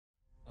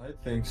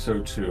I think so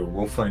too.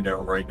 We'll find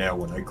out right now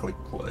when I click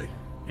play.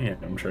 And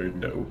I'm trying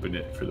to open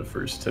it for the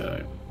first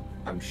time.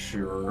 I'm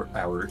sure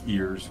our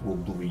ears will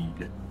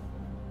bleed.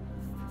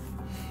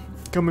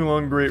 Coming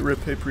along great, rip,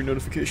 hey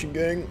pre-notification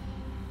gang.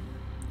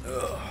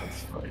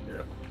 Let's find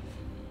out.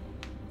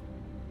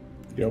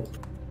 Yep.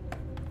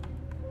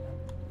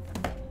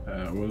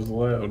 That was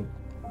loud.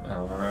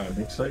 Alright,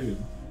 I'm excited.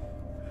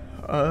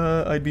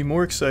 I'd be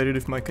more excited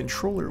if my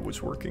controller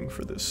was working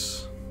for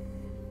this.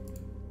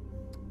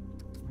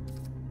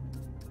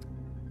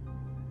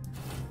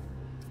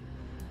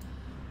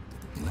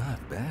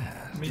 Not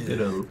bad. We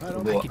did a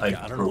little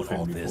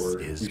ibuprofen before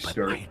we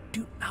start. I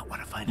do not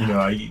want to find You out. know,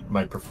 I eat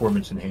my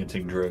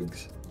performance-enhancing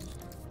drugs.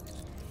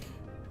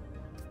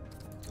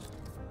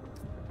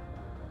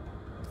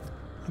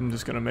 I'm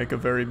just gonna make a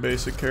very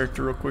basic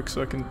character real quick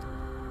so I can...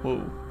 Whoa.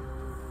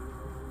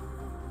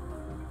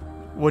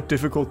 What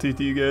difficulty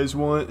do you guys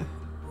want?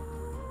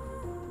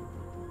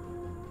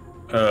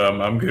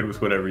 I'm good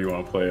with whatever you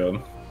want to play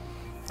on.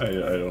 I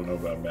don't know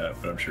about Matt,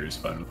 but I'm sure he's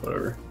fine with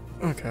whatever.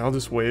 Okay, I'll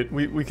just wait.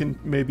 We can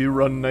maybe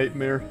run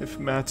Nightmare if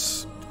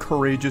Matt's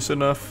courageous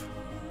enough.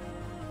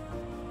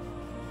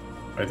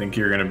 I think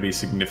you're going to be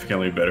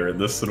significantly better at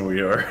this than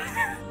we are.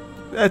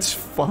 That's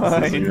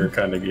This is your fine.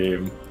 kind of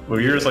game. Well,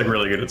 you're just like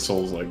really good at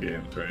Souls-like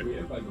games,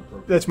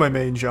 right? That's my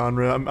main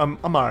genre. I'm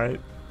alright.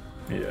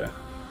 Yeah.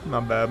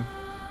 Not bad.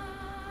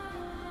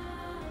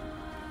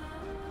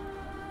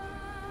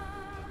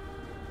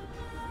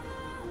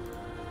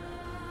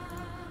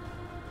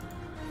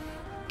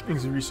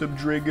 Thanks to resub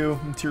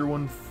Drago and tier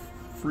 1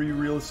 free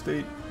real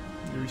estate.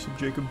 Resub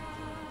Jacob.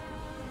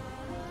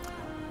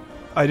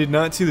 I did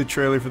not see the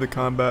trailer for the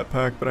combat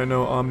pack, but I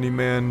know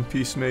Omni-Man,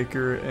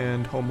 Peacemaker,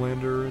 and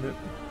Homelander are in it.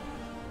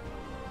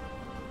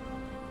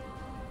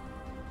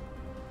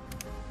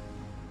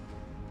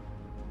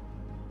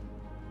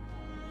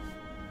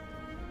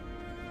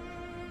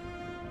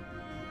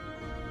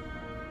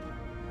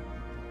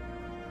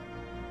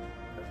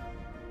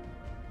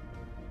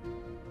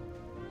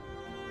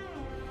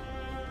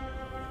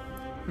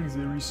 Thanks to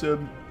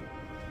resub.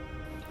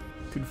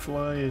 Could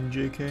fly and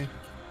JK.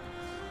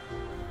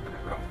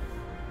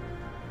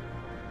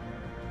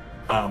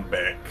 I'm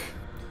back.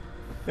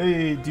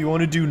 Hey, do you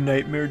want to do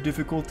Nightmare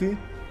difficulty?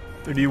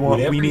 Or do you want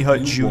Whatever Weenie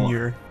Hut you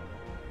want.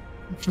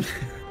 Jr.?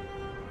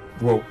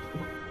 Well,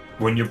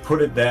 when you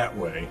put it that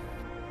way,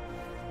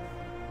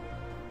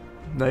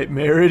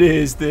 Nightmare it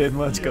is then,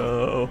 let's Yeah.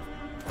 go.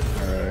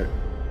 Alright.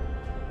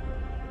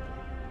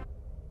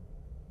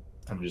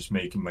 I'm just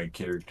making my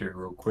character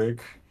real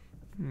quick.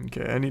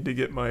 Okay, I need to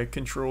get my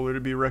controller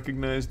to be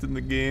recognized in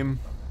the game.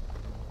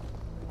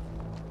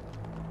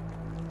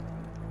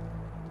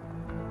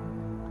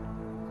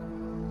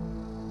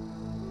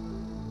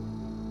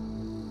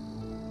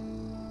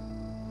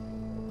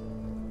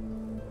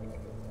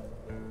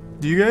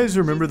 Do you guys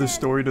remember the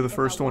story to the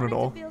first one at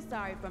all?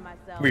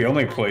 We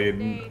only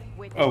played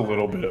a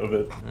little bit of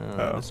it.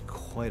 That's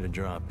quite a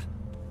drop.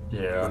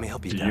 Yeah. Let me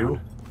help you Do down. you?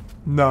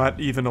 Not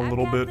even a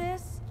little bit.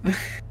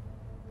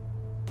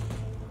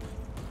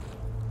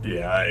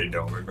 Yeah, I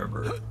don't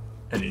remember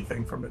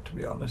anything from it, to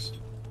be honest.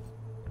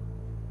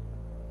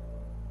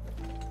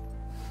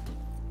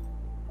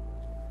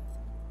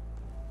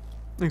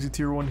 Thanks to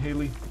tier 1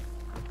 Haley.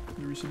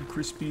 Here's some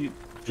crispy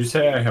Did you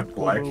say I have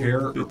black Photo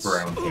hair or bits.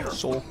 brown hair?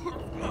 soul.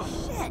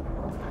 Shit.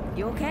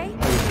 You okay? I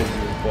would think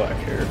you have black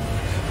hair.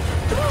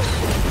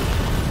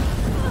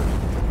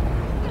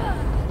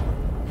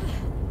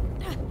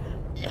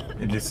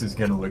 And this is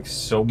gonna look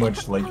so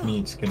much like me,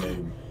 it's gonna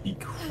be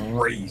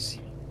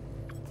crazy.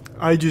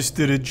 I just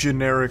did a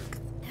generic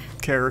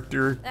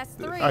character. That's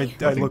 3. I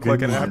The look good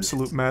like an news-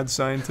 absolute mad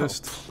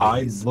scientist.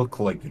 I look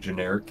like a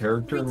generic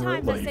character 3 in real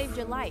times I life. saved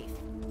your life.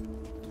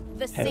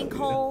 The Hell yeah.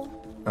 sinkhole.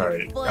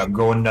 Alright, foot. I'm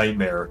going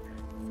Nightmare.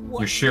 What?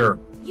 You're sure?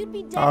 You'd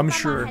be dead I'm if my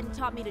sure. mom hadn't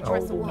taught me to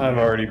dress a Oh. woman. I've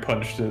already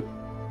punched it.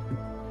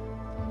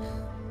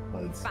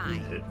 Let's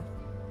Fine. do it.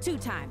 2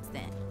 times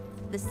then.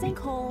 The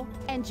sinkhole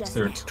and Is just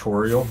there a now.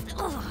 tutorial?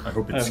 Ugh. I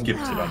hope it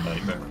skips it on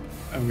Nightmare.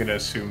 I'm gonna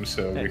assume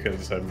so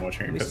because I'm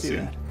watching a Let me see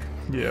cutscene. that.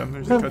 Yeah,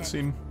 there's a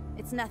cutscene.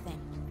 It's nothing.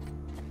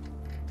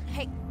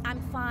 Hey, I'm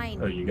fine.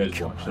 Oh, you guys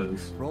watch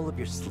those? Roll up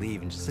your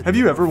sleeve and just sit Have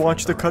you there ever for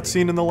watched a already.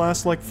 cutscene in the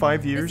last like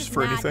 5 This years is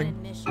for not anything? an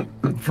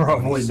admission.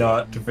 Probably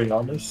not, to be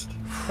honest.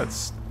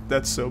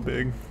 That's so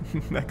big.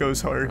 That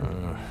goes hard.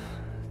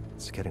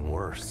 It's getting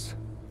worse.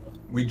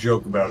 We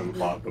joke about it a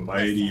lot, but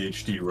my Listen,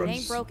 ADHD it ain't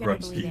runs broken or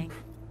runs bleeding. deep.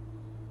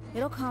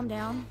 It'll calm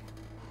down.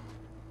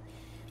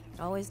 It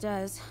always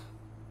does.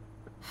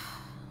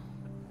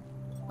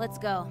 Let's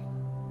go.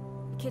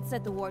 The kid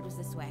said the ward was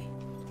this way.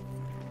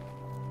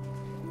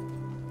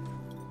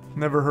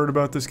 Never heard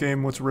about this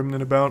game. What's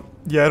Remnant about?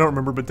 Yeah, I don't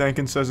remember, but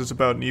Dankin says it's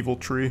about an evil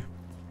tree.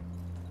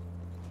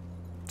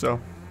 So,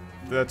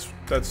 that's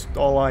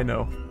all I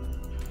know.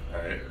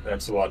 Alright,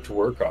 that's a lot to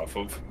work off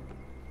of.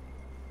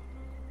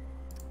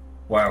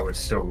 Wow, it's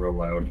still real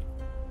loud.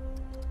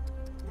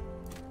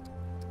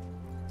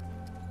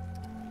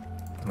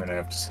 I'm gonna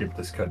have to skip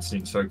this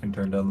cutscene so I can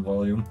turn down the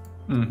volume.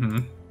 Mm-hmm.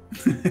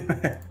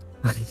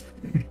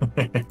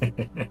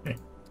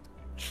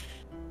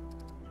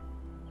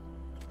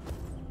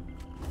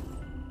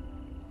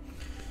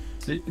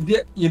 See, yeah,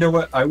 you know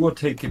what? I will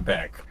take it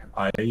back.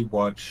 I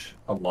watch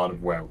a lot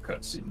of WoW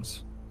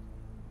cutscenes.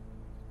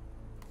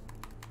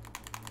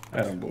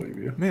 I don't believe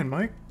you. Man,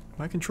 my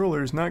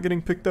controller is not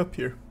getting picked up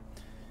here.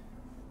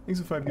 Thanks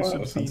for 5 Wow,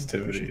 gifts.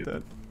 sensitivity. Appreciate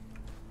that.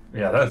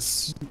 Yeah,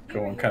 that's...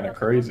 Going kind of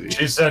crazy.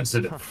 She's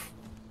sensitive.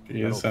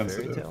 She is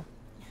sensitive.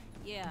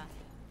 Yeah,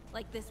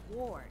 like this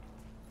ward.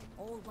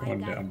 Old white Going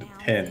guy down to now,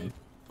 10.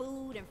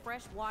 Food and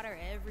fresh water,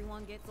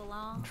 everyone gets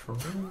along.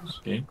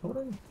 Controls,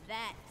 gameplay?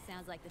 That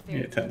sounds like the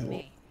fairy Yeah, tale 10's to a little.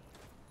 me.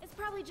 It's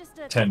probably just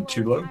a 10 couple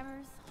too low?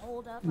 old-timers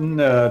holed up on the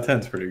No, beach.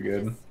 10's pretty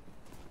good. Just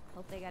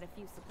hope they got a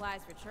few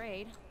supplies for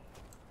trade.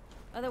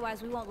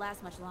 Otherwise, we won't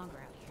last much longer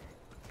out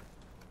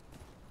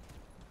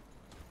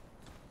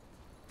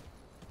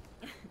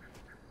here.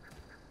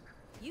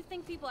 You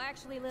think people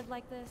actually live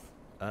like this?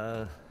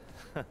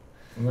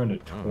 I'm going to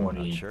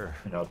 20, sure.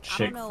 and I'll I check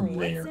don't know from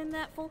what's there. in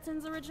that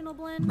Fulton's original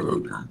blend,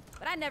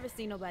 but I never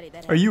see nobody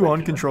that. Are has you on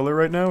regular- controller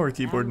right now or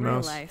keyboard and Not in real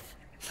mouse? life.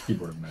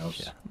 Keyboard and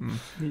mouse.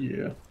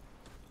 Yeah.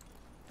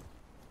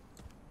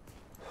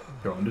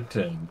 Going to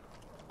 10.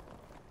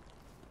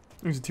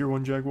 There's a tier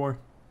 1 Jaguar.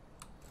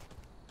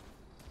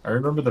 I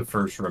remember the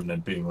first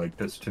Remnant being like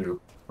this too,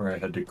 where I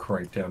had to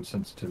crank down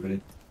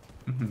sensitivity.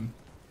 Mm-hmm.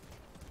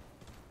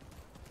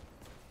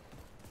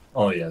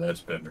 Oh yeah,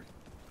 that's better.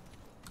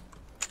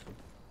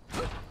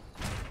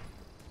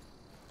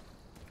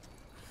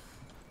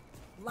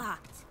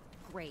 Locked.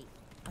 Great.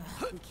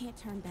 Ugh, we can't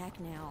turn back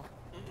now.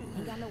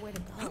 Ain't got nowhere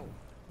to go.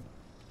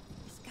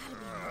 There's gotta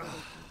be another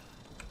way.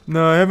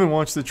 No, I haven't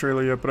watched the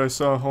trailer yet, but I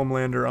saw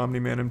Homelander,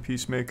 Omni-Man, and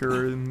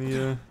Peacemaker in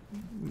the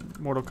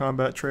Mortal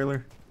Kombat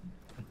trailer.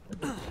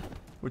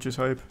 Which is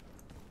hype.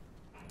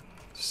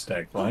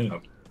 Stacked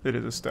lineup. It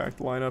is a stacked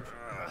lineup.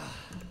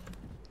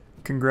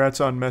 Congrats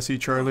on Messi,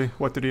 Charlie.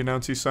 What did he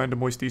announce? He signed to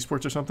Moist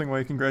Esports or something? Why are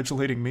you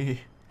congratulating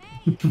me?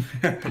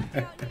 Out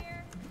here.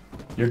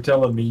 You're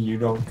telling me you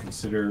don't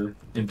consider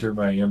Inter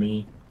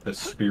Miami the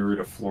spirit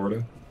of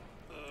Florida?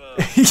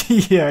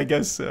 Yeah, I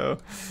guess so.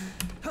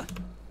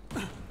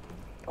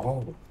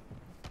 Oh.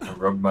 I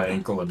rubbed my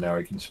ankle and now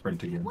I can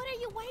sprint again. What are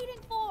you waiting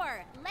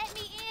for? Let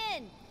me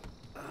in.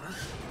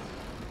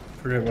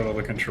 Forget what all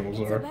the controls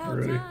It's are about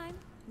already. time.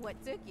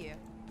 What took you?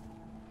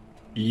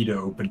 E to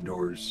open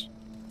doors.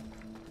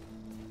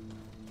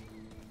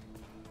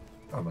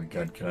 Oh my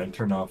god, can I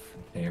turn off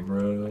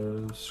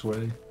camera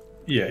sway?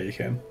 Yeah, you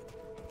can.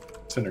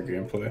 It's in her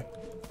gameplay.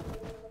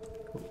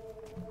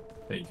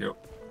 Thank you.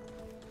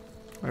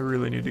 I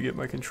really need to get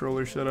my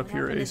controller set up What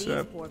here happened to these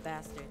ASAP. poor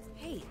bastards?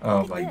 Hey,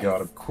 Oh look my at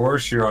god, this. of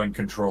course you're on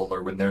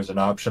controller when there's an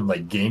option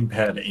like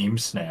gamepad aim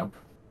snap.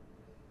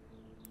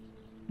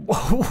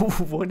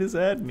 What does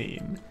that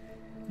mean?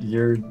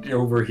 You're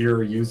over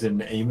here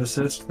using aim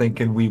assist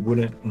thinking we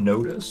wouldn't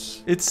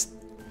notice? It's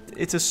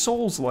a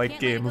Souls-like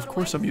Can't let it game. go Of to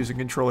course I'm waste. using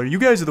controller. You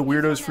guys are the Use one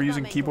weirdos that for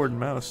using they'll make keyboard for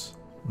and you. mouse.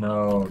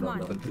 No, Come no, on.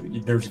 no.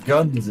 There's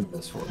guns in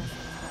this one.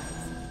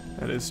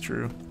 That is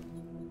true.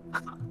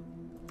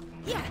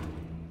 Yeah.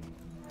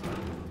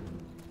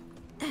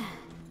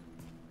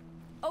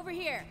 Over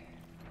here.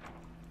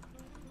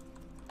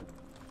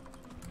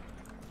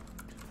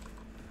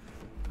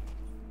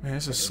 Man,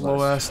 it's a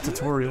slow-ass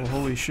tutorial.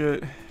 Holy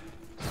shit.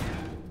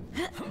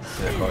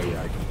 Oh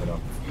yeah, I can put up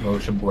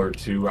motion blur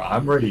too.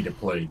 I'm ready to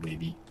play,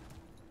 baby.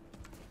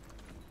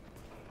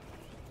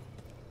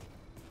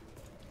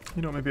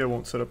 You know, maybe I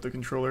won't set up the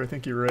controller. I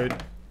think you're right.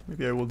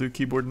 Maybe I will do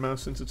keyboard and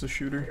mouse since it's a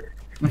shooter.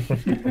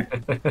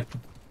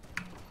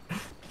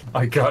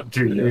 I got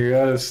to you. You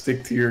gotta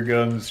stick to your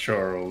guns,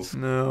 Charles.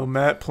 No,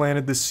 Matt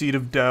planted the seed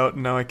of doubt,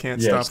 and now I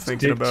can't Yeah, stop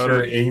thinking stick about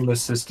your it.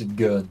 aim-assisted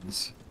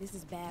guns. This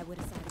is bad with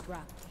a side of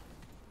rock.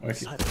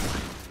 Okay.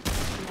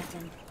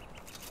 Nothing.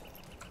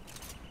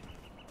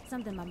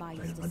 Something my mom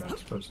Wait, used we're to not say.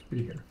 supposed to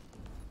be here.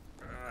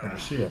 Or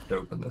does she have to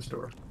open this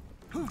door?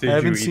 Did I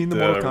haven't you seen eat the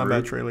Mortal Kombat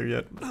root? trailer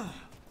yet.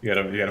 You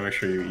gotta make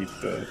sure you eat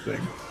the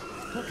thing.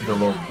 The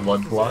little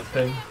blood blot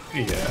thing?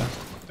 Yeah.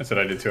 That's what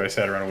I did too. I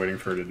sat around waiting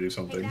for her to do Hey,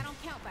 something. that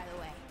don't count, by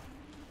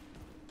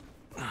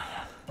the way.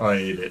 I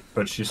ate it,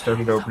 but she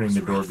started opening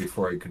the door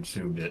before I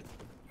consumed it.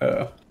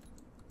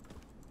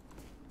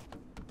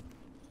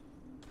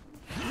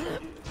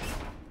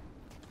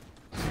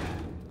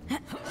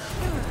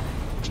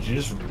 Did you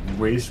just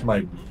waste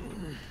my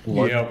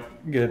blood? Yep.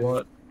 Get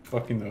What?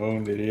 fucking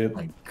owned, idiot.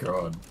 My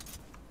god.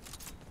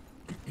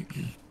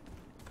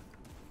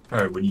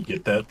 Alright, when you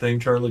get that thing,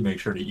 Charlie, make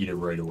sure to eat it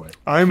right away.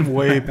 I'm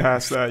way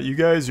past that. You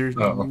guys are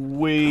Oh.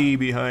 way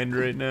behind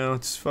right now.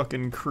 It's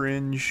fucking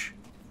cringe.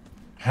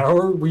 How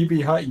are we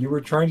behind? You were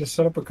trying to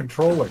set up a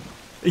controller.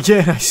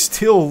 Yeah, I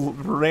still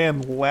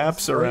ran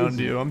laps around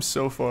crazy. you. I'm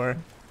so far.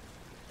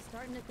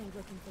 Starting to think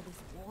looking for this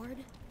ward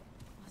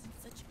wasn't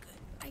such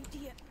a good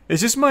idea.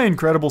 It's just my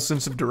incredible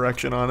sense of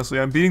direction, honestly.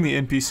 I'm beating the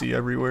NPC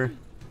everywhere.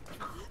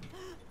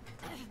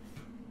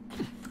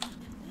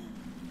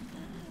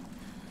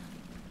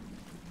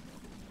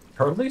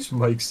 Charlie's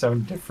mics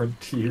sound different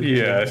to you.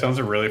 Yeah, it sounds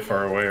really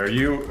far away. Are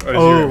you? Is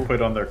Oh. your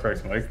input on the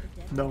correct mic?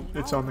 No,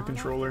 it's on the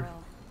controller.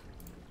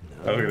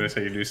 I was gonna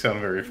say you do sound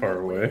very far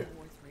away.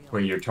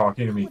 Wait, you're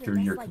talking to me Put a through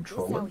mess your like this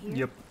controller? out here.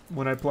 Yep.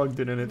 When I plugged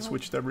it in, it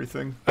switched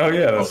everything. Oh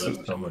yeah, Oh, that's,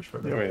 that's so much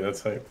better. yeah. Wait,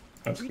 that's hype.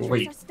 That's cool. Wait.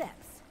 Retrace our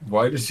steps.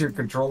 Why does your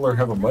controller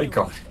have a mic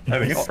on it? I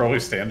think it's probably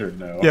standard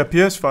now. Yeah,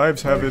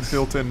 PS5s have a Nice.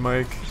 built-in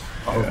mic.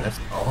 That's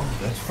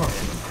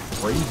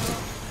fucking crazy.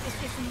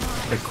 It's just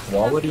not. The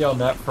quality on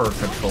that for a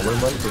controller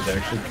mic is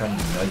actually kind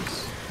of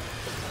nice.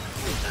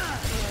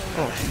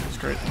 Oh, that's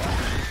great.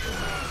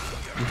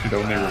 You should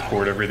only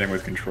record everything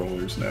with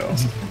controllers now.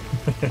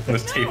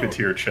 Let's tape it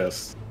to your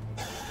chest.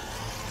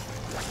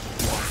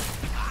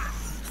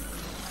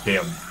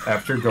 Damn,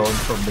 after going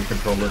from the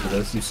controller to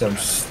this, you sound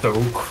so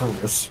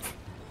crisp.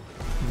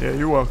 Yeah,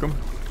 you're welcome.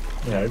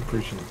 Yeah, I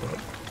appreciate that.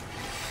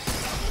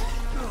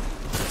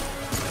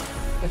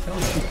 What the hell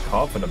is she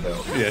coughing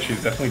about? Yeah,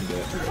 she's definitely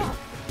dead. Right?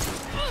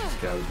 It's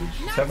gotta be.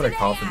 She's having a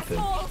coughing fit.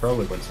 She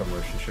probably went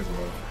somewhere she shouldn't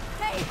have.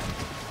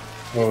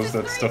 Hey, What was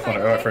that stuff on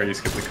her? Oh, I forgot you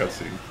skipped the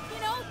cutscene.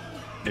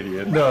 you know,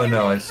 Idiot.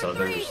 No, I saw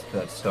there was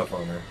that stuff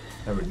on her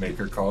that would make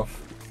her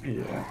cough.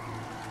 Yeah.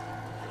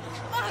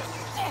 oh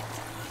shit.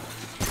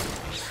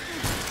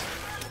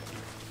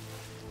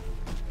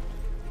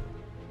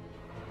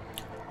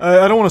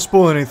 I don't want to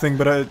spoil anything,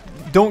 but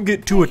don't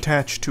get too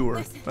attached to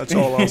her. That's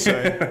all I'll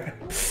say.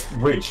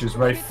 Wait, she's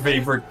my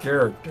favorite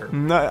character.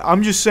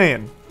 I'm just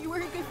saying. You were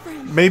a good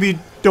friend. Maybe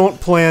don't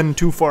plan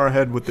too far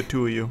ahead with the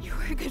two of you. You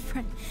were a good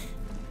friend.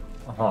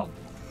 Uh-huh.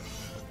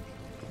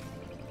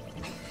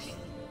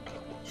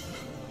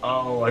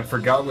 Oh, I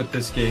forgot with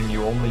this game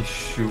you only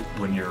shoot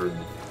when you're...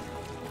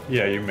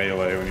 Yeah, you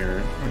melee when you're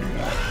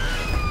not.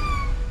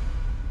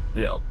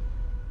 Yeah.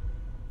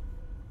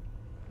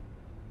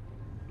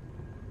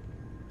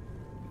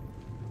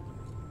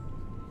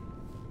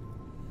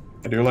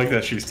 I do like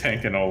that she's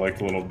tanking all like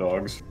the little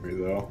dogs for you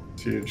though.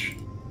 It's huge.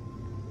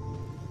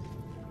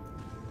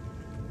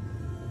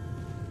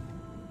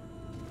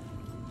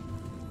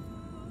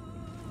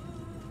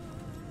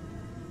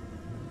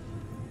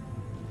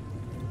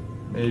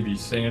 Maybe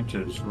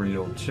Santa's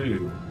real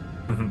too.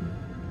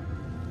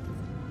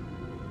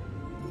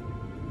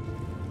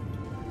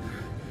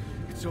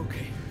 It's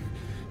okay.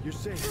 You're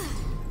safe.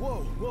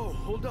 Whoa, whoa,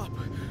 hold up.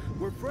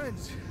 We're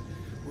friends.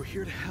 We're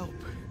here to help.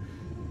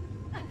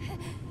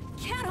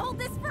 Can't hold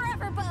this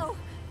forever, Bo.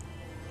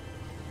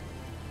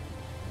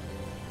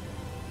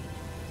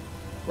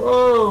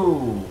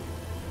 Whoa!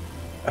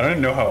 I don't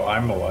even know how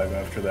I'm alive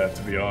after that,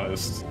 to be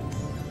honest.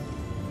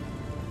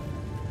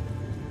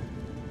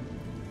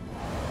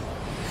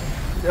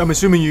 I'm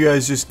assuming you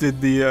guys just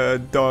did the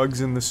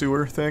dogs in the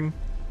sewer thing.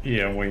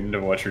 Yeah, I'm waiting to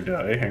watch her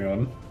die. Hang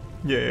on.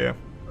 Yeah.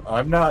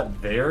 I'm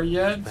not there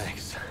yet.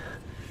 Thanks.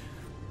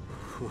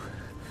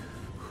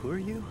 Who are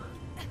you?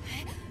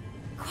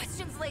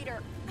 Questions later.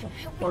 We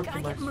Fuck gotta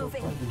am I get so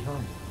moving. far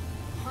behind?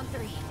 On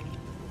three.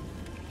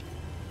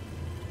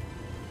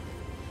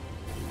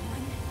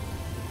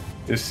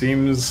 This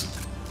seems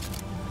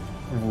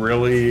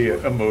really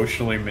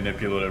emotionally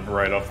manipulative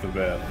right off the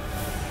bat.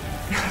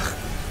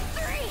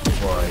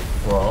 Why?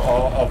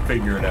 Well, I'll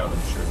figure it out,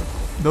 I'm sure.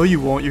 No, you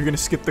won't. You're gonna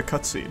skip the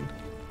cutscene.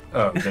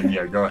 Oh, then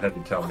yeah, go ahead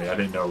and tell me. I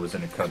didn't know it was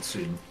in a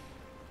cutscene.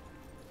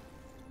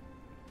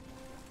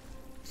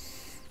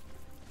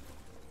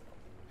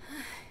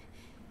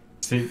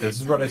 See,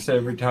 this is what I say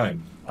every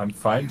time. I'm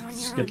fine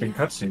skipping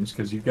cutscenes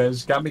because you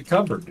guys got me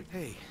covered.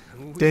 Hey.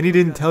 Danny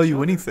didn't tell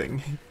you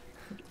anything.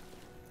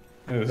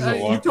 This is You a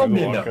long, told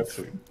me long enough.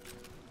 cutscene.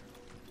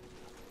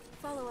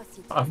 Follow us,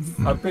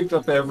 you I picked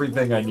up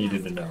everything I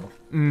needed to know.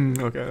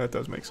 Okay, that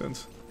does make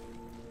sense.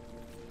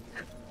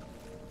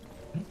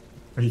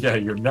 Yeah,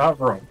 you're not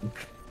wrong.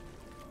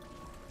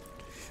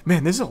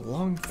 Man, this is a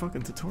long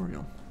fucking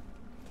tutorial.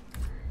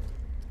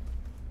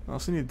 I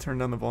also need to turn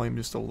down the volume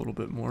just a little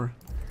bit more.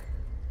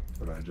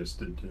 But I just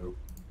did too.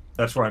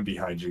 That's why I'm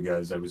behind you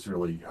guys. I was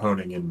really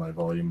honing in my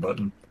volume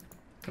button.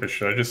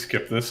 Should I just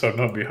skip this so I'm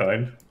not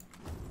behind?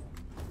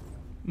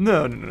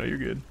 No, you're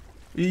good.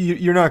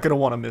 You're not gonna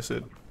want to miss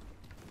it.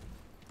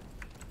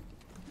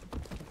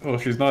 Well,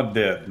 she's not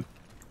dead,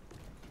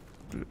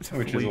 which is a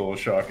Wait, little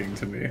shocking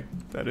to me.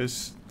 that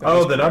is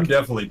Oh, then I'm correct.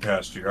 definitely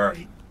past you.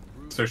 Alright.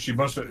 So she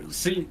must have...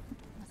 See,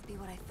 Must be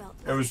what I felt.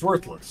 it was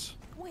worthless.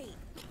 Wait.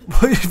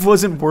 It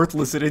wasn't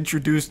worthless. It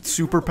introduced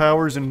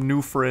superpowers and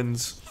new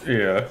friends.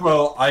 Yeah,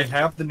 Well, I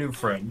have the new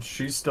friend.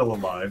 She's still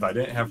alive. I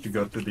didn't have to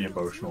go through the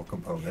emotional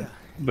component.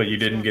 but you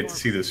didn't get to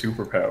see the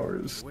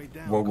superpowers. Way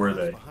down, What were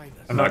clouds they? behind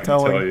us. I'm Not not gonna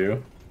telling. tell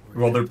you.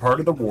 Well, they're part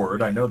of the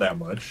ward. I know that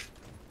much.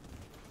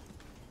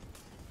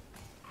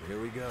 Here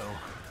we go.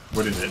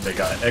 What is it? They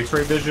got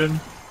X-ray vision.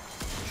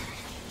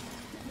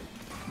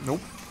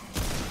 Nope.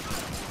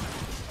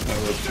 My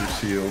lips are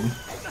sealed.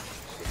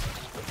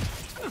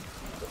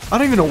 I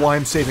don't even know why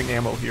I'm saving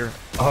ammo here.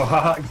 Oh,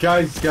 haha,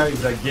 guys, I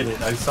get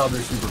it. I saw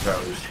their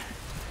superpowers.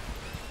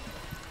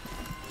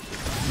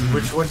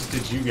 Which ones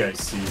did you guys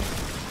see?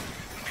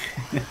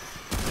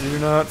 You're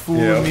not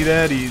fooling Yeah. me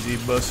that easy,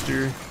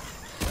 Buster.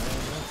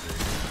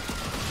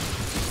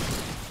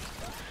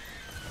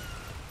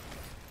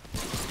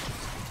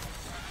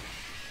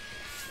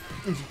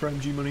 This is Prime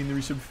G Money in the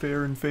resub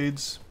fair and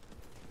fades.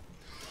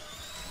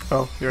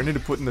 Oh, here, I need to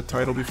put in the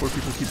title before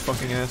people keep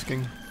fucking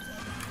asking.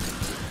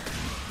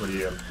 What do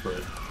you have to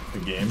put? The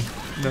game?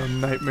 No,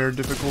 nightmare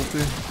difficulty.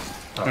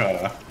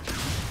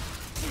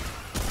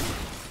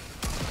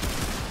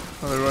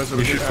 Otherwise, You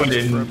it'll should get put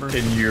asked forever.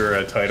 in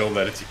your title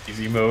that it's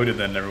easy mode, and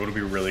then everyone will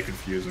be really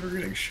confused when we're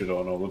getting shit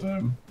on all the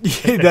time.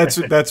 Yeah,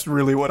 that's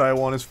really what I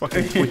want is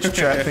fucking Twitch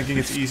chat thinking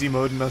it's easy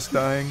mode and us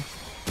dying.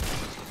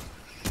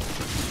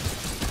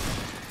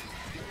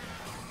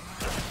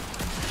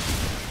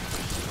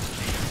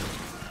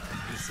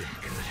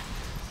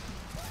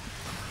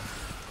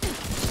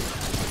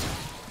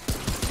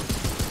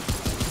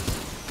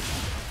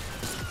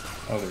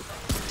 Oh, they're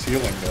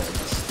ceiling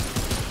dogs.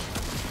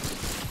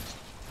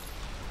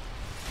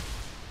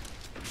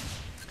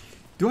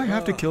 Do I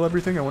have to kill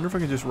everything? I wonder if I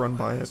can just run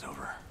by it.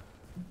 Over.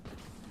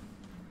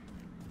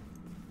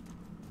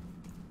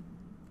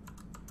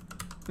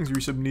 Thanks,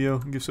 resub Neo.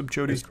 Give sub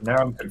Chody. Now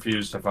I'm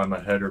confused if I'm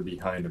ahead or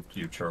behind of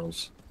you,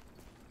 Charles.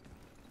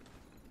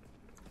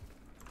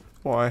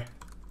 Why?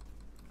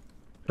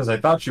 Because I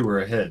thought you were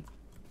ahead.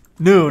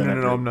 No, Then no, I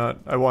no, did. I'm not.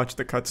 I watched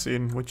the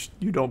cutscene, which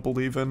you don't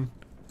believe in.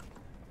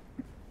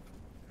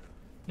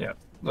 Yeah.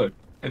 Look,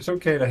 it's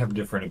okay to have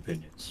different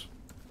opinions.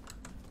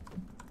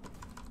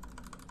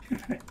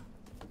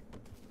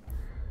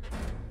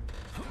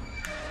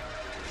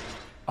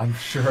 I'm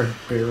sure I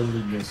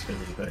barely missed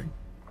anything.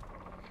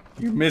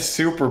 You miss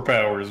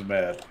superpowers,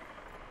 Matt.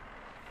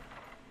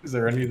 Is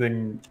there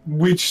anything...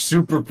 Which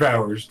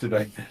superpowers did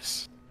I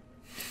miss?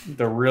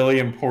 The really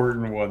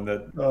important one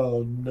that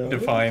Oh no.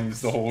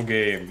 defines the whole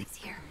game. It's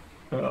here.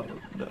 Oh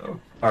no.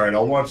 Alright,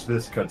 I'll watch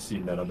this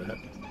cutscene that I'm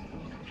in.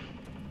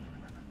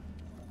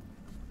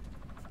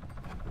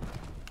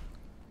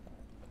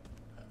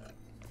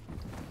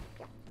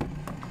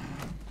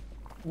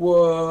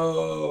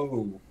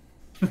 Whoa!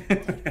 No,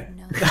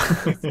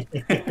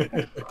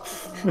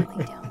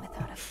 only down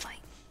without a fight.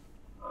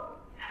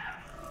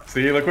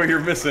 See, look what you're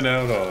missing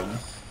out on.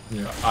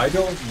 Yeah, I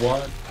don't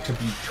want to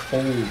be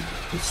told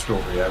the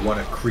story. I want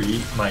to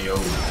create my own.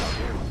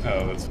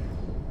 Oh, that's...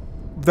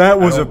 That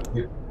was I a...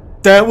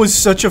 don't- That was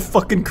such a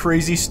fucking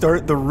crazy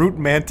start. The root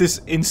mantis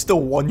insta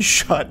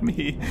one-shot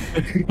me.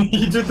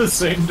 He did the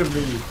same to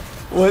me.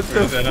 What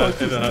the Is that fuck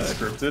not, is not that?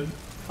 scripted?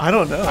 I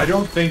don't know. I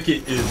don't think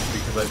it is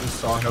because I just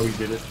saw how he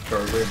did it to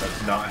Charlie, and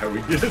that's not how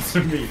he did it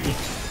to me.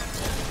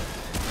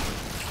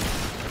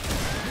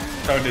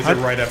 Oh, is it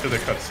right after the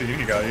cutscene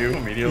he got you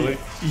immediately?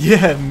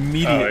 Yeah, Oh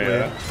immediately.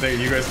 yeah.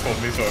 You guys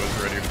told me, so I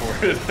was ready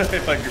for it.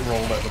 I like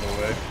rolled out of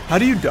the way. How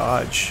do you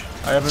dodge?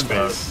 I haven't...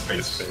 Space. space.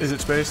 It's space. Is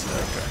it space?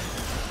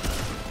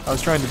 Okay. I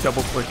was trying to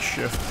double-click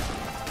shift.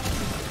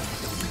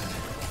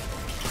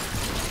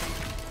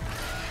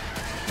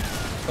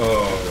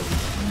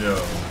 Oh no.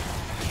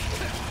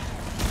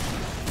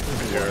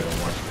 I Here.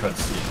 don't watch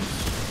cutscenes.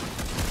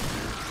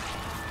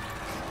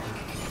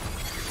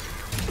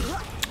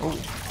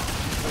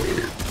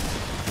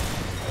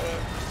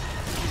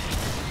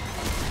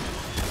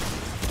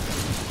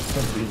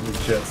 Somebody in the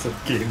chat said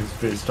game is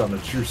based on a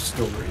true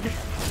story.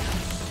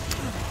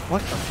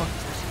 What the fuck?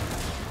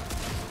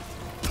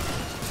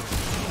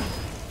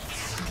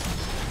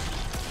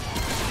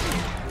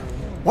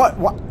 What?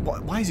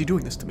 Why is he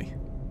doing this to me?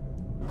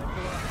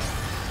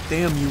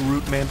 Damn you,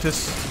 root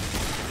mantis.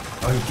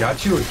 Oh, he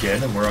got you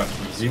again and we're on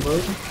easy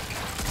mode?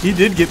 He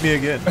did get me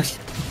again. That's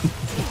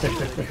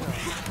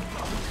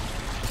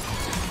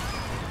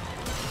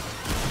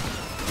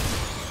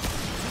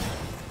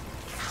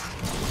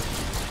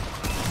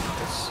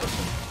such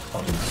an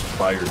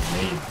uninspired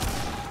name.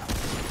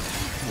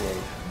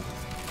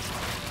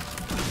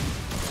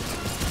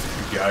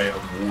 The guy at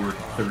Ward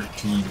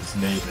 13's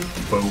name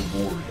is Bo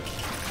Ward.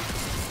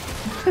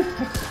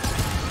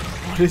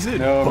 What is it?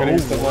 No, I'm gonna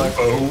use the Bo- black.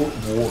 Bo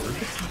Ward.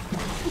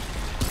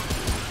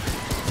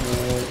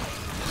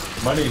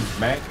 My name's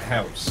Matt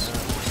House.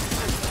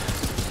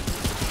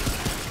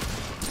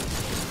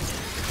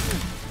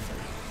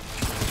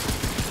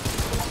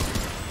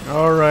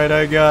 Alright,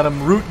 I got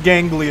him. Root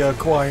ganglia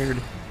acquired.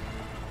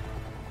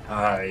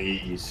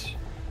 Nice.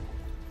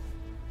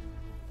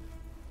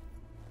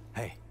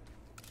 Hey,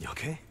 you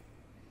okay?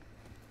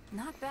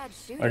 Not bad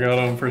shooting. I got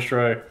him first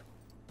try.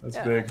 That's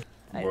big.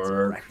 I had some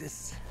Work.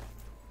 practice.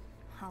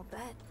 I'll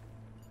bet.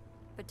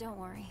 But don't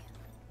worry.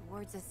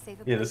 Ward's as safe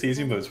a Yeah, place this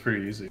easy as mode's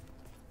pretty easy.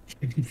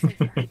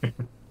 safer.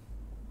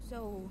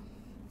 So,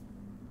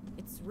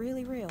 it's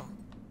really real.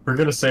 We're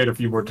gonna say it a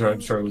few more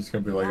times. Charlie's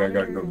gonna be like, I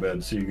gotta go to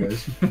bed. See you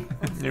guys.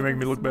 You're making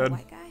me look bad.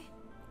 White guy?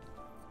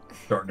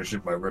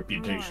 Tarnishing my More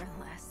reputation.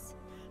 or less.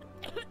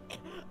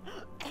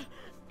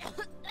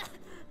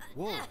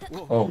 Whoa,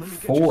 whoa. Oh, let me get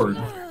you Ford.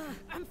 some water.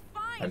 I'm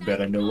fine. I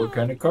bet I know what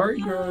kind of car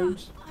he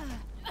drives.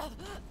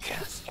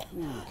 Yes.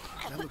 Ooh,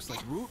 that looks like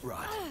root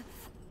rot.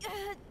 But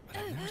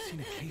I've never seen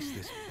a case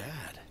this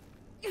bad.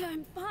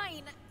 I'm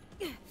fine.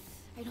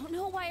 I don't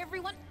know why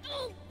everyone.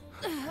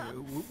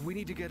 We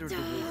need to get her to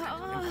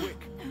ward,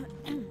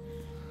 and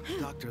quick.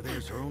 Doctor,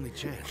 there's her only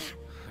chance.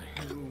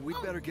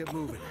 We'd better get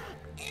moving,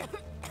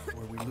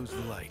 or we lose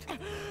the light.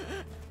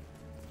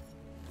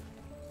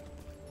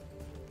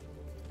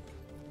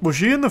 Was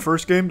she in the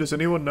first game? Does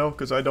anyone know?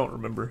 Because I don't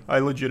remember. I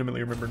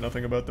legitimately remember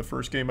nothing about the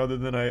first game other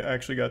than I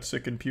actually got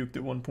sick and puked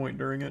at one point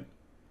during it.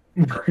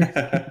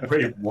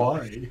 Wait,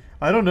 why?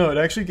 I don't know. It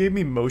actually gave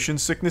me motion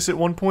sickness at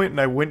one point,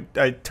 and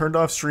I turned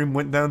off stream,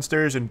 went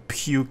downstairs, and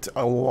puked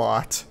a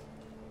lot.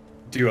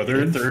 Do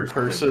other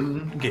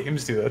third-person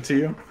games do that to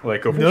you?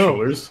 Like over No.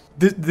 shoulders?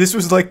 This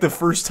was like the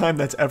first time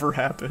that's ever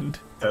happened.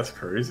 That's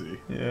crazy.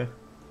 Yeah.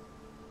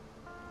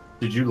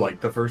 Did you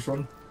like the first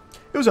one?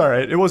 It was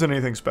alright. It wasn't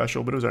anything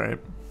special, but it was alright.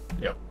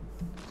 Yep.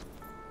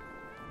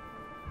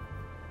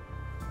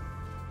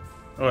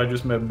 Oh, I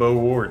just met Bo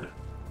Ward.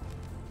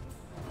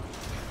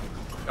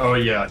 Oh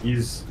yeah,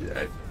 he's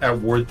at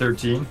Ward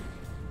 13,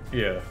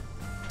 Yeah,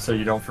 so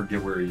you don't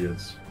forget where he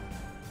is.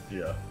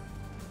 yeah.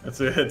 It's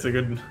a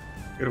good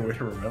way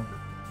to remember.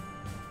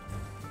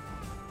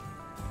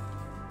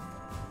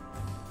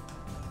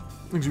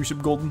 Thanks, Yusuf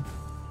Golden.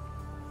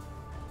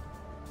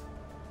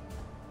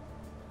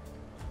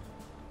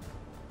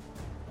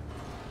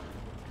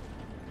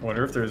 I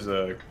wonder if there's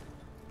a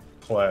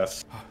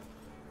class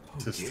Oh,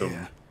 system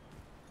yeah.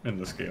 in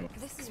this game.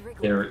 This is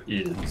Wrigley. There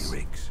is,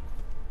 Riggs.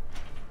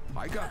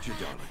 I got you,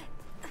 darling.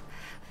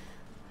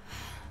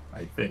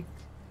 I think.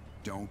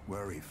 Don't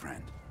worry,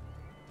 friend.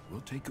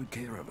 We'll take good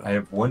care of her. I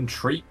have one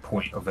trait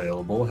point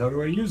available. How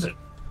do I use it?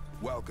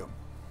 Welcome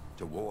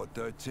to Ward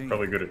 13.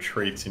 Probably go to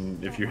traits,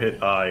 and if you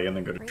hit I and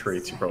then go to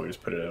traits, you probably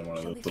just put it in one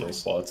of the little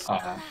slots.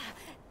 Ah,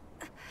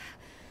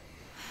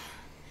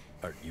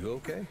 Are you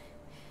okay?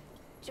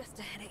 Just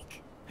a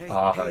headache. Hey,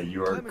 hey,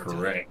 you are Clementine,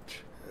 correct.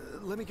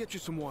 let me get you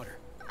some water.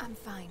 I'm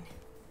fine.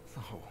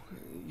 Oh,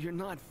 you're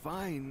not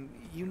fine.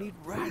 You need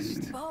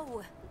rest.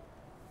 Bo!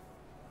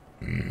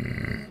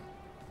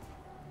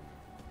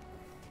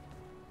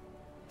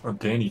 Oh,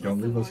 Danny,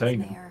 don't leave us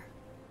hanging. There.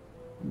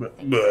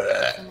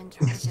 Bleh. I'm in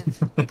charge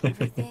of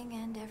everything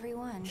and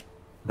everyone.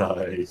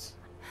 Nice.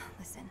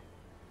 Listen,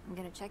 I'm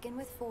gonna check in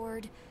with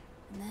Ford,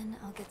 and then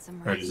I'll get some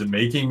rest. Alright, is it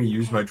making me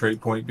use my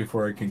trait point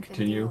before I can Could be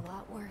continue? a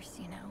lot worse,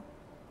 you know.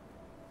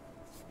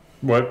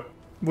 What?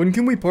 When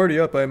can we party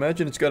up? I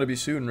imagine it's gotta be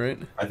soon, right?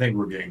 I think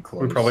we're getting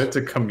close. We probably have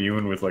to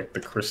commune with like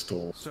the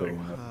crystal So,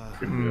 thing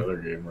in the other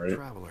game, right?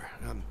 Traveler,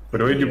 What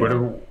do I do?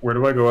 Where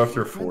do I go after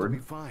your friend will be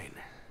Ford? fine.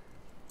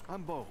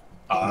 I'm Bo.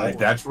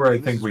 That's where I And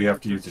this think is we have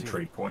Ward to use the 13.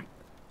 trait point.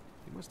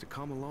 You must have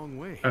come a long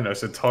way. I know, I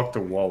said talk to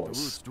The Wallace.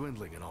 route's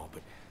dwindling and all,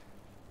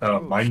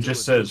 but Mine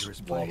just still a says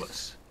dangerous place.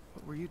 Wallace.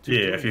 What were you two Yeah,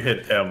 doing if you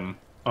hit M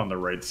on the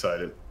right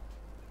side, it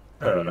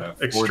Oh, yeah.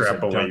 Ford's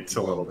extrapolates at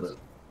a little Wallace. bit.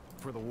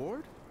 for the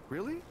ward?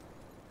 Really?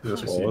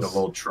 This You see the Wallace?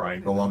 little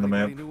triangle on the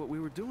map? Nobody knew what we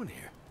were doing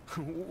here.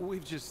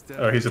 We've just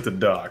Oh, he's at the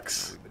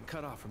docks. we've been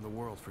cut off from the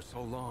world for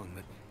so long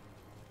that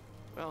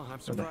well, I'm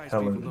the surprised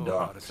hell are people the know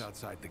about docks? us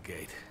outside the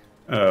gate.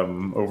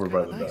 Over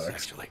by Kinda the nice, docks,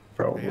 actually.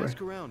 probably. Hey,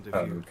 ask around if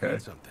Oh, you okay.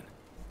 need something.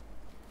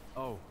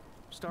 Oh,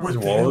 Star Where's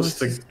Wars. Wallace,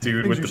 the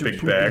dude with the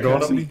big bag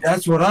on him?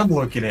 That's what I'm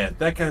looking at.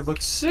 That guy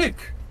looks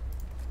sick.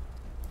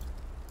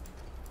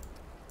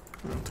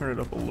 I'll turn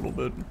it up a little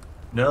bit.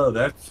 No,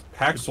 that's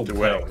Paxel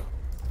Duel. Peg.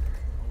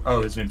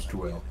 Oh, his name's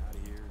Duel.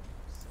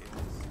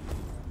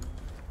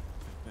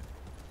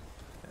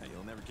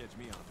 You'll never catch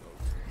me on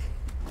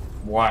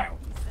those. Wow.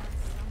 So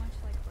much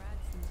like Brad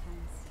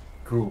sometimes.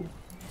 Cool.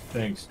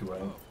 Thanks,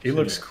 Duel. He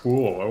looks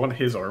cool. I want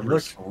his He armor.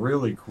 looks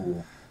really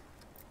cool.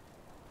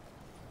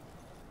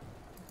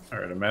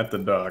 Alright, I'm at the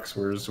docks.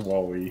 Where's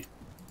Wally?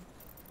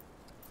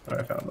 Oh,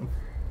 I found him.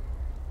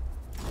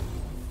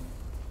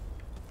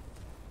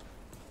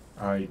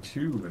 I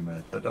too am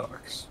at the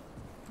docks.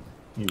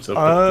 He's up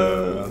at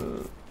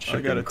the I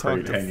chicken gotta talk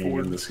crate to hanging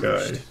Ford in the sky.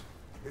 first.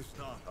 It's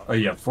not Oh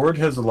yeah, Ford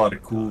has a lot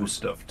of cool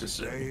stuff to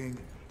say. staying,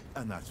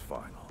 and that's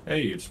final.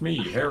 Hey, it's me,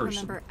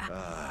 Harrison. Remember,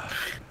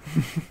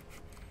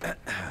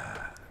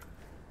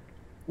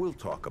 We'll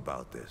talk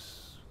about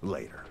this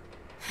later.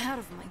 out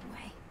of my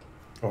way.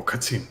 Oh,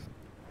 cutscene.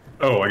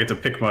 Oh, I get to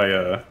pick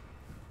my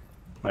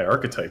my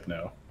archetype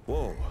now.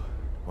 Whoa,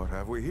 what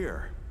have we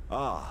here?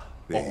 Ah,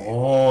 the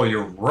Oh,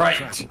 you're right.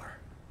 traveler.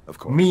 Of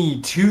course.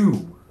 Me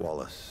too.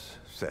 Wallace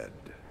said.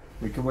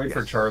 We can wait for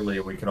Yes. Charlie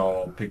and we can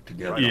all pick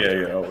together.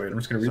 Yeah, I'll wait. I'm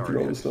just gonna read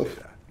through all this Sorry I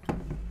stuff. had to say that.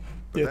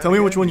 But Yeah, then tell me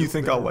which again, one you you've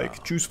think been I'll like.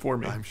 around. Choose for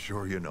me. I'm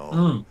sure you know.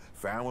 Mm.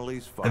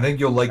 Family's I think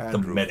you'll like the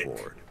Andrew medic.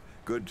 Ford.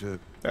 Good to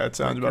That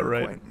sounds make about your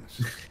right.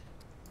 acquaintance.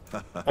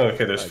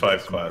 Okay, there's I 5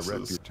 guess my classes.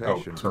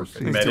 reputation Oh,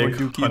 perfect. Thanks, Medic,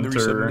 Dylan Dookie and the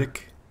Reset Hunter.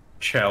 Nick.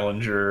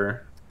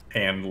 Challenger,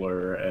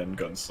 Handler, and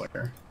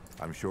Gunslinger.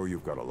 I'm sure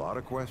you've got a lot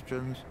of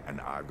questions,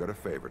 and I've got a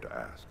favor to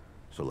ask.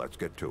 So let's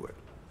get to it.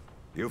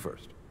 You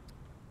first.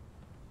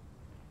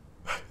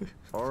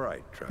 All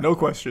right, Travis. No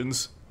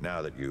questions.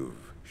 Now that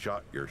you've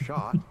shot your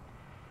shot,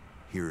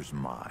 here's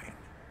mine.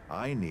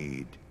 I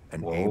need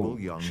an Whoa, able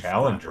young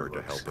Challenger sniper to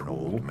looks help an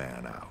cool. old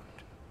man out.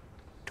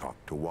 Talk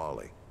to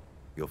Wally.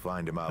 You'll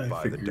find him out I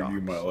by the figured docks.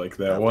 you might like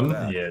that After one.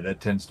 that, Yeah, that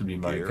tends to be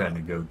my Gear kind up.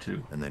 of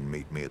go-to. and then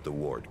meet me at the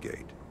ward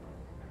gate.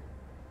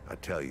 I'll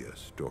tell you a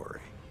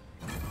story.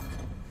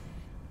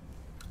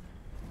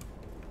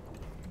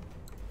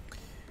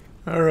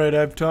 Alright,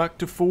 I've talked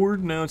to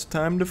Ford. Now it's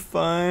time to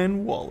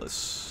find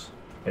Wallace.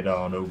 Head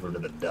on over to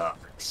the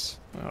docks.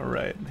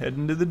 Alright,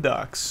 heading to the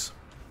docks.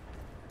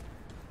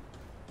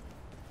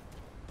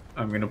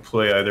 I'm gonna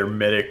play either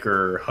medic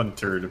or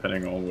hunter,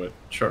 depending on what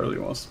Charlie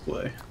wants to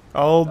play.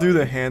 I'll do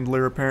the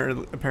handler.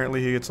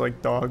 Apparently he gets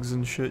like dogs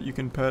and shit you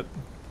can pet.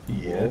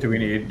 Yeah. Do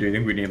you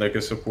think we need like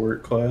a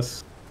support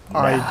class?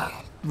 I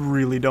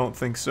really don't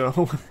think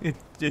so.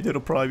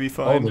 It'll probably be Oh,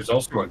 fine. there's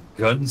also a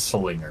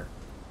gunslinger.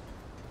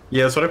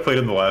 Yeah, that's what I played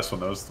in the last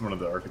one. That was one of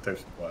the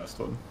archetypes of the last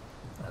one.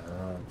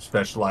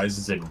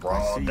 Specializes in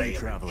raw I see you, damage.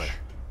 traveler.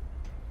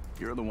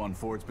 You're the one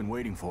Ford's been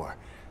waiting for,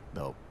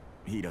 though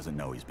he doesn't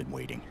know he's been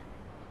waiting.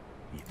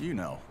 You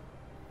know,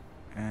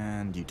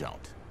 and you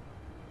don't.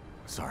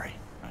 Sorry,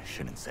 I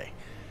shouldn't say.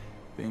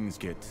 Things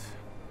get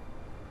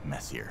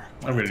messier.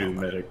 I'm gonna do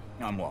the medic.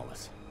 I'm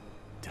Wallace.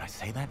 Did I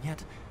say that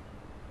yet?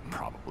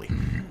 Probably.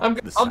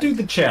 I'll do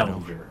the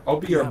challenger. I'll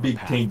be our big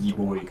tanky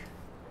boy.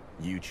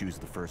 You choose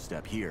the first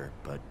step here,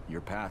 but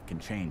your path can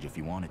change if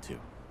you wanted to.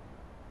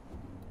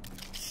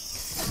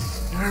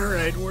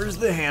 Alright, where's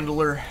the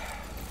handler?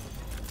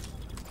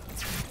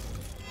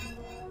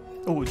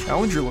 Oh,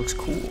 Challenger looks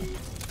cool.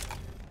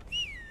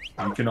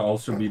 You can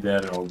also be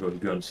that, and I'll go to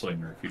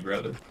gunslinger if you'd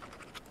rather.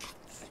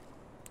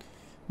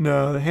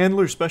 No, the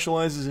handler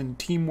specializes in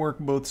teamwork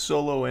both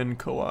solo and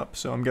co-op,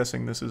 so I'm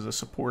guessing this is a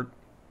support.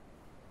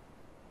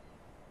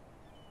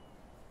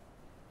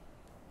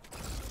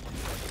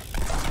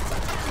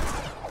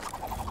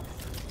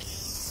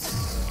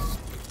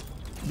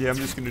 Yeah, I'm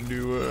just gonna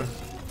do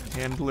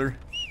handler.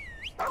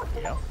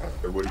 Yep.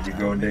 Or what are you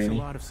going, Makes a Danny?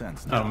 lot of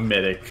sense now.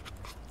 Medic.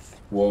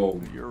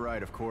 Whoa. You're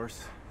right, of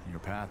course. Your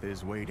path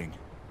is waiting.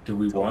 Do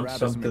we want Travis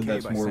something McCabe,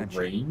 that's I more sent you.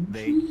 range?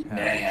 They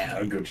Nah,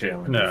 I'll go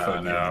challenger. No,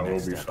 Fuck no, yeah. we'll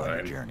next be step on your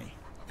fine. journey.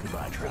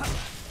 Goodbye, traveler.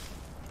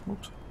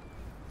 Whoops.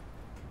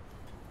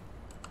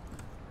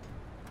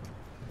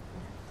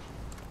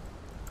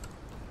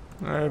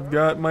 I've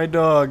got my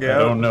dog I out.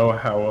 don't know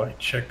how I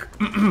check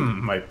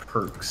my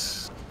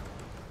perks.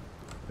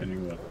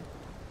 Anyway.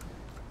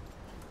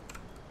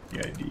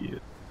 The idea.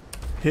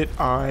 Hit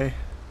I,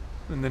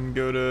 and then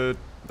go to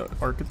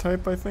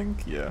archetype, I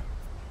think? Yeah.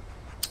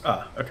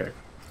 Ah, okay.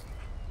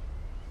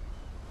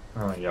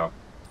 Oh, yeah.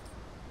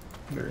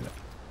 Very nice.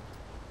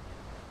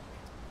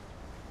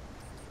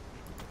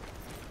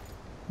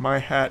 My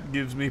hat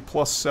gives me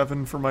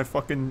 +7 for my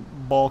fucking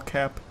ball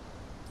cap.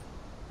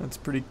 That's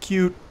pretty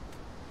cute.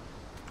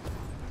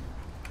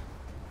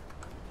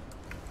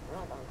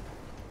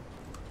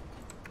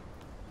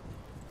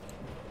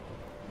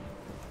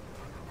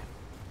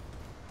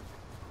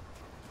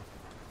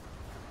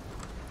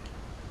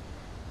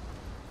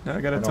 Now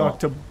I gotta talk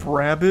to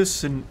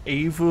Brabus and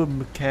Ava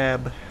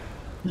McCabe.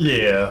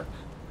 Yeah.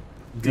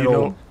 Do you Good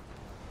know? old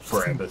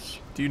Brabus.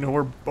 Do you know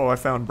where? Oh, I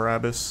found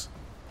Brabus.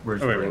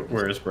 Where's Oh, wait, Brabus?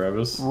 where is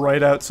Brabus?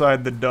 Right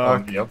outside the Oh,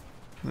 dock. yep.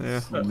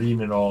 Yeah.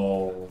 Leaning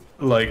all...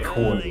 Like,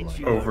 Cool.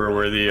 over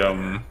where the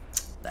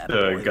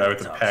guy with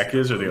the pack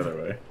is, or the other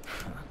way?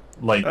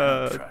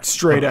 Like,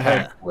 Straight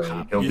ahead. way.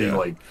 He'll be Yeah.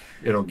 like,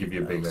 it'll give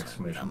you a big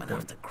exclamation I'm enough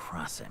point. to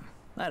cross him.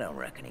 I don't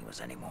reckon he was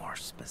any more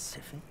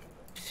specific.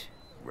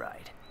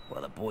 Right.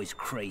 Well, the boy's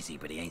crazy,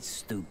 but he ain't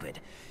stupid.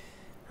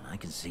 And I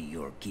can see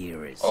your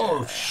gear is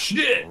Oh,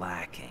 shit!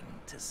 lacking,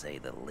 to say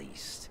the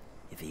least.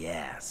 If he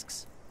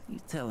asks, you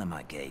tell him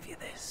I gave you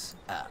this.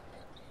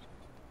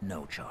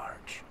 No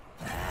charge.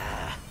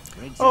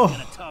 Riggs is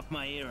gonna talk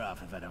my ear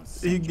off if I don't He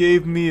send you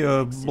gave over me to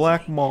a Big City.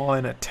 Black Maw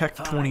and a Tech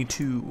Fine.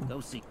 22. Go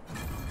see.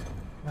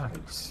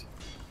 Nice.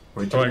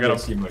 Wait Oh, till I you got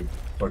guys a- see my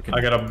fucking... I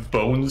got a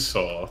bone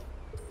saw.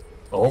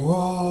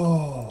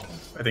 Oh!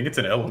 I think it's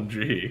an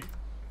LMG.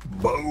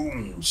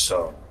 Bone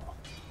saw.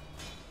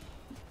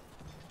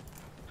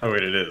 Oh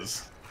wait, it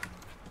is.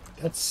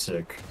 That's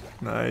sick.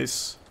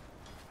 Nice.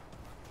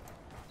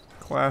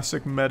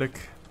 Classic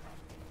medic.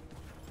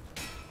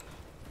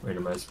 Wait,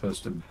 am I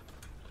supposed to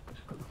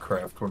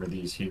craft one of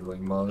these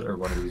healing mods, or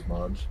one of these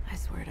mods? I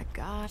swear to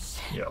gosh.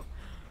 Yep.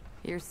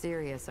 You're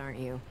serious, aren't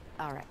you?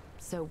 Alright,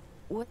 so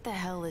what the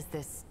hell is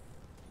this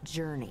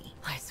journey?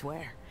 I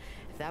swear.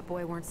 If that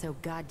boy weren't so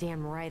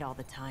goddamn right all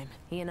the time,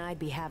 he and I'd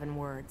be having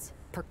words.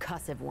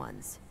 Percussive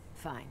ones.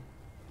 Fine.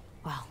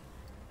 Well,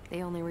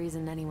 the only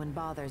reason anyone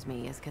bothers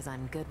me is because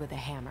I'm good with a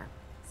hammer.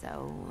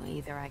 So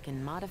either I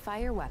can modify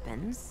your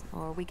weapons,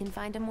 or we can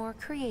find a more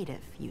creative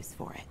use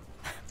for it.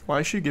 Why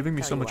is she giving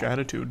me Tell so you much what.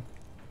 attitude?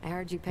 I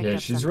heard you picked Yeah, up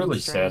she's something really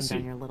strange sassy.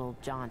 on your little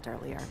jaunt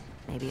earlier.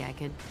 Maybe I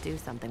could do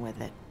something with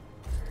it.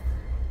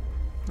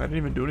 I didn't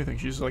even do anything.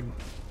 She just like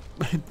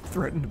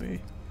threatened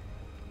me.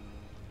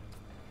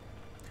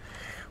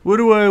 What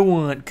do I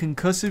want?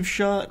 Concussive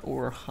shot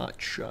or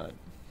hot shot?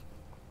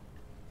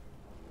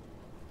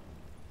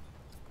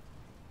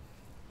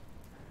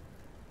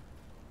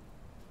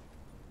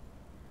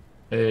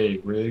 Hey,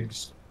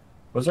 Riggs.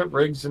 Was that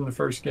Riggs in the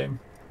first game?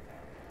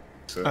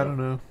 So, I don't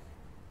know.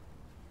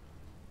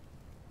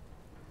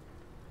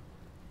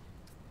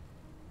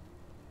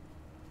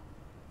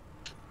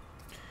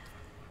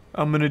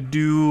 I'm gonna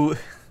do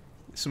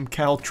some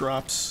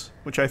caltrops.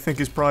 which I think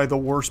is probably the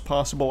worst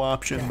possible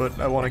option, but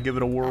I want to give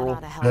it a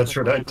whirl. That's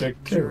what I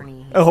take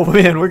too. Oh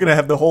man, we're gonna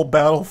have the whole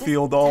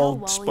battlefield all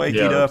spikied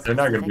Yeah, up. they're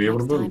not going to be able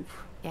to move.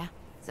 Yeah,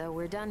 so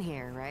we're done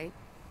here, right?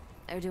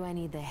 Or do I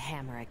need the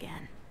hammer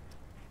again?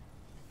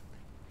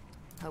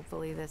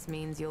 Hopefully this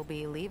means you'll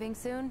be leaving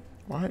soon.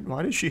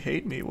 Why does she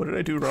hate me? What did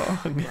I do wrong?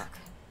 Look,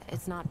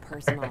 it's not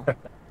personal.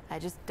 I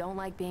just don't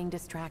like being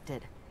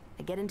distracted.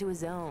 I get into a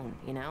zone,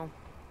 you know?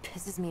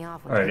 Pisses me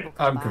off when people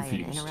come by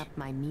and interrupt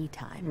my me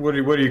time. What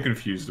are you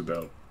confused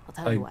about? I'll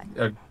tell you what.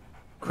 I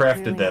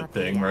crafted that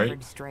thing,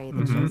 right? Stray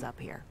that shows up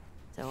here.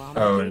 So I'll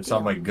Oh, make it's you a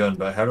on my deal. gun,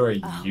 but how do I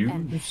Oh, use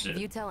and it? if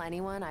you tell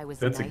anyone I was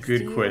That's a nice to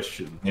good you,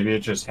 question. Maybe it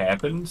just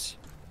happens?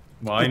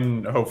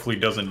 Mine hopefully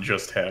doesn't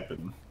just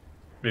happen.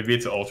 Maybe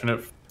it's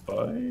alternate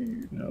fire?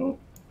 No?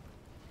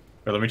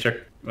 Or let me check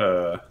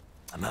I'm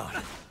out.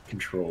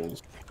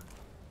 controls.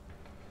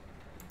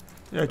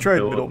 Yeah, I tried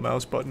Bill- middle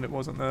mouse button. It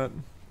wasn't that.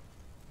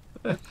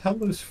 What the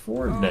hell is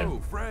Ford now?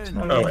 friend.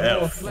 Oh,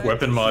 F.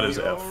 Weapon mod is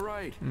F. All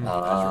right.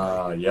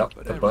 Yep,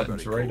 But the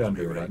button's everybody right calls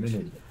under me it. I'm an Rich.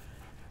 idiot.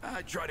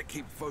 I try to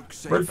keep folks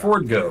safe. Where'd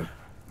Ford go?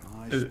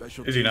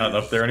 Is he not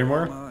up there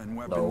anymore?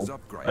 No.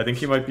 I think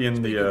he might be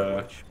in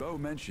the, Bo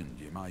mentioned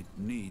you might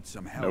need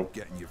some help Nope.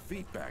 getting your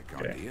feet back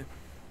Okay. under you.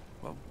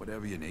 Well,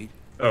 whatever you need.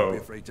 Don't be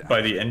Oh, afraid to by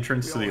ask. the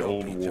entrance to We the all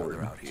old help each other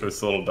ward. out here. So it's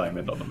the little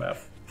diamond on the map.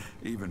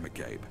 Even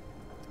McCabe.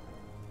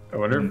 I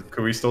wonder,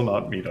 could we still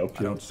not meet up, I you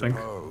don't don't think?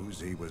 suppose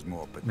he was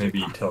more Maybe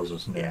he particular. tells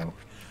us now.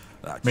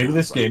 That Maybe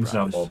this sounds like game's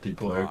not Travis.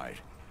 multiplayer. Right.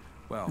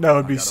 Well, That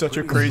would I be got a such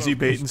a pretty crazy focused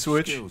bait and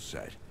switch. skill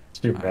set.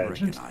 Can you I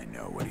reckon imagine? I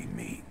know what he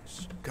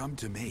means. Come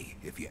to me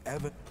if you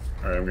ever.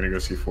 Alright, I'm gonna go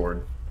see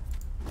Ford.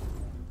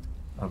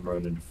 I'm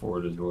running to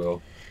Ford as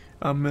well.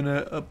 I'm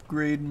gonna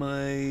upgrade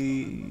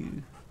my.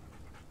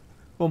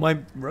 Well, my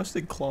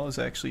rusted claws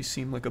actually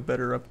seem like a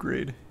better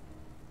upgrade.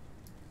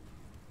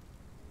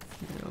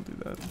 Yeah, I'll do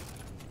that.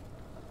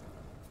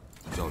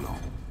 So long.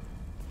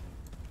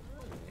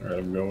 Alright,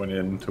 I'm going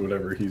into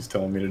whatever he's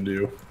telling me to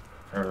do.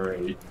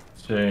 Alright,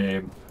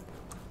 same.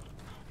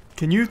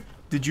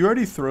 Did you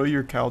already throw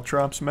your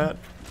caltrops, Matt?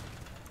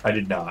 I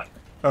did not.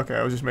 Okay,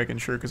 I was just making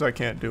sure because I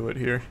can't do it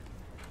here.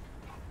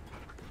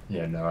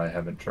 Yeah, no, I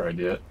haven't tried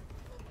yet.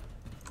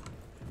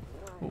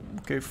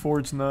 Okay,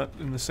 Ford's not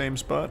in the same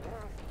spot.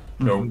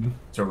 Nope.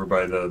 It's over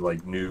by the,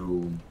 like,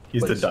 new...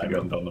 He's the place to go.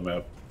 diamond on the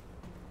map.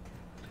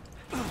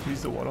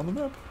 He's the what on the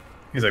map?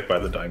 He's like by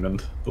the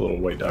diamond, the little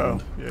white Oh,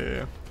 diamond.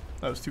 yeah.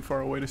 That was too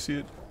far away to see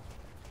it.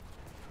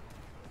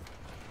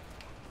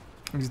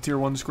 He's a tier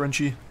 1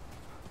 scrunchy.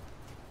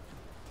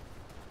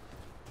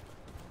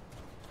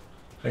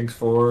 Thanks,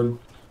 Ford.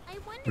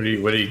 What do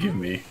you give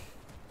me?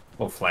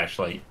 Well,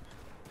 flashlight.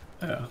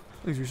 Yeah.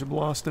 These are some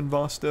Lost in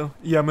Vosto.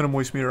 Yeah, I'm gonna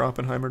moist meter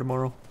Oppenheimer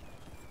tomorrow.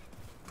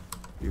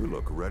 You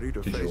look ready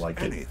to Did you face like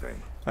it?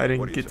 anything. I What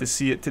didn't do you get to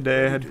say? see it today.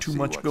 I Ready had to too see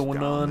much what's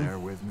going down on. there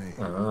with me.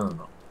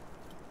 Oh.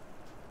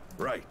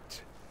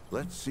 Right.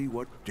 Let's see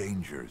what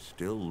dangers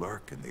still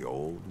lurk in the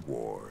old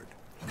ward.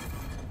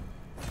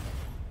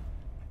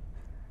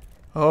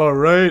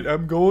 Alright,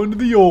 I'm going to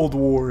the old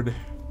ward.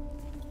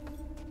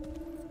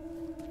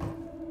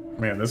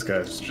 Man, this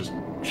guy's just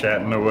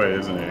chatting away,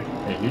 isn't he?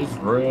 Hey, he's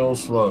real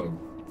slow.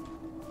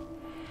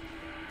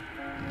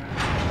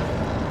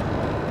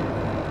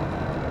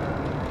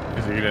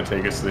 Is he gonna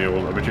take us to the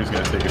old? I bet he's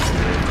gonna take us to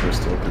the old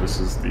crystal. 'Cause this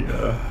is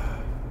the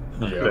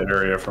the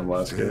area from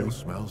last Still game.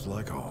 smells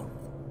like home.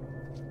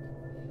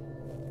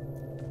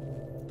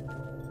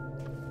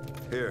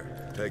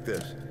 Here, take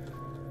this.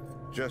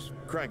 Just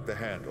crank the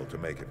handle to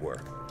make it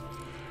work.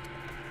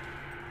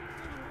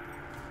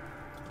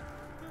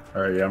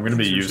 All right, yeah, I'm gonna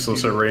be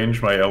useless at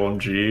range. My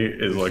LMG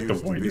is like the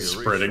Used to be whitest a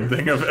spreading research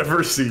thing I've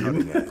ever cutting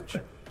seen. edge.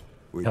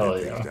 We Hell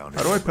did yeah. things down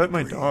How do I here pet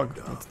my green dog?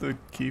 done. What's the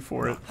key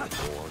for it?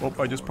 Oh,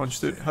 I just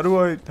punched it. How do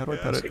I pet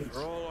it?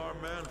 For all our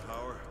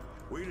manpower,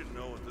 we didn't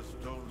know what the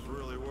stones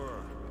really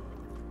were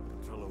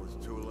until it was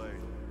too late.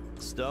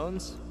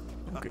 Stones?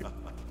 Okay.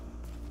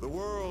 The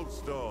world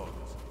stones.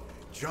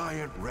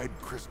 Giant red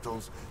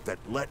crystals that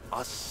let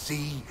us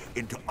see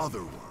into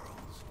other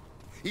worlds.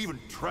 Even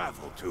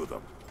travel to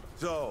them.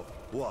 So,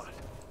 what?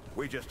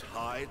 We just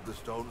hide the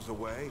stones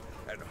away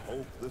and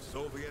hope the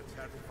Soviets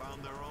hadn't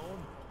found their own?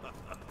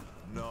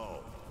 No.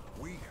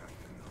 We had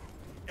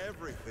to know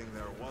everything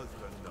there was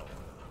to know.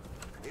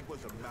 It was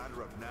a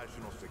matter of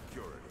national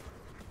security.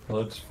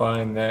 Let's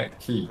find that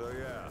key. So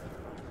yeah,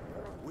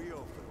 we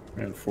opened.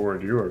 Man,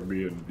 Ford, you are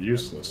being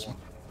useless.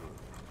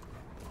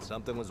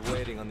 Something was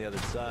waiting on the other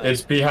side.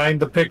 It's behind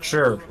the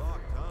picture.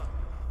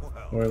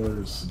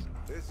 Spoilers.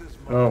 This is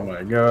Oh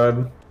my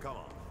god. Come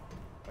on.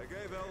 I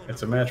gave Ellen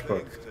It's a some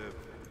matchbook. things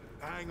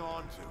to hang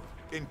on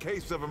to in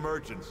case of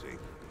emergency.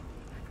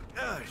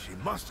 She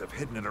must have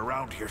hidden it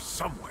around here I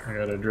somewhere.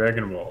 got a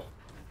Dragon Ball.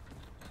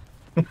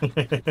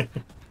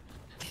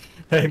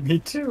 Hey, me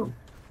too.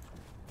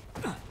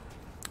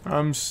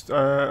 I'm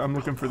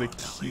looking for the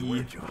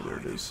key. Oh, there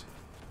it is.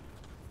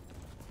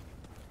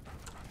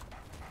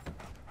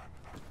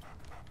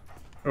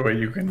 Oh wait,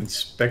 you can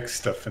inspect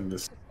stuff in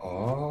this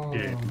Oh.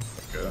 game.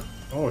 Like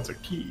oh, it's a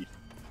key.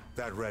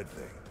 That red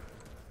thing.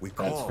 We That's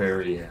call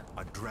very it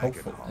a dragon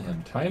helpful heart.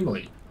 and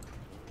timely.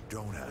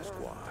 Don't ask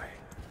why.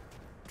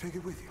 Take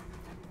it with you.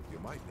 You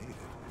might need it.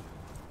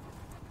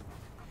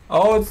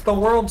 Oh, it's the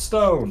World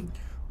Stone!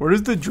 Where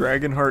does the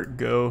dragon heart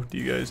go? Do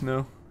you guys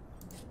know?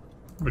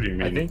 What do you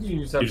mean? I think you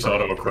use that You just for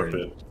auto-equip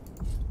upgrade. it.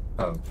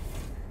 Oh.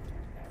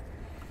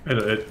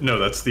 No,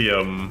 that's the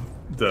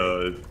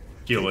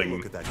healing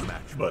Look at that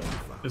match. button.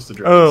 It's the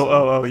dragon.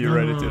 Oh, you're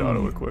right. It did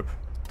auto equip.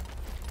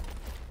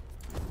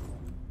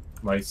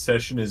 My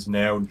session is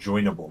now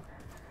joinable.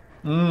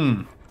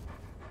 Mmm.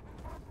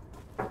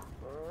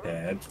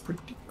 That's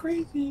pretty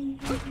crazy.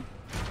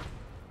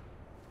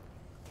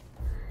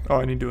 Oh,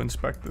 I need to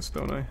inspect this,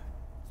 don't I?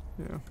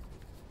 Yeah.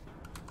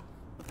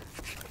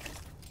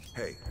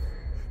 Hey,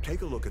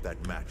 take a look at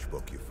that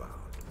matchbook you found.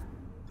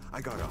 I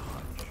got a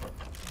hunch.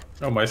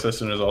 Oh, my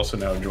session is also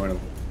now joinable.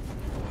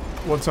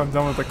 Once I'm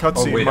done with the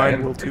cutscene, wait, I mine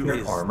have will too.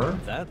 your armor?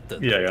 That the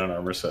Yeah, I got an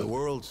armor set. The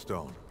World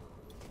Stone.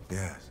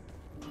 Yes.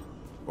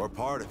 Or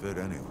part of it,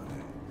 anyway.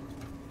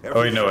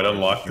 Oh, wait, no, it Every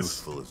unlocked shard is this.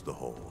 useful as the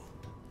whole.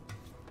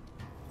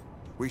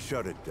 We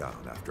shut it down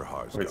after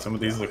Hars. Wait, some of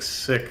these look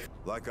sick.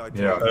 Like I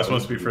Yeah, told This you,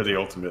 must be for the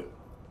ultimate.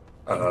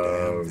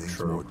 Oh, damn thing's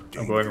true. more I'm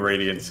going dangerous.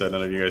 Radiant, so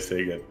none of you guys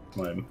take it.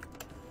 Mine.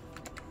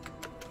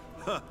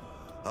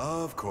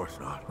 Of course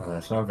not. Well,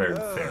 that's not very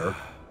fair.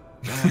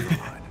 Never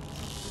mind.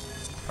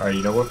 Alright,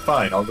 you know what?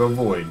 Fine, I'll go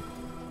Void.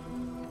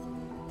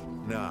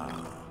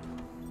 Now,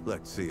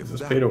 let's see if Is this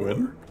that pay to works.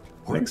 win?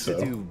 I think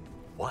so. do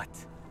what?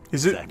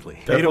 Is it Exactly.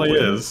 pay to Definitely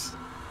win? is.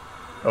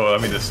 Oh, I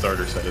mean, the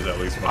starter set is at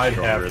least much I'd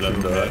stronger have than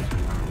to the.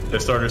 admit. The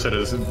starter set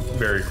is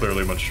very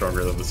clearly much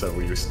stronger than the set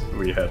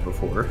we had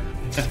before.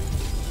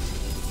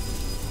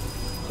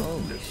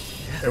 Holy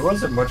shit. It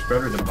wasn't much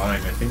better than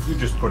mine. I think you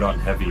just put on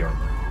heavy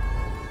armor.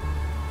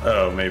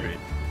 Oh, maybe.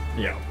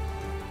 Yeah.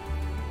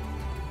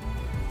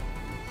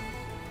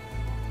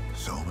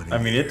 So many. I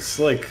mean, years, it's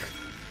like.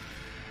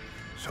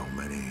 so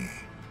many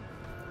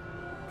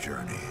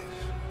journeys.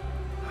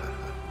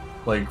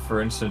 Like,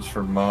 for instance,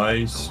 for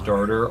my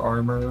starter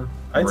armor,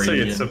 I'd say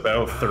it's Radiant-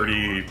 about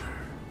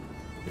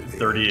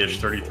 30-ish,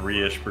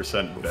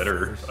 33-ish%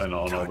 better on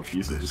all the Touch this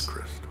pieces.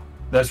 crystal.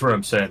 That's what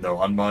I'm saying, though.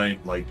 On mine,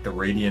 like, the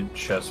Radiant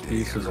chest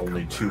piece is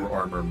only 2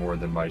 armor more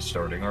than my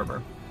starting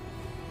armor.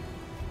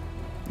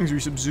 Things are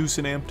some Zeus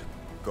and amped.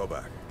 Go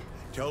back.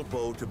 Tell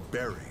Bo to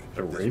bury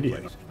The this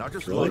Radiant? place. Not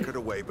just Really? lock it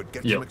away, but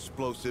get Yep. some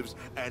explosives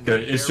and Yeah,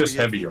 it's just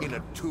bury it heavy in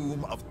armor. a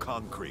tomb of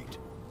concrete.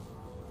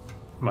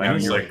 Mine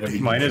is you're like heavy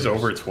mine is users.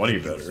 over 20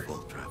 better. Useful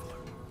traveler.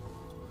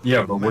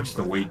 Yeah, but what's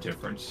the weight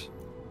difference?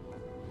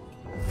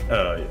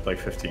 Like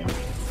 15.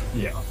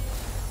 Yeah.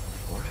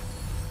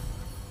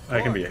 I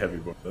can be a heavy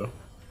book though.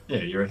 Yeah,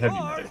 you're a heavy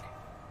medic.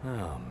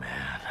 Oh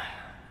man.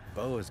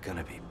 Bo is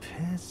gonna be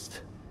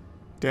pissed.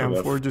 Damn,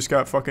 that's- Ford just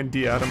got fucking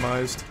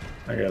deatomized.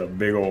 I got a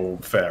big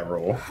old fat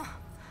roll.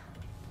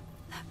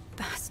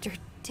 Bastard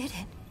did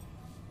it.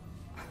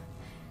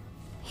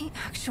 He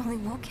actually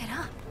woke it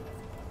up.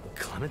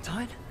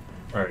 Clementine?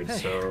 Alright,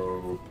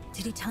 so...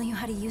 Did he tell you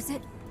how to use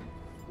it?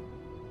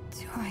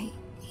 Do I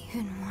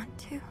even want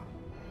to?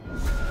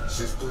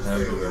 Systems Now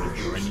we're failure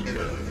ready to is join you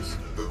imminent. guys.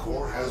 The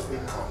core has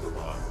been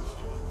compromised.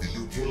 The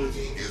utility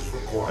is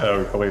required. Oh,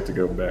 we probably have to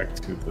go back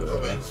to the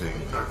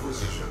Commencing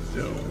acquisition.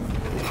 dome.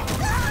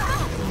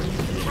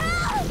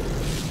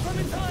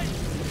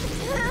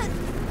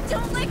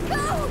 Don't let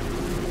go!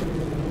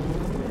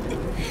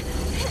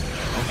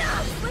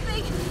 I'm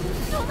slipping!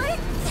 Don't let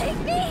take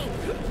me!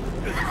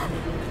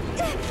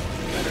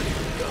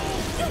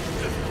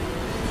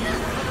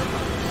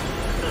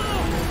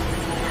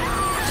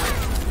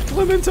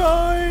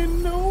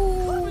 Clementine,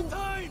 no.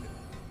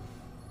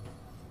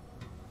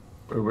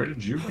 Wait, where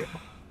did you go?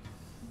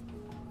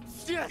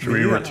 Should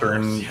we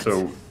return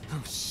to?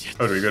 Oh shit.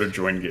 Oh, do we go to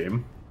join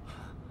game?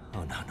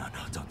 Oh no,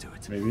 don't do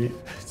it. Maybe.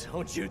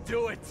 Don't you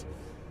do it.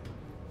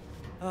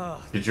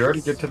 Oh, Did you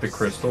already get to the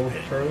crystal,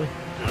 Charlie?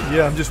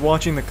 Yeah, I'm just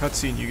watching the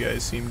cutscene you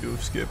guys seem to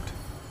have skipped.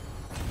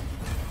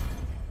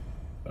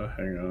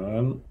 Hang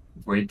on.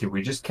 Wait, did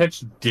we just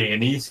catch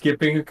Danny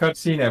skipping a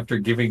cutscene after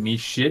giving me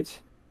shit?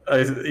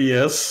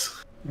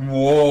 Yes.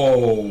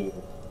 Whoa!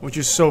 Which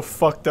is so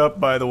fucked up,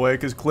 by the way,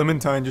 because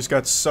Clementine just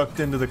got sucked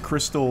into the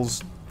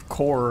crystal's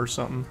core or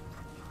something.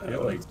 Yeah,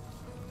 like,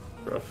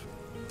 Rough.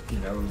 you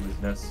know, it was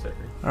necessary.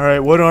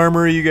 Alright, what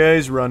armor are you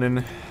guys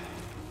running?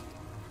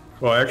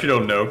 Well, I actually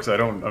don't know because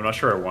I'm not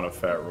sure I want a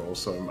fat roll,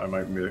 so I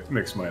might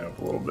mix mine up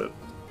a little bit.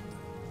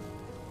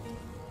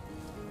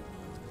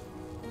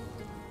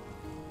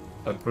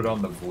 I put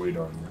on the void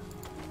armor.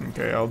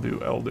 Okay, I'll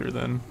do Elder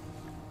then.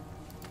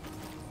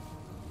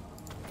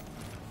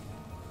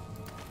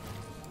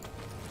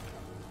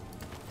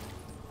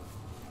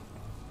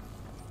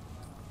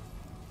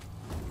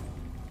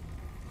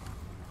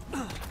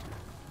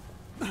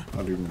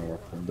 I'll do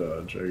north and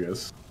dodge, I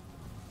guess.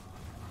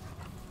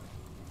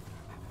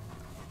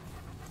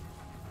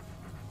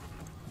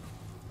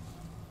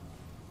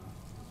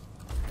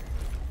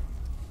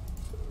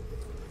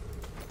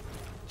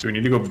 Do we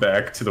need to go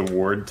back to the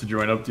ward to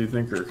join up, do you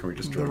think, or can we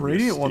just The join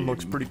Radiant one Steam?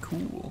 looks pretty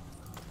cool.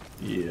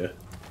 Yeah.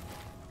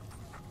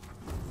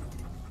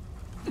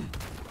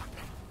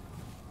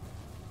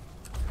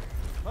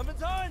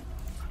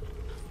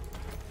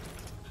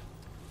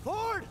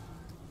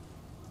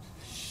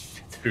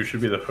 Who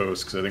should be the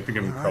host? Because I think we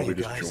can Where are probably you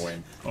just guys?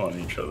 join on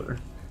each other.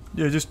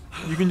 Yeah,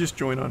 you can just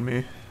join on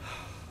me.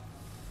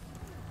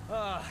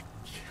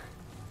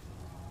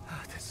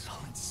 This is all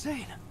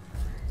insane.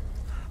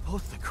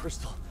 Both the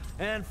Crystal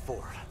and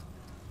Ford.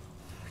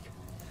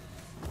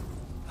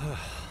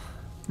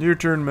 Your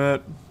turn,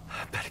 Matt.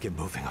 I better get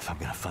moving if I'm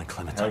gonna find How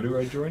Clementine. do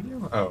I join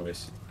you? Oh,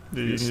 it's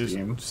Yeah, you can just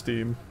Steam.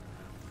 Steam.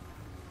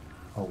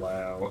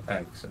 allow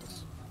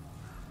access.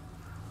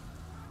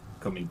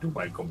 Coming to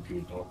my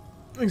computer.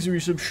 Thanks for your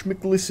sub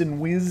Schmicklis and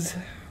Whiz.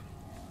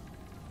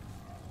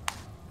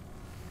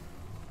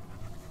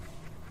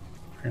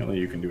 Apparently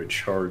you can do a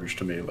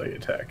charged melee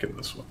attack in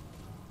this one.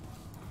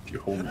 If you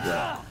hold it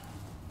down.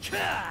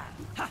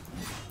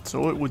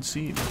 So it would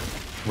seem.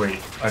 Wait,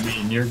 I'm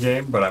in your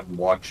game, but I'm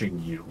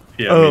watching you.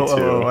 Yeah, Oh, me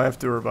too. oh, I have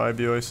to revive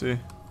you, I see.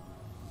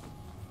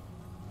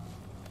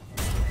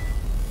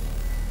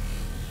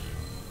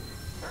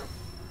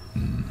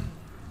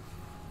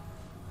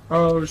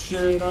 Oh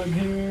shit, I'm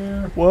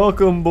here.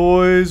 Welcome,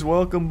 boys.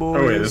 Welcome,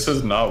 boys. Oh wait, this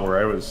is not where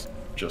I was.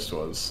 Just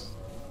was.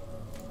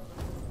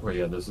 Well,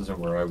 yeah, this isn't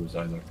where I was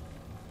either.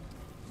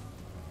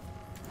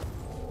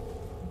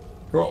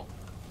 Cool.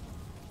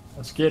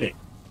 Let's get it.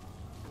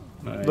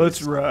 Nice.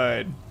 Let's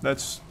ride.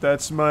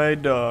 That's my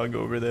dog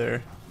over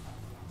there.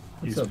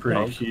 He's What's up, pretty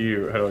dog?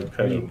 cute. How do I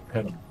pet Hey, him?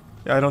 pet him.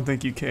 I don't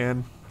think you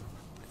can.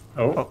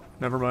 Oh, Oh,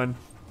 never mind.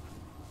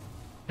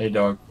 Hey,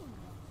 dog.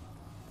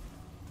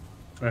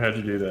 how'd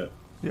you do that?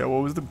 Yeah,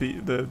 what was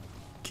the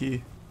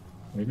key?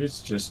 Maybe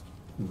it's just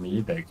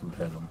me that can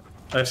pet him.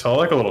 I saw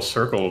like a little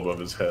circle above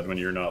his head when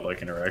you're not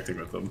like interacting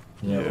with him.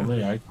 Yeah, Yeah.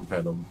 only I can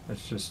pet him.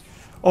 It's just.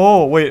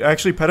 Oh, wait,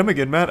 actually pet him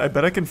again, Matt. I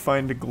bet I can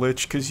find a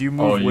glitch because you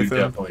move Oh, you with him.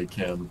 definitely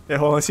can. Yeah,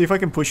 hold on, let's see if I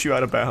can push you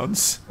out of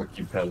bounds. I'll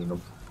keep petting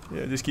him.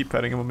 Yeah, just keep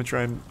petting him. I'm gonna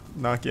try and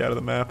knock you out of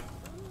the map.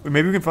 Wait,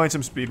 maybe we can find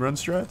some speedrun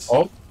strats.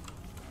 Oh!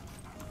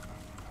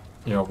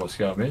 You almost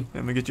got me.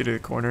 I'm gonna get you to the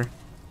corner.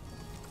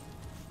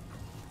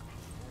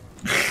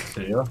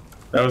 See ya.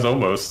 That was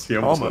almost. He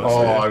almost. Almost.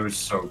 Oh, yeah. I was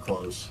so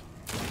close.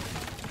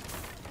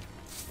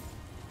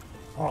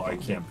 Oh, I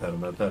can't pet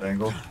him at that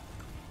angle.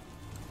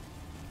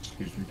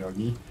 Excuse me,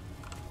 doggy.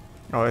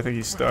 Oh, I think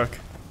he's stuck.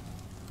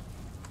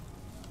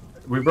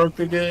 We broke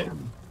the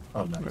game.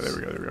 Oh, nice. Oh, there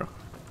we go, there we go.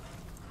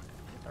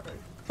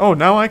 Oh,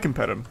 now I can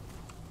pet him.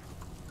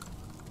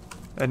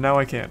 And now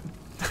I can't.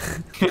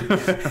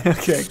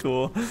 Okay,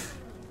 cool.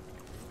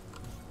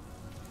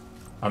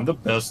 I'm the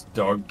best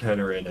dog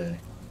petter in A.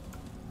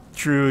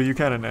 True, you're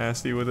kind of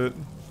nasty with it.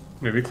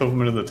 Maybe clip him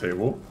into the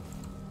table.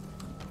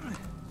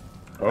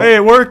 Oh. Hey,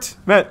 it worked!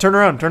 Matt, turn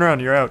around,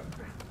 you're out.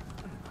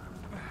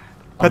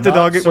 I'm Pet the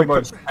not dog. so Wait,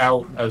 much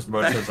out as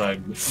much as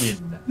I'm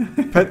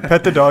in.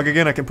 pet the dog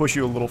again, I can push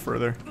you a little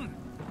further.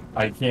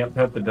 I can't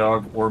pet the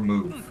dog or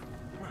move.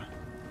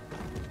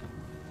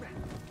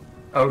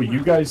 Oh,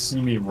 you guys see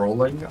me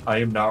rolling? I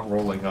am not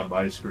rolling on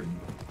my screen.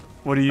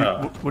 What are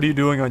you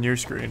doing on your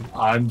screen?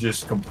 I'm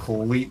just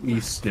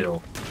completely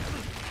still.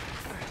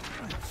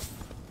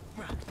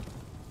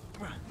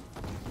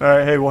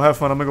 Alright, hey, we'll have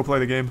fun. I'm gonna go play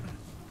the game.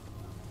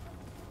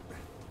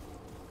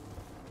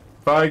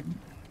 Bye.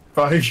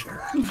 Bye.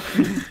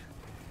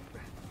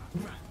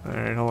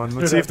 Alright, hold on.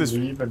 Let's see if this...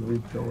 Leave and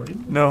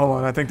rejoin. No, hold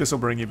on. I think this will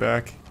bring you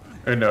back.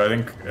 No, I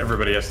think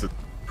everybody has to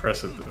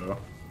press it though.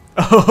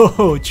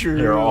 Oh, true.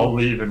 Here, I'll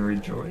leave and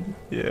rejoin.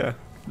 Yeah,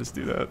 let's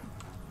do that.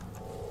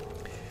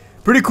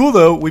 Pretty cool,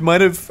 though. We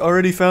might have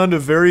already found a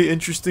very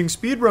interesting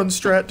speedrun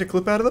strat to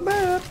clip out of the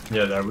map.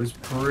 Yeah, that was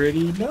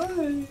pretty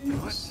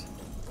nice.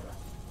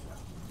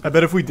 I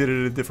bet if we did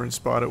it at a different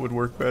spot, it would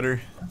work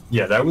better.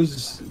 Yeah, there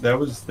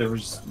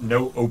was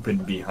no open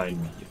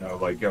behind me, you know,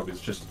 like I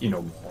was just in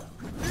a wall.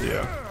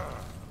 Yeah.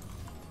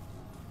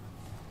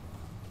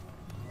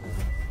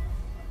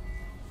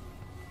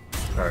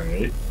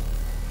 Alright.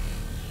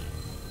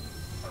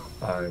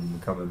 I'm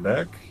coming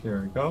back.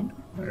 Here I come.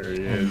 There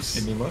he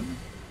is. Anyone?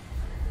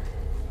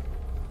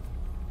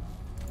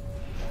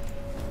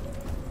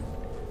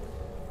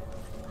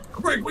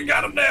 Quick, we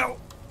got him now!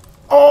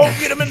 Oh,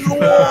 get him in the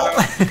wall!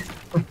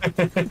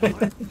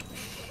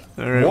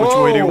 Alright, which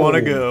way do you want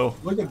to go?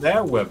 Look at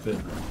that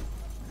weapon.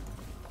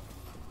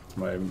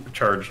 My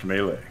charged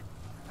melee.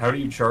 How do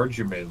you charge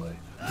your melee?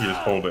 You just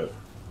hold it.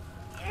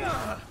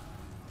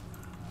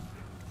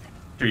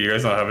 Do you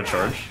guys not have a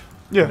charge?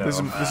 Yeah, No. this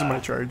is my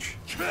charge.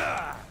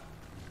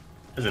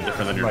 Is it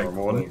different than your My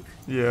normal one? click.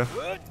 Yeah.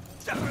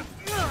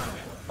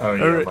 Oh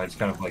yeah, Alright. mine's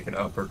kind of like an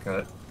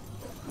uppercut.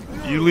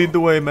 You lead the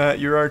way, Matt.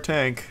 You're our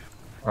tank.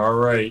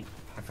 Alright,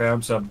 I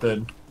found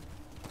something.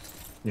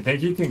 You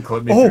think you can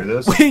clip me Oh, through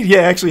this? wait, yeah,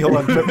 actually, hold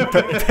on.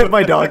 Pet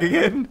my dog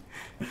again.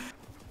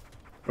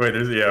 Wait,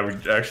 there's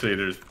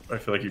I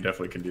feel like you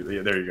definitely can do that.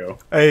 Yeah, there you go.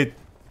 Hey,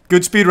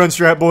 good speedrun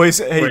strat, boys.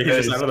 Hey, Wait,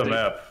 he's just out of the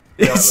map.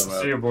 Yes.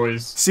 See you,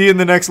 boys. see you in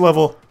the next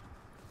level.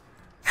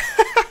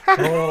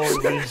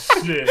 Holy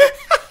shit.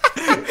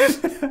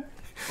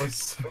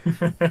 Let's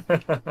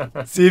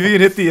See if you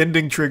can hit the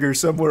ending trigger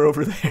somewhere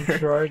over there.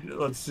 try.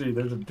 Let's see.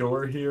 There's a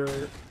door here.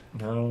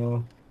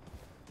 No.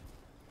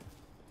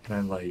 Can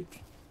I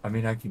like? I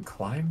mean, I can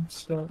climb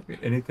stuff.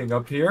 Anything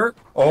up here?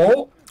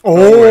 Oh!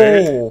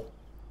 Oh!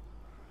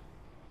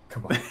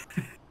 Come on.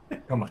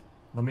 Come on.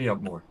 Let me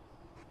up more.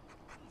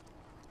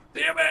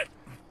 Damn it!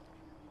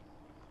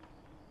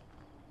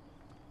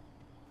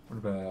 What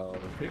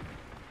about here?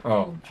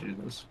 Oh,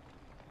 Jesus.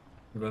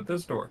 What about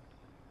this door?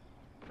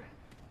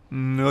 It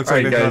looks All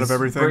like right, they thought guys, of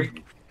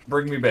everything.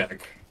 bring me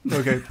back.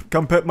 Okay,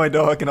 come pet my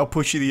dog and I'll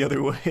push you the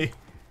other way.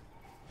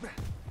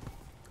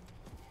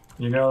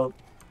 You know,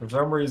 for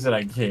some reason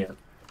I can't.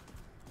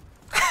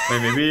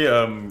 Hey, maybe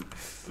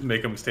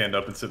make him stand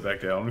up and sit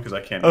back down because I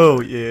can't.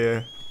 Oh,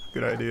 yeah.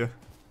 Good idea.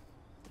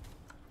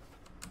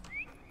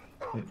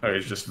 Oh,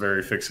 he's just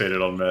very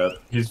fixated on Matt.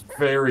 He's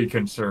very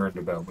concerned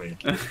about me.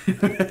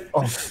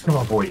 Oh, come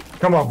on, boy.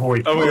 Come on,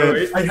 boy. Oh,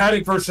 wait. I had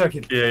it for a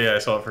second. Yeah, I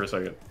saw it for a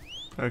second.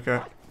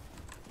 Okay.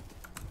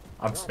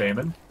 I'm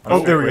spamming.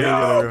 Oh, there we go. Oh,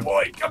 Yeah, there we go.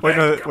 boy, come Wait, back,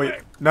 no, come wait.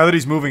 back. Now that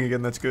he's moving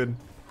again, that's good.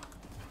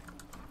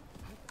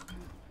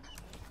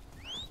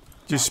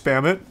 Just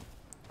spam it.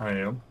 I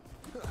am.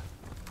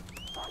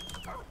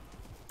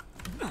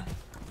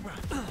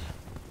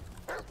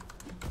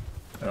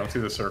 I don't see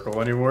the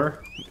circle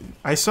anymore.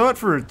 I saw it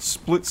for a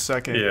split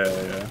second.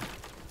 Yeah.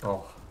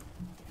 Oh.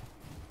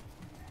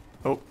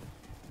 Oh.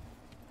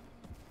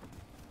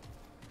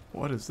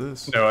 What is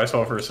this? No, I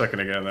saw it for a second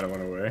again, and then it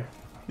went away.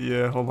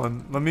 Yeah, hold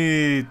on. Let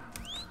me...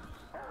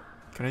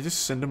 Can I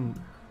just send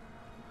him...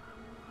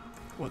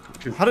 What?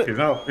 How did... He's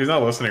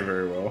not listening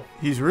very well.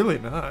 He's really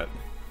not.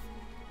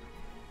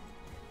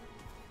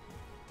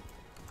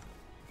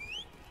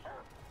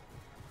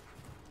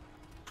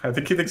 I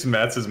think he thinks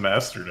Matt's his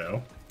master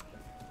now.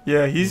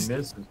 Yeah, He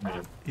misses me.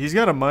 he's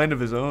got a mind of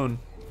his own.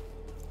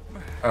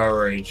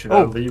 Alright, should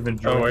I Oh. leave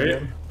and join wait.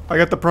 him? I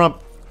got the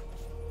prompt.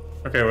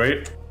 Okay,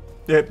 wait.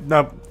 Yeah,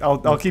 no,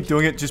 I'll keep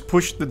doing it. Just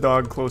push the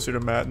dog closer to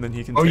Matt, and then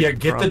he can. Oh take yeah,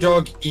 get the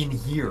prompt. dog in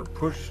here.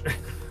 Push.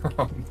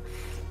 Oh,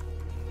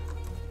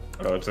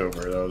 it's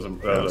over.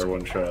 That was our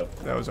one shot.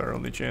 That was our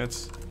only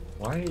chance.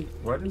 Why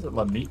does it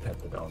let me pet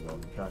the dog all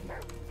the time?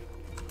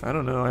 I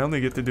don't know. I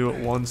only get to do it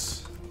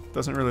once.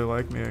 Doesn't really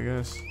like me, I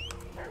guess.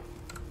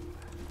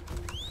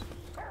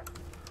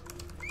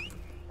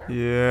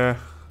 Yeah.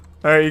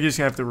 Alright, you're just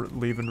gonna have to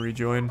leave and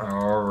rejoin.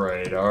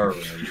 Alright.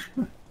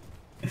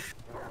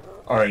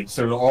 Alright,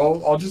 so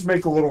I'll just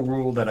make a little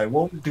rule that I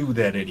won't do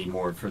that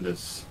anymore for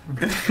this.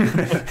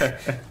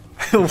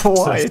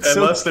 Why? It's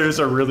so... Unless there's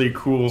a really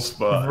cool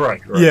spot.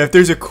 Right. Yeah, if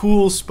there's a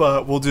cool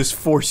spot, we'll just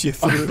force you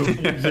through.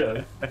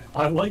 Yeah.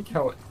 I like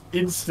how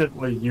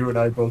instantly you and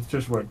I both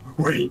just went,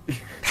 wait.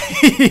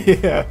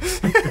 Yeah.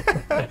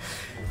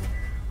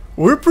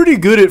 We're pretty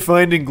good at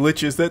finding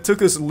glitches. That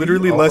took us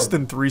literally less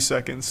than 3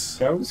 seconds.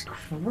 That was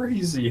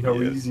crazy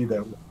how easy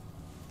that was.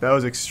 That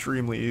was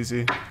extremely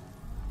easy.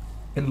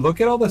 And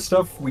look at all the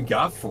stuff we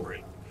got for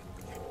it.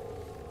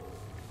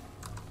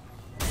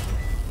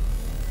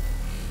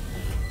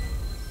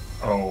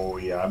 Oh,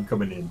 yeah, I'm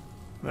coming in.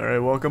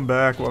 Alright, welcome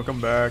back,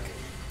 welcome back.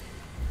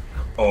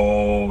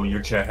 Oh, your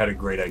chat had a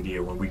great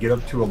idea. When we get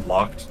up to a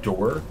locked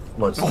door,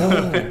 let's...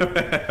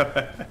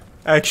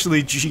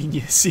 Actually,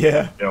 genius,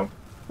 yeah. Yep.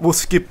 We'll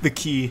skip the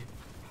key.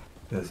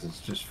 This is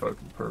just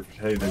fucking perfect.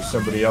 Hey, there's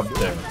somebody up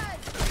there.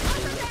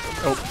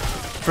 Oh,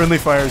 friendly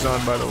fire's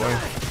on, by the way.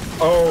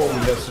 Oh,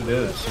 yes it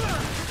is.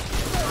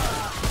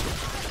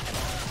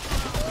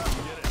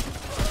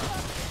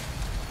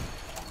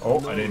 Oh,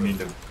 I didn't mean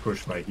to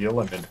push my heal.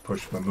 I meant to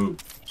push my move.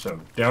 So,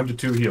 down to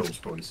 2 heals,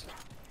 boys.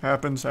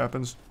 Happens.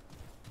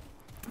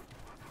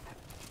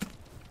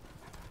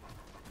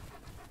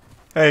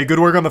 Hey, good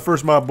work on the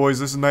first mob, boys.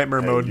 This is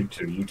nightmare mode. You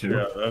too.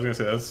 Yeah, I was gonna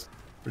say that's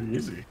pretty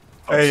easy.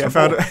 Hey, I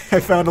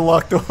found a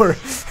locked door.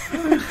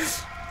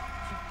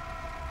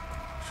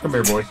 Come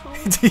here, boy.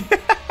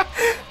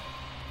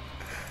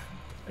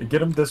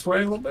 Get him this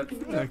way a little bit.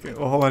 Okay,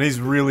 well, hold on. He's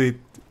really...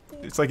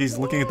 It's like he's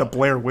looking at the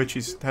Blair Witch.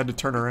 He's had to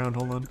turn around.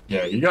 Hold on.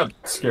 Yeah, he got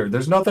scared.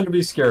 There's nothing to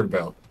be scared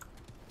about.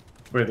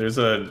 Wait, there's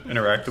an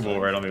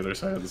interactable right on the other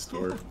side of the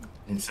store.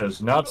 He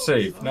says, not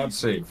safe, not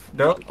safe.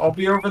 No, I'll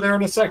be over there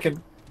in a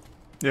second.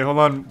 Yeah, hold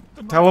on.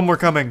 Tell him we're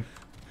coming.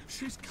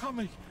 She's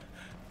coming.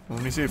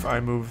 Let me see if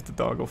I move, the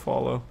dog will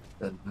follow.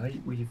 The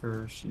Night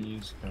Weaver,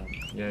 she's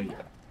coming. Yeah.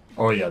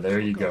 Oh, yeah, there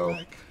you go.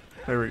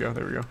 There we go.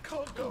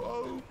 Can't go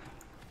home.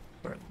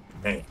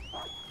 Hey.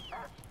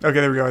 Okay,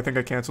 there we go. I think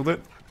I canceled it.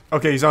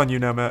 Okay, he's on you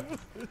now, Matt.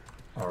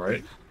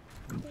 Alright.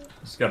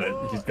 He's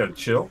gotta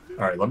chill.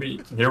 Alright,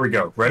 here we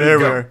go. Ready There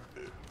to we go. are.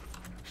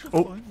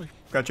 Oh,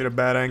 got you at a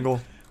bad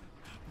angle.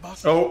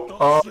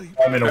 Oh,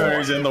 I'm in a wall.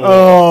 He's in the wall.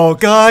 Oh,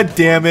 god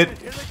damn it.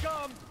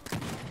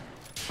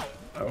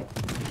 Oh.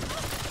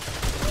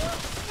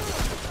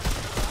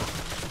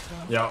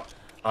 Yeah,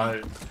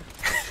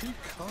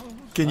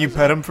 Can you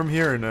pet him from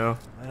here or no?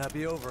 Might not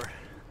be over.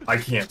 I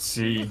can't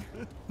see.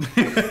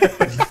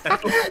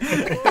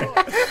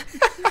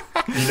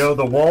 You know,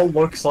 the wall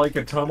looks like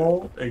a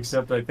tunnel,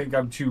 except I think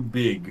I'm too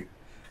big.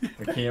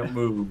 I can't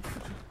move.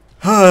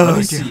 Let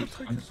me see.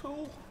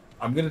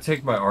 I'm gonna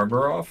take my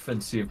armor off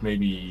and see if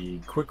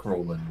maybe quick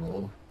rolling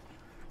will.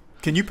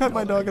 Can you pet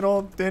my dog at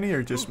all, Danny,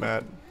 or just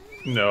Matt?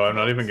 No, I'm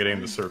not even getting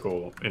the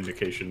circle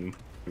indication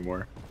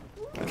anymore.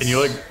 Can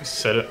you like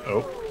set it?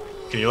 Oh,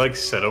 can you like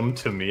set them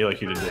to me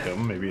like you did to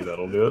him? Maybe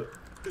that'll do it.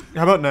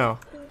 How about now?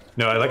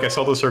 No, I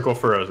saw the circle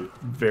for a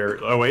very.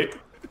 Oh wait.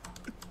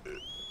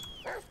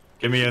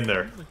 Get me in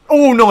there.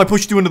 Oh no! I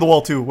pushed you into the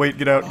wall too. Wait,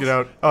 get out, get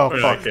out. Oh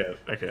no, fuck!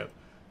 I can't.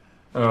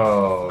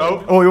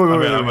 Oh. Oh.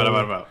 Wait,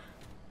 I'm out.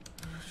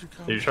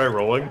 Did you try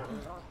rolling?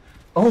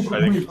 Oh,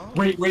 I think.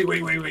 Wait.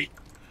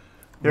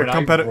 Here, When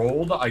come I pet it.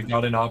 rolled, I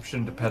got an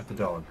option to pet the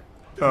dog.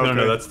 Oh, No,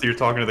 okay. that's you're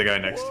talking to the guy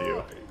next to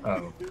you.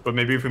 Oh. But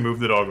maybe if we move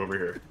the dog over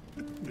here.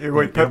 Here,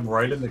 wait, pet. I'm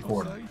right in the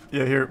corner.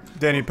 Yeah, here,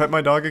 Danny, pet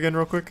my dog again,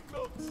 real quick.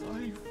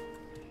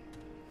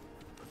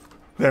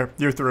 There,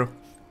 you're through.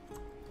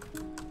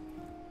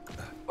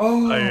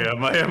 Oh. I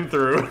am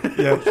through.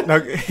 Yeah, now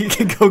you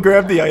can go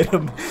grab the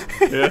item.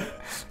 Yeah.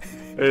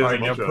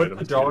 Alright, now put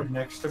the dog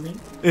next to me.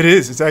 It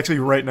is. It's actually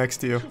right next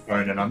to you.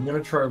 Alright, and I'm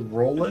gonna try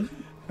rolling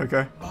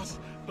Okay.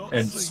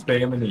 and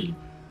spam an E.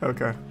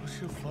 Okay.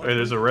 Wait,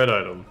 there's a red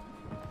item.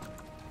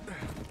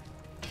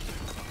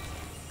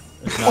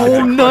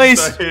 Oh,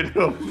 nice!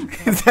 Item.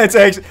 That's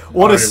actually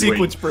what a Alright,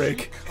 sequence wait.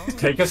 break.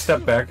 Take a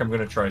step back. I'm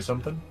gonna try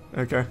something.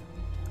 Okay.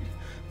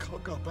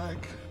 Can't go back.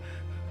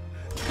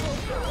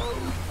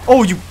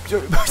 Oh, you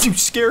you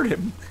scared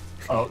him.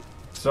 Oh,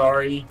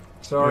 sorry,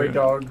 Yeah.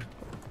 dog.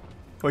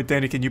 Wait,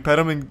 Danny, can you pet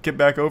him and get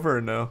back over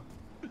or no?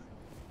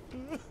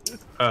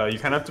 You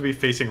kind of have to be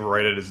facing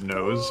right at his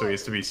nose, so he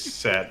has to be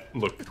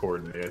look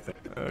toward me, I think.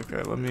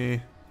 Okay, let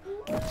me.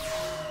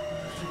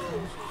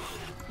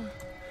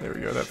 There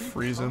we go. That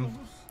frees him.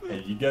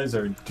 Hey, you guys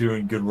are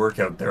doing good work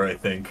out there, I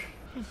think.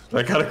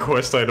 I got a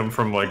quest item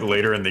from like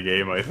later in the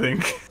game, I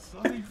think.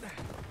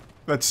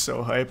 That's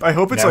so hype. I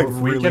hope it's Now, like if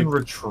we really. can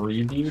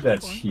retrieve you,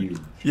 that's huge.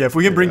 Yeah, if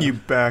we can bring you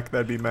back,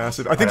 that'd be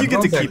massive. I think you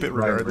get to keep it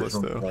my regardless,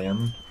 original though.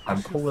 plan.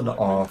 I'm pulling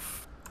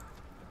off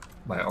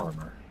my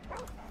armor.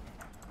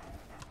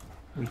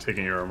 I'm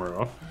taking your armor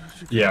off.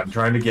 Yeah, I'm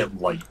trying to get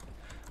light.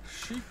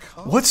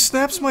 What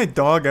snaps my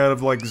dog out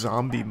of like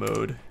zombie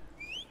mode?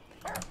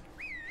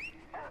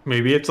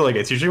 Maybe it's like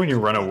it's usually when you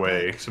run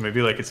away, so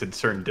maybe like it's a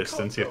certain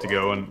distance you have to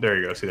go, and there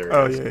you go. See there.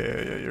 Oh it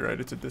is. yeah, you're right.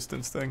 It's a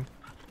distance thing.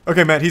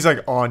 Okay, Matt, he's like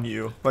on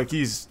you. Like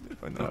he's.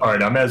 No. All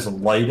right, I'm as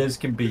light as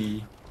can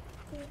be.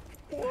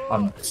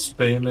 I'm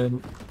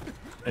spamming,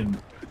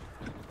 and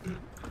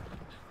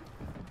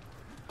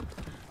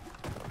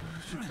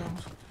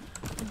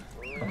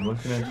I'm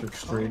looking at the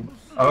screen.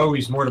 Oh,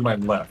 he's more to my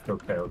left.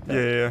 Okay,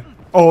 okay. Yeah.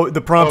 Oh,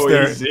 the prompt's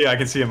there. Yeah, I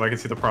can see him. I can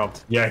see the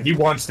prompt. Yeah, he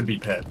wants to be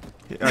pet.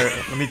 All right,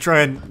 let me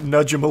try and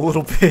nudge him a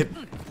little bit.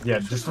 Yeah,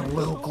 just a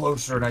little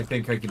closer, and I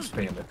think I can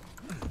spam it.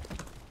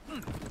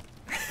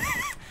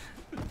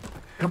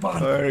 Come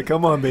on. All right,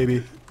 come on,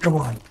 baby. Come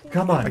on.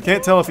 Come on. I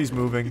can't tell if he's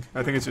moving.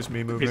 I think it's just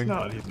me moving. He's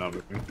not. He's not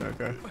moving.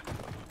 Okay.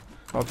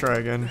 I'll try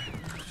again.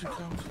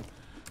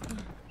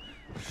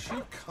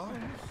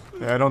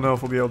 Yeah, I don't know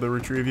if we'll be able to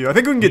retrieve you. I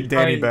think we can get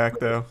Danny back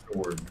though.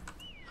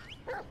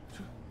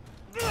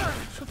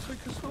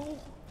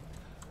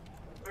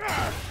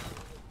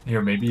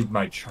 Here, maybe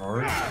my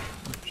charge.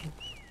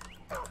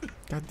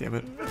 God damn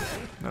it!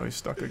 Now he's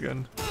stuck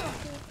again.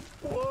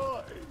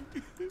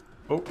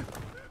 Oh.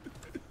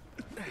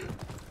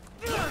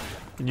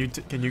 Can you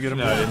get him?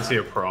 No, I didn't see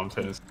a prompt.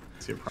 I didn't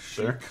see a prompt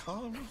there.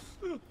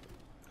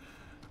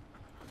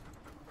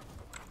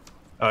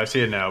 Oh, I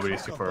see it now, but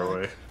he's too far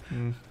away.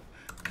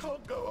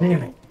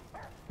 Damn it.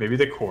 Maybe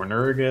the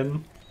corner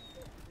again?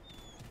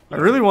 I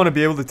really want to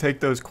be able to take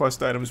those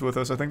quest items with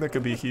us. I think that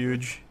could be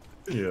huge.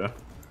 Yeah.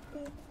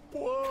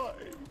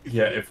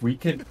 Yeah, if we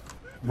could...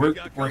 We're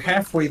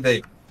halfway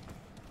there.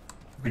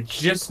 We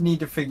just need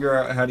to figure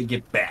out how to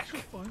get back.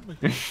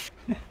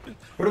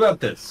 What about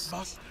this?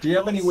 Do you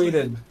have any way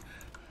to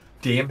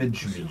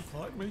damage me?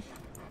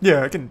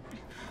 Yeah, I can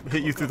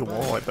hit you through the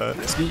wall, I bet.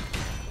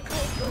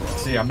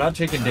 See, I'm not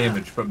taking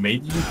damage, but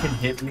maybe you can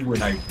hit me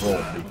when I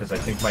roll, because I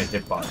think my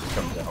hitbox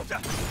comes out.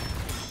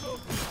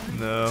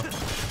 No.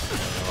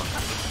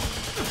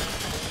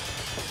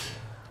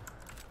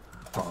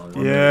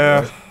 Oh,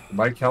 Yeah.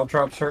 My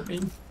caltrops hurt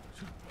me?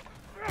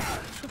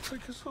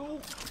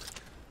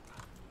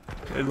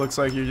 It looks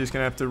like you're just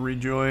gonna have to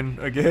rejoin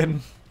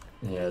again.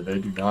 Yeah, they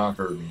do not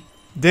hurt me.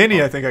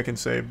 Danny, I think I can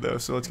save though,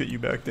 so let's get you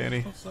back,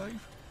 Danny.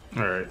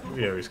 Alright,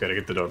 yeah, we just gotta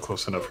get the dog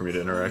close enough for me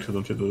to interact with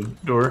him through the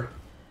door.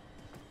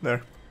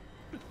 There.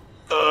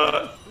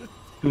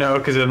 No,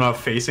 because I'm not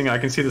facing. I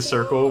can see the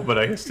circle, but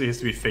he has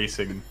to be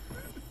facing.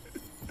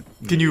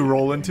 Can you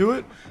roll into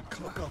it?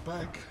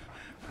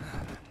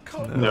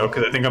 No,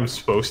 because I think I'm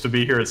supposed to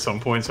be here at some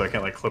point, so I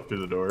can't like clip through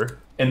the door.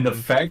 And the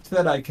fact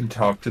that I can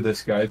talk to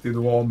this guy through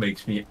the wall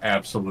makes me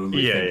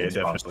absolutely think it's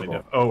definitely.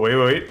 possible. Oh,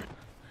 wait.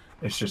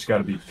 It's just got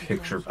to be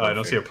picture perfect. I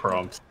don't see a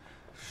prompt.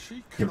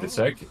 Give it a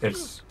sec.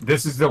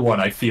 This is the one.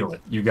 I feel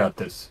it. You got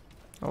this.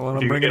 Oh,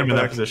 I'm You bringing get him him in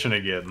that back. position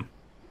again.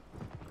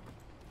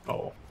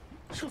 Oh.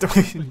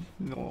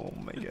 Oh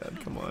my god,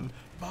 come on.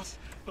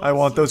 I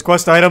want those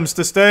quest items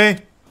to stay.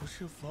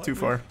 Too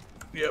far.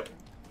 Yep.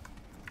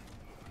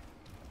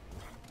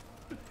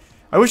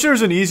 I wish there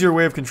was an easier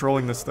way of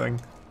controlling this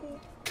thing.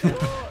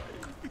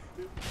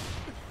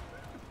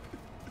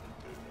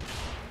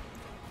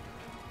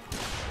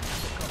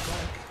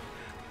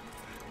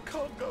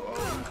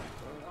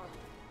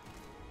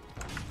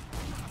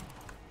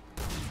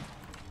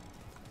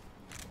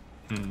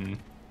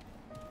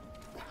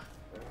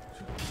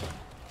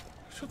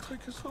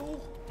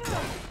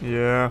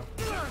 Yeah.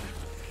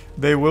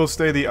 They will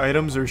stay. The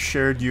items are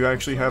shared. You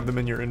actually have them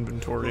in your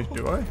inventory.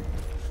 Do I?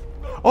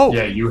 Oh!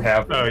 Yeah, you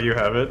have it. Oh, you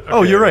have it?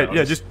 Oh, Okay, you're right.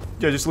 no, Yeah,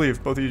 just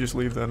leave. Both of you just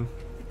leave then.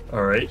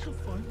 Alright.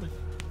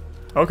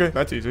 Okay,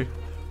 that's easy.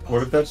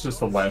 What if that's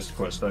just the last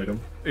quest item?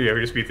 Yeah,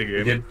 we just beat the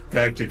game. Get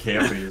back to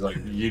camp and he's like,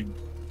 you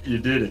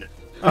did it.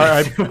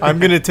 I'm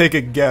gonna take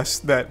a guess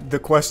that the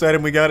quest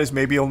item we got is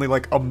maybe only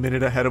like a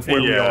minute ahead of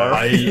where we are.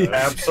 I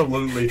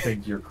absolutely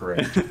think you're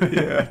correct.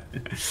 Yeah.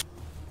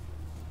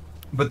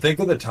 But think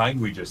of the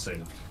time we just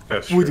saved.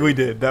 That's true. We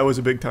did. That was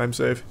a big time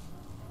save.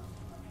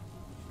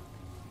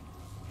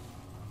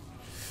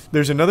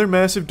 There's another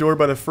massive door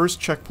by the first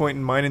checkpoint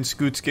in mine and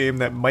Scoot's game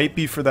that might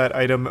be for that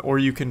item, or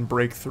you can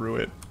break through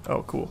it.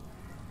 Oh, cool.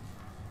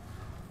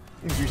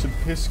 Increase of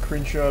Piss,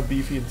 Crenshaw,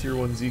 Beefy, and Tier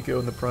 1 Zico,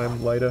 and the Prime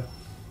Lyta.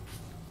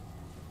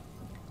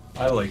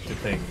 I like to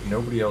think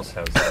nobody else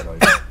has that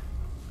item.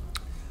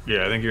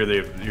 Yeah, I think you're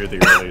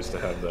the earliest to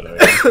have that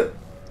item.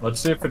 Let's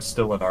see if it's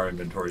still in our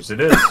inventories.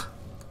 It is.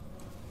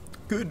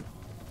 Good.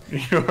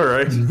 You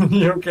alright?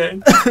 You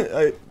okay?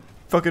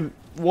 Fucking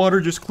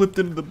water just clipped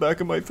into the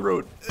back of my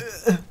throat.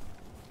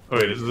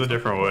 Wait, this is a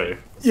different way.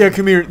 Yeah,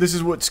 come here. This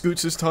is what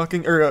Scoots is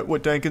talking, or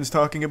what Dankin's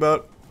talking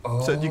about.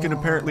 Oh. So you can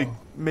apparently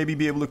maybe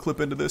be able to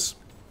clip into this.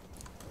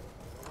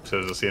 So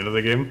is this the end of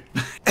the game?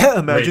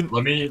 Imagine.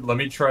 Wait, let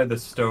me try the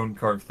stone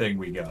carved thing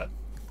we got.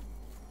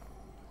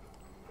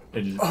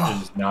 It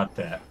is not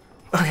that.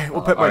 Okay,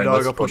 we'll pet my right,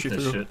 dog. I'll push you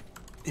through. Shit.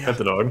 Yeah. Pet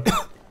the dog.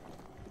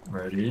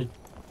 Ready?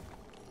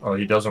 Oh,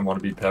 he doesn't want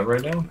to be pet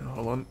right now?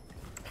 Hold on.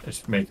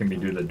 It's making me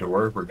do the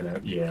door. We're gonna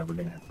have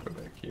to go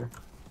back here.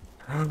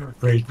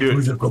 Right,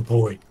 who's a good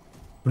boy?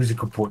 Who's a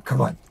good boy? Come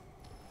on.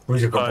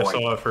 Who's a good boy? I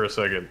saw it for a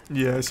second.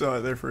 Yeah, I saw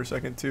it there for a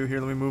second too. Here,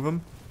 let me move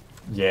him.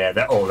 Yeah,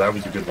 that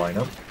was a good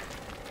lineup.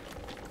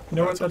 You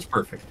know what? That's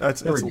perfect.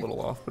 That's a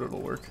little off, but it'll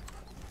work.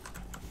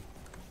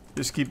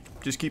 Just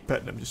keep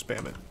petting him. Just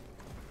spam it.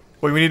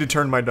 Wait, we need to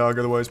turn my dog,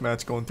 otherwise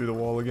Matt's going through the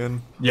wall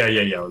again. Yeah.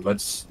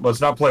 Let's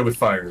not play with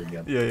fire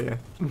again. Yeah.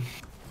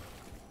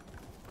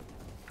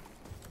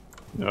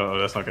 No,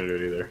 that's not gonna do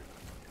it either.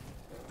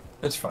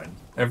 It's fine.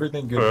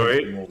 Everything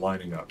good will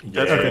lining up.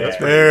 Yeah, okay,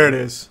 there it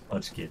is.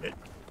 Let's get it.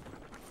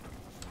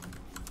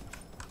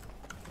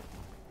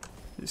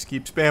 Just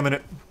keep spamming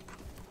it.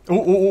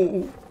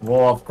 Oh.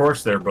 Well, of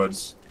course there,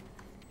 buds.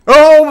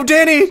 Oh,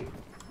 Danny!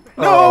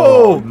 No!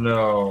 Oh,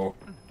 no.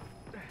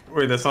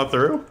 Wait, that's not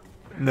through?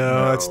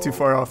 No, that's too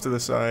far off to the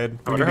side.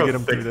 I wonder how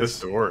thick this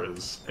door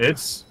is.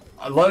 It's...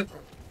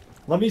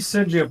 let me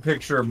send you a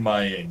picture of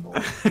my angle.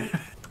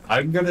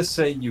 I'm gonna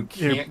say you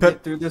can't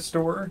get through this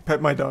door. Pet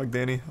my dog,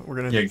 Danny. We're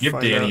gonna give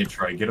Danny a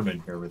try. Get him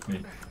in here with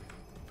me.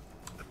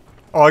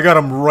 Oh, I got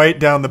him right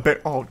down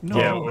the Oh, no.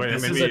 Yeah, wait,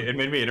 it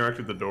made me interact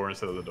with the door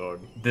instead of the dog.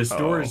 This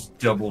door is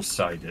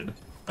double-sided.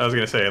 I was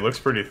gonna say, it looks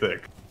pretty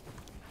thick.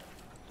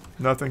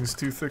 Nothing's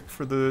too thick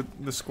for the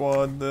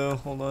squad, though.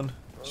 Hold on.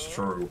 It's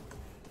true.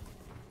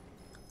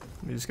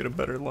 Let me just get a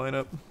better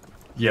lineup.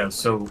 Yeah,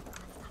 so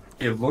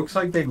it looks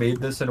like they made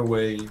this in a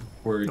way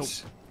where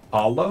it's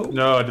hollow.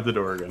 No, I did the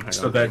door again.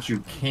 So that you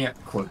can't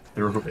clip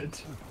through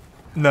it.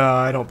 No,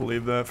 I don't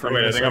believe that. For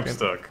wait, I think I'm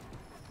stuck.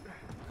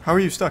 How are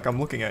you stuck? I'm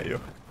looking at you.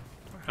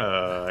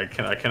 I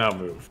cannot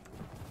move.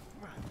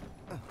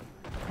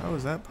 How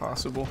is that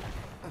possible?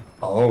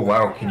 Oh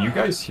wow! Can you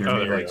guys hear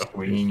me like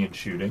swinging and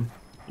shooting?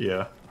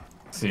 Yeah.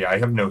 See, I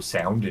have no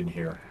sound in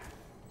here.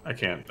 I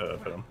can't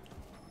put him.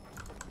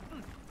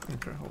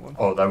 Okay, hold on.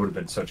 Oh, that would have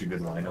been such a good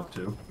lineup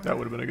too. That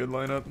would have been a good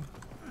lineup.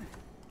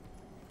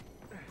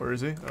 Where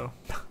is he? Oh.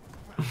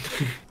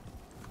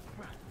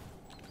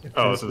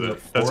 Oh, this is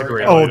it. That's a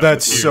great. Oh, lineup.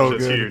 that's Huge. so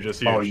That's good. Huge. That's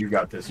huge. Oh, you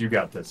got this. You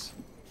got this.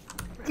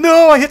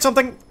 No, I hit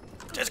something.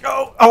 Just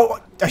go. Oh,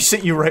 I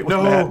sent you right with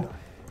that.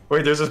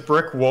 Wait, there's this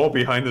brick wall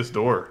behind this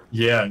door.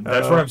 Yeah,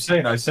 that's what I'm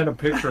saying. I sent a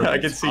picture of it. I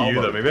can see you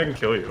though. Maybe I can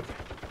kill you.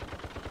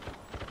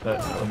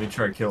 Let me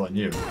try killing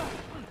you.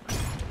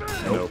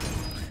 Nope.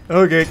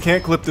 Okay,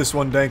 can't clip this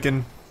one,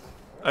 Dankin.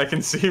 I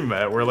can see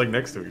Matt. We're like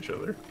next to each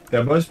other.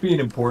 That must be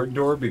an important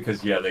door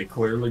because yeah, they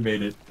clearly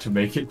made it to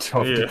make it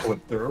tough to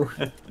clip through.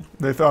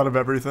 They thought of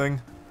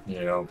everything.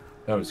 Yeah,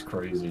 that was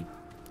crazy.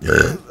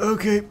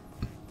 Okay,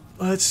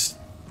 let's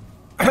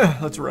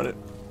run it.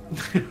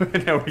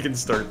 Now we can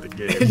start the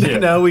game. Yeah.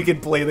 Now we can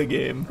play the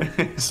game.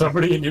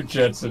 Somebody in your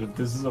chat said if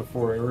this is a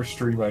 4-hour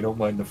stream, I don't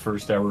mind the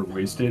first hour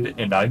wasted,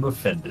 and I'm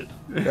offended.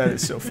 That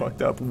is so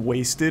fucked up.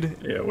 Wasted?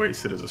 Yeah,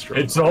 wasted is a strong.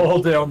 It's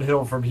all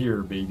downhill from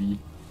here, baby.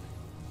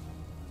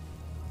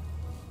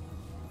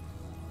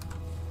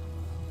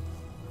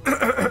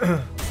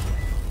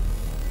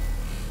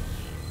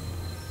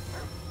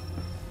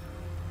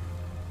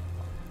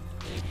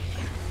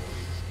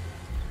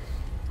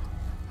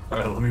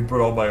 Alright, let me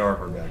put all my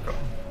armor back on.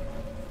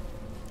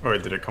 Oh,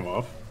 wait, did it come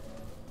off?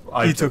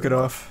 He took it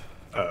off.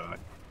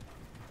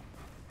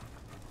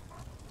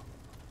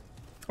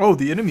 Oh,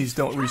 the enemies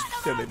don't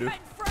yeah, they do.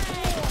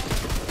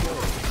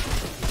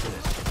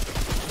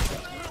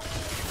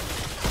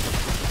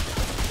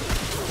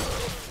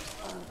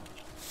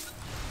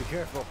 Be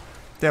careful.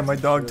 Damn, my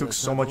dog took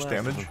so much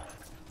damage.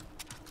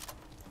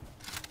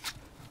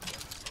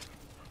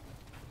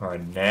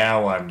 Alright,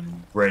 now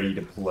I'm ready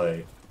to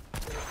play.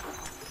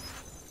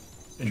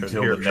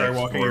 Until Here, the try next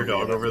walking your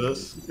door dog over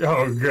this.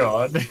 Oh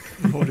god.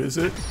 What is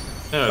it?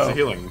 No, it's a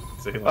healing.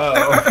 It's a healing.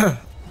 Oh.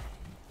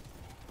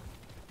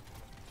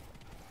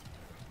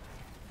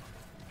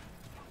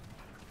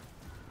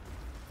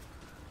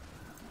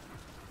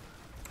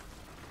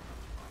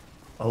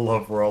 I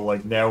love we're all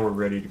like, now we're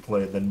ready to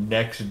play. The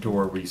next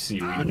door we see,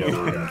 we know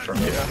we're gonna try.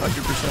 Yeah,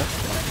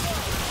 100%.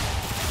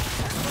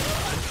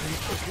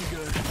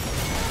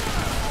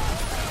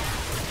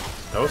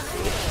 That was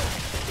cool.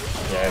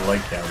 Yeah, I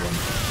like that one.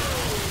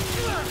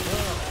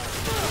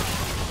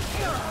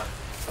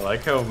 I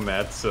like how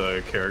Matt's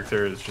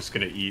character is just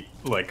gonna eat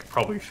like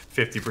probably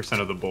 50%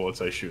 of the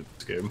bullets I shoot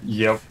this game.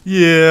 Yep.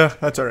 Yeah,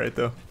 that's alright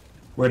though.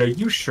 Wait, are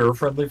you sure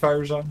friendly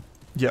fire's on?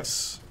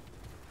 Yes.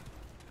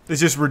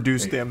 It's just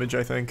reduced damage,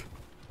 I think.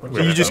 Wait,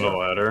 You just on the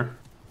ladder.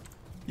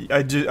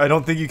 I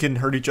don't think you can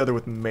hurt each other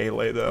with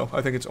melee though.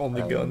 I think it's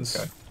only guns.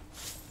 Okay.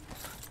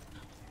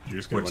 You're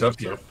just gonna What's win up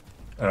here? stuff.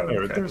 Oh,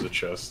 okay. There's a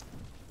chest.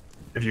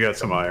 If you got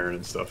some iron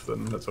and stuff,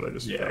 then that's what I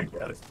just Yeah, I found.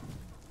 got it.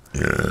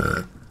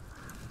 Yeah.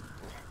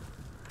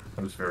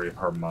 That was very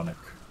harmonic.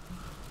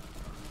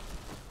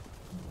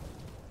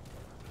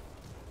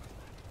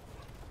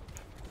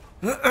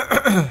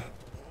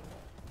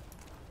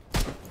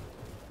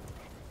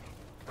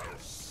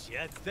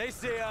 Shit, they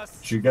see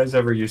us. Did you guys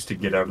ever used to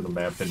get out of the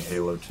map in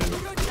Halo 2?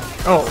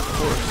 Oh, of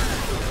course.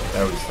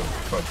 That was the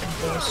fucking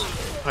best.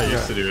 I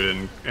used to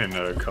do it in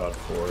COD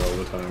 4 all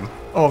the time.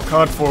 Oh,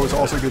 COD 4 was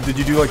also good. Did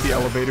you do like the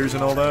elevators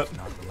and all that?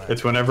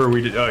 It's whenever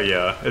we did. Oh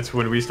yeah, it's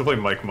when we used to play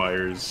Mike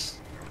Myers,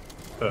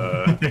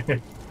 and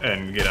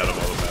get out of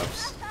all the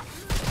maps.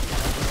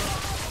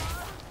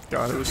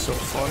 God, it was so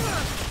fun.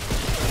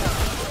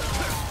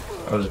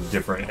 That was a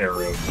different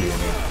era of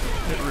gaming.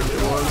 It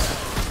really was.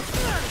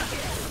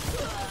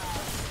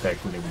 Back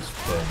when it was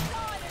fun.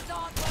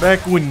 Back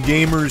when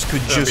gamers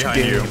could just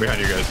behind game. you, behind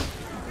you guys.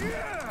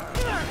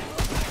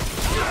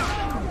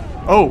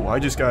 Oh, I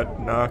just got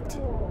knocked.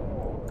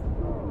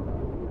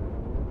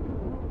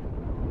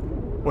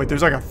 Wait,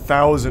 there's like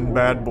 1,000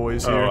 bad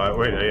boys here. Oh,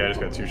 wait, yeah, I just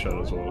got 2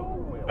 shot as well.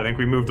 I think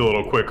we moved a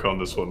little quick on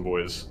this one,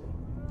 boys.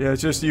 Yeah,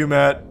 it's just you,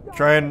 Matt.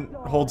 Try and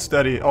hold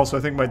steady. Also, I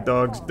think my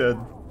dog's dead,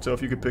 so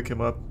if you could pick him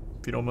up,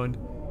 if you don't mind.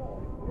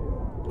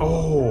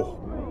 Oh.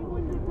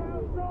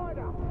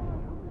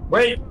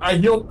 Wait, I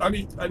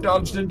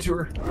dodged into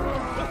her.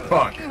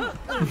 Fuck.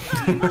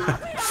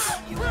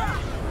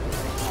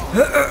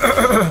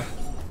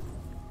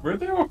 Where'd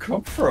they all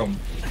come from?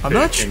 I'm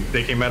not sure.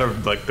 They came out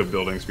of like the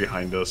buildings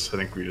behind us. I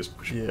think we just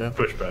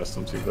pushed past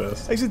them too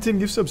fast. Thanks to 10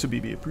 gift subs to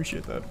BB.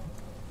 Appreciate that.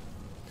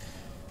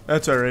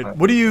 That's alright.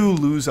 What do you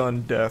lose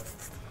on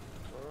death?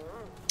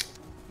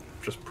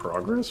 Just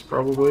progress,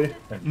 probably?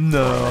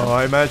 No,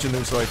 I imagine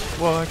there's like...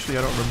 Well, actually,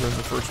 I don't remember in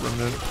the first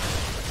Remnant.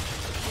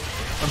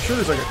 I'm sure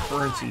there's like a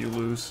currency you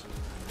lose.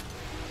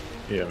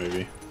 Yeah,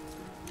 maybe.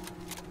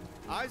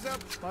 Eyes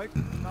up, Spike.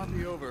 Not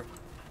the over.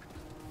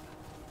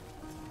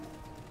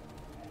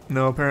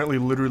 No, apparently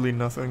literally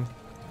nothing.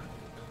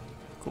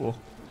 Cool.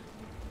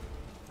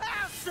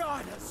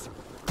 Outsiders!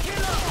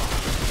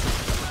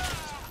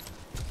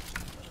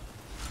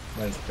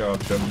 Nice job,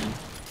 Jimmy.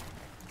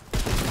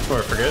 Oh,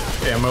 I forget.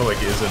 Ammo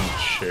like isn't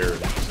shared,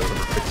 so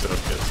whoever picks it up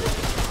gets it.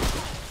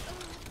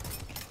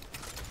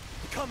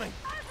 Coming.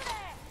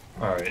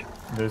 Alright,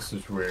 this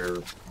is where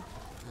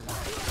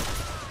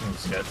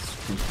things get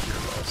spookier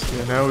last.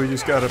 Yeah, now we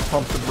just gotta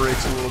pump the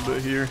brakes a little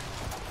bit here.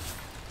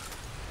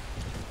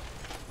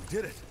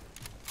 Did it.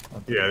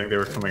 Yeah, I think they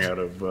were coming out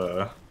of,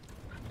 no,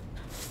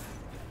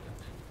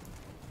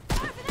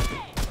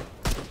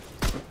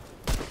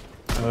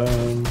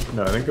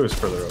 I think it was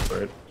further up,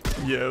 right?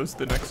 Yeah, it was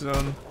the next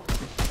zone.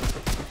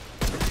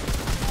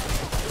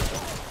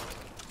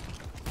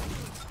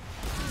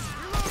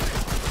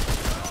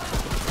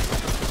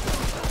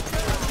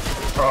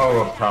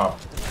 Oh, up top.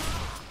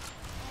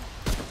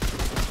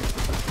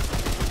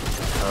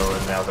 Oh,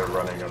 and now they're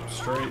running up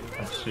straight.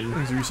 I see.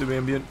 There's resub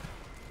ambient.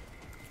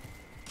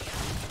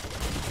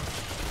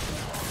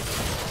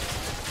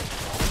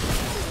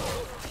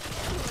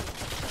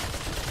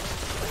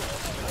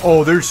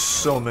 Oh, there's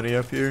so many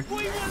up here.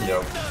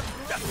 Yep.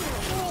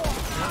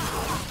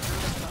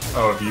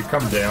 Oh, if you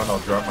come down, I'll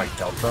drop my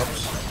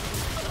caltrops.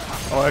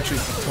 Oh, I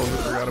actually totally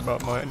forgot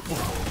about mine.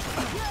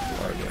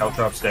 Alright,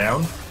 caltrops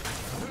down.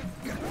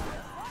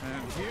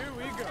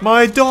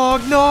 My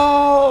dog,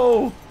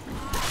 no!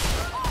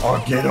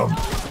 Oh, get him.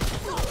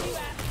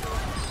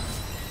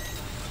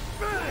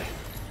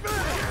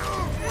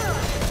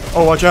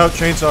 Oh, watch out,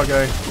 chainsaw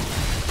guy.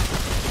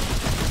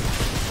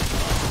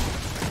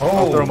 Oh,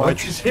 I'll throw my what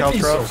just hit me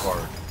so caltrops.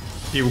 hard?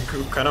 He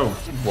kind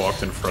of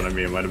walked in front of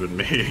me. It might have been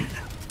me.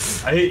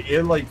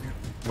 It like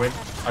went.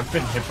 I've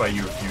been hit by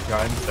you a few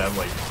times. That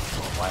like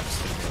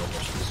collapsed me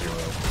almost to zero.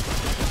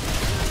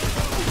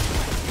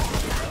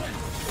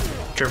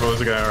 Careful,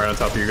 there's a guy right on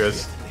top of you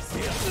guys.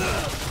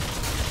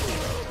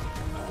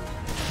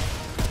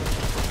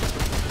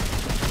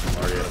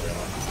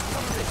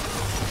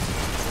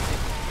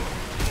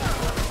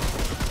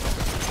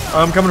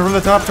 I'm coming from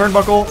the top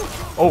turnbuckle.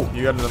 Oh,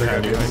 you got another guy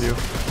behind you.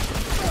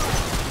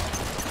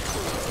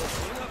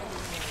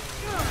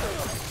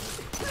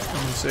 I'm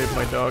gonna save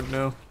my dog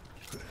now.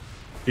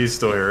 He's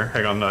still here.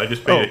 Hang on, I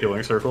just made a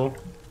healing circle.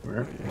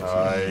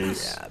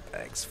 Nice. Yeah,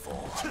 bag's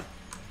full.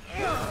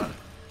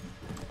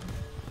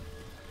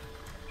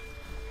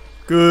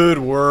 Good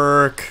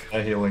work.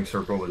 That healing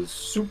circle is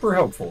super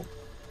helpful.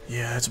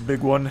 Yeah, that's a big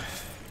one.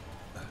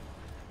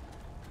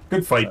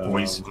 Good fight,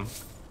 boys.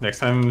 Next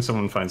time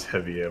someone finds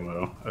heavy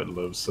ammo, I'd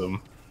love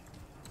some.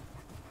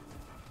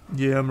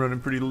 Yeah, I'm running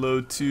pretty low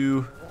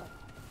too.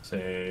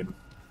 Same.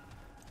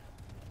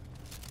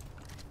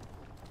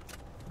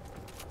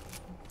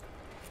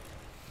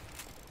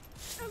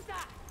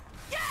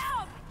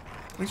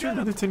 Thanks for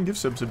another 10 gift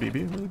subs,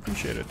 Habibi. I really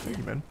appreciate it. Thank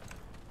you, man.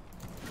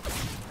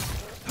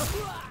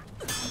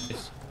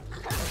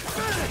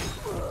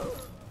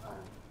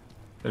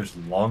 There's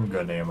long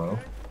gun ammo.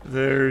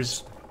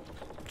 There's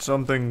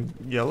something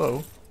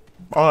yellow.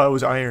 Oh, it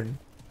was iron.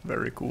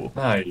 Very cool.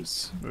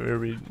 Nice.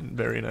 Very,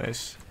 very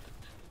nice.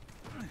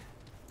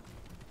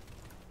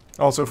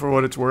 Also, for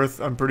what it's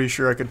worth, I'm pretty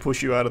sure I could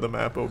push you out of the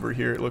map over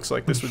here. It looks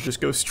like this would just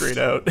go straight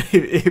out.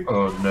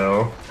 Oh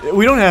no.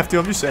 We don't have to,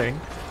 I'm just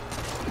saying.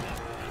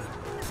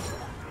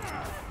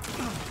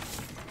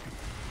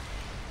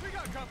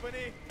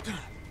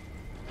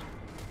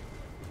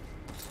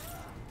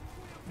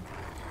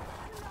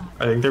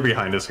 I think they're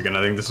behind us again.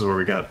 I think this is where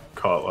we got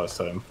caught last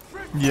time.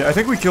 Yeah, I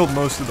think we killed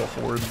most of the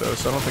horde though,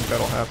 so I don't think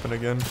that'll happen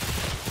again.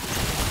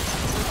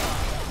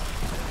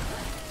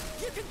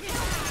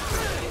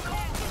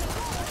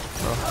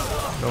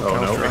 Oh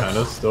no, behind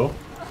us still.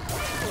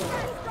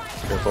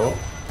 Careful.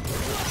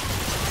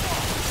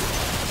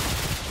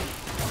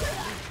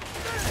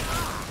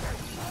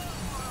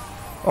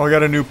 Oh, I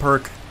got a new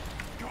perk.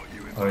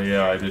 Oh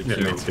yeah, I did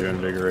too. Me too,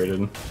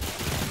 invigorated.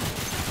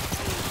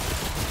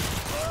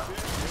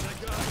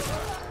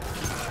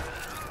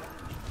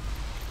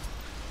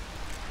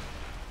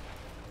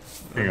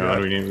 Hang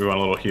on, we want a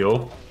little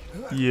heal.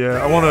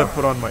 Yeah, I want to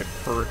put on my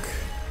perk.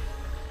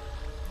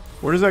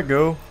 Where does that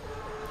go?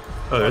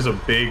 Oh, there's a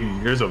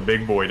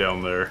big boy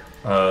down there.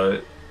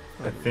 I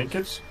think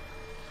it's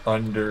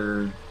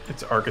under.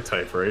 It's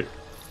archetype, right?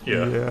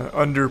 Yeah. Yeah,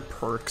 under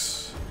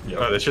perks.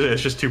 Yeah. It's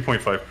just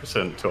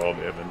 2.5% to all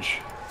damage.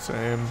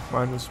 Same.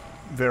 Mine was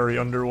very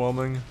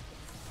underwhelming.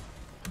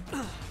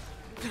 Oh,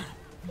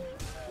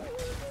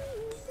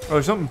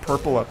 there's something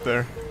purple up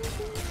there.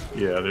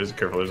 Yeah, there's a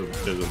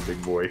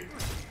big boy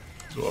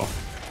as well.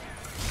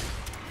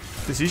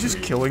 Is he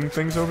just killing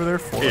things over there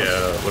for us?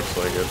 Yeah, it looks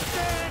like it.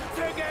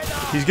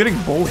 He's getting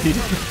bullied.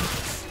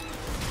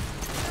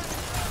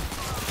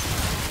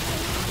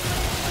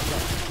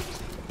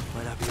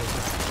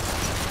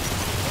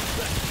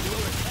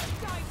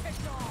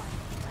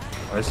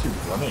 Why is he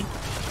running?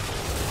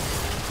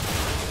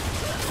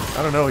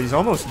 I don't know, he's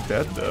almost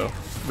dead though.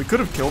 We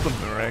could have killed him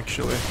there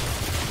actually.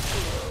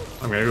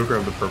 I'm gonna go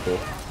grab the purple.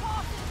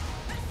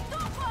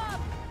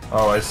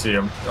 Oh, I see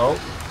him. Oh,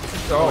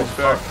 he's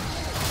back.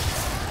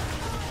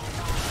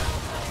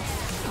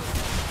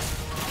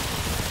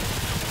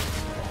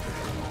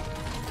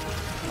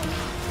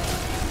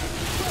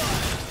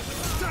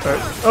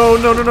 Oh,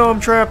 no, I'm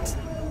trapped.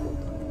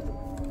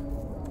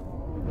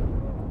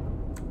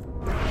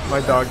 My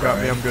dog got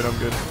me, I'm good.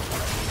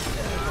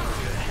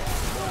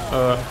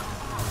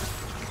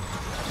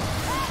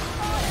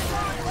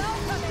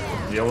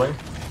 Healing?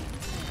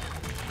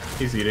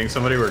 He's eating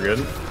somebody, we're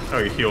good.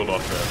 Oh, he healed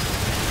off that.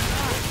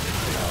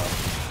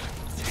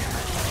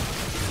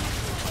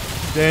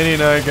 Danny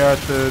and I got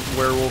the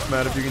werewolf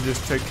mat, if you can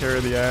just take care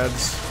of the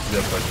ads.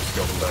 Yep, I just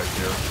got him back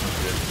here.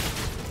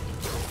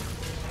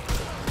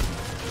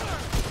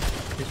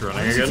 He's running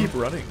Why does he again. keep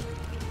running?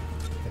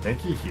 I think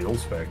he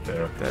heals back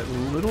there. That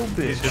little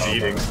bit. He's just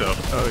eating stuff.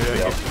 Oh,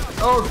 yeah.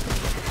 Oh!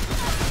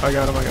 I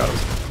got him.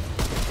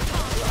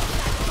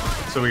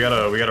 So we got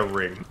a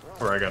ring.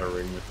 Or I got a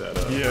ring with that.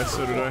 Yeah,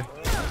 so did I. I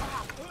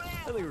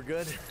think we're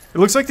good. It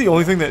looks like the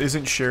only thing that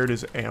isn't shared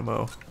is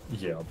ammo.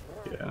 Yeah.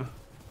 Yeah.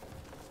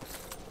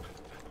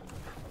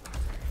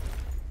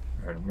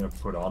 Alright, I'm gonna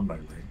put on my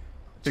ring.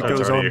 It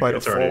goes on by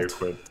it's already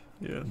default. equipped.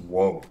 Yeah.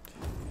 Whoa.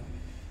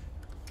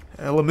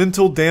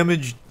 Elemental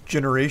damage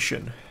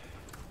generation.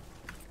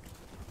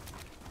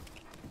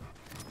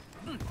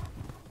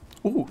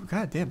 Oh,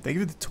 god damn. Thank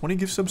you for the 20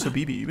 gift subs,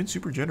 Habibi. You've been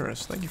super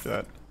generous. Thank you for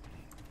that.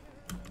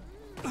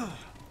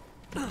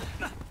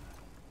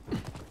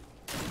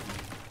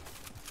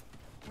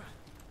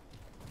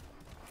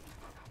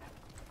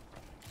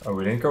 Oh,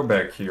 we didn't go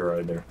back here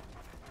either.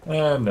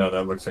 No,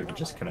 that looks like it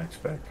just connects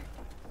back.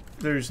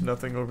 There's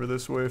nothing over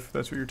this way, if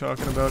that's what you're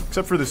talking about.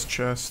 Except for this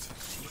chest.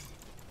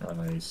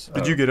 Nice.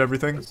 Did you get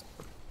everything?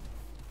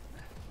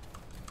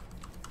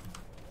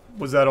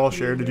 Was that all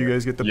shared? Did you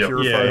guys get the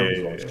purifier?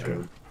 Yeah.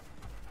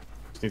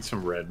 Just need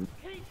some red.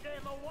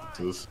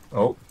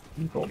 Oh,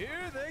 people. Here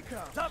they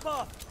come. Top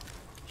off.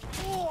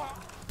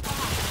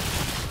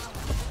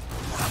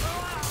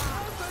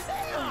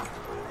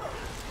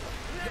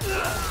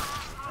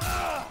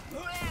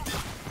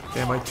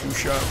 Damn, I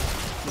two-shot.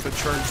 with a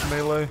charged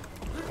melee.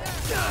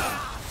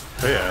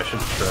 Oh yeah, I should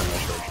try my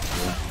charge.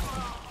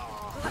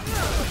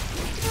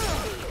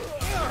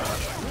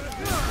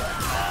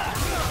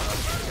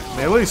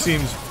 Melee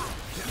seems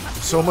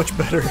so much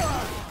better.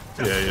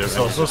 Yeah, yeah. It's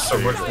also so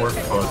much more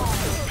fun.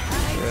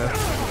 Yeah.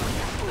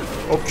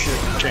 Oh shit.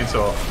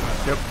 Chainsaw.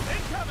 Yep.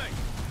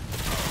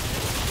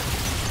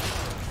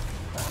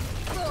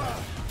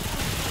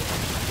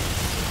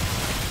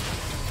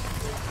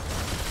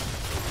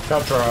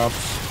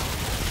 Caltrops.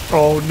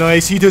 Oh,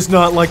 nice. He does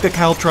not like the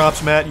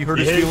caltrops, Matt. You hurt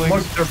his feelings.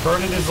 Look, they're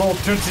burning his old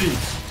tootsies.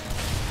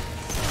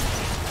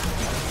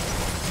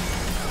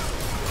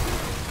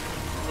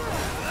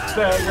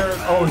 Stagger.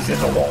 Oh, he's in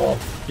the wall.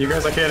 You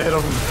guys, I can't hit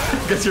him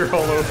because you're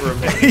all over him.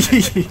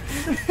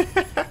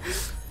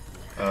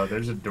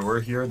 There's a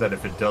door here that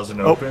if it doesn't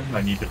open,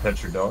 I need to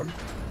pet your dog.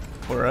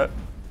 Where at?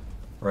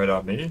 Right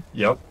on me.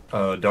 Yep.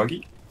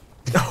 Doggy.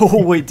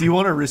 Oh, wait. Do you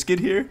want to risk it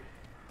here?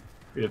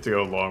 We have to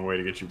go a long way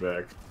to get you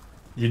back.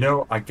 You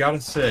know, I gotta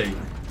say...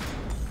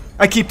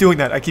 I keep doing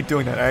that. I keep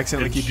doing that. I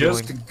accidentally keep doing it.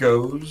 It just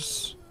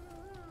goes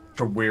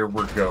to where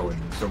we're going,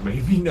 so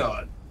maybe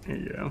not. There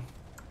you go.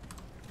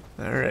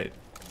 Alright.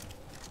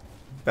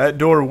 That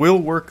door will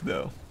work,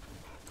 though.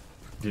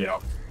 Yeah.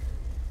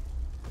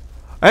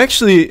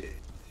 Actually,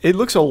 it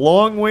looks a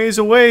long ways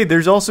away.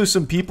 There's also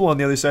some people on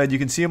the other side. You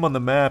can see them on the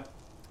map.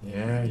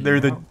 Yeah, they're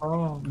the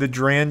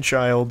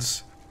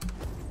Dranchilds.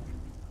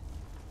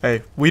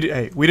 Hey, we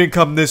didn't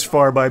come this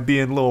far by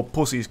being little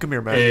pussies. Come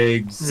here, man.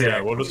 Exactly.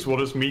 Yeah, we'll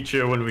just meet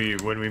you when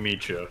we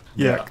meet you.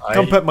 Yeah,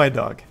 come pet my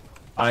dog.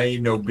 I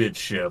ain't no bitch,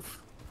 chef.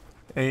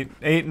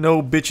 Ain't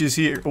no bitches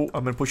here. Oh,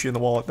 I'm gonna push you in the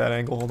wall at that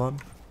angle. Hold on.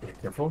 Be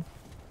careful.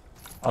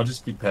 I'll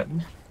just keep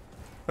petting.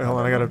 Wait, hold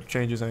on. I gotta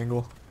change his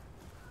angle.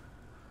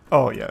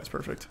 Oh yeah, it's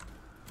perfect.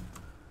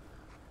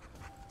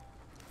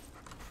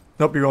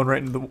 Nope, you're going right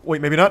into the.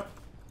 Wait, maybe not.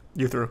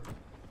 You're through.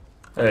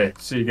 Hey,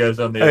 see you guys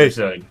on the other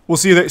side. We'll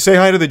see you there. Say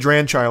hi to the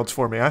Dranchilds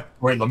for me, huh?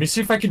 Wait, let me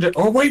see if I can do.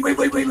 Oh, wait. You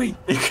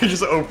can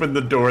just open the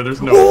door. There's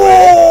no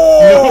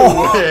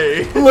Oh!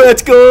 way. No way.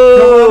 Let's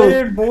go! Come on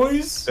in,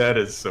 boys. That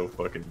is so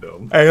fucking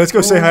dumb. Hey, let's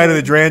go say hi to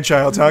the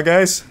Dranchilds, huh,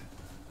 guys?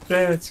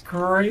 That's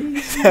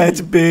crazy.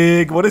 That's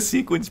big. What a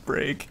sequence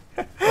break.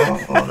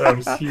 Oh, that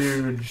was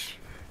huge.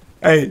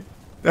 Hey,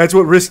 that's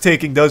what risk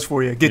taking does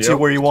for you. Gets you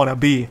where you want to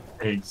be.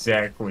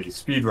 Exactly.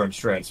 Speedrun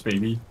strats,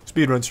 baby.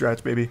 Speedrun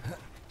strats, baby.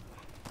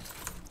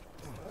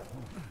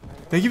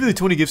 Thank you for the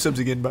 20 gift subs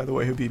again, by the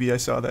way, Habibi. I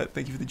saw that.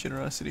 Thank you for the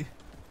generosity.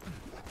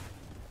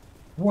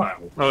 Wow.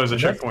 Oh, there's a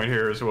checkpoint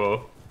here as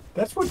well.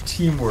 That's what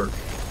teamwork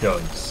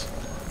does.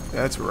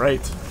 That's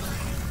right.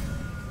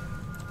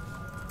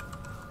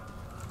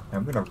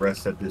 I'm gonna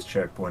rest at this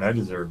checkpoint. I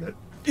deserve it.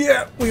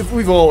 Yeah,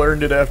 we've all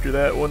earned it after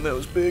that one. That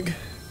was big.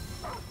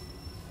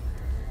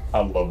 I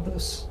love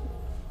this.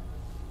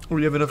 Or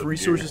you have enough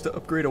resources to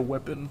upgrade a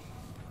weapon.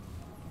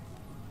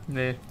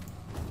 Nah.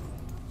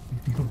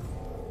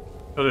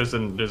 Oh,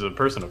 there's a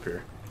person up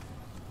here.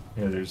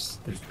 Yeah, there's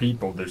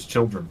people. There's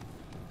children.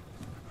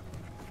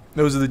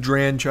 Those are the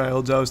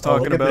Dranchilds I was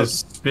talking look at about. this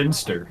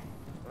spinster.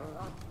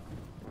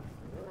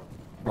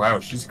 Wow,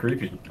 she's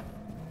creepy.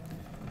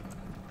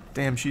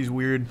 Damn, she's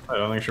weird. I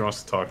don't think she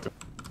wants to talk to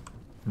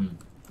me.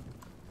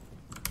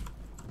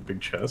 Big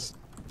chest.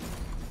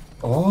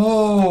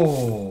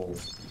 Oh!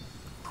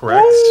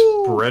 Crack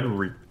spread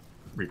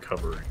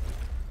recovery.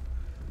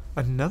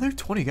 Another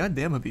 20.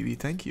 Goddamn, Habibi.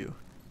 Thank you.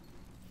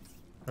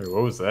 Wait,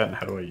 what was that?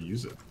 How do I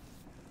use it?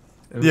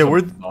 Yeah,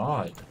 where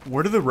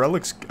do the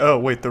relics? Oh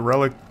wait, the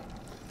relic.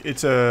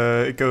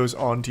 It goes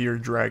onto your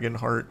dragon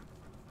heart.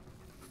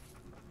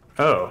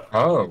 Oh.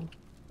 Oh.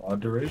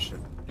 Odd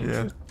duration.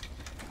 Yeah.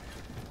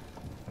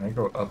 Can I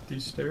go up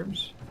these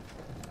stairs?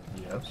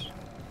 Yes.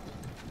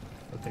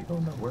 But they go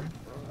nowhere.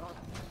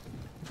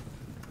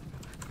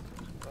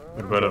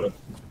 What about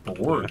a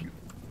board?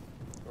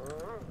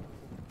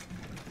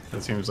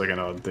 That seems like an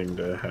odd thing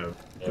to have.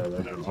 Yeah,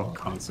 that is no odd.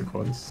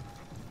 consequence.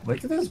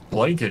 Look at this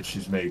blanket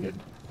she's making.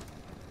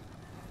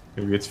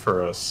 Maybe it's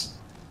for us.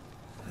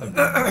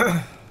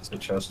 It's a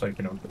chest I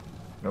can open.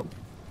 Nope.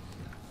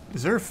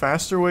 Is there a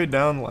faster way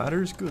down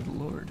ladders? Good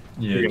lord.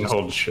 Yeah, You can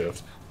hold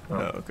shift. Oh,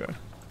 okay.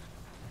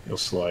 You'll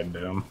slide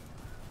down.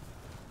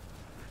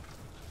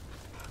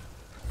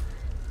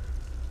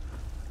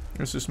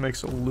 This just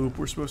makes a loop.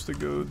 We're supposed to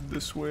go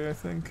this way, I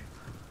think.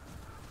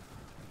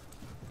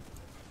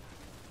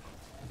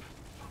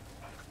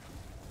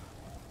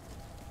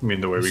 You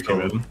mean the way we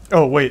came in?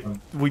 Oh wait,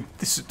 we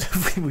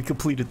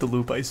completed the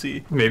loop. I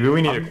see. Maybe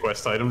we need a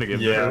quest item to get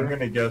Yeah, there. I'm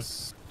gonna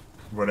guess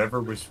whatever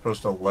was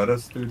supposed to let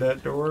us through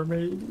that door,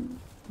 maybe?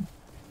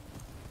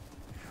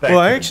 Well,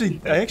 I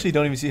actually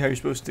don't even see how you're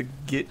supposed to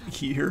get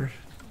here.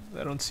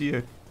 I don't see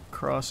a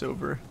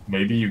crossover.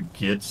 Maybe you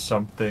get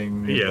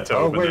something... Yeah, to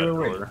open that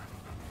door.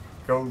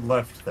 Go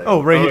left there.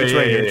 Oh, right here. It's yeah,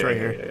 right here. yeah, It's right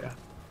yeah, here. yeah.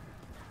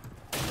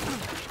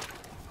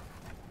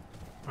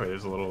 Wait,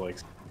 there's a little like...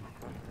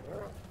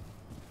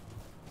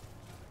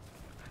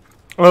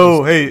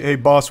 Oh, hey,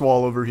 boss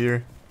wall over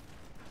here.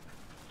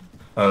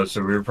 So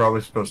we were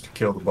probably supposed to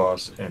kill the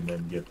boss and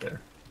then get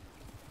there.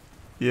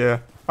 Yeah.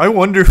 I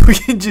wonder if we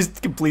can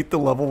just complete the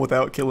level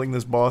without killing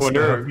this boss. What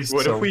now.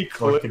 if we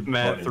clip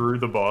Matt through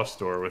the boss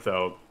door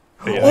without...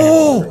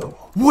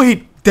 Oh!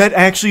 Wait, that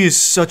actually is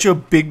such a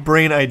big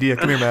brain idea.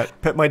 Come here, Matt.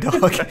 Pet my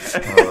dog.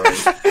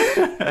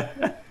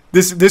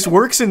 This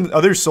works in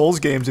other Souls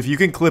games. If you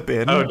can clip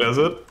in. Oh, does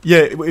it? Yeah,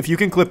 if you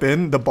can clip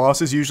in, the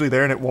boss is usually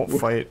there and it won't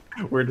fight.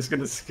 We're just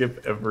gonna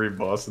skip every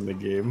boss in the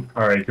game.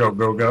 Alright, go,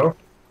 go, go.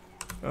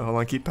 Oh, hold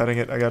on, keep petting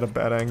it. I got a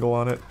bad angle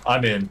on it.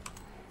 I'm in.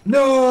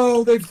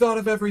 No, they've thought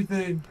of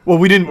everything. Well,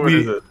 we didn't. What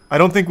is it? I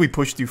don't think we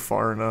pushed you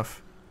far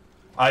enough.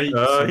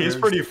 He's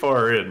pretty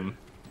far in.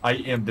 I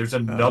am. There's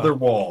another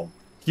wall.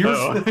 Here's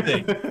the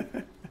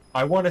thing.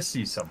 I want to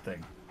see something.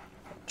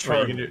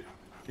 Charlie,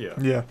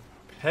 Yeah.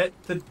 Pet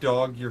the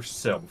dog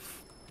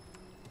yourself,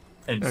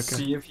 and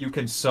see if you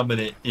can summon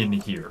it in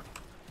here.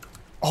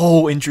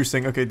 Oh,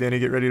 interesting. Okay, Danny,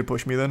 get ready to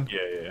push me then.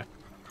 Yeah.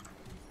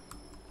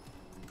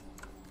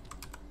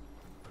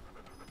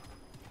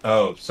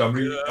 Oh,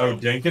 somebody. Oh,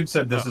 Jenkins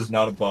said this is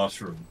not a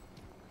boss room.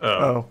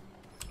 Oh.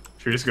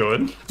 Should we just go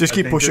in? Just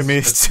keep pushing me.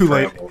 It's too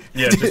late.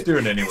 Yeah, just do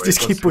it anyway. Just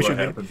keep pushing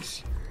me.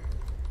 Happens.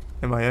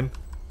 Am I in?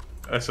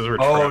 Says we're oh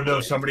traveling. no!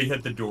 Somebody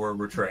hit the door.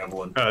 We're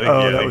traveling.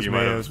 That was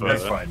me.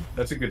 That's fine.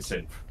 That's a good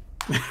save.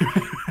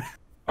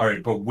 All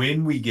right, but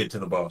when we get to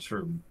the boss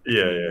room.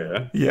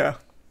 Yeah.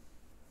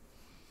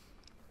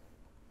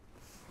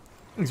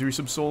 These are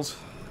some souls.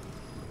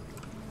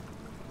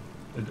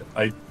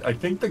 I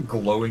think the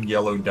glowing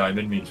yellow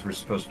diamond means we're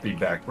supposed to be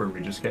back where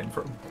we just came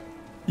from.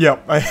 Yeah,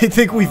 I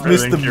think we've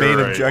missed the main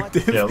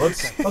objective. Yeah,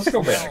 let's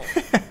go back.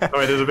 Oh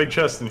wait, there's a big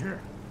chest in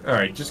here. All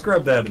right, just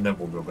grab that and then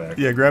we'll go back.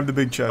 Yeah, grab the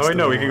big chest. Oh wait,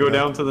 no, we can go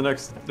down to the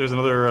next. There's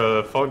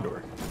another fog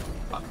door.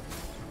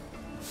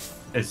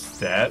 Is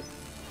that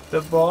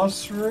the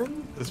boss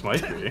room? This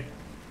might be.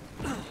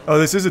 Oh,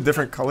 this is a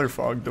different color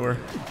fog door.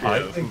 Yeah,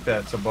 I think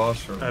that's a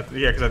boss room. Yeah,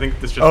 because I think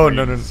this just. Oh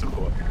no.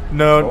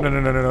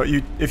 No.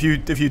 If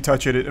you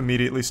touch it, it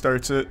immediately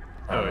starts it.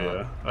 Oh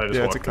yeah, I just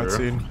it's a walked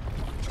through. cutscene.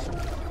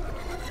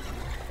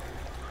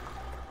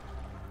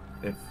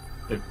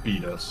 It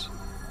beat us.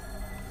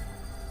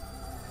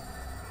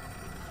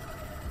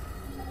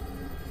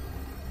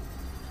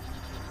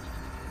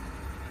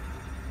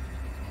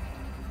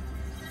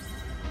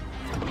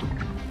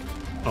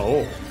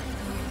 Oh.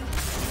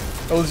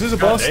 Oh, this is a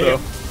boss though.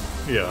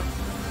 Yeah.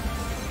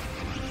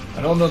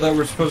 I don't know that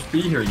we're supposed to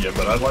be here yet,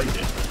 but I like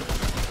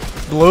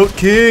it. Bloat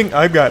King,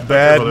 I've got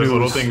bad There's news.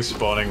 little things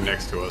spawning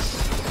next to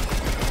us.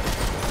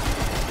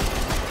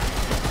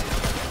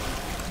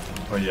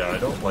 Oh yeah, I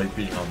don't like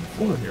being on the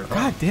floor here.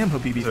 God damn,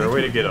 Habibi. Is there a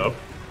way to get up?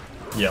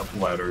 Yeah,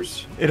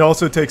 ladders. It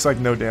also takes like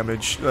no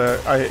damage.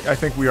 I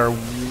think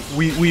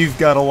we've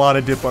got a lot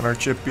of dip on our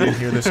chip being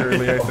here this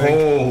early. I think.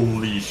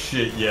 Holy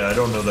shit! Yeah, I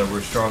don't know that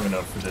we're strong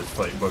enough for this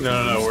fight. But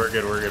No, we're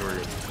good.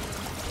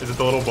 Is it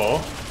the little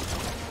ball?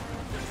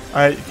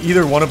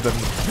 Either one of them.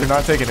 They're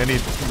not taking any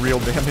real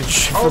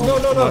damage. Oh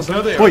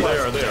No, they are. Wait.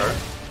 They are.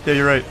 Yeah,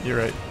 you're right. You're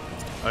right.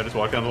 I just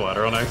walked down the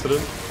ladder on accident.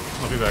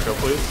 Let me back up,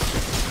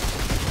 please.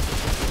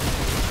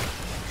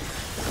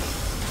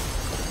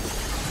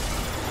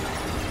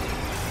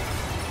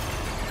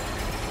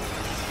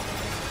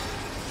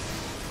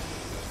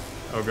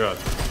 Oh god.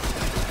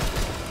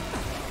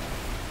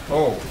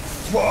 Oh,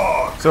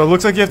 fuck! So it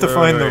looks like you have to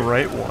find the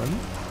right one.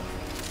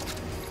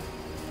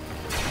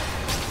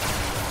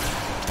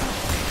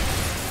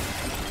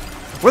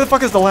 Where the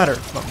fuck is the ladder?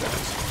 Oh, there it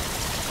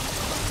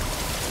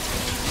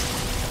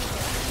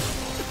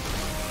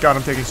is. God,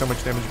 I'm taking so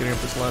much damage getting up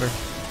this ladder.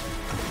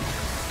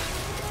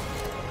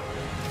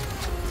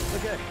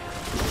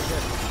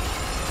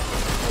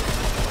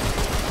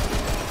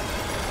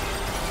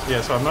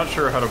 Yeah, so I'm not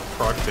sure how to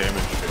proc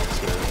damage things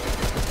here.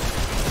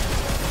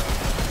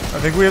 I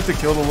think we have to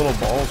kill the little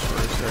balls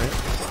first, right?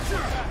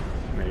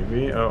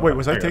 Maybe. Oh, wait,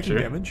 was I got taking you.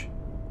 damage?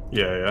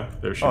 Yeah,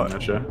 they're shooting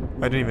at you.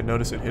 I didn't even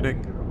notice it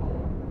hitting.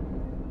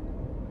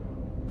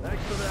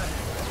 Thanks for that.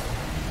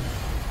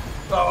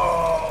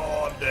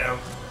 Oh, damn.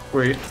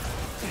 Wait.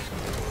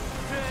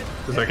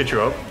 Does that get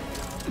you up?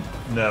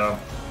 No.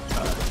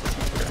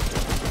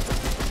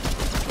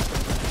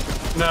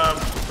 No.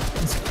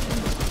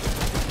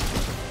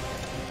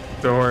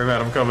 Don't worry,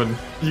 Matt, I'm coming.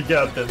 You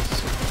got this.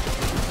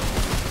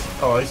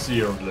 Oh, I see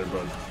you over there,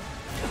 bud.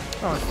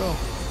 Oh, I fell.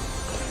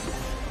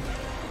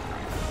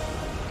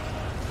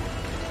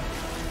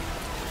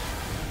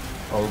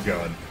 Oh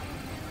god.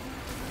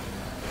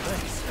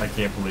 I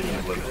can't believe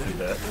you lived through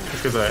that.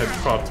 Because I had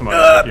popped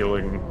my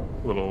healing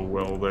little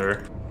well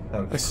there.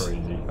 That was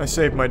crazy. I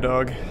saved my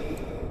dog.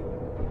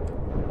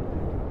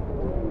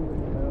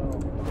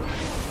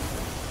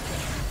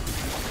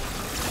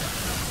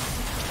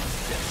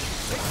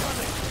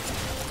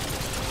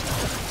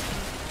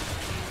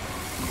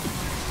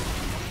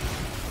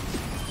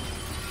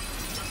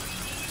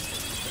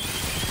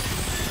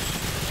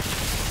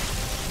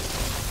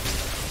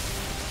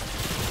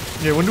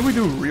 Yeah, when do we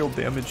do real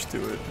damage to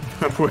it?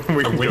 when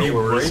we When go you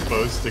where we're break-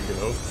 supposed to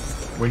go.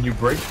 When you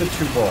break the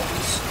two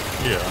balls,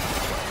 Yeah.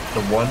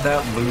 the one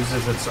that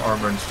loses its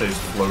armor and stays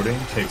floating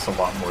takes a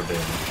lot more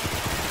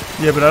damage.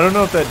 Yeah, but I don't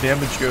know if that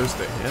damage goes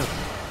to him.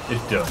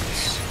 It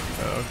does.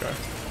 Oh, okay.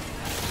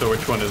 So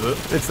which one is it?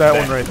 It's that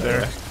one right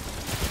there.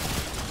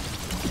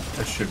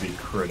 That should be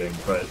critting,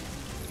 but...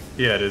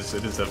 Yeah, it is.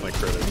 It is definitely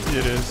critting.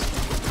 It is.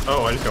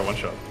 Oh, I just got one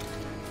shot.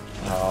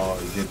 Oh,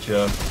 get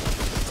ya.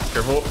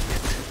 Careful.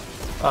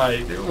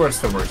 What's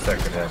the worst that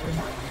could happen?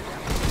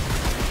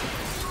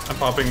 I'm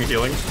popping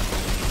healing.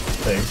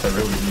 Thanks, I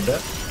really need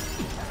that.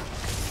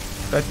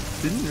 That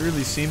didn't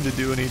really seem to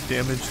do any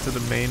damage to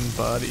the main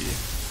body.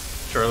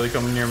 Charlie,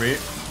 coming near me.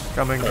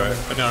 Coming. Alright.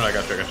 No, I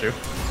got you, I got you.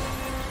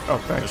 Oh,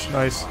 thanks.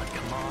 Nice.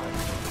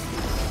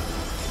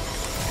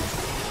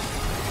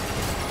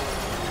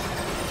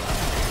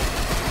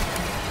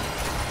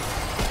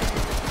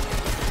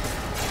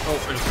 Oh,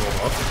 I just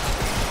rolled off.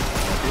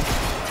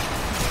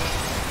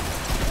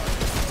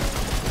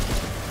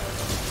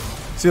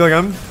 See, like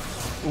I'm,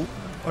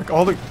 like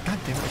all the, god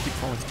damn it, I keep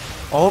falling.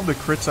 All of the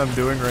crits I'm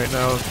doing right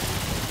now.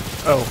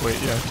 Oh wait,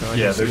 yeah, no,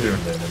 Yeah, they're doing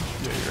damage.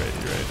 Yeah, you're right,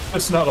 you're right.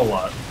 It's not a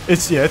lot.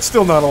 It's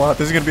still not a lot.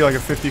 This is gonna be like a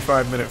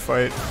 55-minute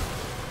fight.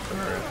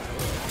 Alright.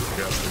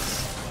 Got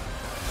this.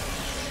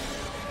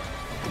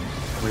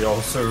 We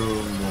also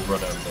will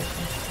run out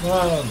of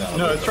ammo. No,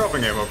 No, it's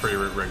dropping ammo pretty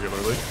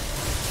regularly.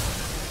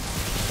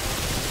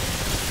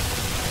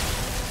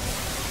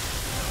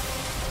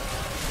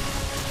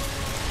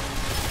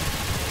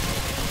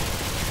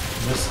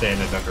 Just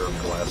standing under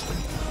him blasting.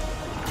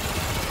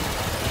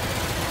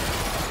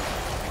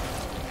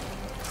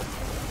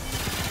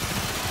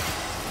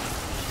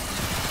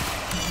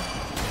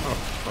 Oh,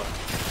 fuck.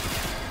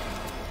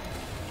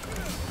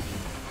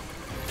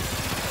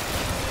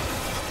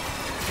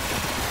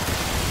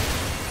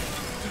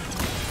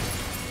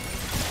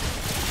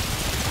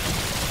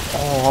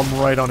 Oh, I'm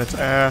right on its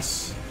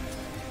ass.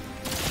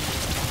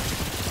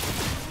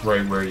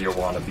 Right where you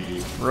want to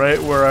be.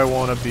 Right where I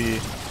want to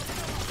be.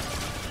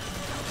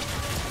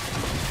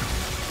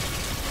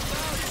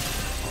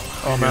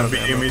 Oh, I'm out of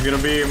ammo. He's gonna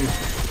beam.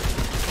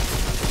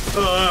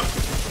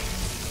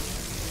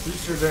 You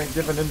sure didn't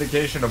give an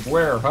indication of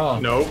where, huh?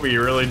 Nope, he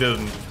really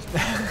didn't.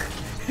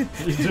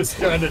 He just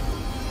kind of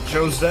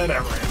chose that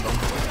at random.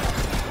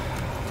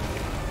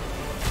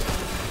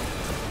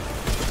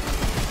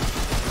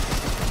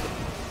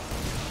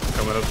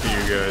 Coming up to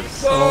you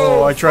guys.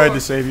 Oh, I tried to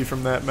save you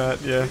from that,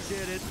 Matt. Yeah.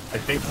 I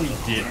think we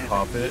did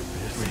pop it.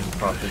 We just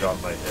popped it on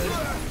my head.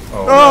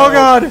 Oh, no.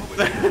 God!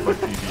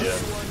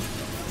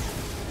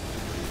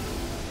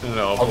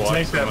 No, I'll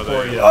take that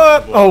for you.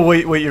 Oh,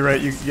 wait, you're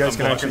right. You guys I'm can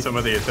blocking actually. some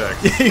of the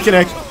attacks. You can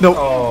actually. Nope.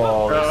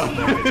 Oh,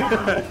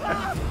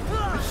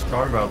 just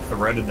talk about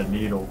threading the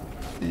needle.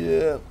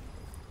 Yeah.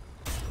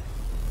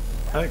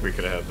 I think we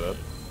could have had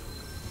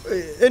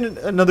that. In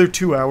another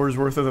 2 hours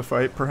worth of the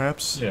fight,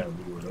 perhaps. Yeah,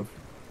 we would have.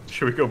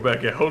 Should we go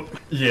back out?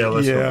 Yeah,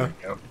 let's go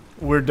back out.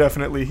 We're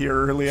definitely here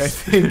early, I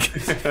think.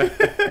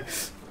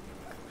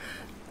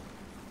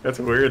 That's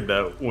weird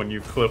that when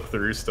you clip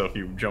through stuff,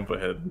 you jump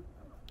ahead.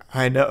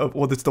 I know.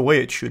 Well, that's the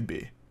way it should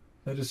be.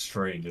 That is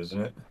strange,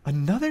 isn't it?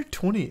 Another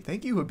 20.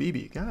 Thank you,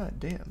 Habibi. God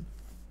damn.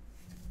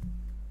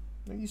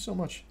 Thank you so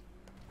much.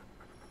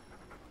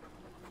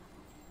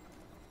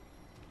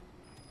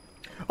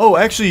 Oh,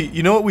 actually,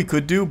 you know what we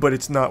could do, but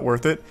it's not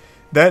worth it?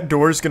 That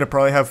door is going to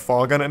probably have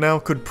fog on it now.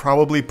 Could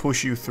probably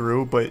push you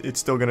through, but it's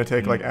still going to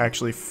take, like,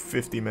 actually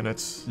 50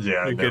 minutes.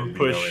 Yeah, we could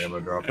push,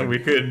 and we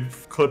could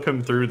clip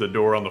him through the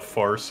door on the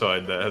far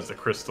side that has the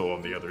crystal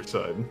on the other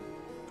side.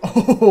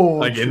 Oh,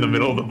 like in the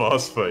middle of the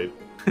boss fight.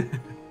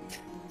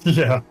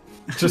 Yeah.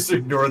 Just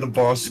ignore the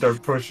boss,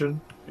 start pushing.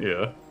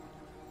 Yeah.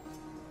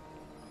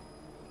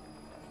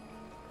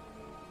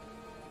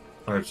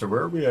 Alright, so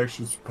where are we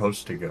actually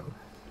supposed to go?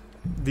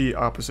 The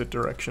opposite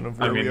direction of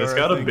where we are. It's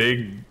got a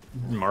big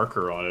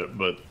marker on it,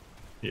 but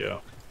yeah.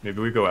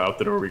 Maybe we go out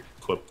the door, we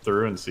clip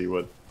through and see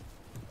what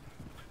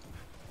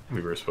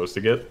we were supposed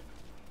to get.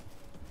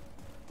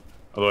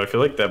 Although I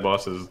feel like that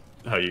boss is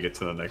how you get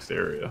to the next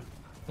area.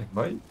 It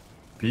might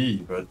be,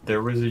 but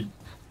there was a... I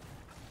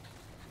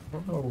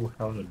don't know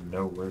how to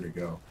know where to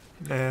go.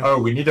 Yeah. Oh,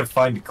 we need to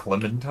find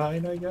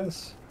Clementine, I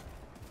guess?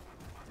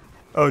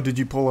 Oh, did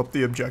you pull up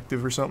the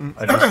objective or something?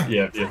 I just,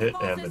 yeah, if you hit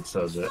M, it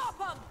says it.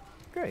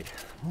 Great.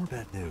 More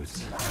bad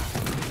news.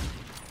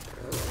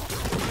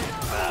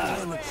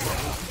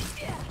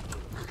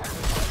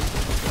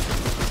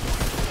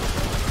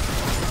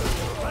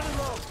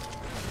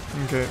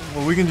 Okay,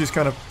 well we can just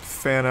kind of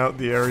fan out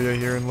the area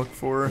here and look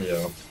for her.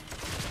 Yeah.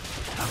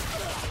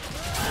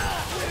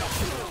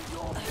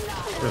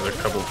 There's a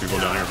couple people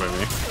down here by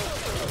me.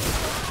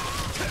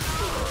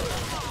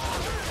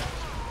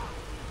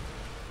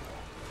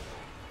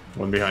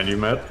 One behind you,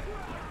 Matt.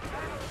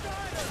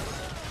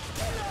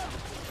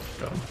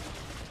 Got him.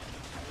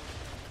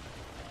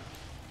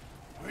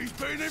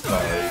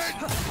 Nice.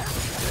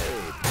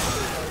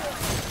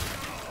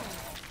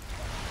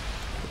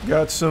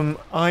 Got some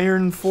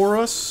iron for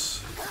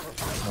us.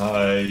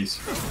 Nice.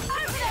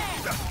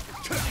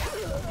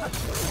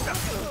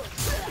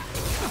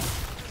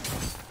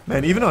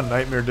 Man, even on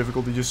nightmare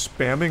difficulty, just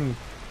spamming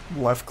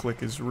left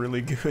click is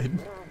really good.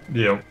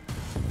 Yep.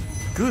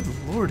 Good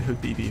lord,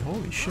 Hood BB.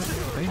 Holy shit,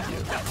 thank you.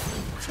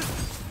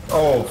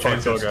 Oh,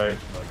 Chainsaw guy.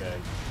 Okay.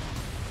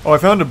 Oh, I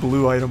found a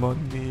blue item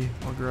on me.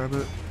 I'll grab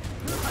it.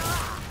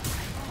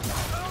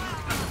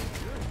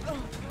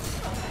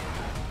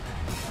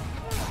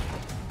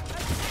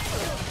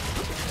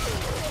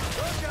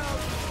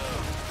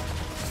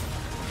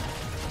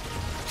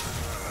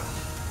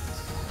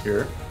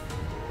 Here.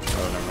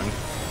 Oh, never mind.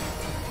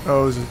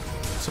 Oh, is it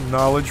some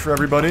knowledge for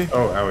everybody?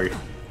 Oh, owie.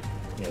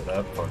 Yeah,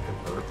 that fucking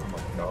hurt. Oh my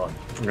god.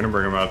 I'm gonna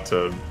bring him out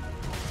to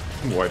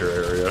wider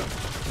area.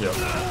 Yep.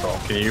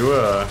 Can you,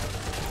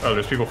 Oh,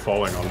 there's people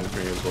falling on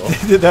me as well.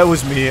 That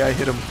was me. I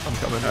hit him. I'm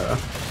coming.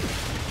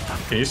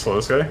 Can you slow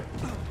this guy?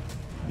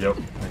 Yep,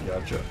 I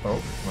gotcha. Oh,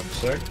 1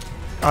 sec.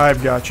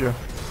 I've gotcha.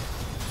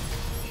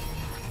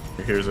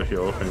 Here's a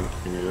heal if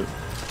you need it.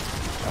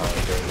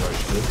 Okay, right,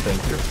 good.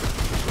 Thank you.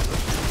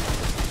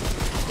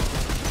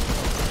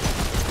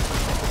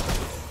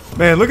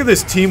 Man, look at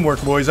this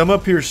teamwork, boys. I'm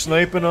up here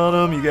sniping on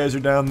them. You guys are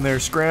down there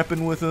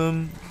scrapping with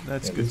them.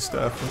 That's good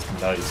stuff.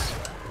 Nice.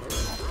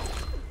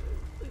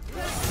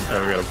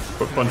 Yeah, we got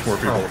a bunch more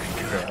people.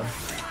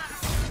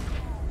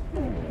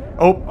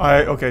 Oh,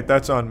 okay,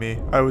 that's on me.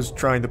 I was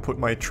trying to put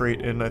my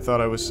trait in. I thought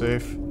I was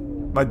safe.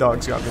 My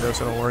dog's got me though,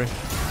 so don't worry.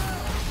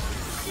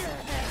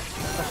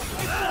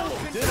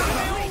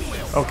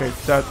 Okay,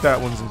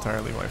 that one's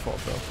entirely my fault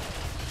though.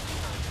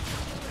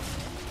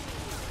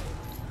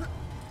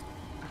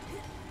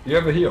 You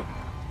have a heal.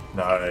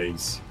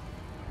 Nice.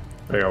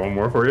 I got one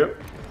more for you.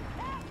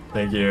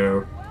 Thank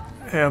you.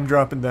 Hey, I'm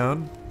dropping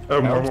down.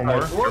 Oh, more.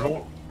 Nice.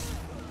 Careful.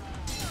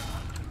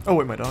 Oh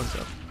wait, my dog's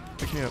up.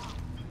 Pick me up.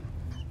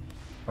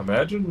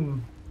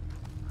 Imagine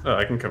Oh,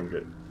 I can come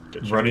get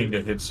you. running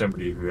to hit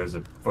somebody who has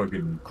a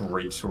fucking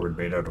great sword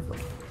made out of a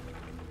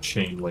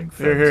chain link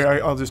fence.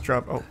 Here, I'll just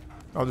drop. Oh,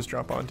 I'll just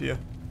drop onto you.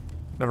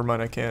 Never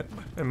mind, I can't.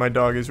 And my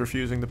dog is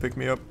refusing to pick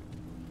me up.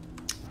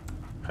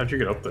 How'd you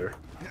get up there?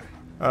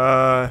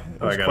 I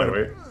got it.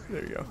 Wait.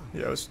 There you go.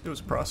 Yeah, it was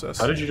a process.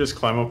 How did you just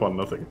climb up on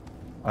nothing?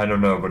 I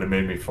don't know, but it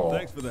made me fall.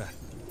 Thanks for that.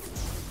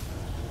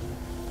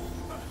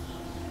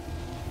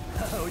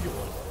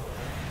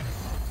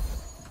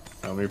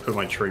 Let me put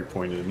my trait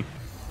point in.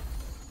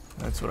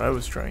 That's what I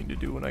was trying to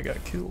do when I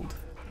got killed.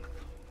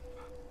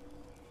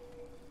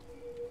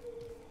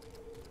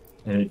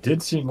 And it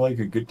did seem like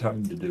a good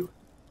time to do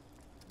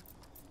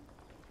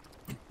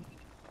it.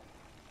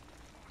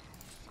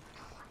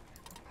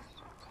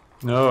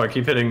 No, I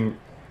keep hitting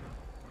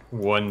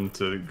 1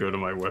 to go to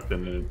my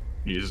weapon and it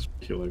uses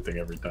healing thing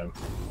every time.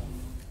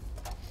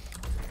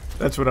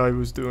 That's what I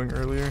was doing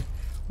earlier.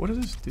 What does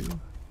this do?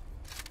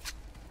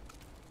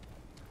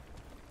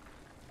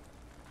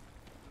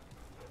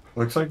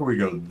 Looks like we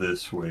go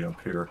this way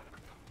up here.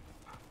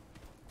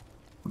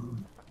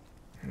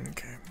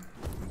 Okay,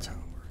 that's how it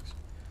works.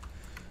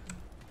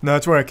 No,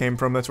 that's where I came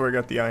from. That's where I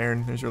got the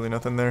iron. There's really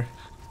nothing there.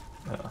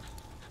 It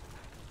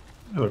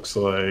looks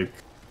like...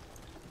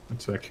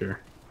 What's back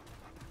here?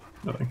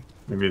 Nothing.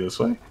 Maybe this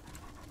way?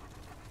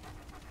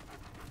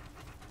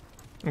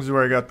 This is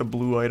where I got the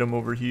blue item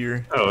over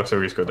here. Oh, looks like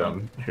we just go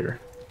down here.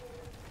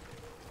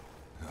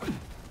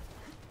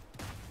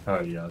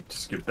 Oh yeah,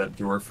 just skip that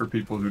door for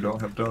people who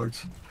don't have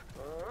dogs.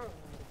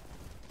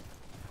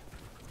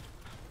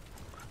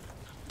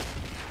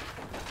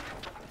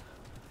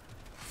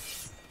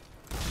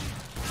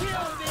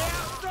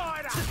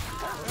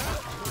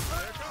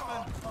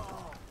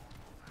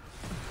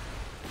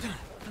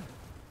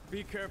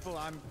 Be careful,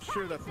 I'm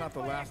sure that's not the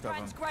last of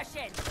them.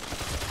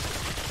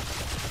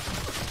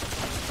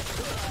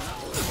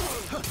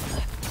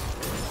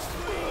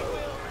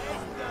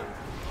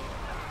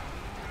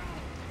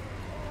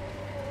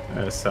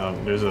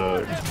 There's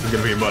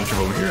gonna be a bunch of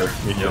them here.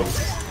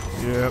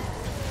 Yep.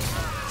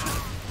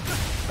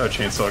 Oh,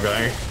 chainsaw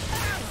guy.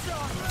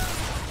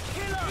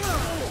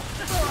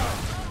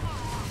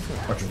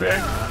 Watch your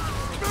back.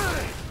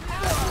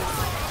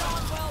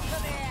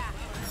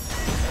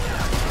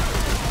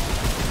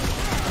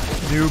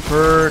 New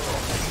perk. Oh,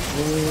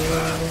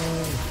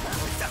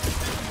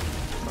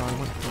 I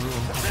went through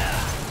him.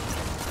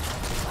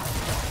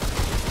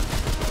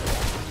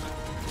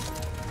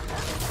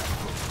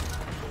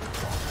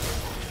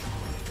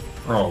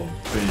 Oh,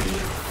 baby.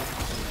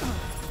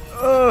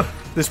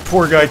 This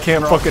poor guy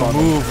can't fucking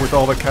move with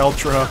all the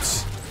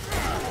caltrops.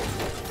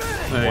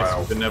 Nice.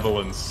 Wow.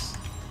 Benevolence.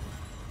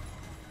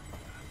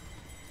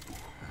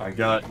 I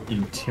got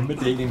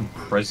intimidating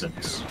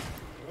presence.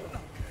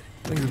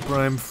 I think the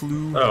Prime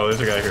flew. Oh,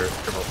 there's a guy here.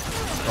 Careful.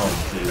 Oh,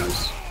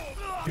 Jesus.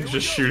 He's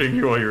just shooting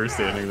you while you were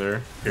standing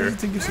there. Here.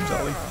 Thank you,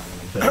 Zolly.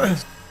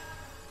 Thanks.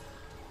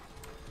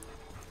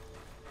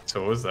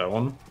 So what was that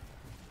one?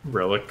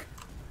 Relic.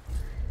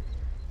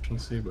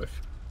 Let's see, but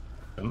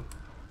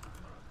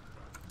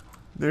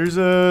There's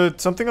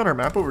something on our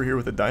map over here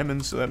with a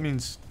diamond, so that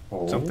means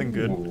something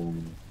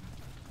good.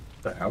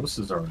 The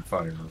houses are on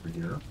fire over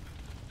here.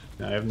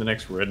 I have the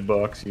next red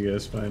box. You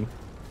guys find?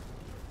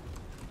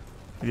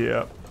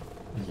 Yeah.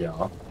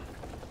 Yeah.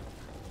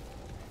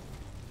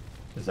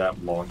 Is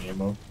that long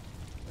ammo?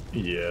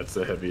 Yeah, it's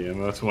the heavy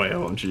ammo. That's what my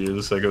LMG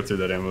is. I go through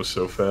that ammo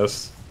so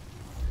fast.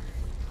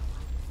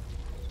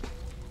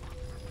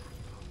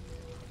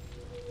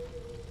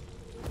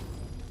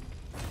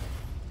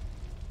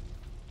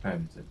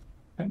 I'm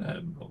kind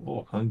of a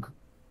little hungry.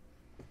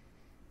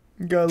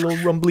 Got a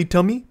little rumbly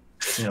tummy.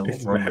 Yeah, a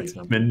little rumbly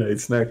tummy. Midnight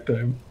snack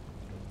time.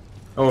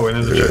 Oh, and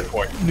there's a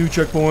checkpoint. New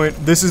checkpoint.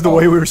 This is the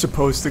way we were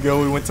supposed to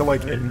go. We went to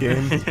like end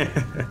game.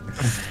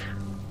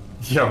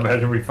 Yeah,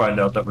 imagine we find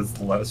out that was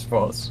the last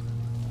boss.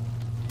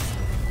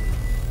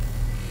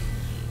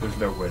 There's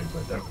no way,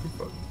 but that would be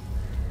fun.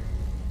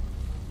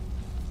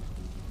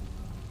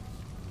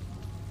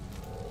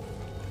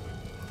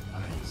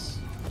 Nice.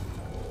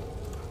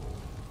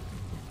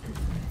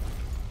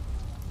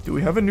 Do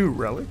we have a new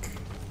relic?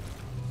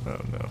 Oh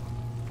no.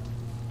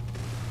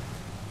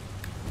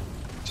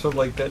 So,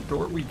 like, that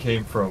door we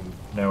came from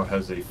now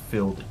has a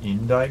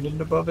filled-in diamond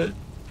above it.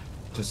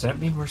 Does that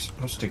mean we're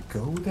supposed to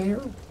go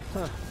there?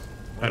 Huh.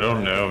 I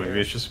don't know. Maybe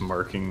it's just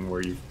marking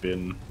where you've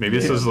been. Maybe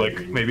this is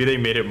like, maybe they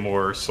made it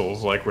more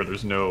Souls-like where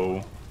there's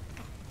no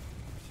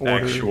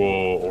actual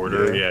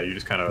order. Yeah, you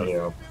just kind of,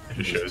 it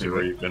just shows you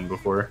where you've been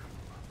before.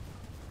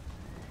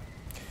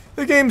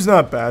 The game's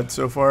not bad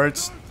so far.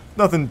 It's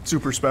nothing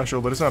super special,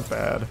 but it's not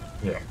bad.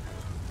 Yeah.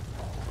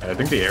 I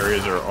think the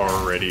areas are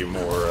already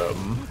more,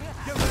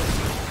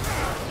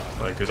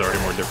 like, there's already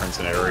more difference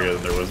in area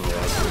than there was in the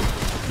last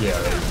one. Yeah, I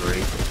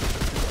agree.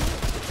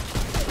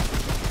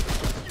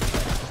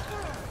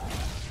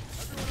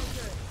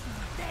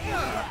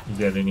 You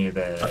got any of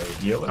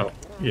that yellow? Oh,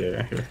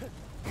 yeah, here.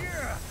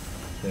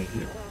 Thank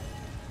you.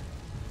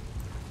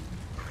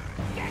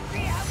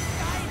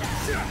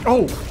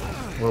 Oh!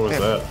 What was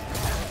that?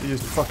 He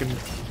just fucking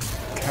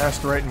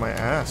cast right in my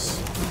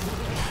ass.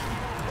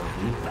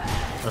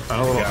 I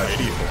found a little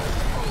idiot.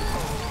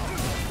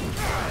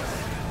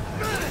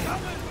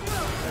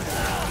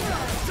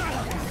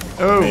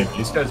 Oh! Man,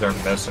 these guys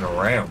aren't messing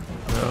around.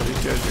 No,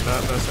 these guys are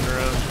not messing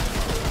around.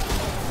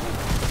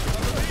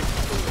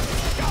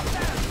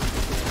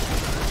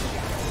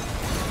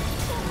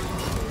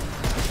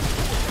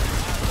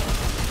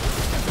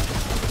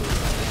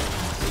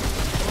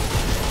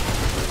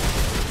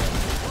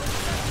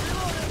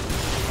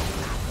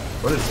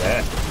 What is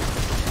that?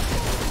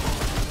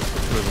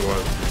 What is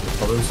what?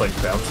 Oh, those like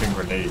bouncing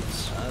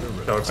grenades.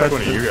 That looks like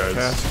one of you guys.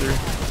 Caster.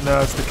 No,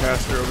 it's the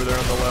caster over there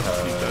on the left.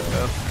 He's dead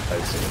now. I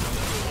see.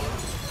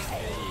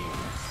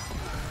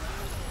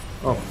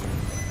 Oh.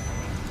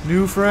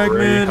 New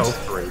fragment.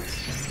 Health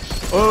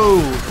rates.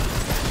 Oh!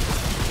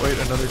 Wait,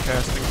 another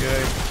casting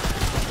guy.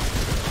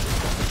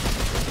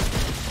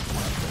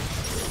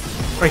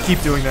 I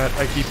keep doing that.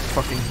 I keep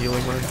fucking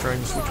healing when I'm trying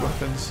to switch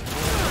weapons.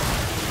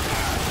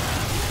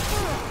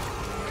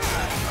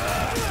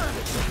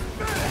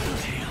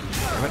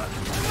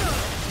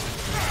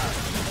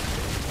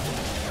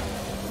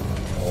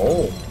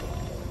 Oh.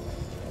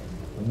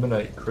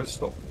 Illuminate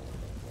crystal.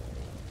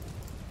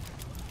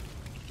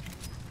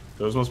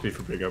 Those must be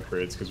for big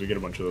upgrades, because we get a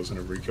bunch of those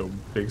whenever we kill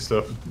big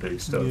stuff. Big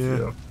stuff,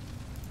 Yeah.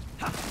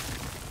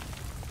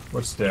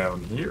 What's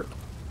down here?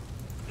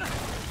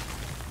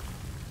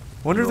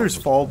 Wonder if there's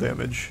fall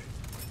damage.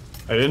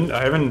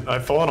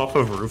 I've fallen off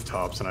of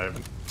rooftops and I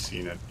haven't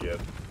seen it yet.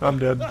 I'm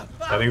dead.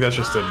 I think that's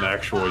just an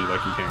actual,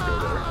 like, you can't go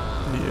there.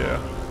 Yeah.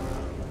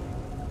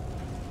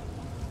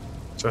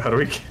 So how do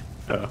we,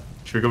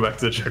 should we go back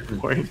to the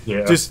checkpoint?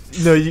 Yeah.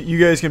 Just, no, you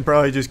guys can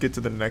probably just get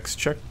to the next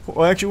checkpoint.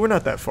 Well, actually, we're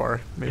not that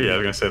far. Maybe. Yeah, I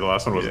was gonna say the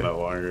last one wasn't that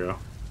long ago.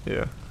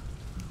 Yeah.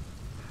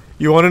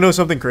 You want to know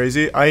something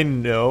crazy? I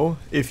know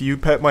if you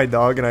pet my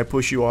dog and I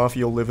push you off,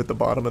 you'll live at the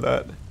bottom of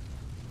that.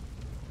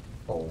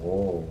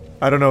 Oh.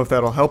 I don't know if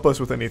that'll help us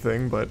with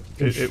anything, but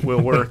it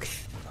will work.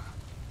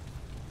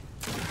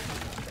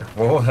 It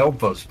won't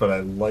help us, but I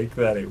like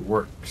that it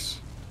works.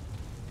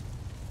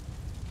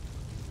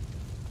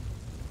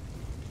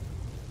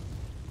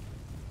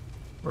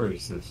 Where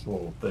is this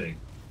little thing?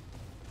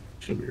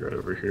 Should be right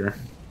over here.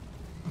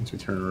 Once we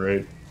turn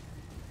right.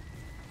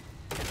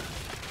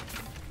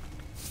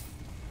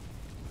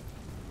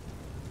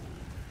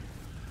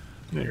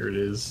 There it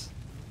is.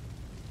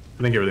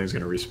 I think everything's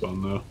gonna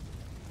respawn though.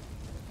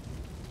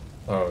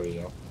 Oh,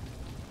 yeah.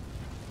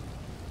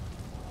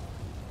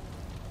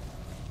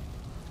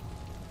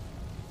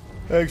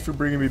 Thanks for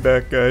bringing me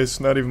back, guys.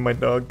 Not even my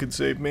dog could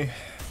save me.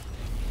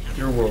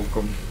 You're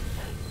welcome.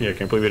 Yeah, I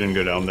can't believe we didn't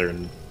go down there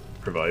and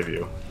revive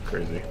you.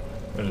 Crazy.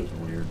 That is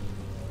weird.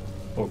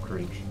 Oh,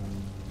 cringe.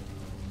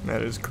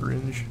 That is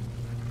cringe.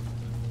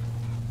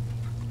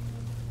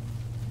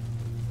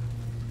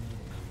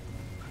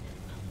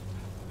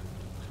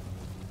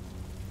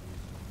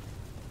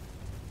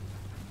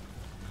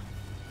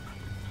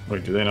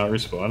 Wait, do they not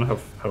respawn?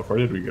 How far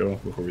did we go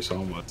before we saw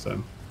them last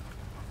time?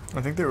 I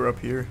think they were up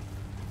here.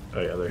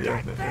 Oh yeah, they're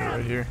Yeah, here. they're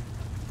right here.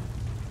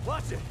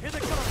 Watch it! Here they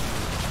come!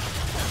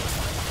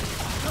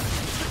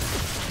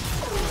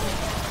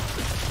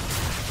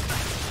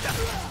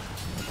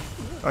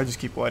 I just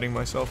keep lighting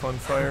myself on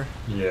fire.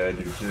 Yeah, I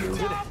do too.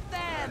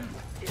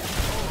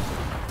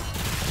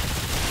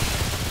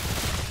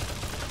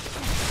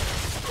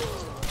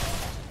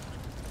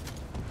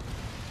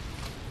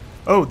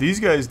 Oh, these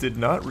guys did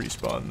not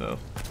respawn though.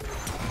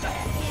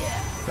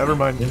 Never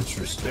mind.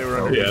 Interesting. They were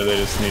under. Yeah, they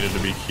just needed to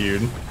be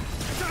queued.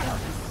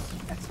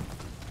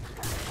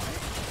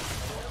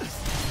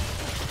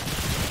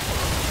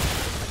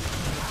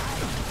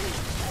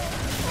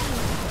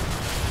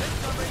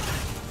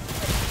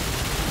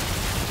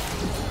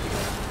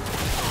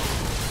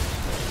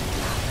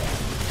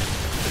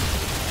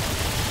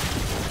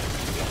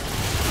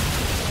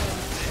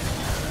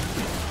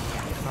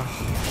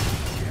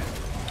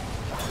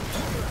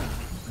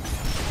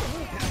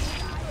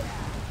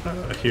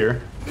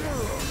 Here.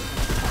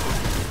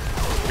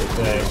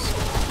 Thanks.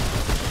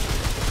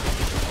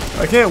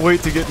 I can't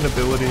wait to get an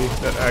ability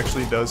that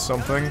actually does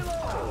something.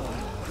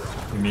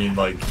 You mean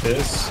like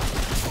this?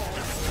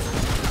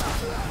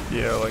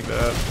 Yeah, like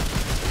that.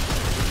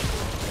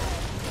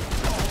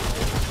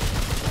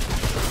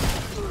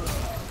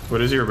 What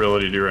does your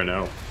ability do right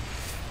now?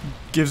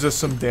 Gives us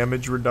some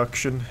damage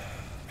reduction.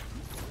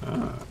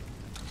 Ah.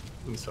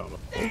 That's all.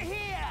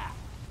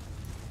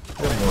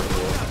 One more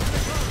door.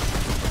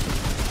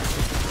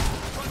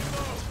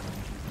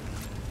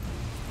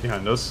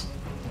 Behind us.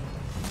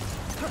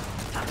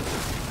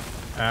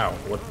 Ow,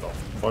 what the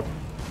fuck?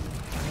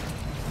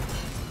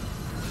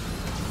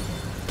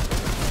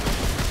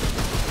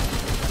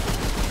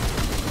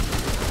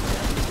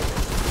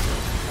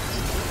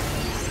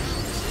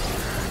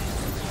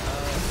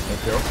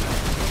 Let's go.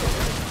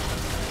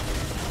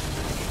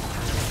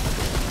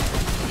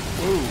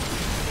 Whoa.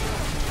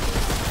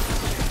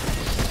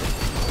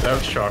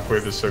 That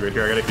shockwave is so good.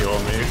 Here, I gotta heal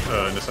on me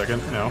in a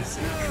second. Now.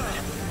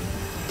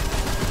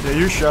 Yeah,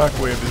 your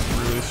shockwave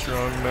is really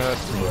strong, Matt.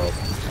 Well,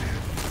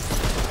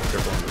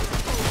 Careful.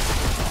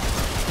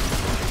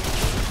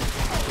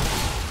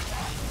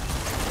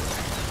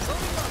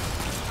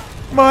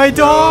 My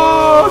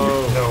dog!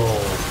 no.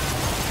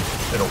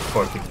 They don't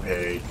fucking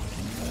pay.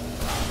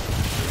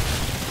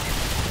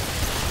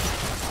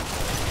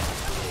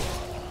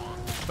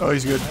 Oh,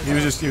 he's good. He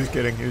was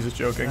kidding. He was just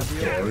joking.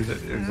 Yeah, it was a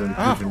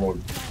little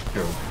joke.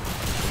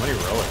 So many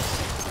relics.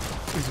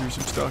 Please do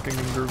some stalking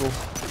and gurgle.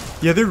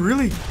 Yeah, they're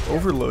really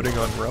overloading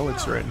on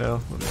relics right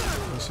now. Let me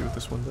see what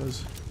this one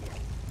does.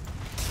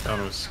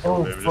 Down with skill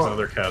Oh, damage. fuck.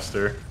 Another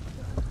caster.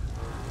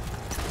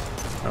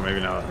 Oh, maybe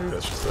not. Maybe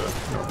that's just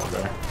a normal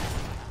guy.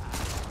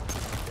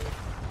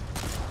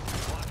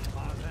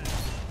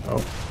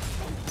 Oh.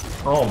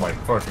 Oh my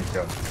fucking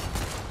god.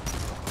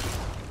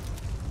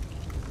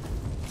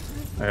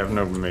 I have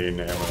no main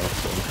ammo,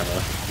 so I'm kind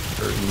of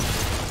hurting.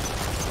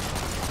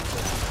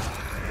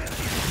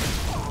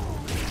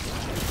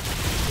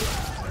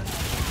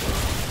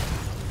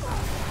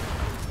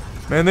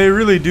 Man, they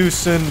really do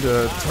send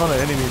a ton of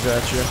enemies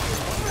at you.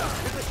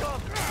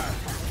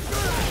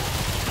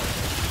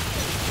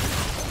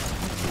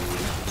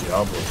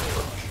 Diablo.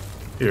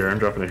 Here, I'm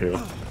dropping a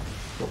heal.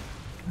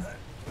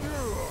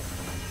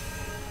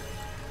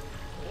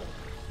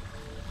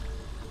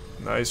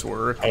 Nice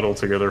work. Huddle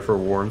together for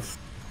warmth.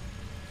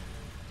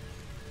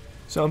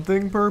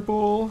 Something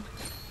purple.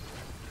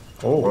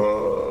 Oh.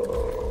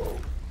 Whoa.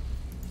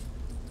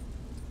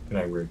 Can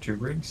I wear 2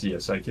 rings?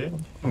 Yes, I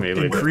can.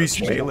 Melee Increased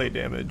damage. melee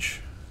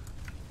damage.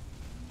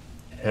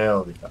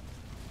 Hell yeah.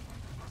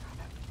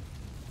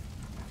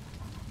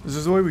 Is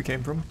this the way we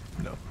came from?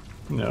 No.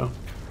 No.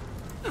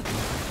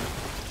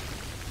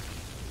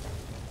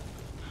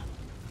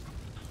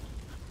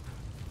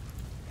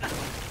 I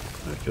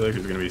feel like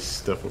there's gonna be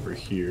stuff over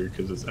here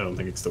because I don't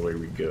think it's the way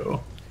we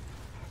go.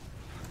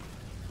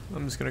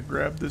 I'm just gonna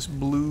grab this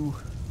blue.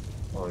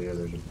 Oh yeah,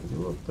 there's a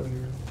blue up there.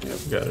 Yeah,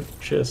 we got a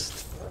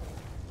chest.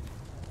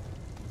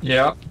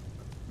 Yeah.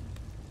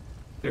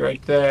 They're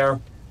right there.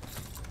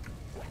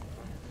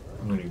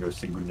 I'm gonna go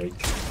see Grenade.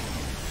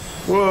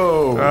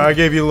 Whoa! I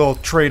gave you a little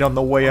trade on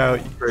the way out.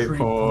 Great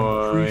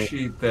point.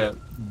 Appreciate that,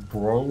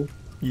 bro.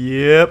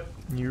 Yep.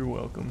 You're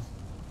welcome.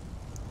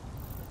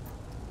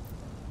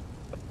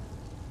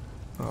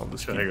 I'll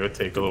just Should I go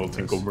take a little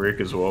tinkle break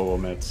as well while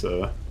Matt's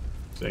saying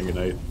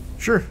goodnight?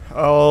 Sure.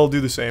 I'll do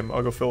the same.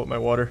 I'll go fill up my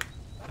water.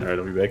 Alright,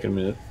 I'll be back in a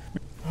minute.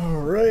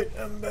 Alright,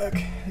 I'm back.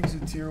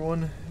 Exit tier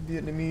 1.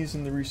 Vietnamese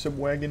in the resub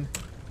wagon.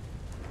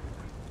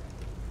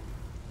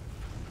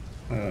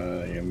 I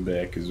am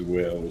back as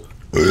well.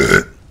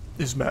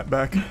 Is Matt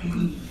back?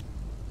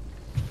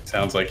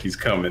 Sounds like he's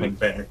coming. I'm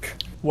back.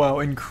 Wow,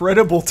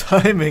 incredible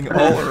timing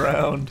all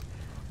around.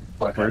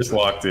 We're just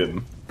locked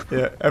in.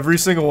 Yeah, every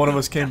single one of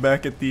us came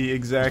back at the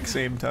exact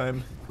same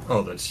time.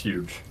 Oh, that's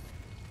huge.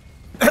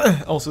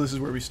 Also, this is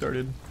where we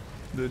started.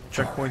 The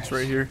checkpoint's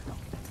right here.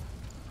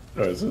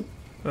 Oh, is it?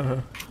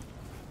 Uh-huh.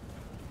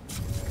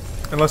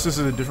 Unless this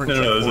is a different No,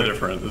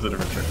 checkpoint. there's a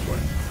different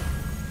checkpoint.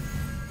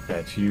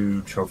 That's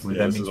huge. Hopefully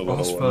Yeah, that this means is a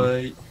boss little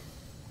one.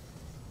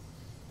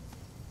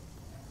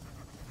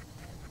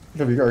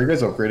 fight. Are you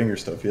guys upgrading your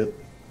stuff yet?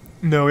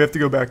 No, we have to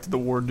go back to the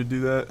ward to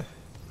do that.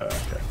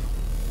 Okay.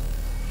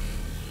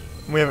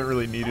 We haven't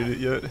really needed it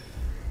yet.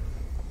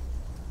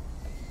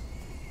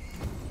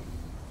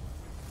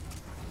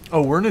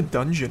 Oh, we're in a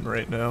dungeon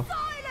right now.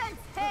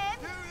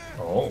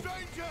 Oh.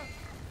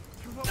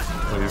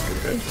 Oh, he's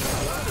good.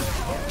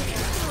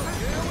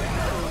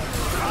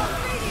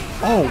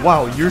 Oh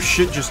wow, your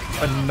shit just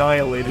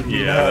annihilated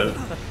me. Yeah.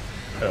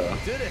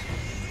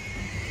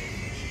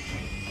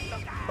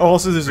 Oh,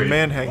 also there's a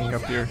man hanging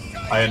up here.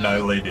 I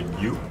annihilated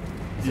you?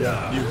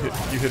 Yeah,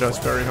 you hit us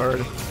very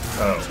hard.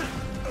 Oh.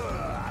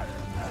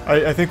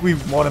 I think we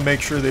want to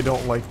make sure they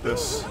don't like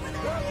this.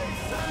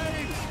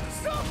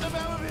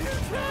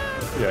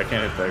 Yeah, I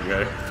can't hit that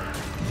guy.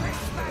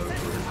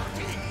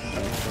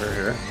 We're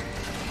here.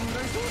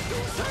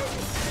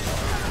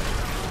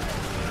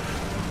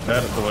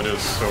 That bullet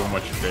does so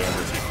much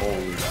damage.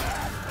 Holy.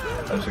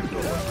 That's a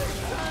good one.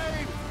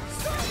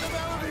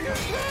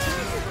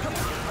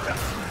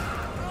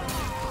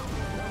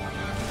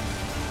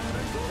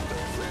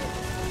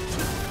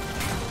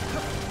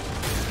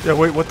 Yeah,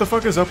 wait, what the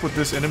fuck is up with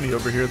this enemy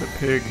over here, the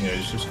pig? Yeah,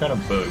 he's just kind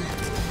of bugged.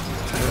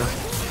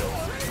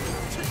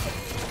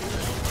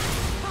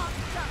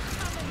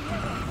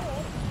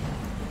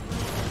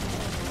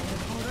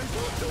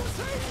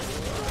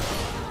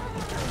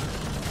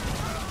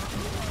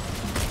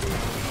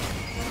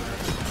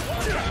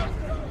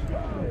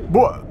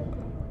 What?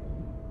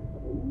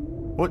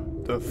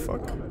 What the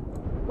fuck?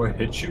 What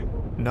hit you?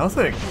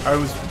 Nothing. I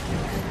was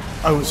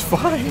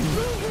fine.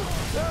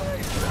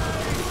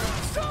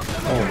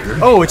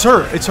 Oh, it's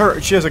her. It's her.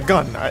 She has a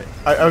gun.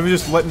 I was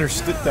just letting her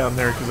sit down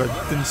there because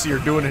I didn't see her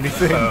doing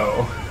anything.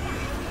 Oh.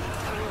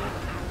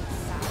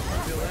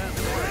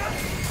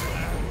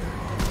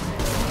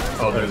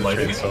 Oh, they're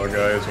lighting it. Chainsaw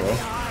guy as well.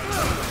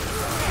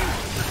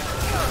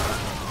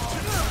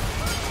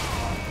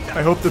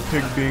 I hope the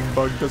pig being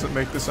bugged doesn't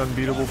make this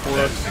unbeatable for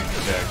That's us.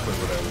 exactly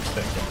what I was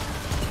thinking.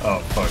 Oh,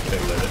 fuck, they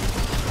lit it.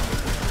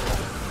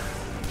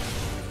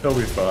 He'll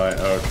be fine.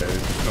 Okay,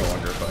 no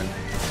longer fine.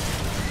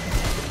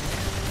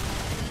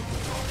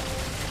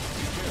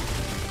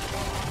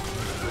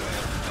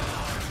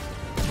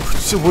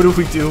 So what do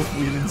we do if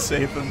we didn't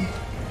save him?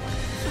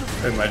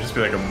 It might just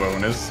be like a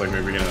bonus, like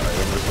maybe get an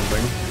item or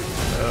something.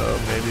 Oh,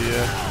 maybe,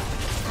 yeah.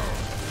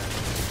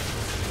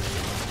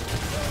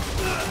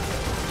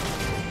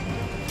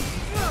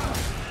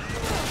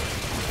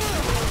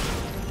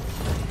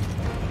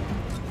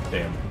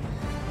 Damn.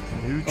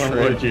 New trait.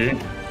 Unlucky.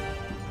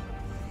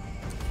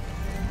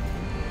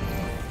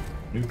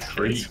 New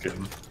trait.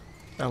 Skin.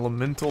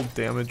 Elemental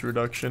damage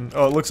reduction.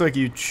 Oh, it looks like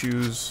you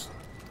choose.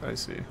 I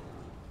see.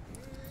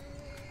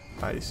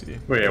 I see.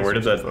 Wait, yeah, where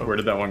did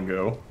that one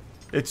go?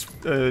 It's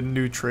a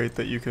new trait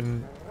that you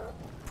can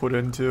put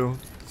into.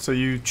 So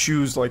you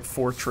choose like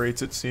 4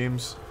 traits, it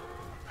seems.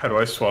 How do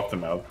I swap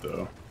them out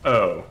though?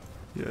 Oh.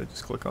 Yeah,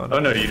 just click on it. Oh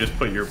no, you just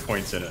put your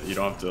points in it. You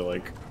don't have to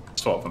like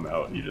swap them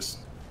out. It's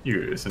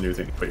a new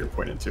thing to put your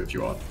point into if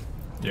you want.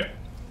 Yeah.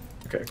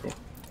 Okay, cool.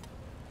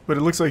 But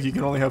it looks like you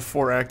can only have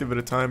 4 active at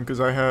a time because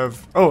I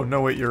have. Oh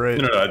no, wait, you're right.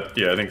 No,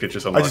 yeah, I think it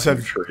just unlocks have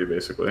a tree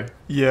basically.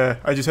 Yeah,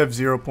 I just have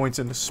 0 points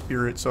in the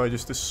spirit, so I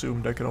just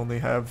assumed I could only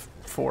have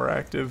 4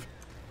 active.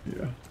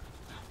 Yeah.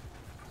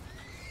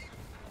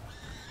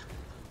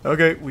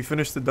 Okay, we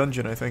finished the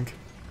dungeon, I think.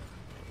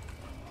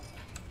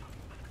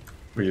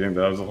 What do you think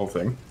that was the whole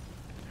thing?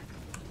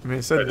 I mean,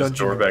 it said This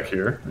dungeon. door back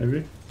here, maybe?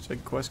 It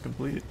said quest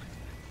complete.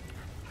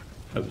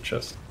 Has a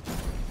chest.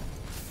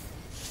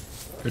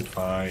 Good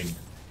find.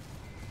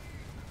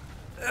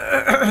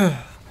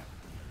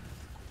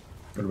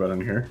 What about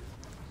in here?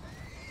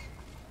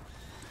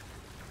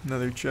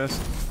 Another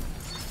chest.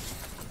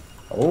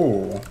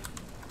 Oh.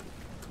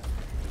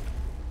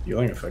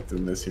 Healing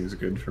effectiveness seems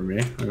good for me.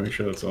 Let me make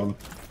sure that's on.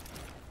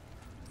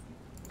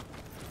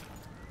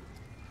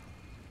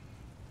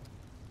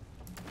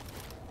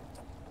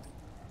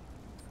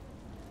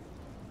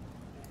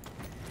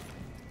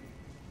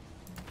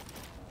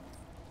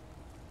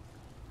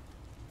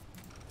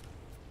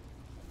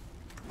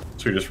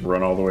 So we just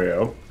run all the way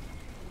out?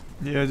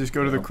 Yeah, just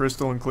go to the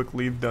crystal and click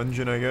leave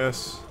dungeon, I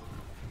guess.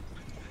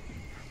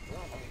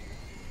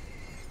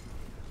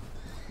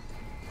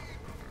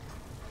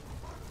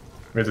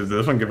 Wait, does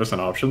this one give us an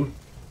option?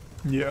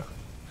 Yeah.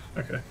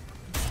 Okay.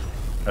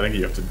 I think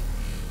you have to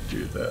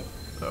do that.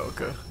 Oh,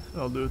 okay.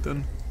 I'll do it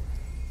then.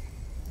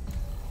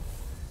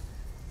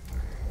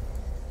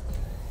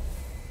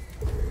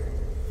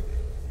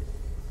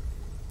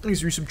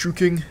 Thanks, some True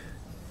King.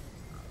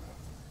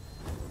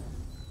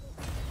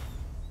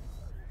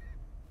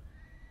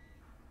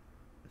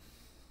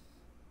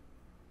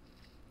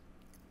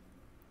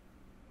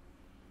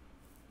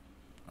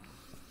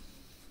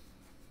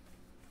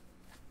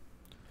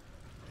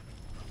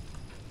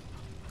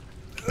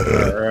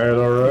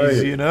 Alright.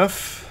 Easy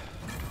enough.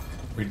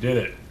 We did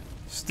it.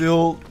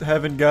 Still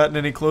haven't gotten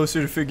any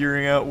closer to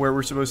figuring out where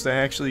we're supposed to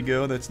actually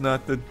go. That's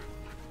not the...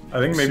 I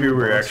think maybe Super we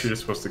were boss. actually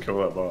just supposed to kill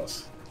that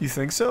boss. You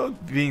think so?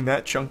 Being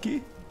that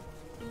chunky?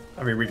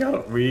 I mean,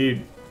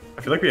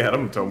 I feel like we had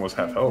him to almost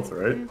half health,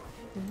 right?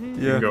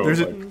 Yeah, go,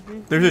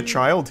 there's a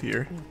child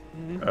here.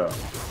 Oh.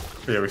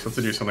 But yeah, we're supposed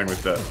to do something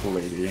with that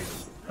lady.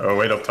 Oh,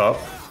 wait, up top?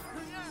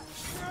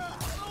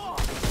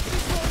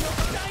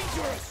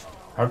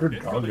 How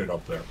did God get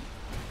up there?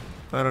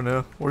 I don't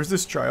know. Where's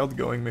this child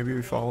going? Maybe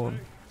we follow him.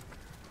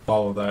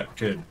 Follow that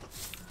kid.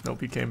 Nope,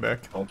 he came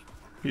back. Oh.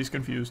 He's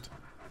confused.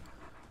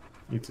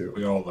 Me too.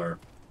 We all are.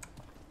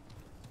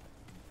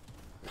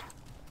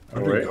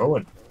 Oh, Where are we wait.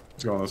 going?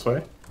 It's going this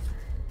way?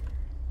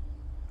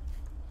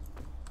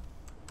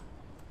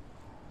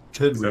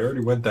 Kid, we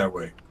already went that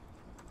way.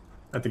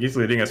 I think he's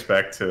leading us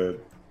back to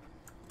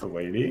the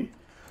lady.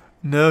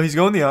 No, he's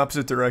going the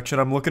opposite direction.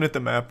 I'm looking at the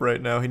map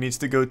right now. He needs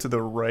to go to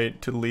the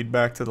right to lead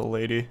back to the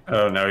lady.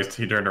 Oh, now he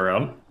turned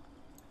around.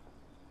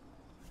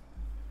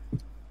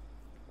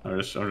 I'm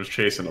just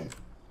chasing him.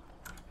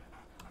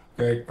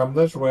 Okay, come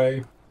this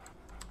way.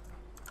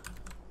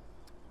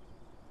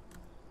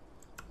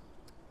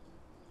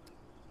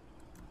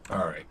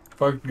 Alright.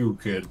 Fuck you,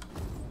 kid.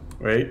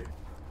 Wait.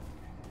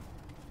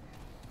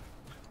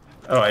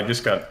 Oh, I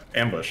just got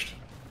ambushed.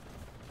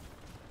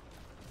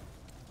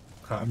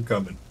 I'm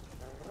coming.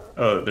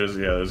 Oh, there's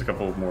a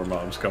couple more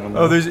mobs coming.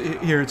 Oh,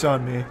 here, it's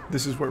on me.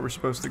 This is where we're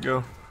supposed to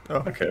go. Oh.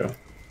 Okay.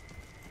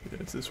 Yeah,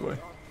 it's this way.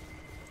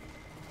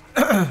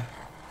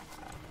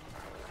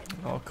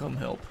 I'll come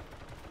help.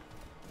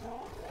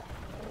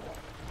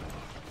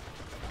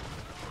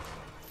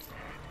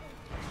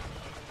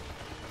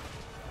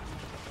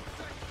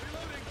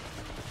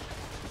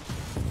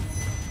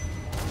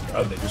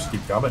 Oh, they just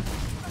keep coming.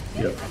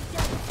 Yep.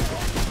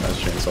 Nice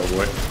chainsaw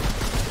boy.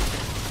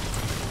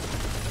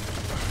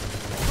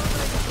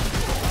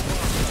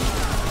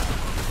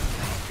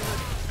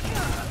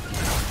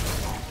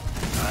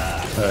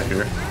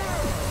 Here.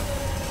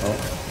 Oh.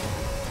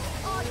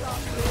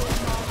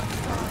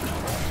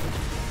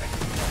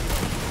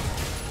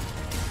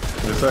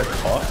 What is that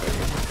coughing?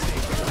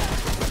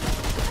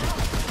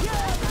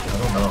 I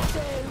don't know.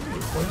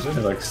 What is it?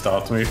 It like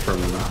stopped me from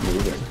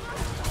moving.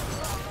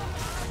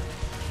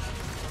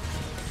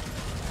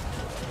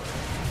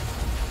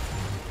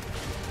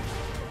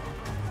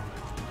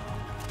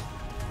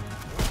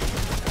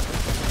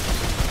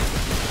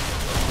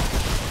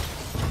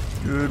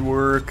 Good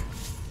work.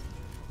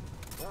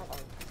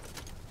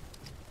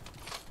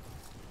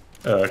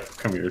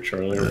 Come here,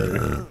 Charlie.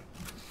 Right.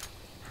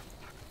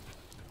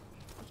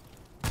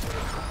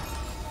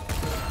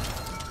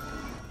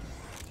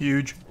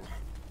 Huge.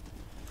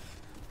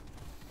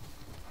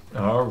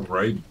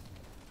 Alright.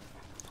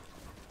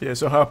 Yeah,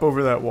 so hop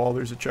over that wall.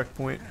 There's a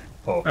checkpoint.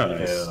 Oh,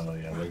 nice. hell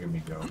yeah, look at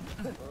me go.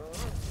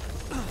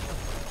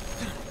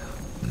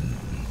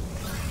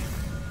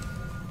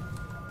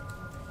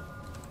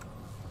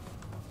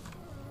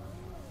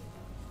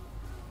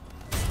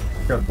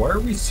 God, why are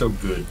we so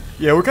good?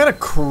 Yeah, we're kind of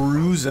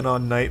cruising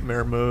on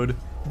nightmare mode.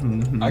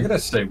 Mm-hmm. I gotta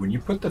say, when you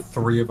put the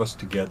three of us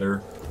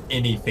together,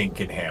 anything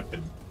can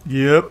happen.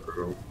 Yep.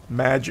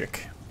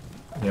 Magic.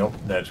 Yep,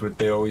 that's what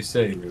they always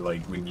say. They're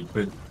like, when you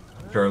put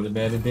Charlie,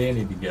 Matt, and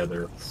Danny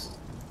together.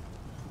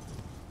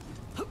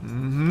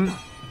 Mm-hmm.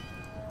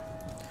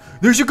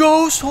 There's a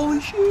ghost! Holy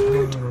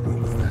shit!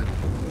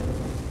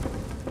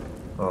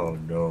 Oh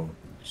no.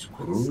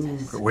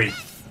 Spook. Wait,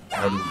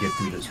 how do we get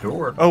through this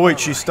door? Oh wait,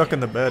 she's stuck in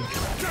the bed.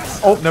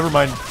 Oh, never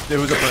mind. It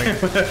was a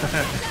prank.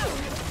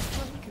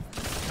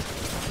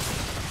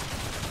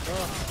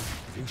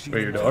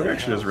 Wait, your dog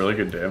actually does really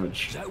good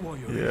damage.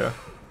 Yeah.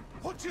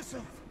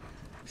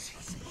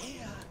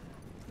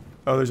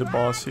 Oh, there's a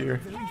boss here.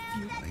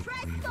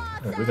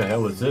 Who the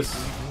hell is this?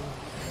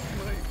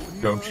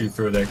 Don't you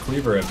throw that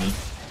cleaver at me.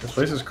 This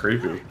place is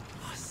creepy.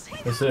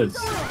 This is.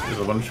 There's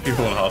a bunch of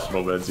people in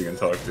hospital beds you can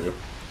talk to.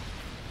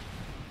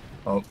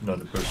 Oh,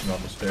 another person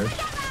on the stairs.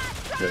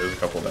 Yeah, there's a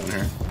couple down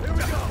here.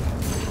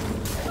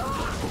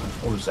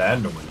 What was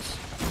that noise?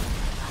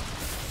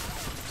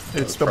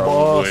 It's the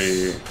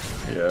Probably, boss.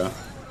 yeah.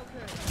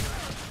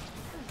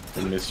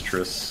 The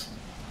mistress.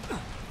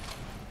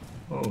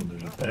 Oh,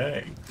 there's a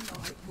bag.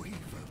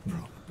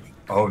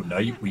 Oh,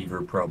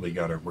 Nightweaver probably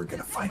got her. We're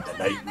gonna find the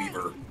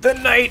Nightweaver. The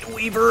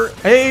Nightweaver!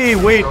 Hey,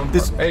 wait,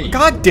 this... Hey.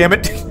 God damn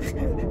it!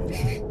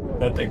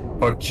 That thing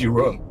fucked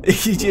you up.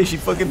 Yeah, she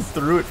fucking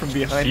threw it from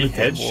behind She the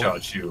table.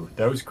 headshot you.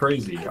 That was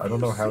crazy. I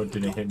don't know how it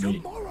didn't hit me.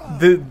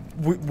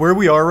 Where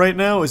we are right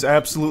now is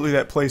absolutely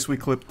that place we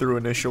clipped through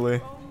initially,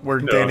 where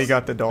No, Danny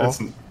got the doll.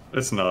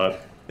 It's not.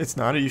 It's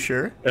not, are you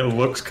sure? It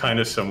looks kind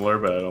of similar,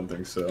 but I don't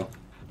think so.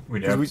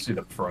 We'd have to see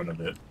the front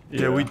of it.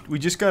 Yeah, we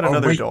just got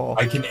another wait, doll.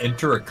 I can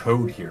enter a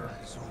code here.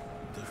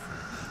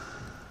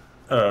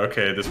 Oh,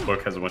 okay, this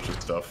book has a bunch of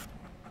stuff.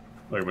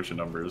 Like a bunch of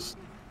numbers.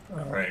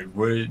 Alright,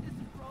 what...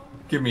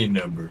 Give me a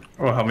number.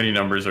 Oh, how many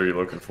numbers are you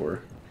looking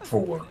for?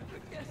 4.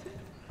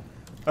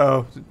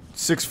 Oh,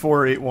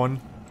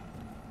 6481.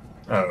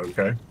 Oh,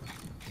 okay.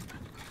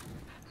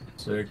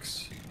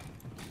 6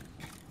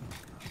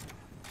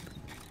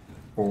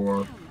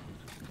 4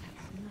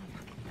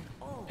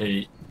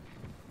 8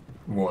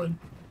 1.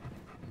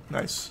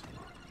 Nice.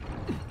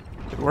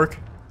 Good work.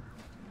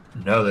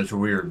 No, that's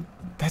weird.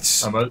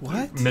 That's I'm a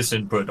what?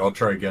 misinput. I'll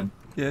try again.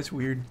 Yeah, it's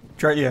weird.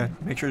 Try, yeah,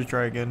 make sure to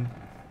try again.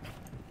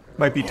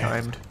 Might be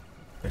timed.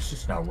 It's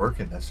just not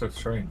working. That's so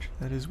strange.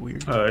 That is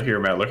weird. Here,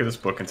 Matt, look at this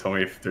book and tell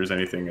me if there's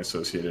anything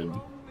associated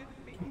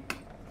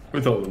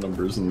with all the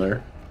numbers in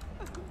there.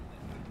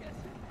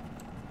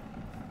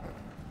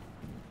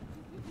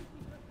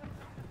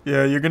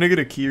 Yeah, you're gonna get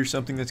a key or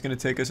something that's gonna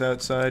take us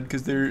outside,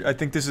 because I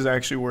think this is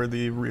actually where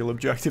the real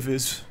objective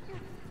is.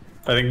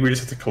 I think we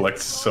just have to collect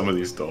some of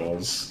these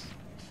dolls.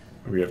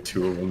 We have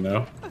 2 of them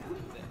now.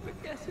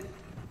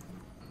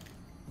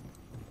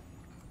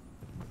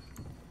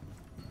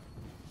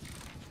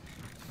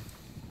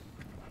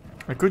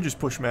 I could just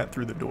push Matt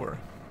through the door.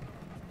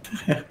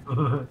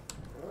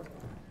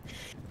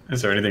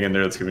 Is there anything in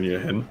there that's giving you a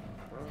hint?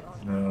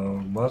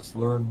 No, must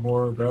learn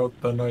more about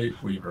the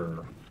Night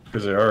Weaver.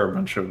 Because there are a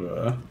bunch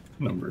of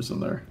numbers in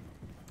there.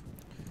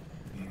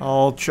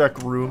 I'll check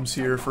rooms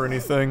here for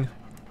anything.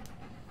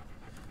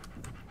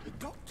 The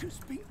doctor's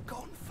been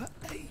gone for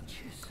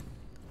ages.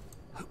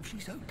 Hope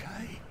she's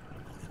okay.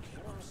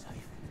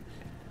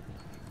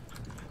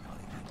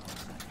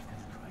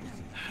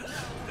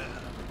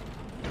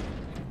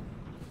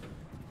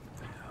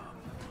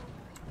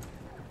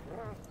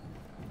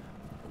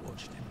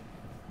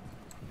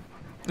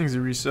 There's a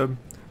resub.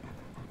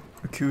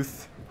 A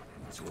Couth.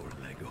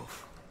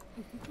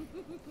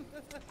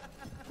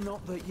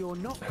 Not that you're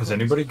not. Has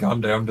anybody gone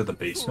down to the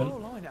basement?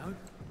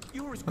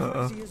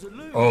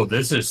 Oh,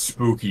 this is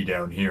spooky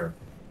down here.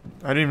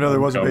 I didn't even know there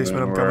was a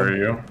basement. I'm Where coming. are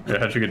you? Yeah,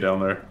 how'd you get down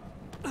there?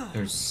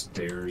 There's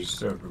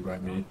stairs over by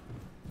me.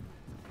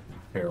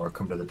 Here, I'll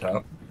come to the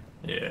top.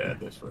 Yeah,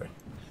 this way.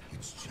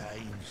 It's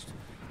changed.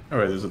 Oh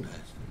wait, there's a...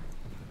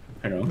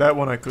 Hang on. That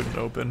one I couldn't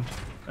open.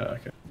 Oh,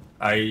 okay.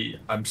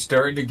 I'm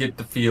starting to get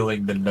the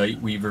feeling the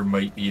Night Weaver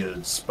might be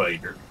a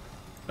spider.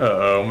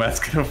 Uh-oh, Matt's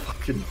gonna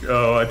fucking...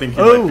 Oh, I think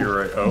you might be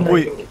right. Oh,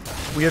 wait.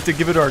 We have to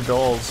give it our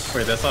dolls.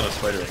 Wait, that's not a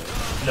spider.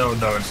 No,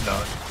 it's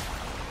not.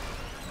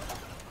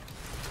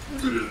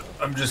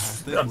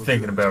 I'm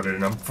thinking about it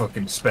and I'm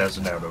fucking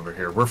spazzing out over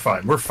here. We're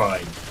fine.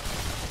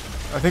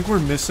 I think we're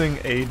missing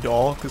a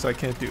doll, because I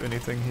can't do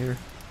anything here.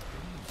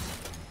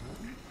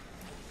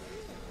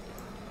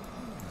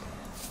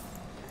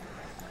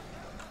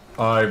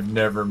 I've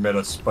never met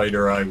a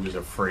spider I was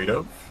afraid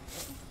of.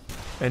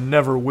 And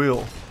never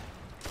will.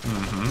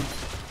 Mm-hmm.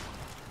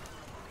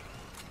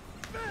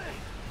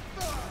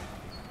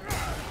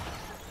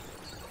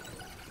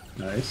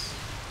 Nice.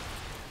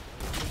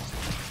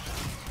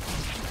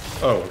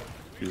 Oh,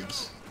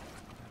 Jesus.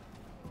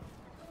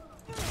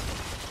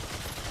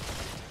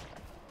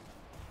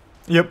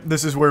 Yep,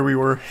 this is where we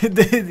were.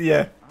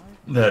 Yeah.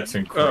 That's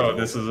incredible. Oh,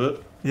 this is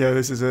it? Yeah,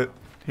 this is it.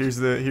 Here's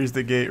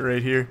the gate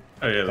right here.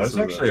 Oh yeah, that's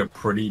actually a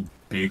pretty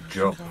big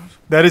jump.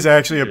 That is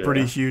actually a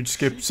pretty huge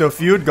skip. So if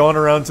you had gone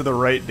around to the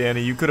right,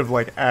 Danny, you could have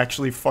like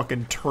actually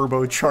fucking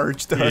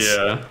turbocharged us.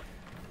 Yeah.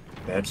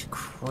 That's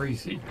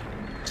crazy.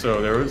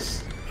 So there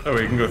was... Oh,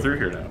 we can go through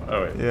here now.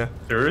 Oh wait. Yeah.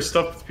 There is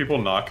stuff, people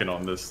knocking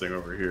on this thing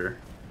over here.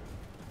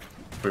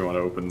 If we want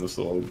to open this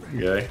little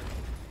guy.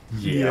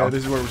 Yeah,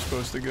 this is where we're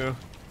supposed to go.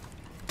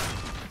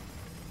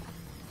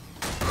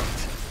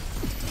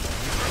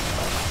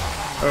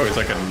 Oh, it's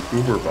like an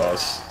Uber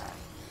boss.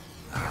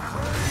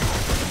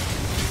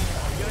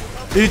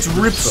 It's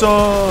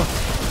Ripsaw!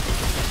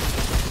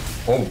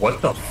 Oh,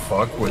 what the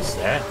fuck was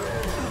that?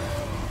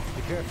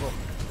 Be careful.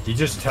 He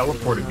just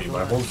teleported me.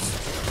 My whole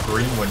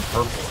screen went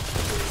purple.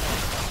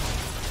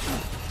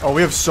 Oh,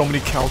 we have so many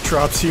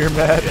caltrops here,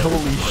 Matt. Yeah,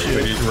 Holy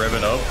shit. He's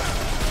revving up.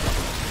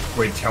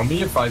 Wait, tell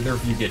me if either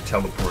of you get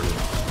teleported.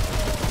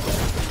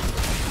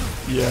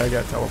 Yeah, I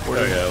got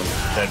teleported. Oh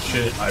yeah. That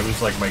shit, I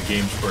was like, my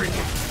game's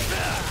breaking.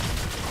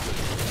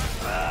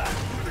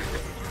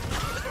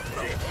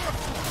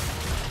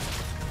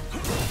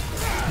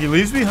 He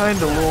leaves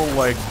behind a little,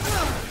 like,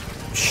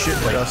 shit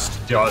Like dust.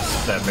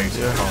 Dust that makes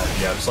it calm.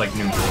 Yeah, it's like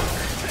New York.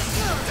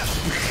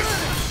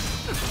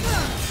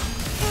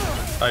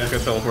 I just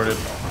got teleported.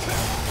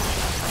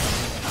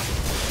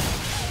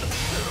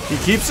 He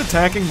keeps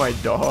attacking my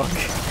dog.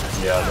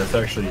 Yeah, that's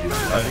actually...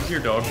 I think your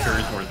dog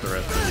carries more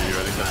threat than you.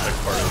 I think that's like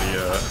part of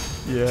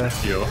the Yeah.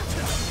 deal.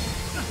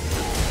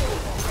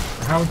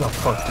 How the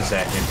fuck does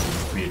that hit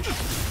me, bitch?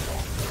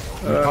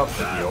 You pop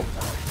the deal.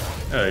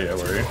 Oh yeah,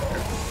 where are you?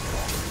 Here.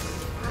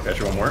 Got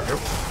you one more.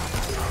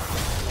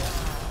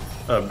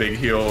 Big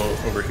heal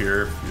over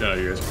here. No,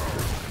 you guys.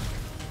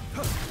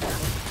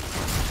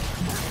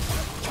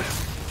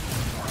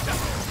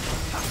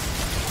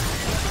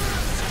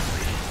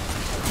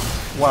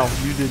 Wow,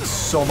 you did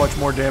so much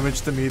more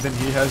damage to me than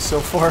he has so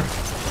far.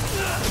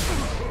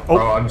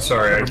 Oh, I'm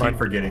sorry. I never keep mind.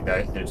 forgetting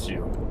that it's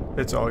you.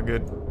 It's all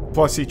good.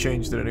 Plus, he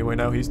changed it anyway.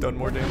 Now he's done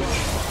more damage.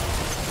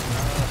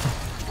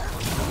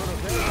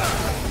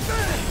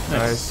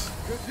 Nice.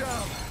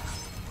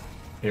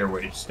 Here,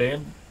 wait.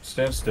 Stand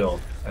still.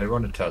 I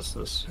want to test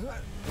this.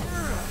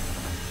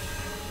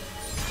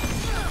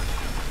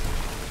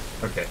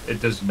 Okay,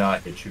 it does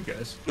not hit you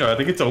guys. No, I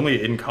think it's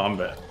only in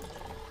combat.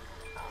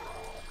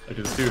 Like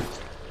this dude.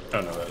 Oh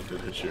no, that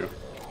did hit you.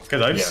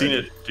 Because I've seen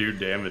it do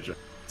damage.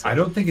 I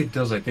don't think it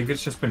does. I think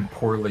it's just been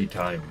poorly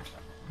timed.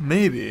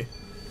 Maybe.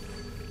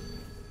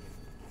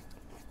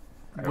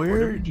 What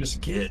did we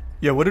just get?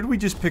 Yeah, what did we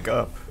just pick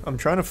up? I'm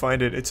trying to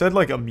find it. It said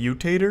like a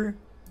mutator.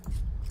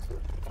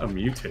 A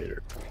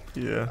mutator.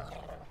 Yeah.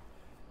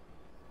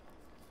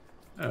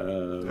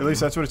 At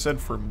least that's what it said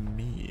for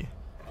me.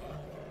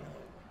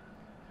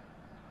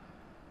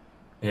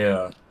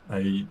 Yeah,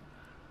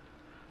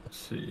 let's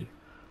see.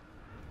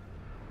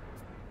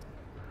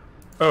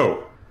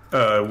 Oh,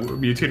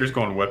 mutators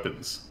go on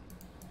weapons.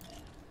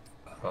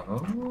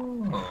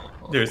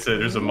 Oh. There's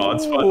a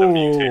mod spot and a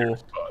mutator Oh.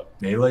 spot.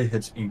 Melee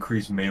hits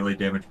increase melee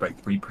damage by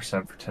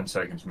 3% for 10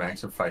 seconds,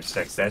 max of 5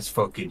 stacks. That's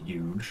fucking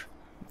huge.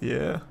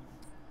 Yeah.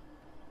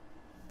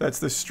 That's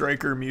the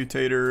striker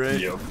mutator, right?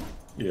 Yep.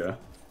 Yeah.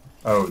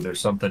 Oh, there's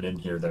something in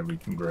here that we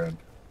can grab.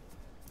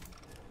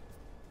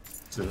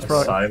 It's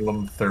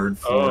Asylum, third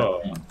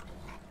floor. Oh.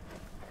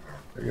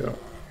 There you go.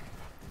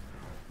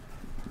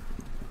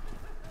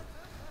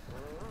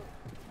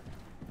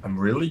 I'm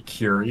really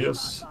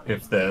curious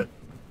if that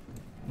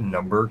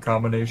number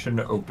combination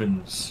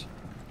opens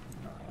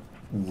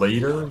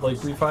later,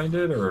 like we find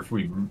it, or if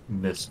we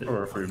missed it.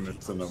 Or if we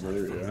missed the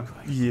number, yeah.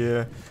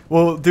 Yeah.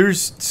 Well,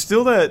 there's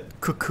still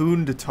that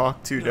cocoon to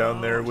talk to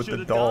down there with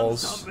the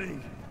dolls.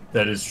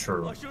 That is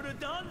true. I should have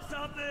done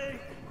something.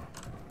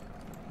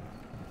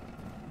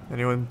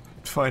 Anyone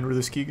find where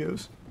this key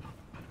goes?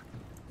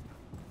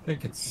 I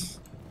think it's...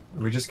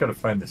 We just gotta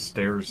find the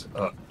stairs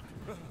up.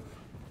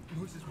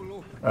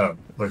 Oh,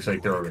 looks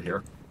like they're over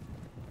here.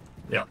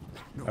 Yeah.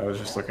 I was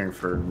just looking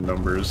for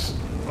numbers.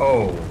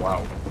 Oh,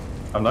 wow.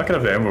 I'm not gonna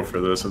have ammo for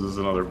this, so this is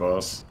another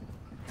boss.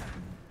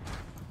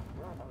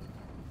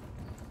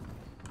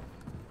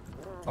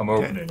 I'm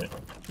opening it.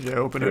 Yeah,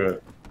 open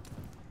it.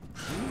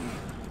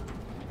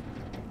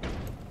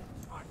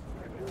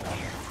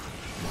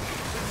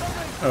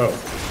 Oh,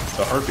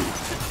 the harpy.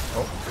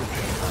 Oh,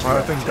 Wow,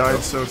 that thing died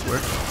so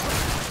quick.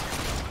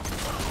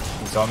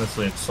 It's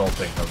honestly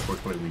insulting how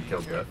quickly we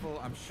killed that.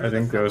 I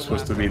think that was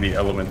supposed to be the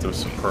element of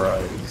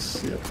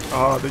surprise. Yep.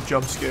 Oh, the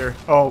jump scare.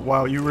 Oh,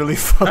 wow, you really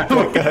fucked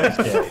that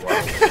guy. Yeah,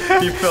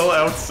 wow. He fell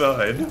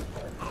outside.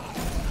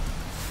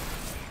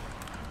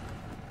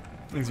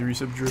 Easy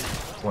resub drip.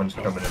 One's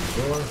coming in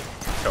the door.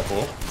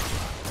 Couple.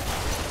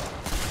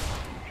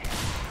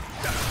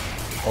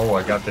 Oh,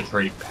 I got the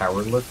great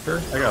power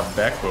lifter. I got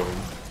backbone.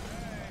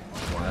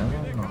 Wow.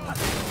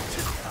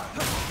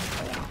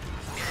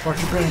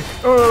 Watch your back.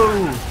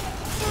 Oh!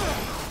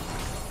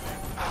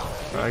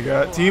 I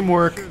got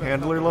teamwork.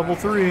 Handler level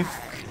 3.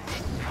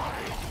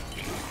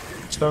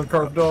 Stone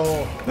carved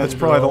doll. That's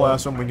probably the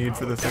last one we need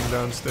for the thing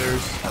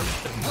downstairs.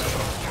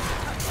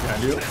 Can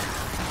I do it?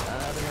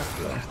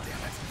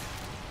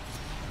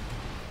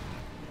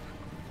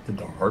 Did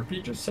the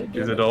harpy just say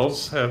Do the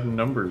dolls have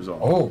numbers on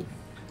them? Oh,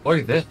 look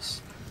at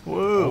this.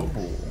 Whoa.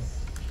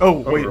 Oh,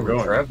 wait. we're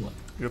going. Traveling.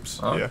 Oops.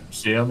 Oh, Yeah.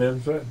 see you on the other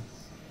side.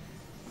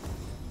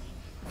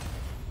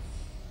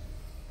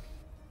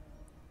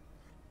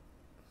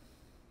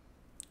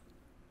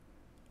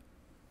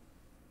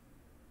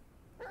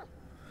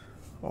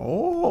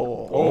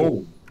 Oh.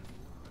 Oh.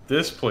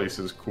 This place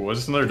is cool. Is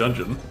this another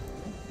dungeon?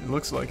 It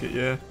looks like it,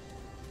 yeah.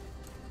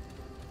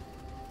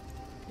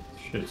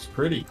 Shit's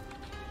pretty.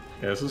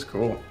 Yeah, this is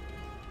cool.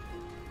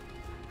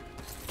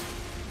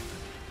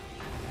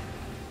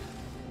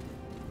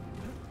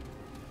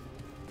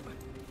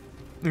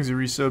 There's a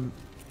resub.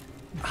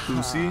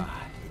 Lucy.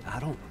 I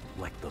don't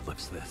like the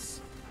looks of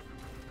this.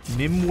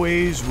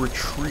 Nimwe's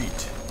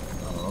Retreat.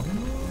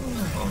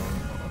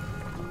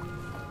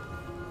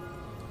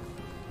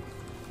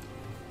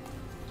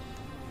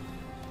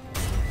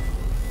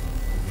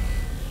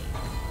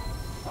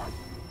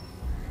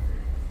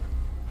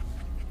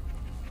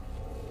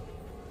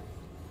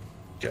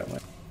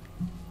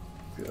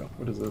 Yeah,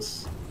 what is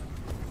this?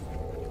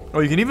 Oh,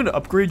 you can even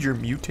upgrade your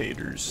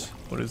mutators.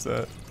 What is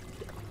that?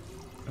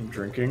 I'm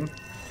drinking.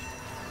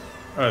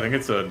 Oh, I think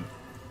it's a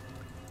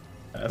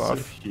acid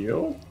Buff.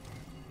 heal?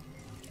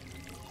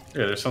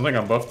 Yeah, there's something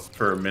I'm buffed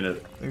for a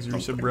minute. There's a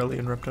resub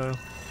Relian Reptile.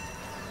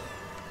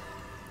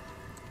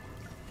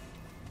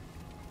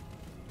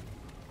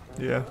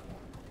 Yeah.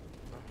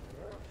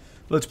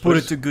 Let's put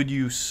it to good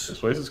use. This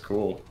place is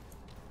cool.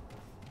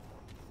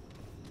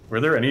 Were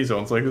there any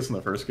zones like this in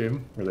the first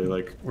game? Where they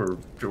like were,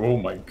 oh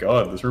my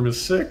god, this room is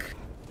sick.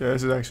 Yeah,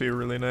 this is actually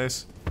really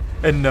nice.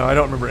 And no, I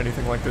don't remember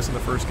anything like this in the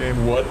first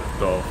game. What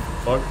the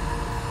fuck?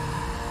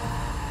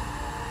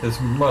 This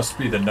must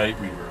be the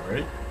Nightweaver,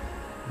 right?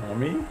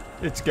 Mommy?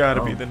 It's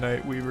gotta be the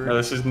Nightweaver. No,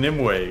 this is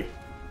Nimue.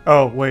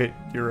 Oh, wait,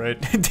 you're right.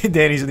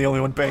 Danny's the only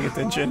one paying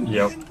attention.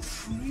 Yep.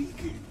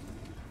 Intriguing.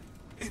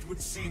 It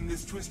would seem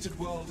this twisted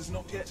world is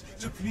not yet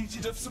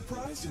depleted of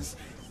surprises.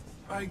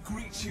 I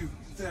greet you,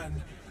 then,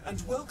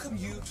 and welcome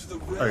you to the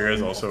realm. Are you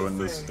guys also in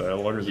this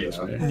dialogue or is it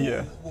just me?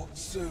 Yeah. What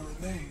so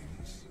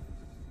remains.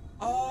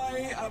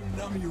 I am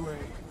Namue,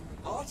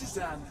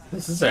 artisan.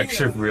 This is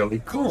actually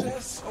really cool.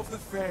 Goddess of the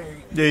Fae.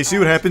 Yeah, you see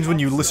what happens when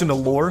you listen to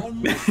lore?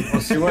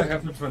 Well, see what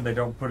happens when they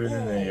don't put it in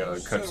a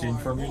cutscene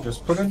for me?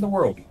 Just put it in the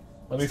world.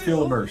 Let me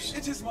feel immersed.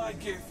 It is my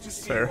gift to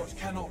see Fair. what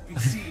cannot be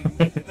seen,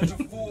 and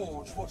to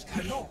forge what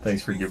cannot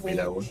Thanks for be giving me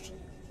that one. forged.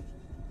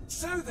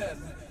 So then,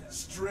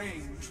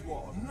 strange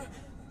one,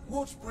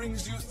 what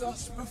brings you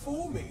thus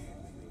before me?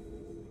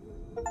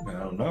 I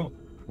don't know.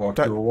 Walked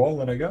That- through a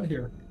wall and I got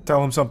here.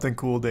 Tell him something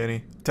cool,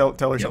 Danny. Tell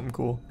her something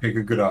cool. Pick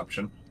a good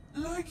option.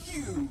 Like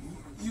you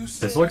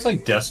This looks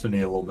like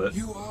Destiny a little bit.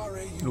 you are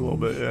a A little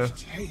bit, yeah.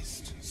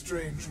 Taste,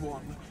 strange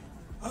one,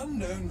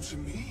 unknown to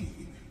me.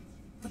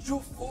 But your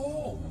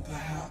form,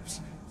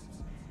 perhaps.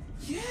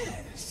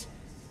 Yes,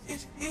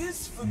 it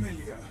is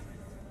familiar.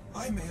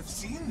 I may have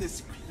seen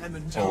this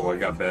Clementine. Oh, I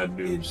got bad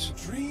news.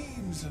 In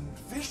dreams and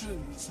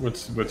visions.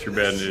 What's your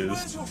bad She news?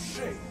 wears your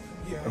shape,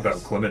 yes. About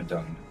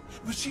Clementine.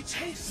 But she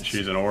tastes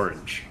She's an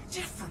orange.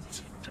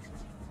 different.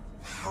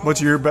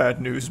 What's your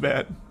bad news,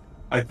 Matt?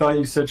 I thought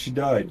you said she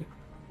died.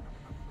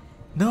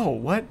 No,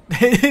 what?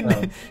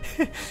 Oh.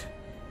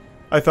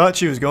 I thought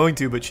she was going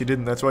to, but she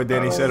didn't. That's why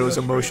Danny said it was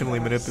Yes, emotionally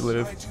I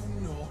manipulative.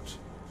 do not.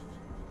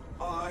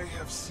 I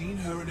have seen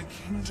her in a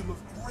kingdom of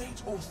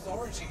great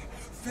authority,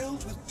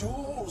 filled with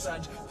doors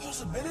and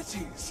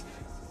possibilities.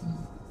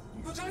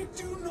 But I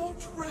do not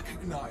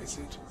recognize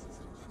it.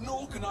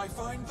 Nor can I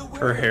find the way.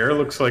 Her hair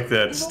looks like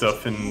that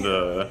stuff in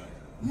the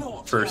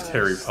Not first as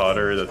Harry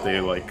Potter that they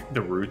star. like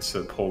the roots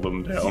that pull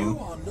them You down.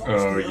 are not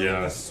Oh, the yeah, only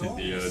in the, soul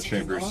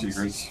Chamber of seeking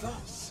Secrets. answers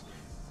thus.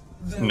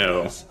 There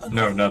No. was No,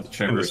 another not the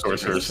Chamber of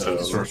Sorcerer's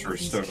Secrets, Stone.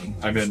 Sorcerer's Stone.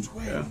 I meant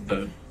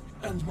the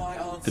And my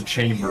answer the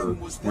chamber to him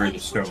was where that the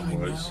which stone I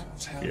was. now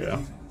tell Yeah.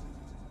 you.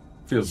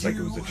 feels like it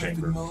You was a have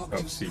Chamber been marked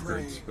of as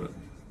Secrets, prey, but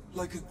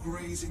like a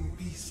grazing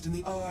beast in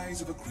the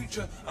eyes of a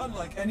creature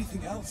unlike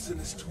anything else in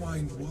this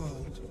twined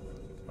world.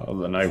 Oh,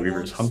 the Night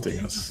Weaver's A hunting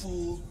once us.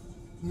 beautiful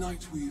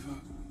Night Weaver.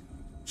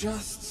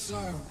 Just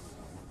so.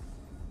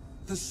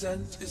 The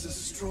scent is as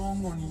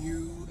strong on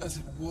you as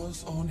it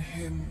was on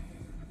him.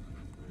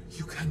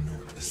 You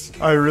cannot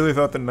escape. I really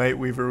thought the Night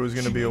Weaver was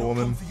going to She be a may not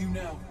woman. come for you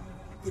now,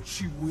 but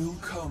she will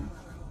come.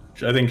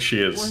 I think she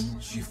is. When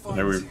she Night finds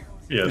Weaver- you.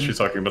 Yeah, she's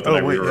talking about the Oh,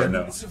 Night wait, Weaver yeah. right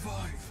now.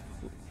 Survive.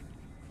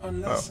 Oh.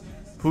 Unless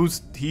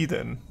Who's he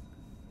then?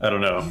 I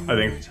don't know. I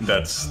think you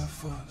that's her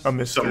first. A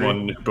mystery.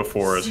 someone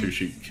before us who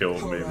she Seek killed,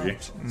 her maybe.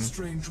 out,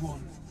 strange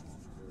one.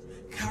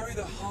 Carry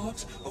the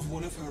heart of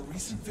one of her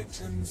recent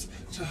victims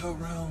to her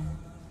realm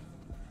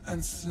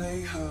and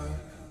slay her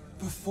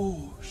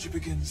before she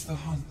begins the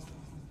hunt.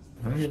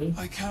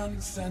 I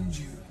can send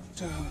you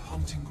to her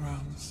hunting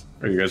grounds.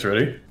 Are you guys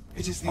ready?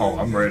 It is the Oh, I'm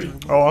only ready. way.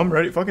 Oh, I'm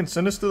ready. Fucking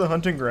send us to the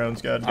hunting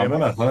grounds, I'm goddammit.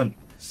 gonna hunt.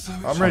 So it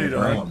I'm shall ready to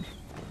be. hunt.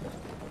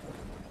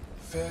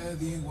 Fare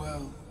thee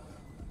well.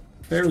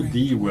 Fare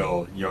thee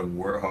well, young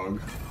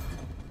warthog.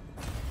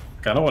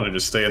 Kind of want to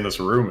just stay in this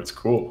room. It's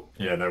cool.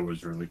 Yeah, that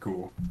was really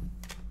cool.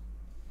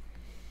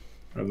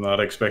 I'm not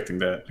expecting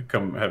that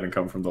having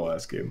come from the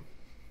last game.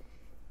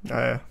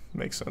 Yeah,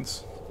 makes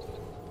sense.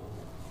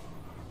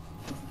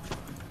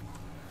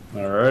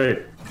 All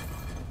right.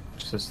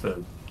 Is this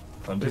the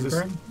hunting Is this,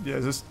 ground? yeah,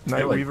 is this I feel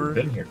Night like Weaver? we've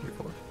been here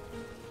before.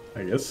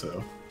 I guess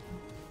so.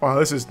 Wow,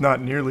 this is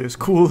not nearly as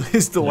cool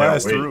as the Yeah,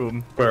 last wait.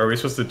 room. Wait, are we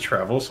supposed to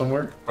travel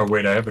somewhere? Oh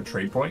wait, I have a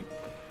trade point.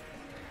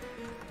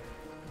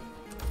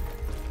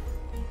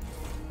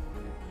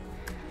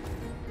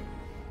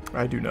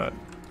 I do not.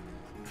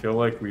 I feel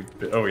like we've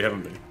been... Oh, we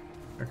haven't been.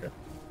 Okay.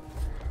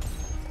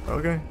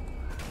 Okay.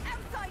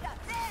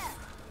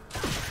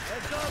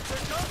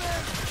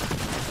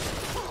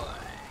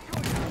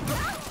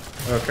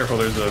 Oh, careful,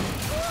 there's a...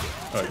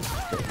 Oh,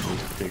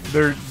 there's a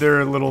pig.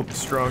 They're a little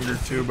stronger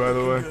too, by the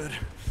way.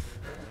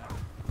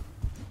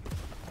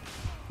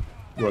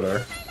 What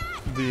are?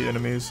 The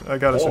enemies. I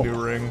got us a Oh.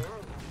 new ring.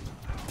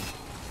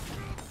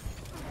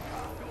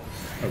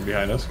 Oh,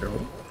 behind us,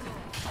 careful.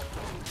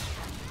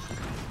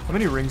 How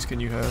many rings can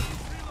you have?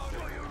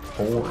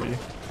 4. Yeah.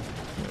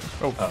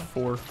 Oh,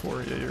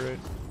 four. Yeah, you're right.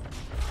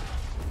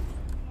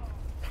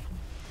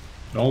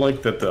 I don't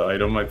like that the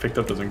item I picked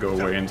up doesn't go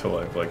away until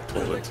I've, like,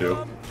 told it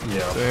to.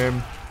 Yeah.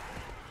 Same.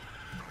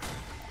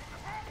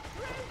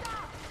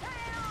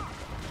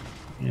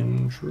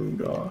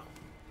 Intruder.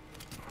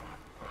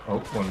 Oh,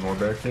 one more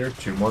back there.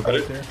 2 more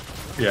back there.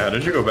 Yeah, how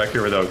did you go back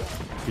here without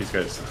these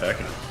guys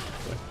attacking?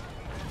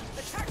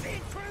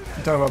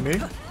 You talking about me?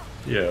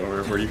 Yeah,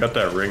 where you got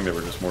that ring, there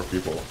were just more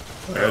people.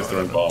 The guys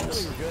throwing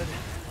bombs.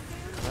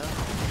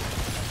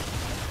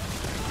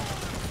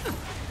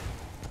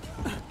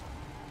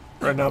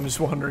 Right now I'm just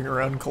wandering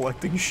around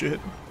collecting shit.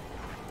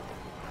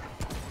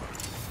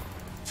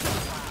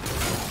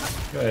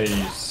 Hey,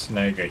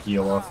 snag a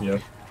heal off you.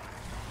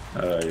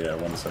 Yeah,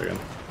 1 second.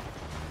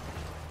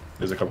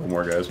 There's a couple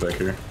more guys back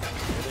here.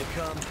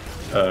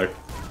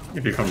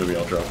 If you come to me,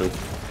 I'll drop it.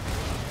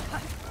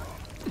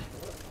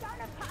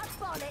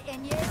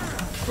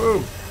 Whoa!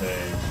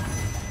 Hey.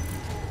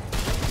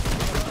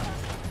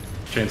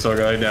 Chainsaw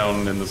guy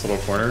down in this little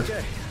corner.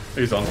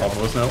 He's on top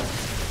of us now.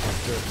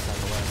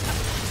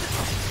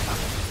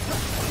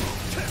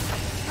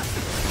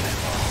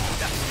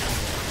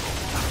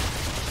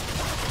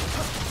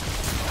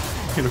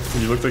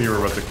 You looked like you were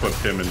about to clip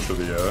him into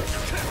the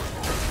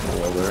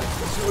wall there.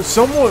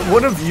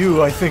 One of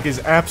you, I think, is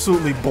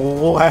absolutely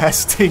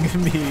blasting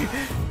me.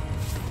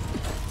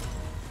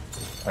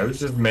 I was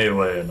just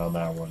meleeing on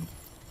that one.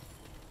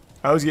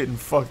 I was getting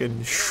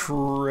fucking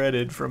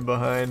shredded from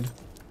behind.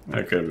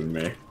 That could have been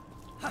me.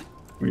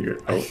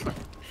 Oh,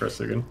 for a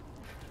second.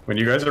 When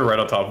you guys are right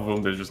on top of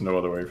them, there's just no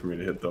other way for me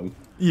to hit them.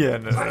 Yeah,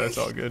 no, that's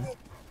all good.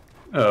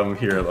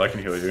 Here, I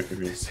can heal you. If you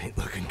This ain't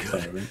looking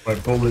good. My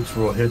bullets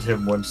will hit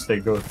him once they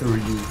go through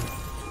you.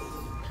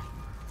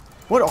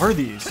 What are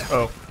these?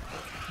 Oh.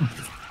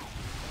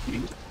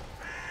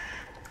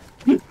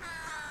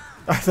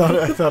 I thought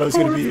I was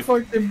gonna be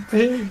fucking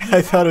pig.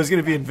 I thought it was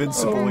gonna be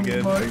invincible Oh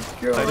again. my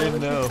God. I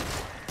didn't know.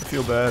 I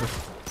feel bad.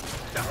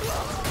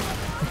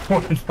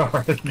 What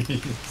are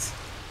these?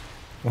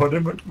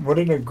 What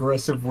an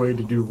aggressive way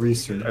to do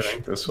research. I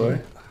think this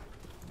way.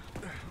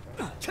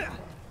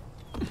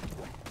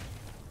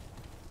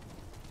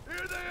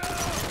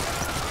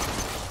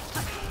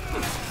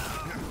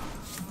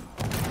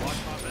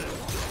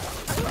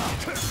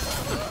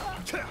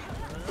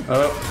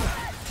 Oh,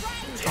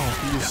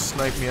 he just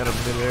sniped me out of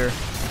midair.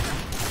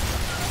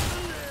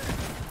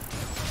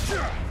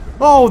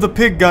 Oh, the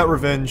pig got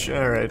revenge.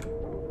 Alright.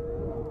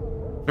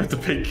 The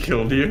pig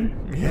killed you?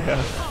 Yeah.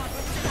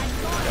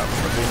 Got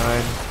from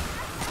behind.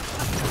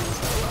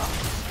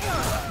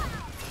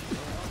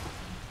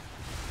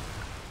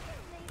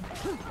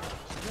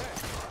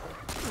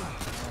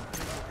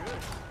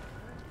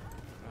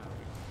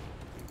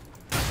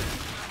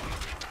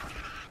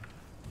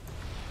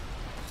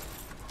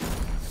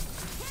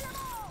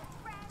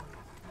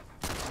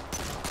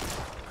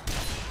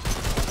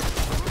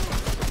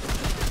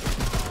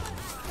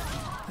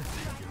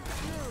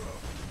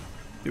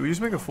 Did we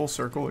just make a full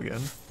circle again?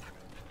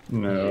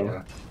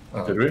 No.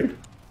 Yeah. Did we?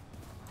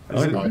 I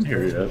don't think I've been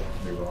here yet.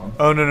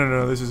 Oh,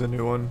 no, this is a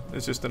new one.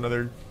 It's just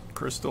another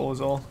crystal is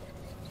all.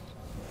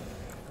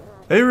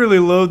 They really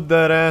load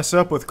that ass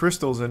up with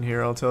crystals in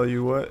here, I'll tell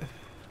you what.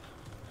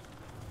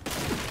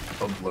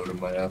 I'm loading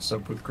my ass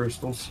up with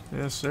crystals.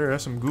 Yes, sir,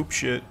 that's some goop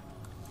shit.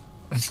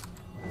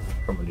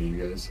 Coming to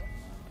you guys.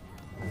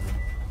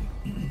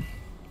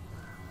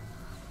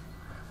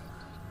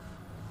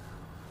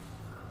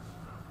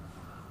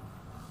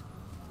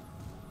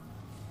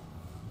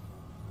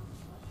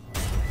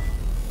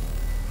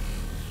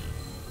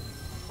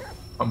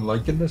 I'm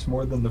liking this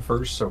more than the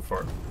first so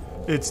far.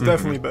 It's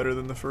definitely better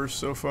than the first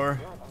so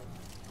far.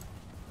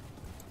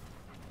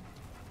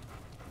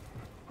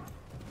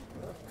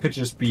 Could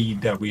just be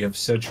that we have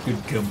such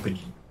good company.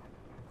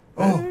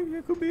 Oh,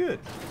 that could be it.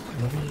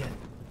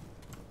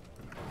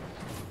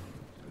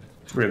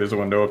 Wait, there's a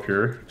window up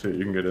here so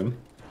you can get in.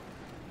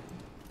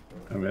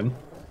 I'm in.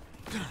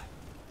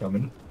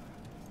 Coming.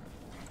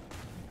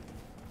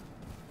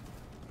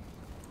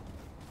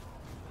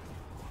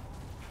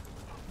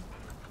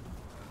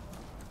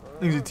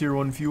 Things a tier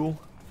 1 fuel.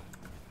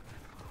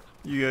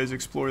 You guys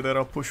explore that,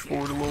 I'll push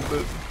forward a little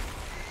bit.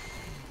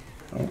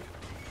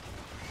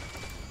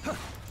 Oh.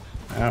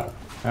 Ow.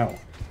 Ow.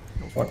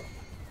 What?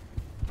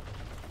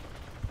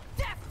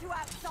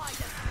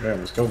 Yeah,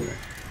 almost killed me.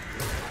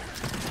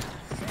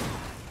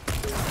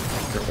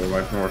 Careful,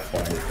 there might be more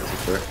flying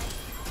because there.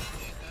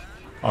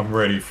 I'm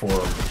ready for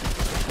them.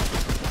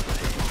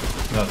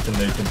 Nothing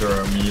they can throw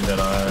at me that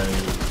I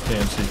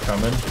can't see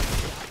coming.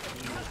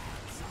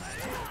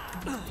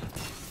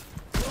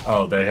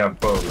 Oh, they have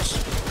bows.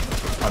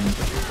 I'll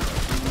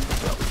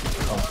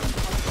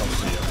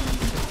see ya.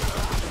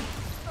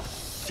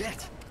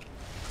 Shit.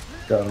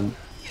 Got him.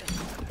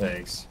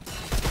 Thanks.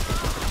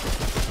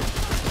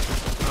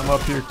 I'm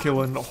up here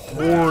killing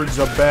hordes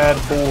of bad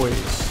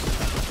boys.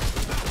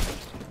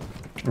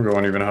 We're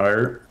going even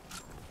higher.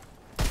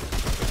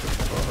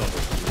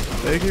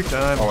 Take your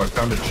time. Oh, I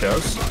found a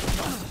chest.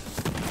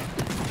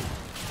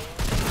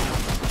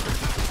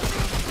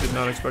 Did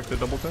not expect a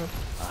double tap.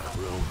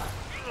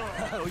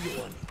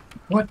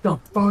 What the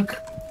fuck?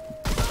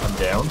 I'm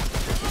down.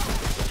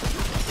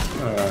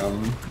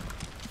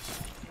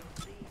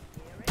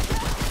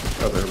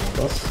 Oh, they're with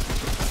us.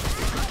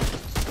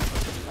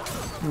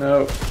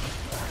 No.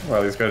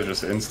 Wow, these guys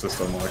just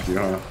insta-stun lock you,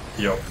 huh?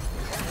 Yup.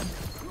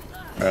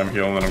 Alright, I'm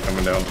healing and I'm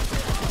coming down.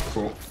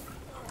 Cool.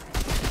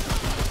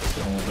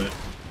 Hold it.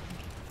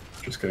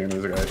 Just kidding,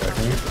 there's a guy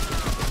attacking me.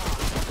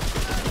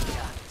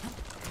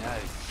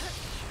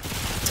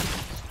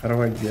 How do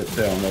I get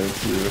down there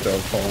to you without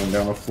falling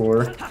down the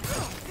floor?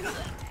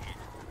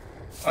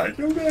 I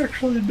don't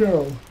actually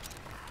know.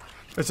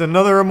 It's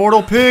another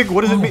immortal pig.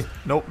 What does it mean?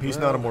 Nope, he's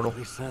not immortal.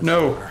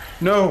 No!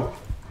 No!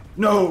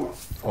 No!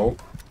 Oh.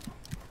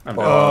 I'm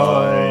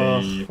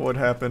Bye. What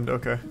happened?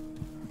 Okay.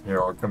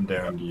 Here, I'll come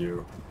down to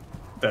you.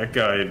 That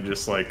guy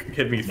just like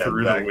hit me Yeah,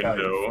 through the that guy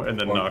window and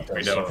then fucked knocked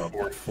me us down up.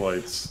 4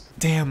 flights.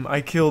 Damn,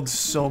 I killed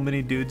so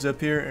many dudes up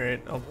here.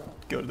 Alright, I'll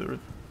go to the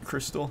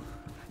crystal.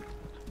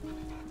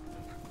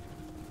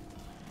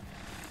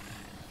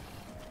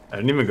 I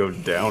didn't even go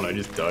down, I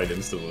just died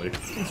instantly.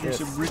 There's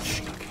a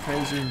rich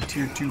Kaiser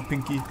tier 2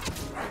 pinky.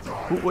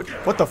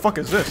 What the fuck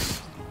is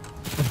this?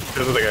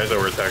 Those are the guys that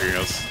were attacking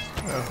us.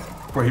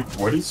 Wait,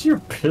 what is your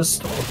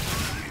pistol?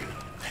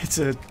 It's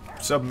a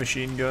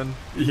submachine gun.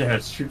 Yeah,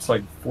 it shoots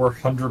like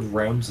 400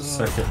 rounds a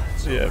second.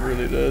 Yeah, it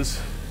really does.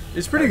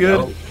 It's pretty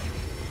good.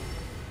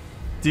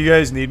 Do you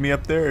guys need me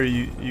up there, or are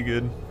you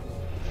good?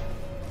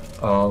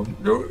 No,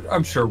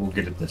 I'm sure we'll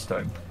get it this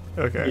time.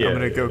 Okay, Yeah, I'm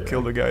gonna go yeah.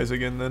 kill the guys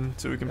again then,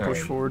 so we can push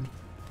Alright. forward.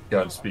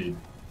 Godspeed.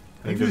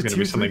 I think there's gonna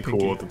be something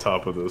cool at the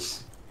top of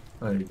this.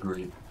 I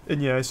agree.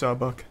 And yeah, I saw a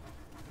buck.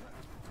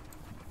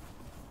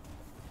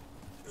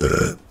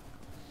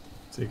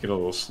 Take it a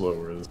little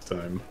slower this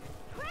time.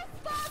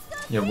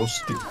 Yeah, we'll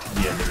stick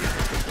together.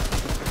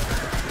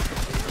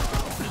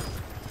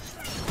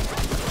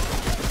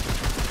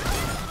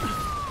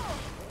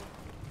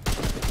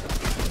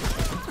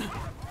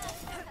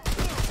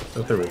 I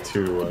thought there were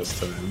 2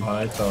 last time.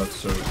 I thought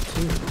so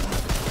too.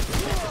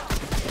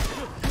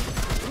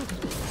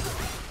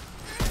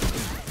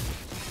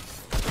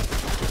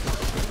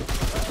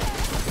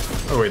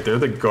 Oh wait, they're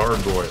the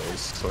gargoyles,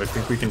 so I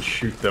think we can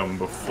shoot them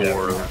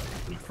before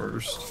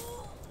first.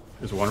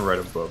 There's one right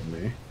above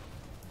me.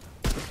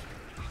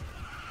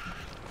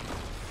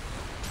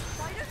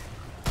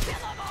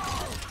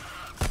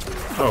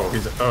 Oh,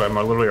 am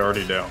I literally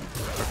already down?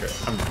 Okay,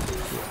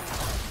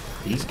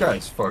 These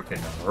guys fucking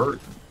hurt.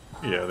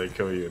 Yeah, they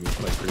kill you in like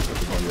 3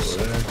 seconds.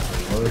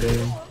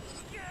 Reloading.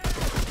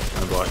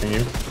 I'm blocking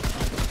you.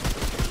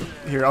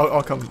 Here,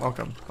 I'll come.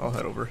 I'll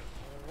head over.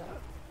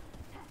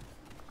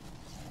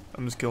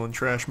 I'm just killing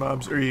trash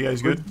mobs. Are you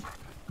guys good?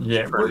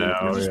 Yeah, for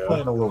now. We're just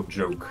playing a little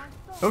joke.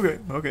 Okay,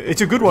 okay.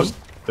 It's a good one.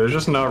 There's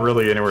just not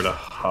really anywhere to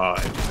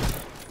hide.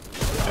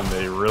 And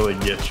they really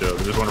get you.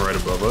 There's one right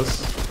above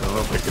us. I don't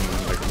know if I can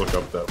like look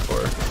up that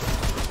far.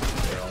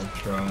 Yeah, I'll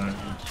try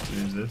to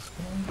do this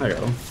one. I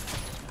got him.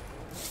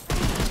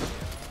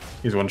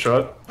 He's one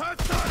shot.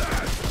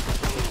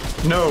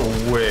 No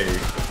way.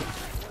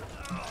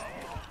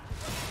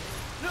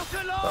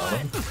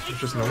 There's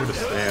just nowhere to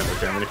stand.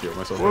 Okay, I'm gonna heal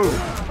myself.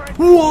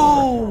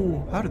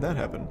 Whoa! How did that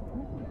happen?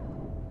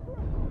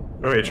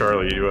 Oh, hey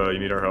Charlie, you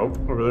need our help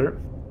over there?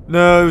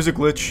 No, it was a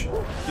glitch.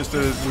 Just a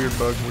weird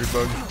bug. You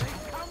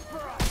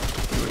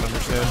wouldn't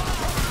understand.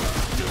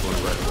 There's one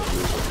right above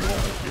you.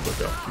 If you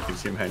look up, you can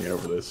see him hanging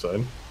over this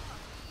side.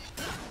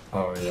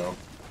 Oh yeah.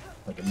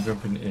 Like I'm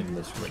jumping in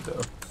this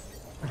window.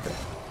 Okay.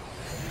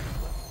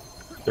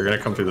 They're gonna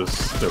come through the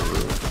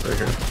roof right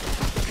here.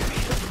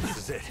 This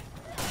is it.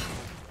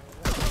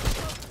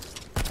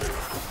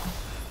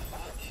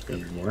 It's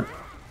gonna be more.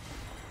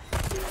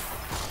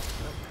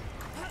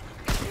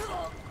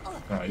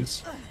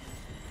 Nice.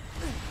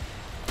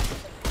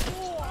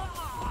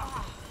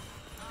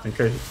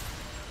 Okay.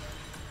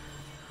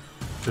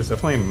 There's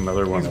definitely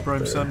another one up Prime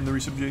there. Sun, the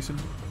resub Jason.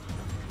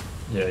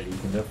 Yeah, you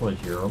can definitely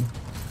hear them.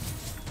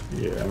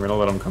 Yeah, I'm gonna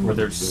let him come. Or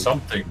there's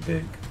something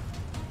big.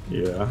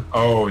 Yeah.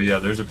 Oh yeah,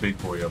 there's a big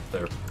boy up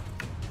there.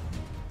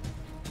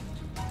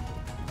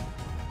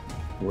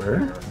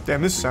 Where?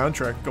 Damn, this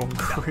soundtrack going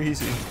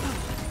crazy.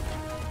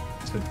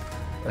 So,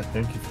 I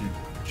think if you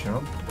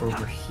jump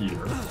over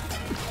here,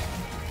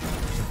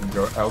 you can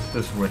go out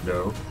this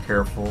window.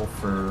 Careful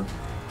for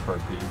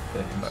heartbeat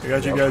things. I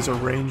got you guys a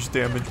range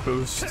damage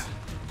boost.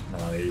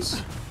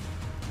 Nice.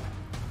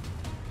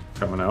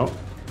 Coming out.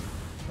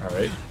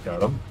 Alright,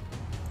 got him.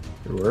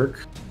 Good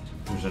work.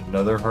 There's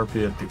another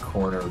harpy at the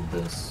corner of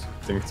this.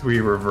 I think we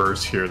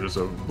reverse here. There's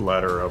a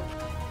ladder up.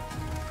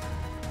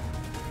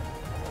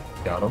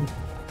 Got him.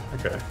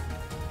 Okay.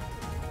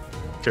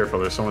 Careful,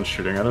 there's someone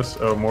shooting at us.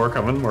 Oh, more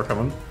coming, more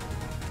coming.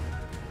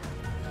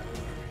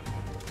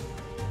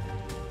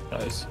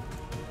 Nice.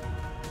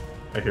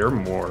 I hear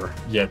more.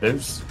 Yeah,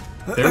 there's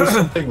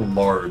something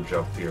large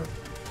up here.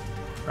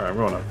 Alright, I'm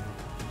going up.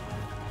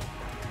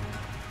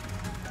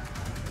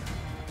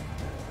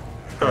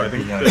 Oh, I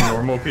think the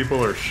normal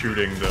people are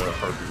shooting the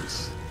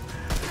harpies.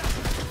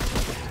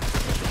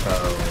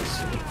 Oh, I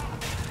see.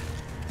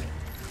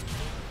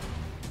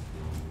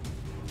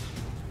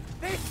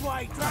 This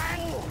way,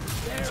 Dragon!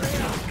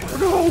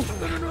 No!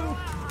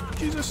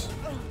 Jesus.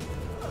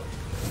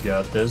 You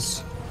got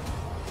this.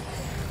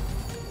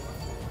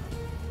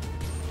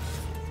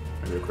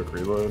 Maybe a quick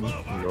reload. Go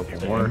up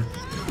one more.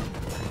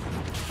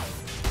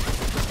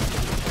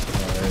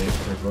 Alright,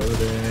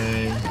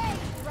 reloading.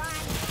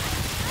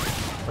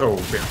 Oh,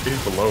 man,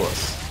 he's below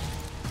us.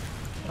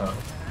 Oh.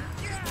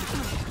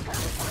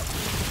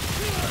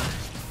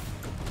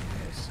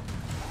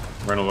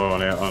 Running low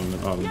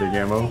on big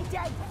ammo. You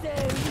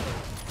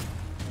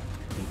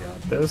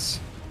got this.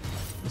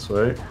 This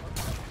way.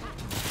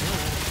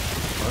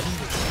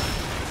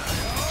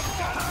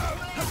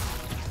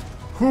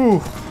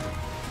 Whew.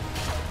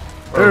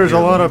 There's a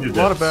lot of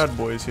bad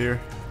boys here.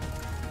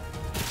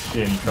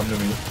 Danny, come to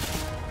me.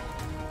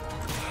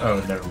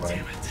 Oh, never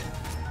mind.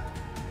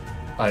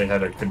 I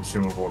had a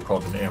consumable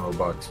called an ammo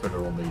box, but it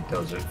only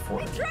does it for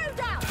me.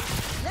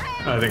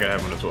 I think I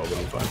have one as well, but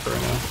I'm fine for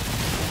right now.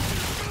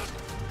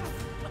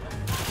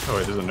 Oh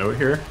wait, there's a note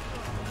here?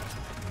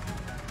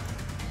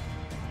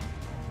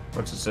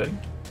 What's it say?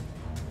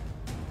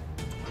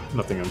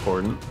 Nothing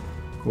important.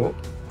 Cool.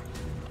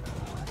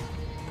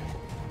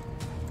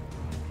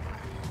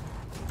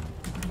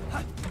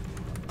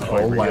 Oh,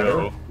 here we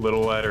go.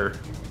 Little ladder.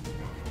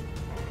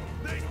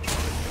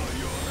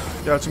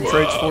 Got some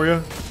traits for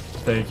you.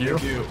 Thank you.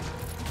 Thank you.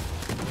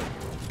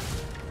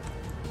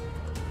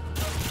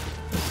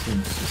 This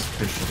seems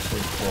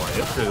suspiciously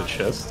quiet. There's a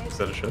chest. Is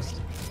that a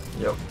chest?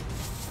 Yep.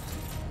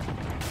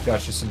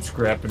 Got you some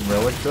scrap and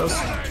relic dust.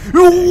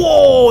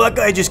 Whoa! That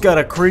guy just got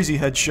a crazy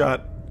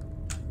headshot.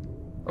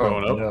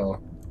 Going up. No.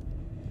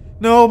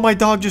 No, my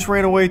dog just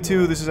ran away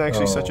too. This is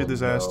actually such a Oh,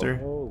 disaster.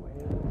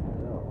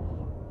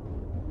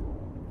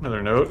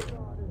 Another note.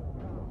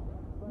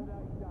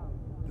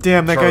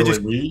 Damn, that Charlie, guy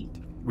just...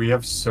 we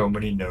have so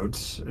many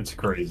notes. It's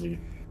crazy.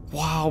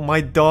 Wow,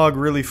 my dog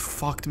really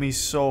fucked me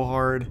so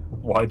hard.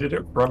 Why did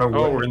it run away?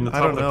 Oh, we're in the I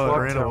top don't of the know, it clock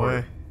ran tower.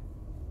 away.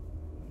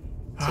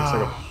 This looks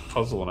like a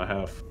puzzle and a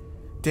half.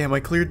 Damn, I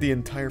cleared the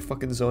entire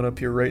fucking zone up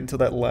here right until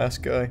that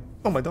last guy.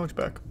 Oh, my dog's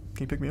back.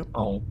 Can you pick me up?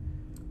 Oh.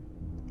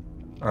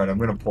 Alright, I'm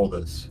gonna pull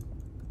this.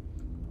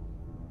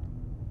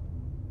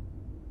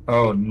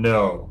 Oh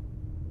no.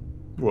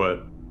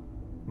 What?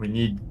 We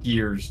need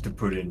gears to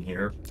put in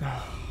here.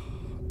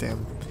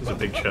 Damn. There's a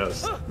big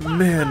chest.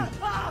 Man,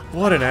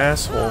 what an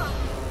asshole.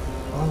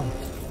 Oh,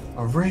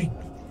 a ring.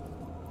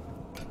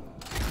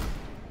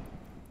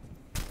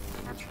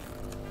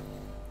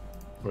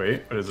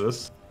 Wait, what is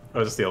this?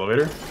 Oh, is this the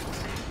elevator?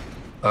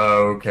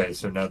 Okay,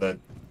 so now that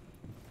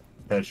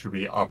should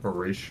be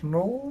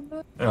operational?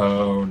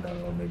 Oh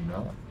no, maybe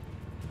not.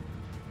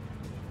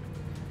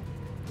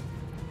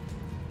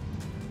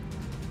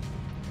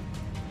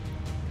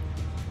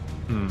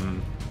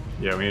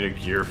 Yeah, we need a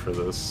gear for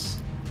this.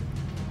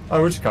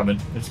 Oh, it's coming.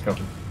 It's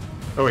coming.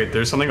 Oh wait,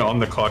 there's something on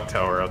the clock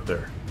tower out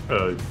there.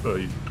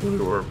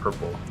 Blue or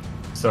purple.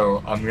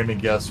 So I'm gonna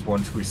guess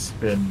once we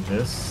spin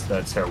this,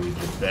 that's how we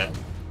did that.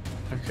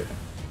 Okay.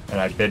 And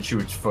I bet you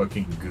it's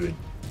fucking good.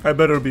 I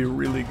bet it'll be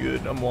really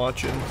good. I'm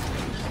watching.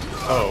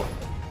 Oh.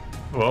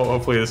 Well,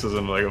 hopefully this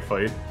isn't like a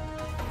fight.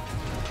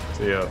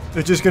 So yeah.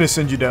 It's just gonna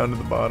send you down to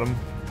the bottom.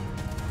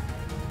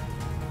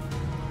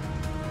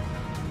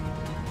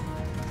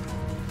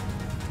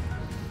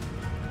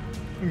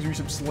 Gives you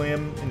some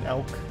slam and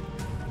elk.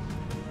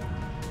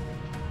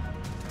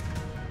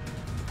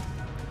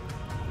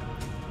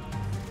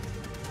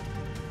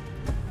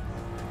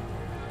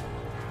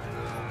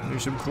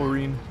 There's some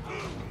chlorine.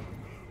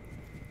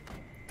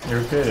 You're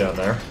okay down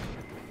there.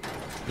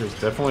 There's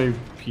definitely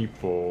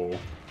people.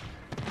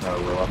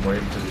 Well, I'm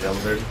waiting for the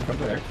elevator to come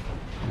back.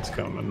 It's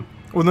coming.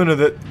 Well, no,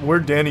 that where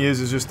Danny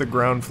is just the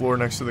ground floor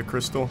next to the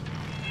crystal.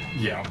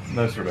 Yeah,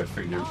 that's what I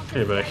figured.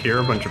 Yeah, but I hear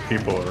a bunch of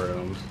people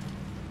around.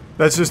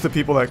 That's just the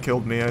people that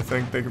killed me, I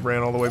think. They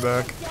ran all the way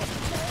back.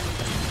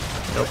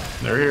 Yep,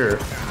 they're here.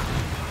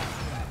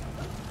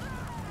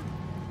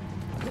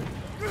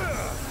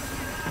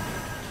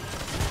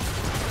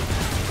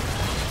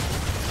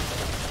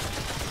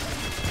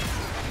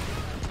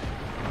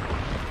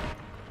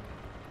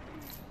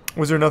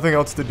 Was there nothing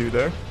else to do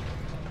there?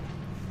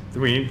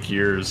 We need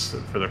gears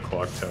for the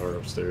clock tower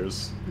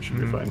upstairs. We should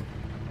be fine.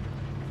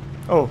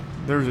 Oh,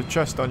 there's a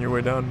chest on your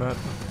way down, Matt.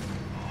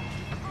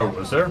 Oh,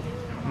 was there?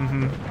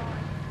 Mm-hmm.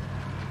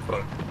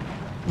 But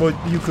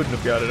Well, you couldn't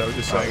have got it. I was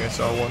just saying I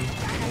saw one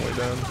on the way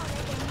down.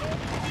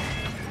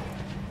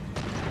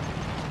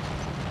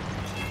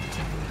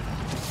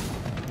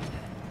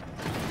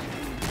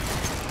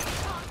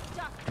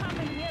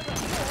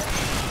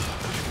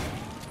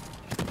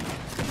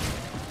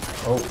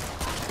 oh,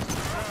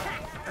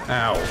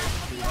 Ow.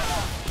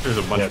 There's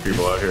a bunch of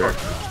people out here.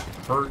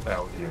 hurt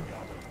out here.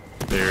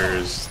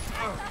 There's...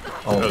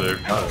 Oh, they're...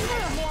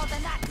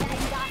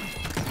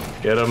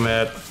 Get him,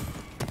 Matt.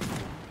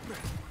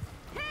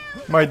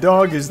 My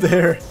dog is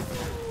there.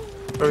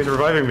 Oh, he's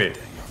reviving me.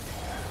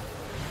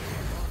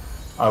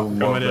 I love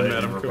Coming in, that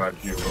man, he I'm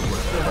revived you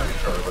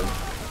with Charlie.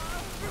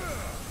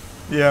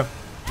 Yeah.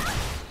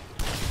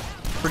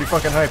 Pretty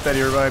fucking hyped that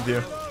he revived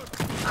you.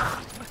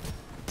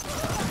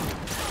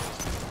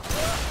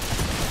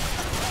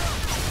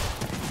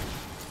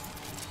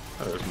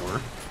 Oh, there's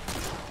more.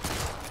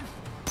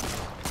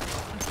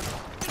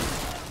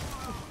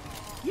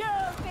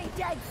 You'll be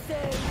dead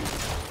soon.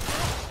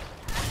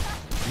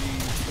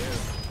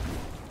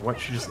 What?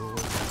 She just...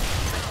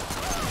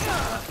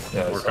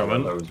 Yeah, I We're saw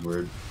coming. That was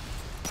weird.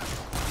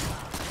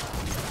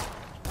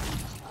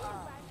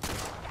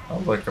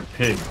 I'm like a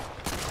pig.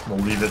 We'll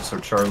leave it so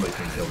Charlie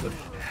can kill it.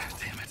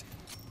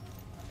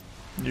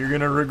 You're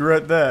gonna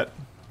regret that.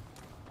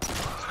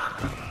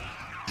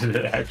 Did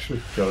it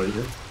actually kill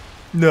you?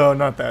 No,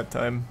 not that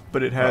time,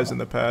 but it has in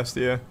the past,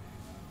 yeah.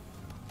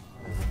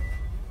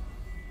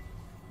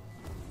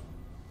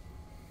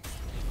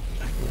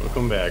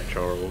 Welcome back,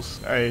 Charles.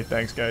 Hey,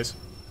 thanks guys.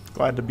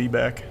 Glad to be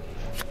back.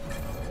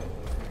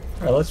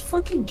 Alright, let's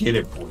fucking get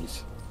it,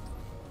 boys.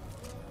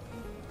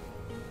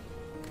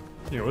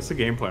 Yeah, what's the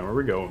game plan? Where are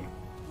we going?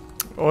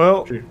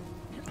 Well, Should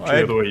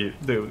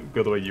we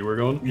go the way you were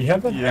going? We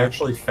haven't Yeah.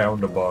 actually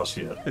found a boss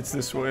yet. it's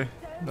this way,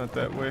 not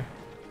that way.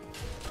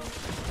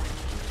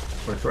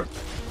 Which way?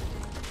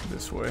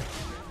 This way.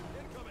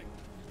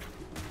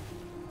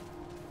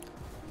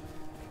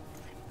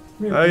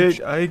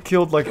 I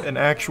killed like an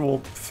actual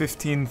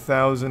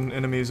 15,000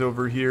 enemies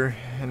over here,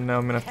 and now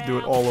I'm gonna have to do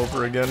it all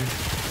over again.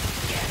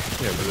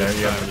 Yeah, but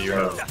this time you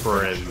have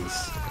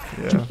friends.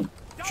 Yeah.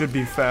 Should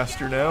be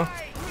faster now.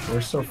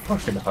 We're so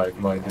fucking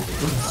hive-minded.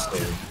 It's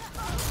insane.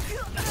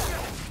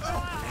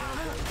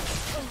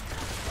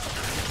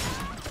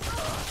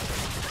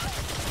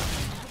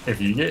 If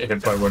you get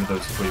hit by one of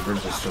those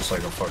cleavers, it's just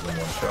like a fucking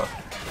one-shot.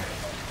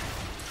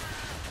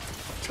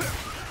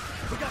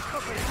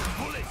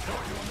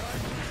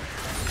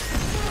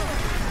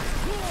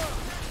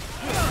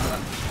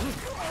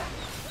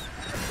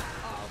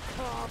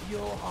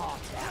 your heart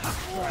out.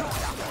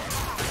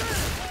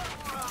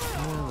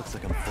 Looks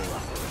like I'm full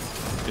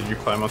up. Did you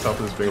climb on top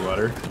of this big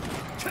ladder?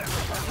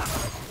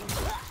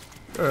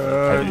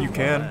 You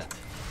can.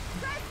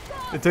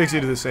 It takes you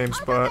to the same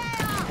spot.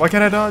 Why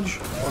can't I dodge?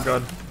 Oh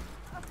god.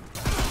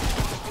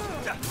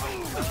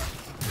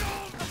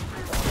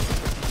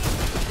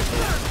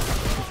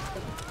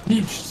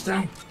 Peach,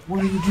 stop!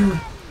 What are you doing?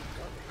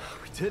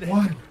 We did it.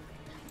 What?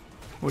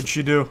 What'd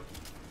she do?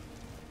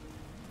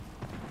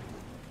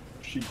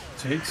 She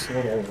takes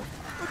little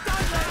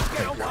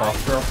like,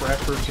 cough drop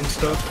wrappers and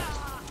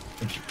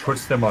stuff, and she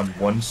puts them on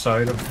one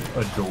side of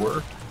a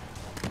door,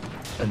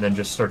 and then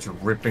just starts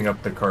ripping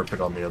up the carpet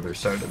on the other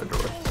side of the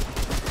door.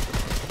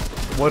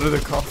 What do the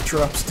cough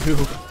drops do?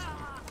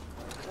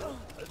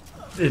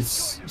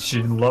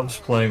 She loves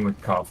playing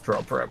with cough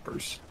drop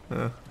wrappers.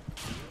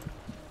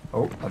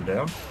 Oh, I'm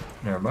down.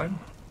 Never mind.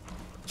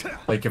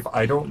 Like, if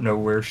I don't know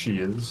where she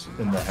is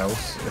in the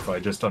house, if I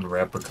just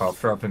unwrap a cough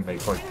drop and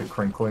make, like, the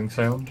crinkling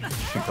sound,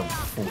 she comes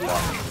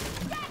flying.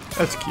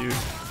 That's cute.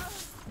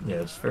 Yeah,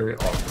 it's very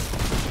awesome.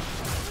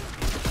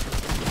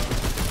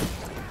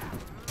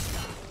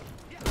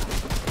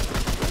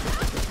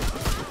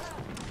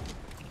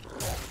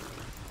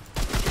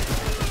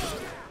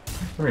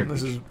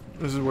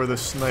 This is where the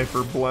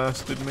sniper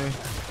blasted me.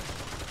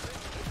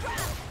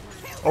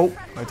 Oh,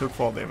 I took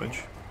fall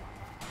damage.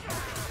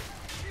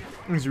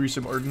 Let's read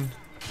some Arden.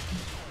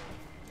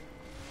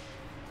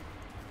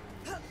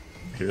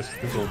 Here's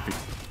this will be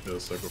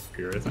this like up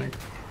here, I think.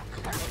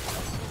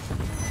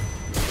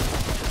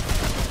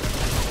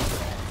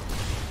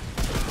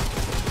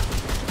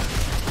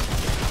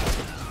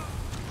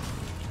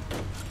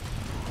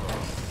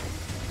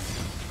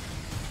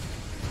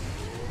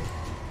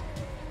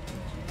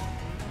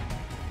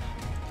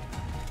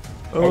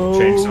 Oh,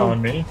 chainsaw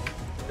on me.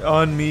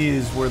 On me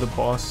is where the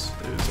boss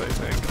is, I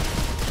think.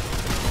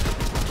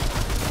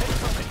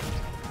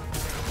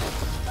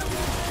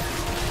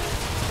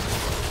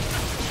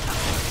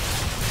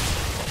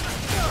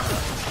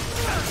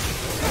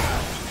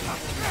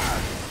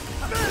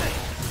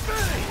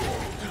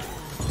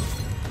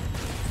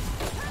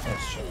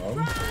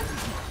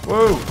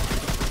 Whoa!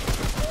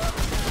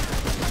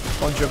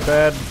 Bunch of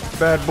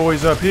bad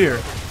boys up here.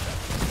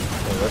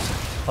 Oh, that's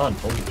a ton.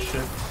 Holy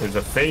shit. There's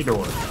a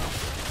Fedor.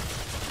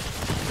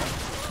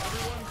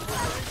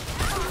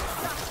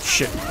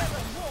 Shit.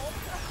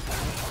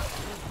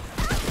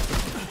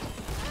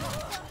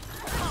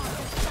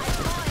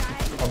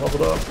 I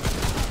leveled up.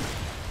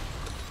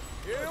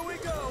 Here we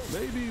go.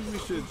 Maybe we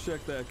should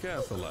check that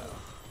castle out.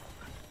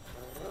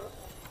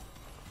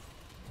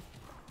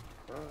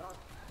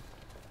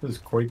 This is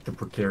quite the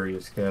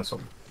precarious castle.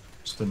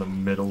 Just in the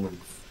middle of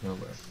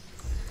nowhere.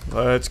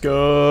 Let's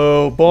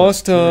go.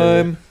 Boss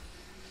time.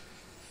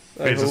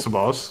 Wait, is this a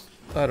boss?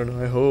 I don't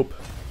know, I hope.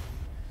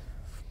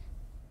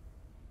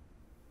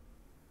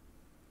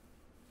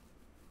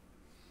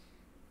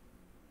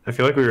 I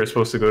feel like we were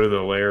supposed to go to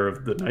the lair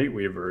of the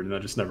Nightweaver, and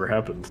that just never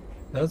happened.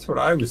 That's what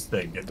I was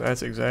thinking.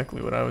 That's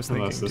exactly what I was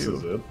thinking, Unless this too.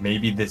 is it.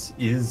 Maybe this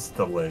is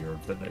the lair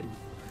of the night.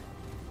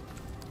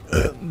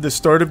 The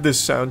start of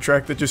this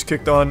soundtrack that just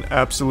kicked on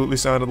absolutely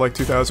sounded like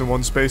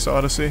 2001 Space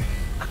Odyssey.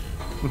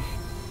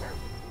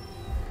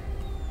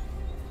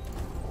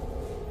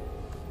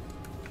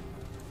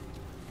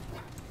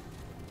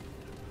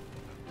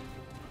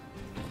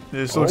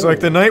 This looks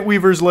like the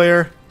Nightweaver's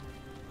lair.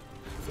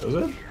 Does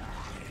it?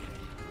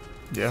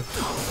 Yeah.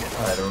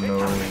 I don't know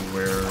where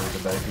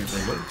the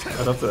Nightweaver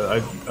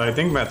lives. I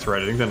think Matt's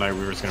right. I think the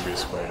Nightweaver's gonna be a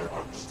spider.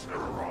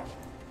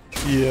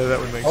 Yeah, that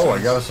would make sense. Oh,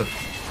 I got us a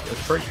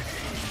trait.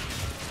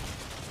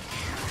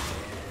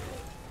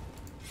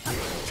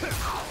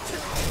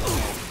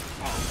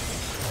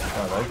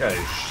 God, that guy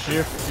is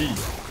shifty.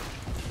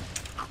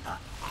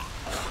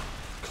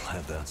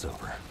 Glad that's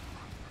over.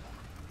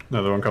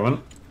 Another one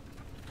coming.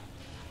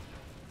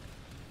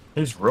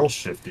 He's real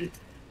shifty.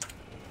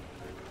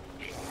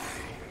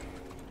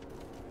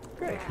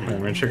 Okay. I'm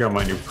gonna check out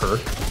my new perk.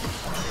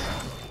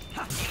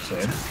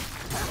 Same.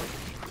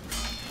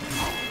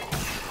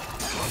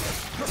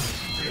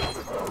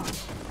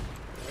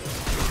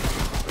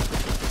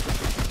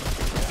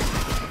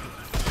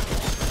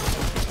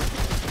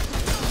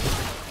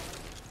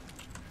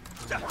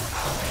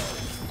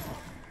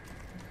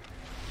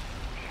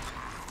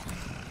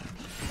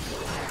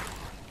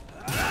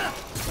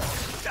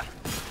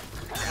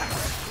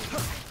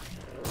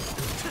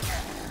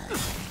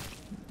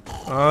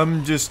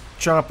 I'm just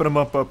chopping them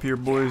up here,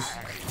 boys.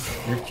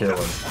 You're killing.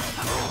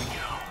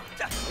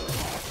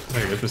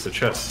 Hey, this was the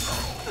chest.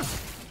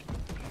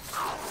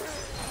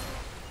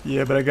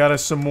 Yeah, but I got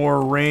us some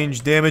more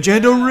range damage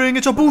and a ring.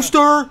 It's a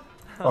booster!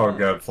 Oh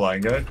god,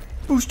 flying guy.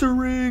 Booster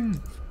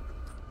ring!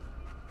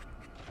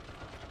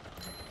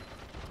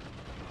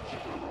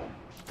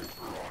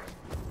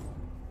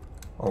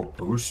 Oh,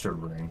 booster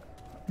ring.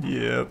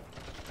 Yep.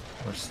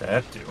 What's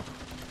that do?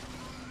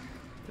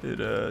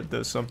 It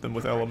does something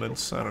with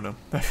elements. I don't know.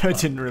 I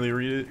didn't really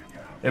read it.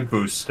 It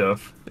boosts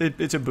stuff.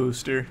 It's a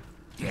booster.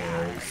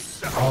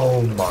 Nice.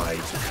 Oh my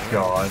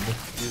god.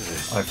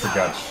 I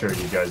forgot to show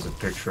you guys a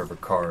picture of a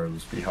car I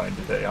was behind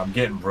today. I'm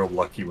getting real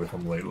lucky with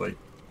them lately.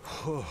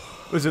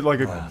 Was it like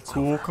a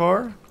cool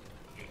car?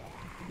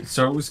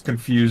 So it was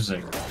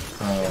confusing.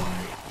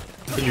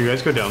 Did you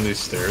guys go down these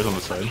stairs on the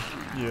side?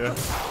 Yeah.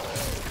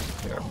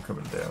 Yeah, I'm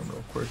coming down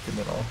real quick and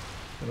then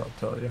I'll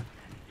tell you.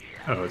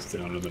 Oh, it's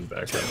down and then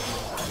back up.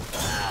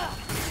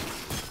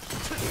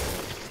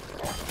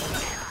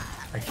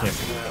 I can't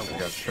believe I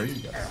forgot to show you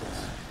guys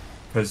this.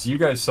 Because you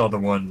guys saw the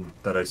one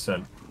that I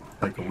sent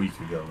like a week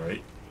ago,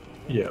 right?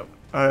 Yeah.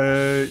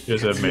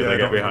 Is that melee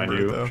guy behind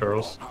you,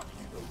 Charles?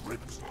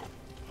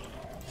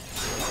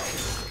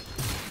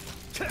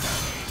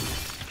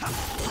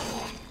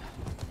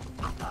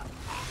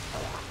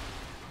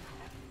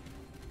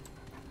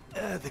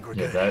 I think we're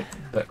Yeah, good.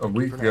 that a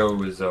week ago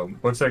was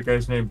what's that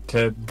guy's name?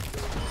 Ted,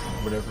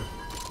 whatever.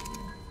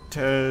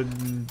 Ted,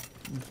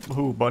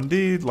 who?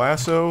 Bundy,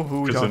 Lasso,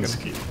 who? We talking?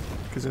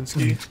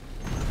 Kaczynski.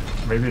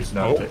 Maybe it's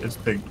not. It's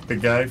the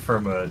guy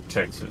from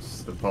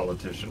Texas, the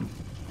politician.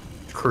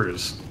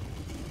 Cruz.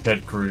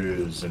 Ted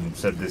Cruz, and it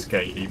said this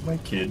guy ate my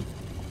kid.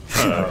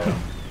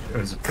 It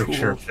was a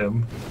picture of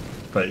him.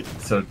 But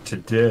so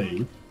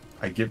today,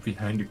 I get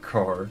behind a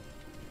car,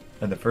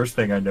 and the first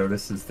thing I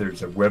notice is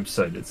there's a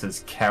website. It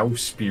says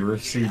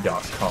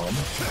cowspiracy.com.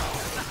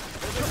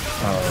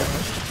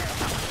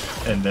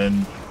 And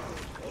then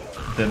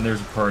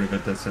there's a part of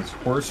it that says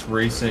horse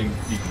racing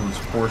equals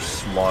horse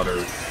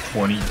slaughter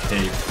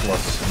 20k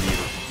plus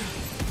year.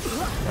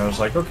 And I was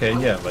like, okay,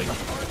 yeah, like,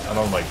 I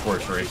don't like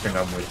horse racing,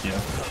 I'm with you.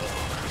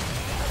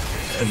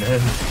 And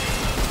then,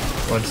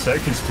 1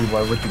 second, too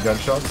loud with the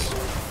gunshots.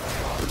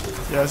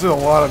 Yeah, this is a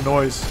lot of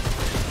noise.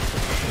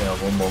 Yeah,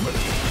 1 moment.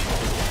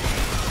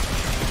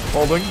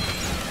 Holding.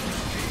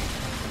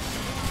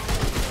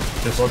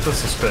 Just let the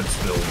suspense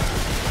build.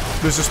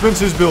 The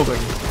suspense is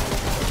building.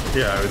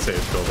 Yeah, I would say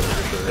it's building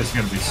for sure. It's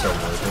gonna be so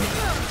worth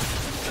it.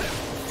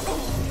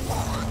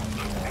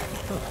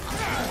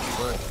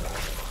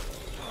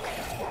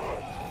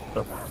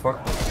 The fuck?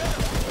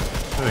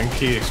 I think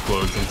he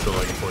explodes into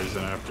like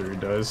poison after he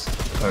dies.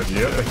 Oh, do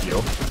you have a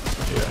heal?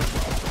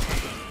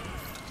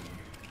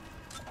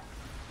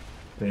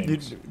 Yeah. You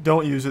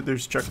don't use it,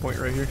 there's a checkpoint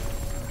right here.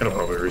 It'll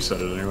probably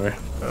reset it anyway.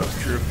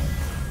 That's true.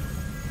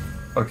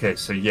 Okay,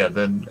 so yeah,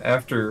 then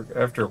after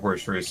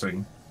horse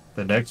racing,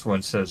 the next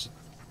one says,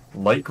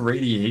 like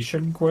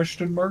radiation,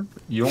 question mark?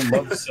 You'll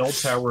love Cell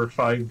Tower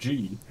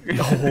 5G.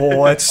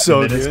 Oh, that's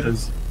so and then good. It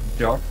says,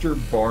 Dr.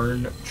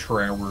 Barn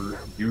Trower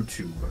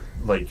YouTube.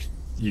 Like,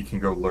 you can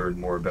go learn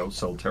more about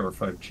Cell Tower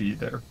 5G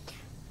there.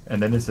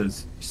 And then it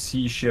says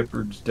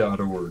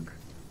seashepherds.org.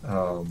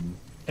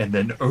 And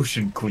then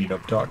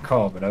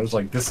oceancleanup.com. And I was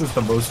like, this is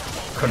the most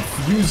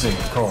confusing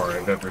car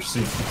I've ever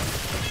seen.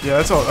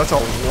 Yeah, that's a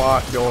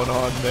lot going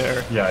on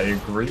there. Yeah, I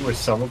agree with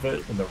some of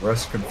it, and the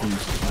rest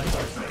confuses me.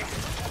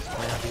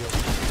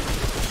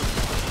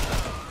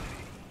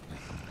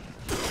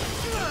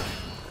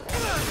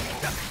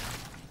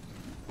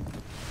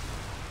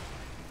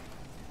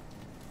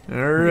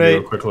 Alright.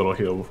 Do a quick little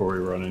heal before we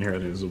run in here. I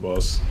think there's a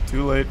boss.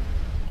 Too late.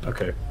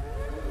 Okay.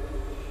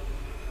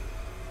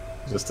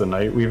 Is this the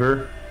Night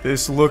Weaver?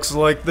 This looks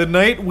like the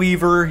Night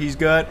Weaver. He's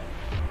got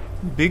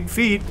big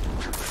feet.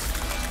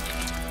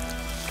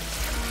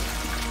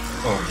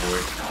 Oh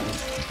boy.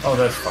 Oh,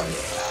 that's fine.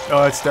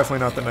 Oh, it's definitely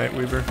not the Night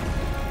Weaver.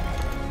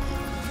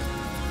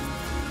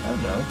 I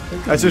don't know.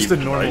 That's just a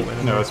normal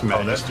enemy. No, it's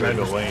Magister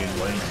Magister Delane.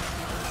 Delane.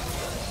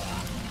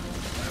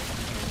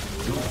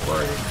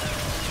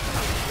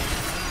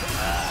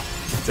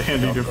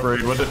 Dandy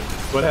Dufresne,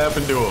 what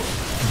happened to him?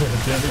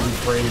 Dandy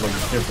Dufresne like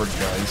different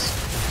guys.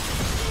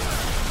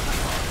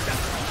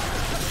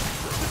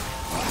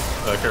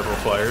 Careful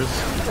flyers.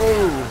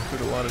 Oh,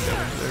 did a lot of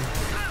damage there.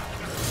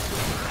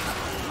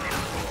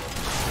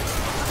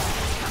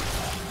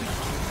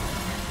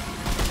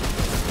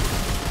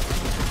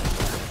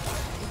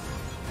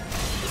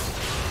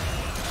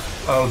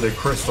 Oh, the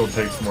crystal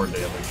takes more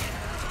damage.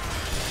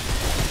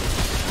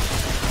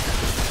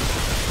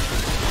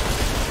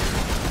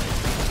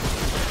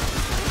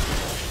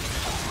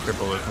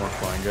 Careful, there's more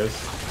flying guys.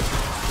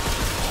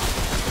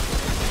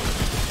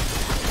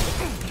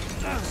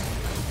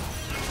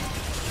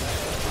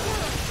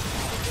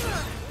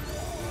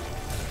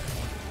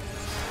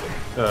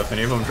 If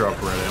any of them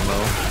drop red ammo,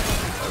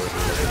 I would be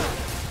ready.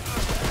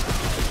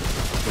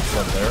 Which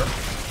one there?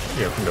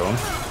 Yeah, I'm going.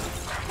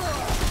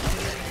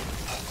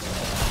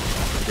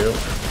 Go.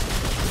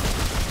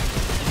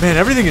 Man,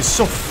 everything is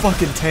so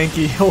fucking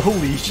tanky.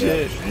 Holy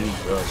shit. Yeah,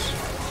 Jesus.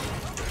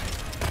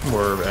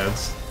 More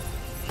ads.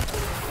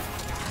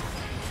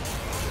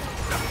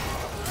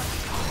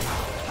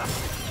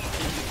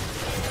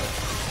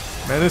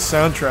 Man, this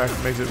soundtrack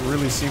makes it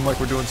really seem like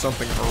we're doing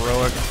something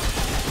heroic.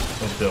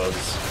 It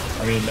does.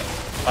 I mean,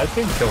 I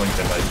think killing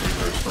the Night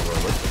Weaver is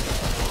heroic.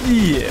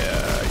 Yeah,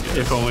 I guess.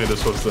 If only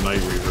this was the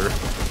Night Weaver.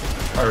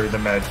 Or the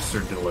Magister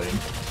Delane.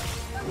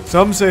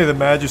 Some say the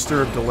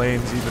Magister of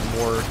Delane's even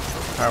more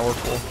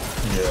powerful.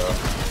 Yeah.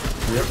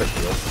 Do you have a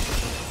heal?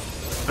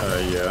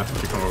 Yeah,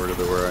 if you come over to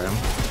where I am.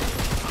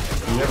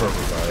 You never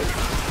revive.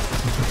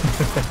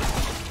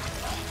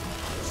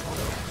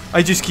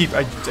 I just keep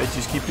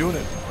doing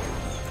it.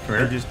 Come I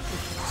here. just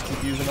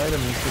keep using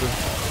items instead of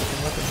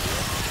fucking weapons.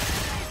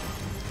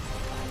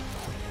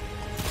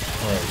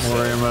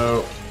 More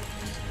ammo.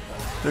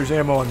 There's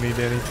ammo on me,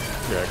 Danny.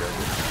 Yeah, I grabbed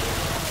it.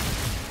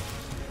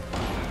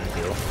 Thank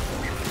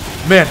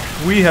you. Man,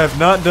 we have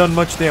not done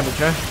much damage,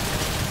 huh?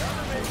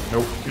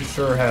 Nope. You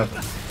sure have.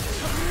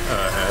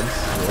 Ads.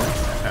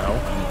 Ow.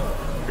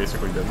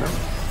 Basically dead now.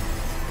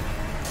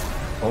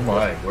 Oh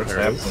my, what's There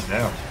it happening is.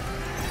 now?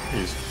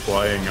 He's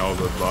flying all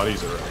the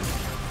bodies around.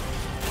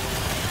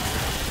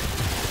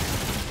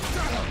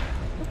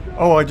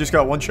 Oh, I just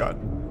got one shot.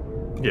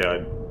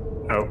 Yeah.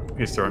 Oh,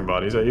 he's throwing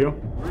bodies at you.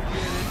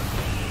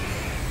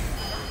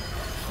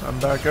 I'm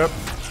back up.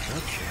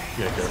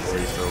 Yeah, careful.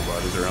 He's throwing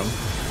bodies around.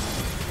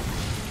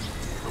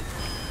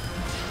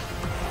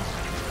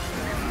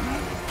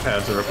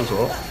 Ads are up as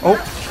well. Oh.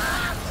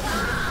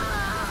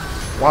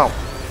 Wow.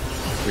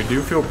 We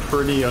do feel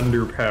pretty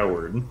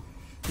underpowered.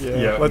 Yeah,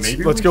 maybe let's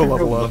we go should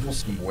level up. Level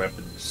some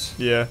weapons.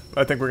 Yeah,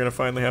 I think we're gonna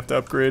finally have to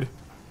upgrade.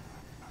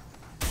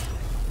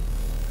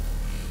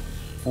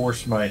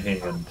 Force my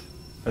hand.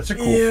 That's a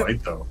cool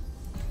fight, though.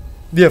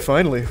 Yeah,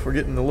 finally. We're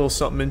getting a little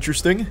something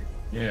interesting.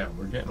 Yeah,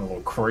 we're getting a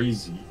little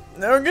crazy.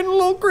 Now we're getting a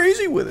little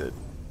crazy with it.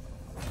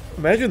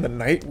 Imagine the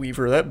Night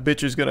Weaver. That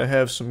bitch is gonna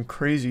have some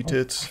crazy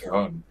tits.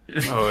 God.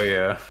 Oh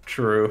yeah,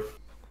 true.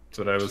 That's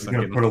what I was She's gonna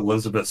thinking. put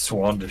Elizabeth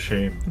Swan to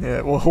shame.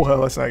 Yeah, well,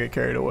 let's not get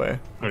carried away.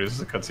 Wait, is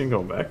this a cutscene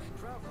going back?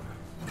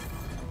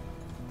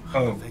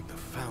 Oh. Thank the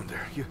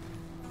founder. You.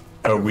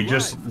 Oh, we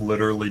just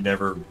literally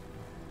never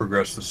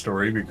progressed the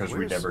story because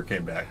we never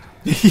came back.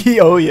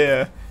 Oh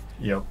yeah.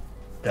 Yep.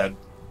 That.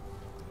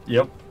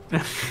 Yep.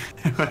 I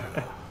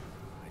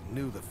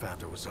knew the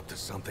founder was up to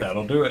something.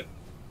 That'll do it.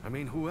 I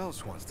mean, who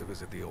else wants to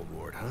visit the old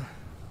ward, huh?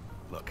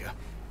 Look,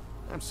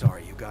 I'm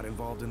sorry you got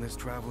involved in this,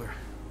 Traveler.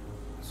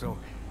 So,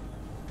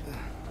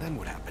 then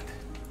what happened?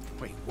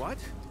 Wait, what?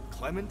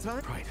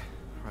 Clementine?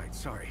 Right,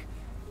 sorry.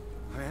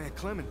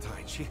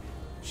 Clementine,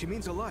 she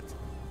means a lot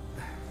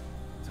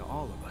to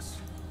all of us.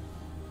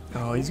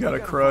 Oh, he's got a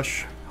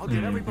crush. I'll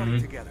get everybody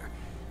together.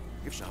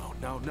 If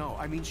no,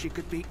 I mean, she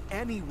could be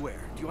anywhere.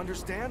 Do you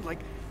understand? Like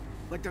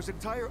there's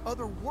entire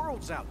other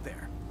worlds out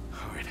there.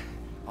 All right,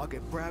 I'll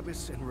get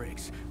Brabus and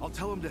Riggs. I'll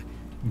tell them to.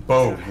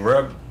 Bo,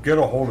 get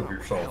a hold of What the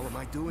yourself. hell am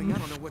I doing? I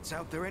don't know what's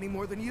out there any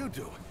more than you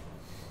do.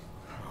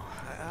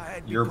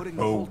 I'd be You're putting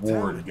the Bo whole town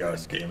Ward, at god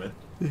risk. damn it.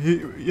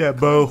 Yeah,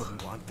 Bo.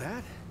 Wouldn't want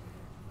that.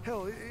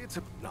 Hell, it's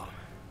a no.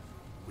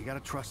 We gotta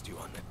trust you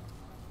on that.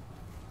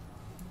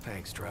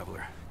 Thanks,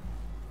 Traveler.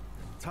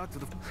 Talk to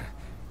the.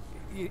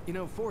 You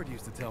know, Ford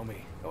used to tell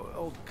me,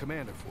 old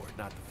Commander Ford,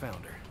 not the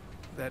founder,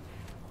 that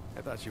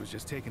I thought she was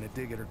just taking a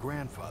dig at her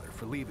grandfather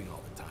for leaving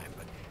all the time,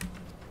 but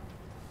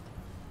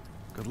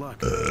good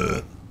luck.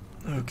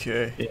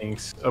 Okay.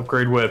 Thanks.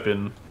 Upgrade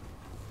weapon.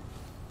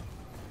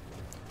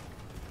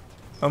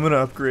 I'm gonna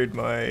upgrade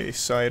my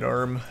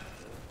sidearm.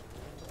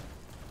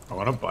 I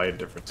want to buy a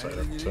different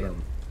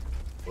sidearm.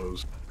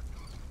 Close.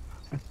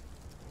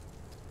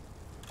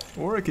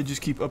 Or I could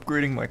just keep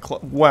upgrading my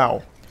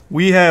Wow.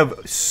 We have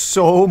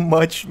so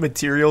much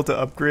material to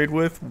upgrade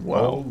with.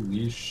 Wow.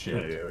 Holy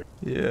shit.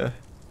 Yeah.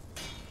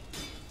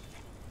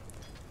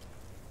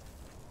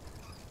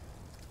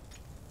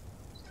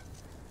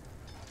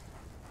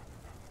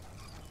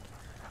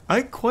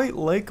 I quite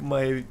like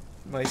my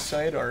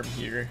sidearm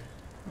here.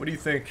 What do you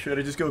think? Should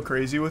I just go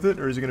crazy with it,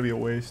 or is it gonna be a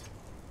waste?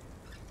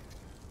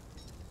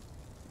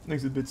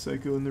 Thanks a bit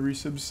psycho in the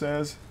resub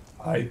Saz.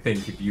 I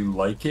think if you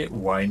like it,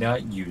 why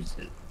not use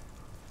it?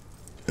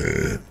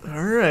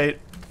 Alright.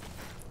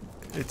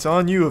 It's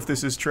on you if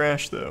this is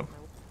trash, though.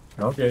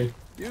 Okay.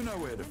 You know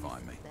where to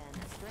find me.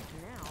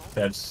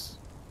 That's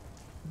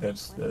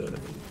the...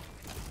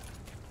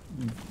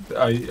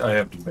 I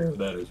have to bear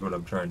that is what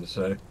I'm trying to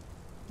say.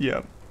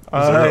 Yeah.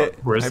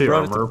 Where's the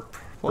brought it to armor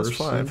plus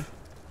person? 5.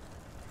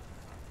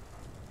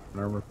 An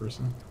armor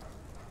person?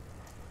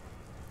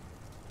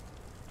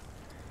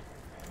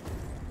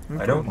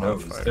 I don't know.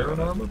 Is there an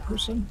armor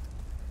person?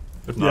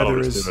 If Yeah, not, I'll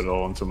there just is. do it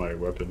all into my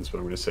weapons, but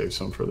I'm going to save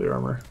some for the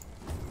armor.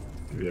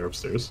 Maybe they're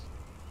upstairs.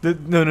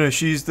 No,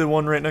 she's the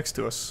one right next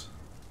to us.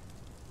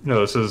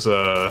 No, this is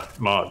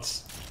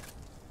mods.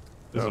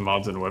 This is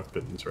mods and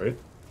weapons, right?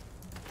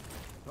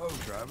 Oh,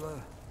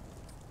 Traveler.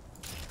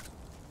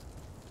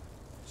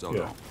 So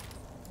Yeah.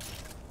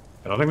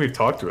 I don't think we've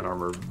talked to an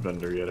armor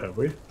vendor yet, have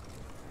we?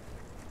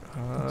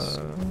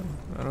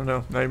 I don't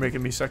know. Now you're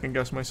making me second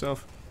guess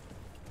myself.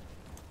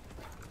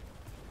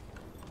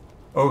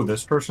 Oh,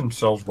 this person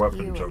sells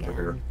weapons over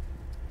here.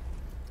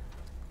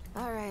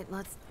 Alright,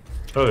 let's...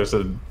 Oh, there's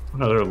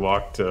another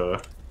locked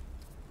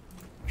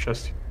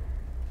chest.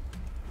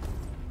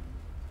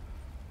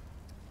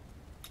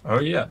 Oh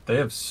yeah, they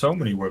have so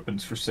many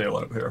weapons for sale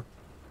out here.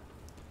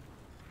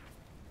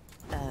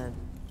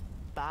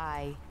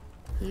 Bye.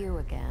 You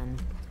again.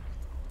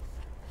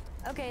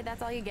 Okay,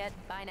 that's all you get.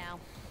 Bye now.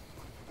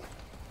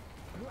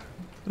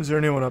 Is there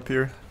anyone up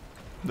here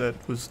that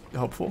was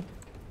helpful?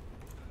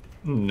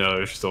 No,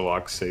 there's just a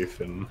lock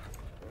safe and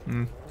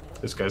Hmm.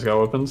 this guy's got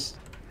weapons?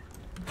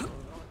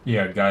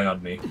 Yeah, guy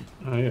on me.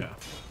 Oh yeah.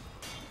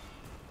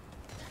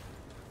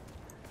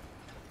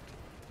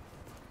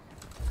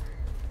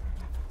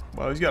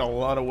 Wow, he's got a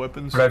lot of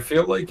weapons. But I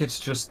feel like it's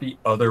just the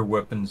other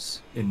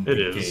weapons in It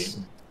the is.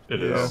 game.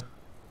 It is.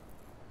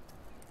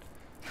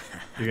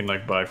 You can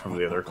like buy from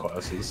the other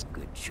classes.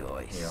 Good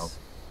choice. Yeah.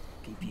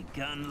 Keep your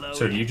gun loaded.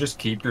 So do you just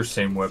keep your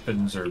same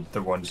weapons or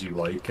the ones you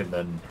like and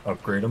then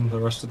upgrade them the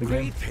rest of the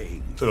game?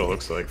 That's what it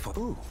looks like.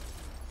 Ooh,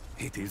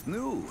 it is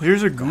new.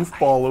 Here's a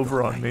goofball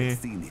over on me.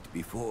 Seen it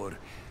before.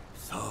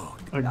 So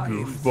A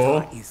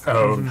goofball?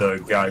 Oh,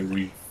 the guy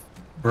we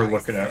were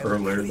looking at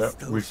earlier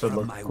that we said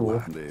looked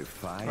cool.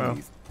 Oh.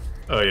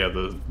 Oh yeah,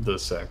 the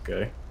sack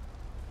guy.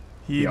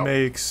 He Yep.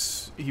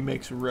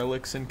 makes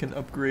relics and can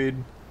upgrade.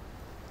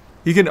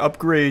 He can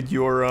upgrade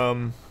your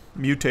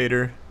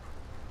mutator.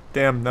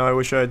 Damn, now I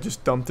wish I had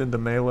just dumped into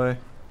melee.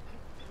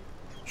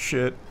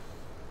 Shit.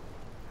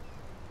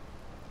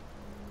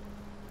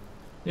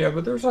 Yeah,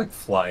 but there's like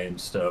flying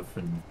stuff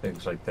and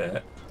things like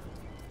that.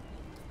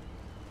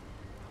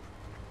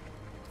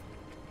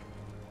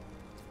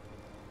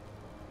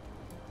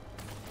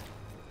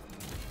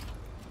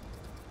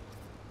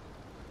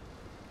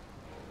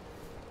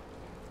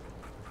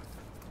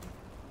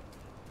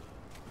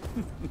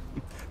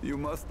 You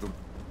must have.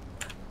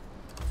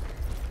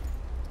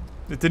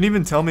 It didn't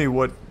even tell me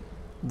what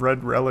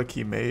red relic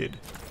he made.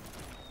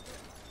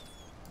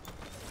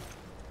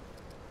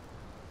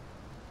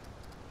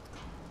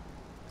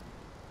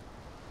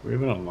 We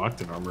haven't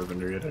unlocked an armor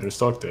vendor yet. I just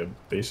talked to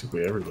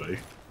basically everybody.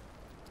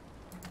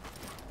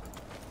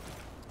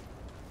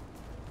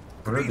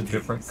 What are the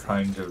different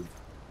kinds of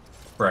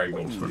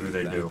fragments? What do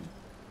they do?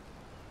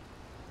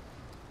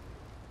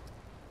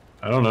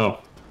 I don't know.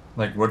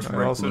 Like what's I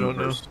red, also blue don't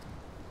know. versus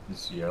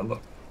is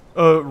yellow?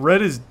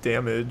 Red is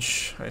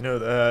damage. I know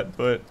that,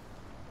 but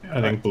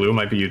I think blue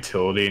might be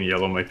utility and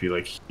yellow might be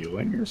like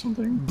healing or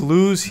something.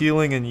 blue's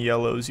healing and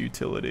yellow's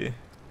utility.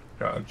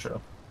 Gotcha.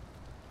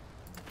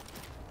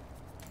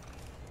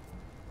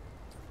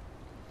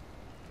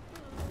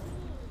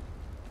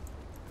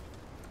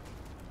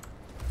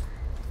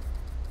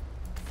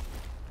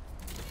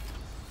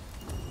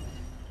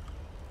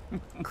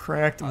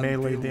 Cracked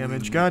melee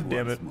damage. God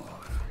damn it.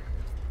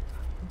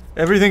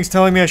 Everything's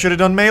telling me I should have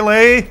done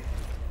melee.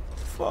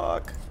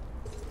 Fuck.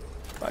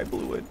 I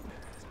blew it.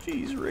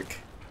 Jeez, Rick.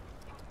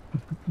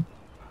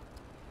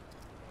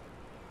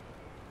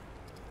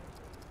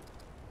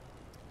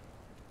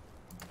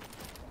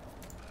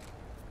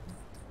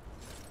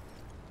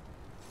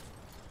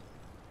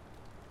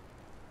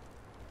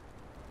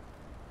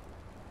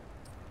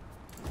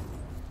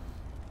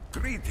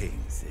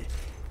 Greetings.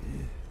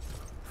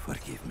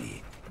 Forgive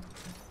me.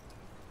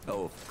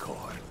 Of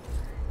course.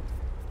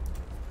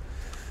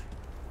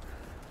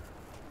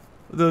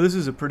 Though this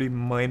is a pretty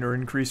minor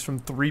increase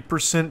from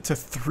 3% to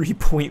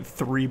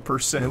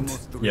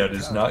 3.3%. Yeah, it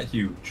is not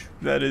huge.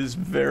 That is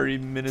very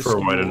minuscule.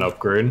 For what, an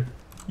upgrade?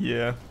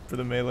 Yeah, for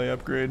the melee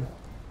upgrade.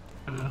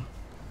 I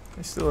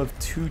still have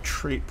 2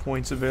 trait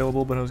points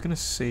available, but I was gonna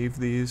save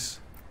these.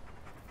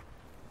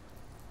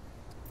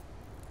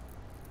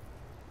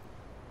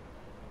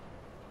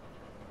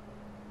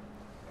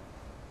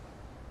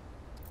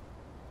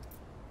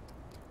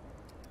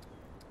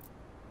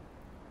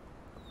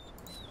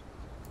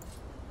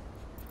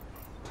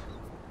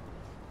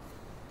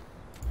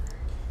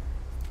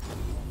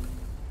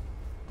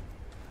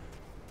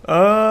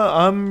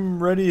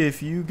 I'm ready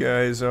if you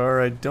guys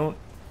are. I don't.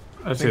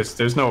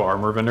 There's no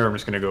armor vendor. I'm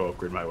just gonna go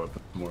upgrade my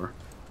weapon more.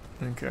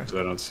 Okay. Because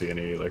I don't see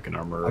any like an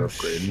armor I'm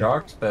upgrade.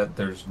 shocked that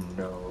there's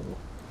no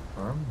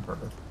armor.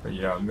 But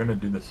yeah, I'm gonna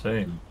do the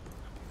same.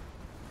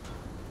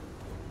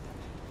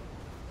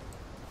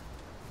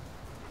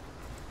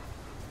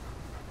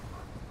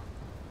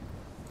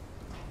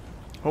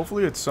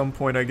 Hopefully at some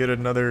point I get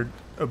another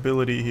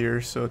ability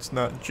here, so it's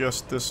not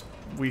just this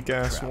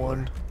weak-ass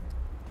one.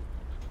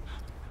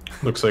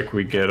 Looks like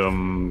we get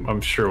them.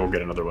 I'm sure we'll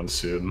get another one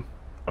soon.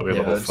 Probably Yeah,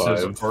 level it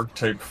says 5.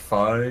 Archetype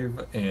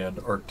 5 and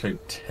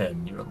Archetype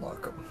 10 you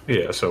unlock them.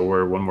 Yeah, so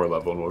we're one more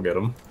level and we'll get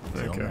them.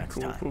 Okay,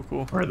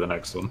 cool. Or the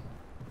next one.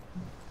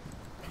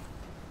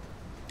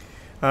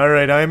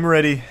 Alright, I'm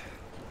ready.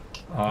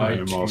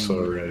 I'm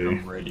also ready.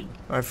 I'm ready.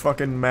 I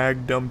fucking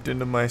mag dumped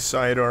into my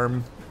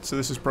sidearm, so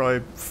this is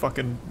probably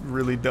fucking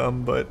really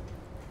dumb, but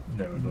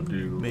No, it'll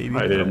do maybe.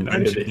 I did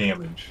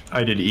damage.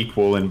 I did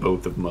equal in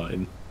both of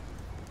mine.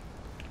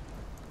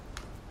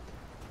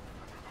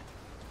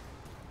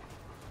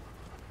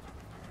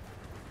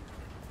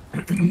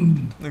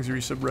 Thanks for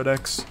resub, Red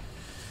X.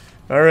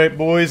 Alright,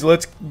 boys,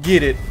 let's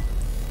get it.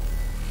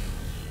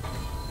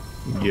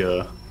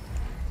 Yeah.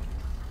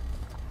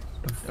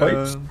 The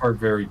fights are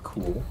very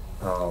cool.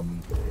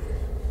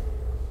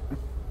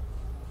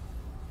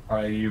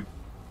 I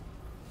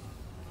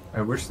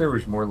wish there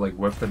was more like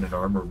weapon and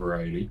armor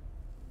variety.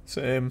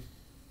 Same.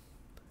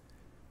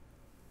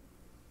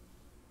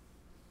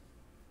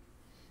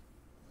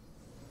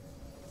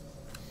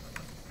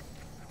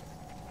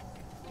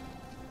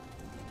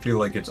 feel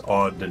like it's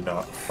odd to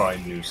not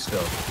find new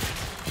stuff.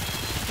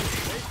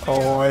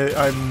 Oh,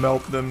 I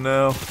melt them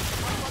now.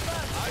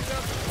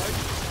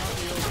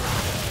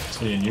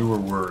 See, and you were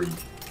worried.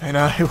 And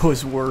I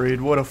was worried.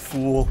 What a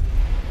fool.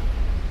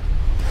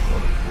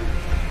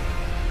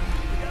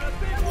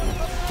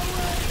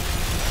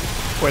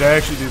 Wait, I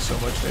actually do so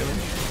much damage.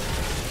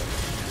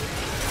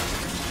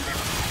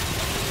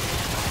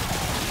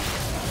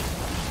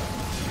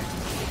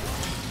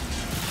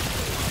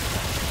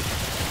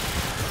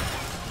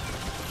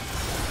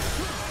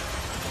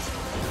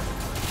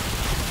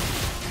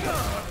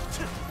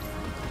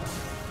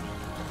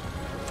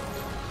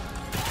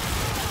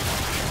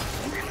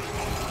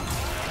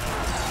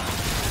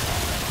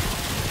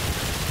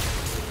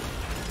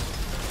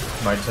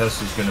 My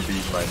test is going to be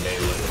my melee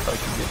if I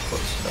can get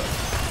close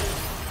enough.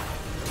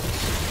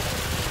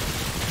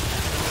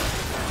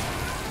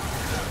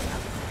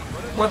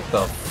 What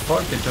the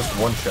fuck? It just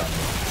one-shot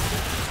me.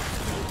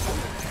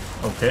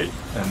 Okay,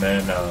 and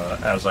then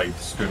as I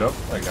stood up,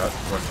 I got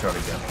one-shot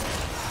again.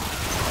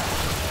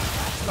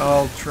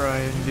 I'll try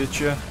and get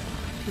you.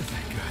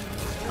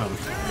 I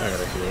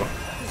gotta heal.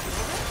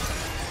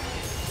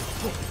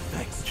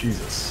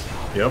 Jesus.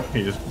 Yep,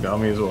 he just got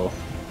me as well.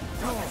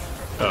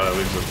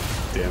 Leaves a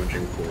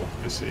damaging pool,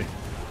 I see.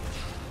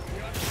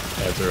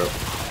 Adds her up.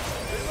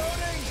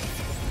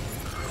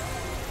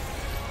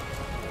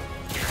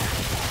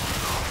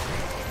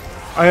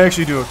 I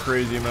actually do a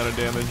crazy amount of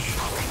damage.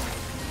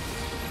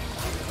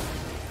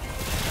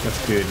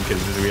 That's good,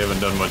 because we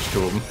haven't done much to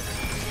him.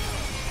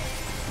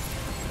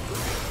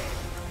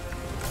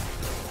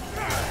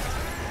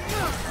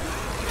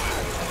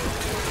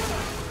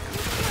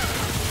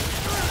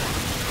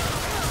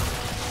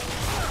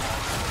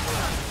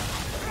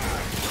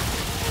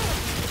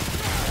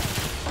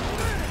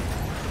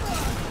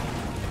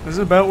 This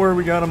is about where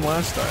we got him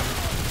last time.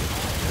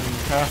 In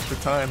half the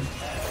time.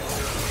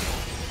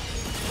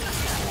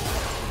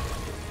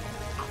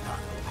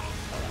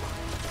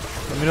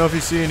 Let me know if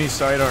you see any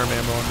sidearm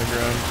ammo on the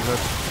ground, because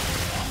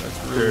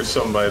that's really... There's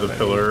some by the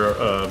pillar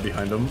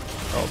behind him.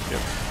 Oh,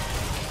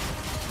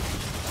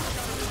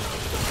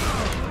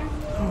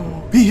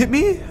 yep. He hit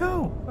me?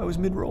 How? I was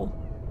mid-roll.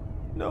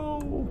 No.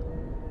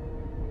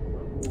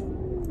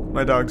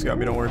 My dog's got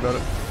me, don't worry about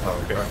it. Oh,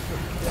 okay.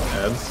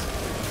 Adds.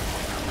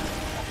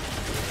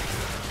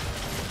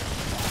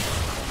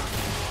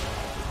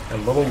 A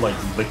little, like,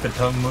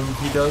 lick-the-tongue move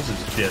he does is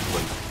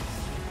deadly.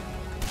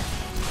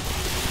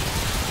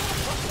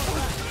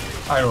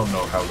 I don't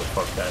know how the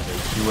fuck that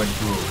is. He went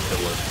through a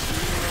pillar.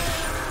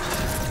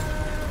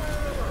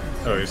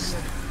 Oh,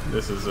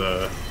 this is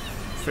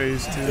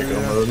Phase 2.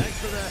 Dicko mode.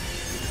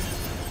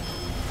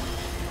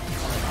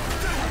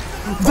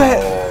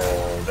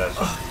 Oh, that's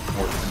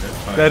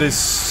unfortunate. That is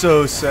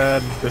so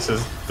sad. This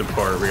is the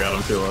part we got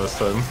him to last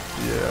time.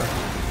 Yeah.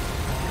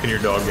 Can your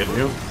dog get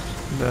you?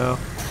 No.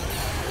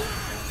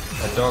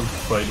 That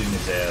dog's biting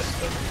his ass,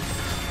 though.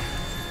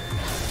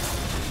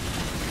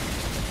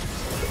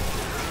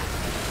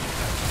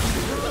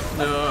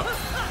 No.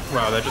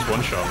 Wow, that just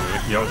one-shot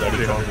me. Yo, That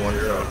actually one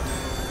shot.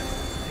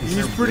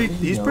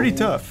 He's pretty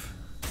tough.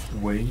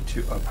 Way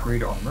to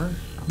upgrade armor?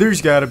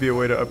 There's gotta be a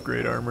way to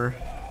upgrade armor.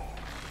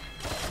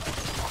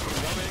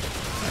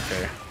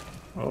 Okay.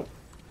 Well,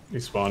 he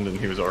spawned and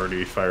he was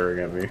already firing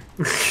at me.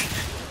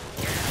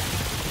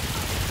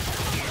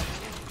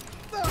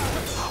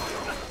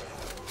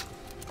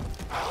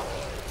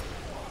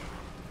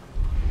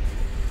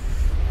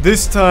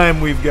 This time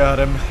we've got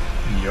him.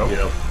 Yup.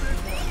 Yep.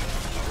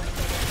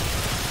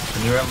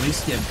 Can you at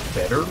least get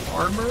better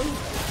armor?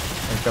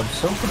 Like, I'm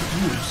so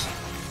confused.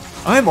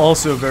 I'm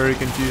also very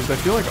confused. I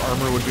feel like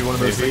armor would be one of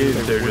those Maybe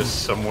things. they're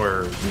just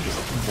somewhere they just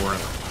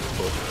weren't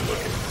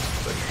looking.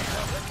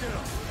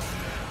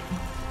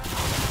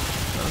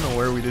 I don't know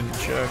where we didn't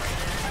check.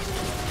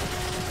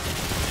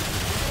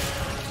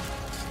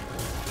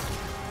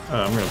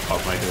 I'm gonna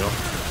pop my heal.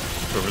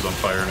 Whoever's on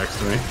fire next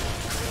to me.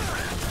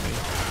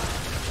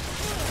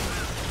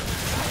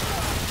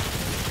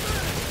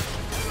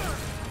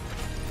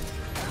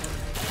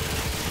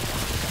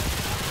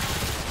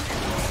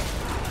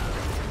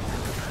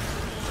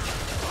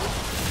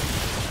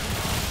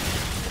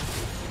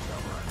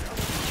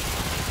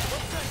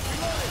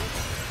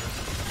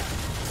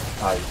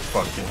 I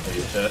fucking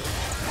hate that.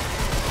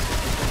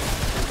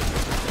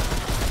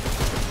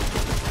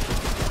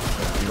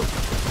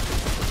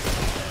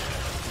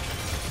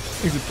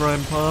 Here's a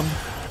prime palm.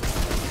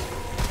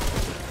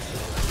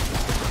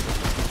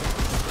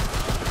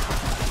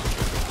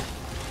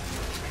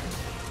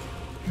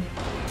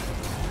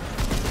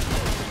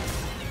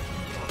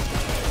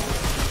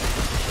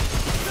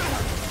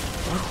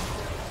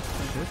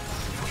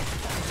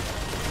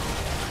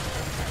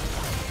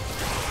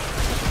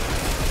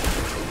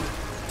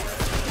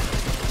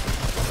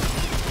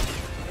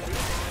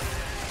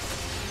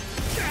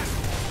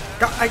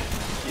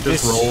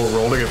 Just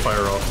roll to get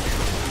fire off.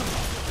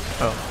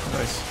 Oh,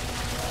 nice.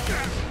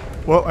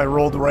 Well, I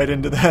rolled right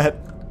into that.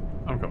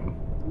 I'm coming.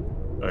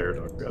 Oh, your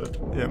dog got it.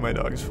 Yeah, my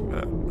dog's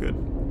good.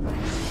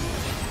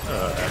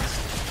 X.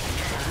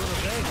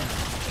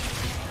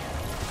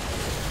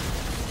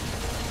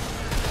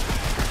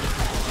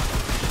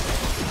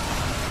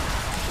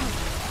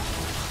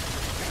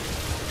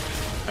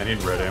 I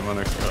need red ammo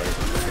next time.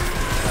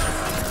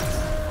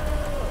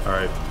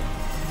 Alright.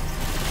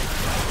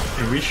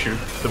 Can we shoot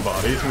the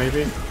bodies,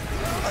 maybe?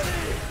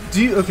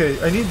 Do you,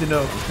 okay, I need to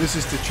know, this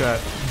is to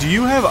chat. Do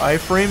you have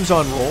iframes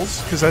on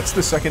rolls? Because that's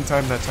the second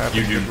time that's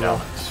happened. You do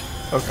not.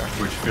 Okay.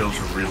 Which feels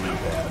really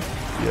bad.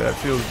 Yeah, it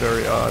feels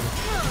very odd.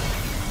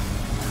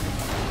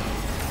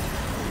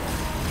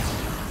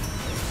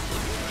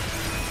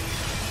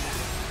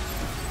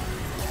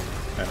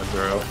 Ads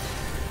are out.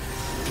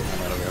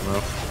 I'm out of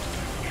ammo.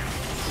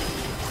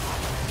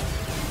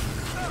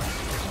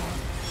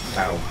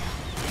 Ow.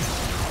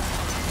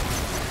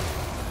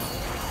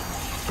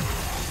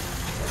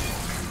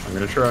 I'm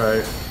gonna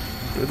try.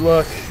 Good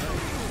luck.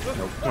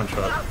 Nope, one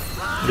shot.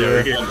 Yeah,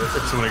 we can,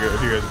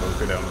 if you guys both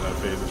go down to that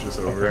phase, it's just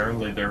over.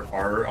 Apparently there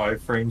are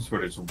iframes,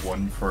 but it's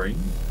one frame.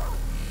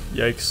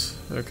 Yikes.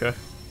 Okay.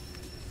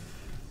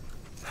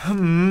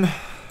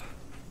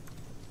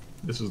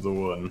 This is the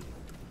one.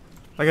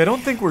 Like, I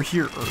don't think we're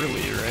here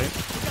early, right?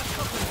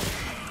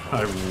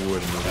 I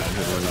wouldn't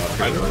imagine we're not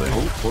I here don't early.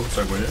 know. Whoops,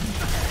 I went in.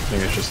 I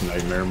think it's just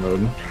nightmare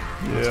mode.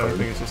 Yeah, I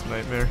think it's just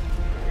nightmare.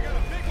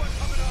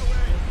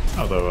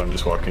 Although I'm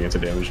just walking into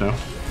damage now.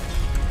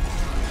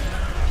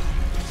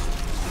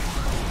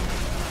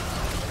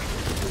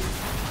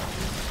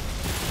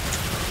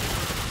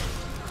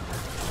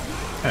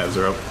 Ads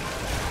are up.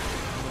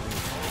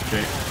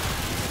 Okay.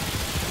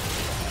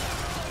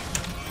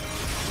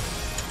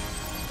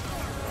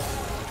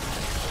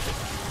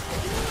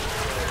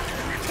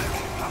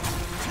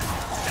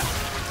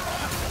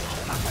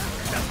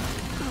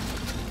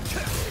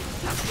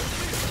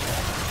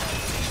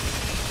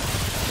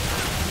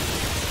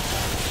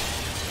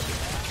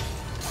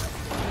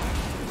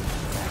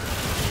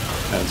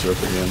 Ads are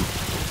up again.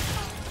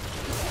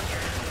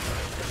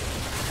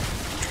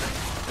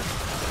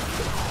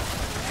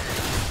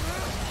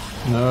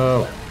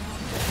 No.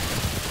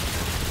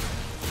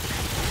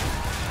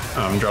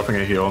 I'm dropping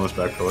a heal on this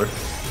back pillar.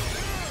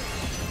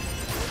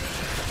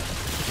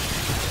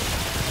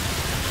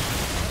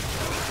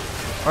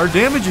 Our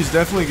damage is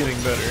definitely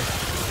getting better.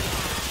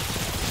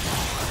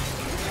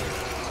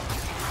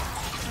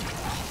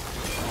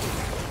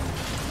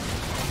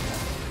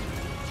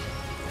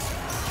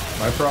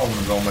 My problem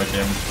is all my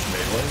damage is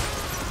melee.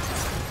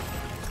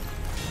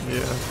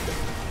 Yeah.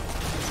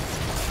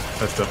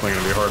 That's definitely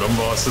gonna be hard on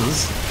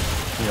bosses.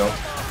 Yep.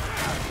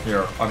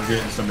 Here, I'm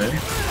getting some in.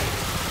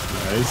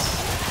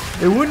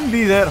 Nice. It wouldn't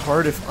be that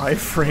hard if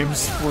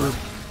iframes were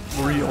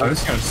real. I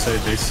was gonna say,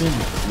 they seem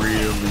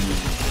really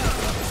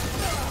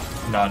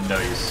not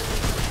nice.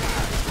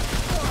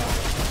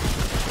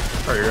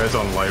 Are you guys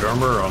on light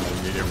armor or on the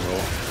medium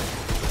roll?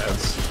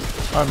 Ads.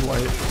 I'm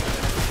light.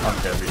 I'm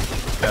heavy.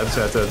 Ads.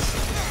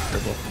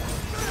 Careful.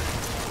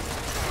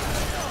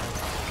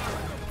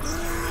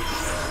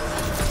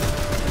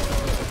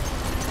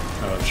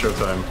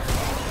 Showtime.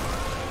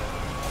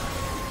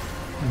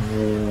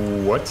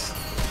 What?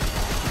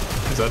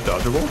 Is that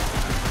dodgeable?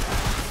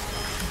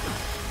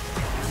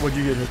 What'd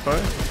you get hit by?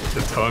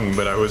 The tongue,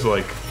 but I was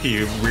like,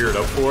 he reared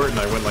up for it, and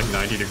I went like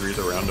 90 degrees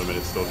around him, and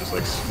it still just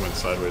like went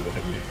sideways and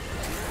hit me.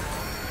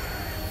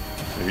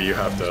 Maybe you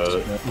have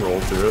to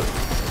roll through it.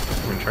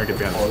 I'm gonna try and get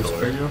behind the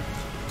pillar.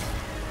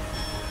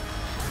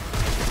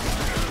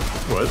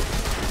 What?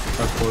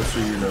 How close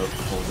are you to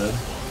full dead?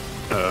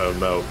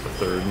 About a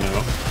third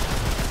now.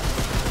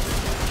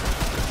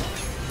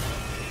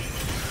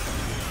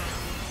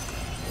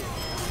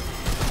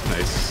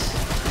 Nice.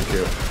 Thank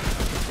you.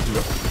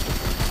 Yep.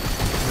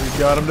 We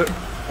got him to.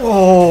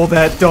 Oh,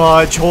 that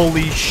dodge!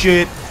 Holy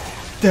shit!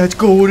 That's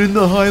going in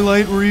the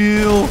highlight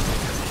reel.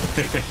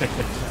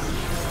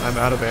 I'm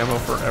out of ammo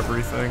for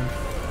everything.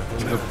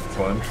 There's a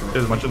bunch.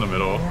 There's a bunch in the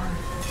middle.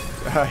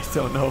 I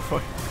don't know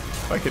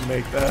if I can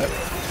make that.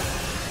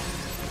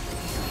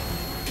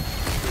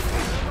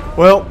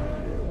 Well,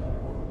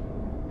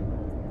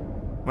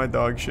 my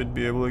dog should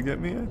be able to get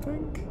me, I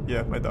think.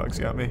 Yeah, my dog's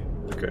got me.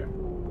 Okay.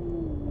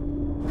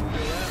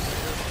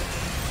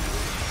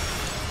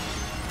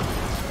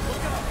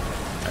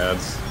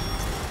 Ads.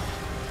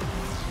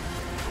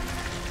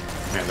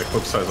 Man, the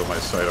clip size of my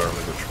sidearm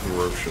is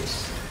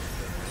atrocious.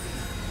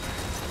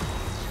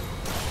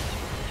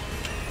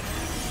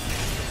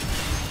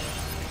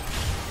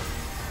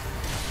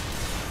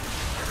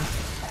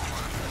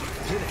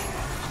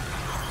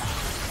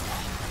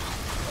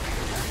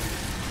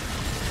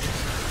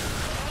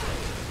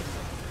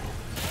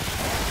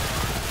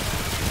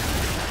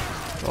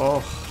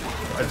 Oh,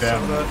 I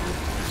damn that.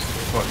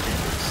 Fucking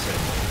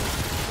insane.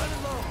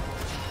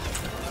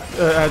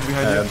 Ads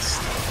behind Ads.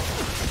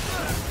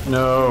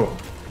 No.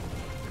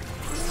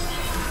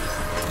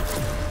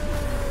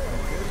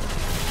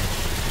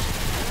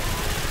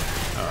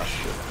 Ah,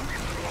 shit.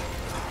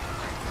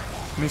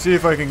 Let me see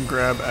if I can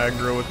grab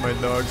aggro with my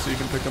dog so you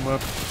can pick him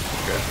up.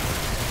 Okay.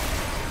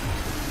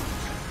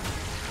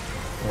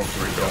 Oh,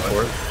 three Go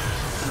for it.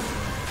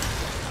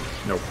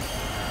 Nope.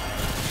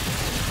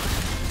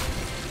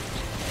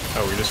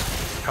 Oh, we just...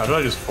 How did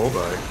I just fall by?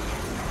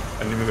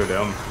 I didn't even go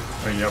down.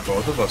 Oh, yeah,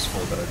 both of us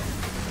full dead.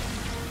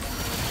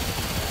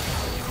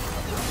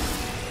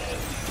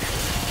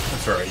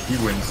 That's alright, he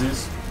wins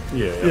this.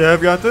 Yeah,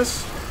 I've got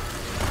this.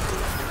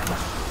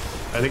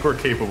 I think we're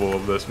capable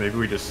of this. Maybe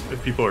we just,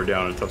 if people are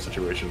down in tough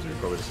situations, we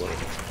probably just let it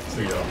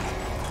go.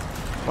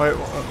 Wait,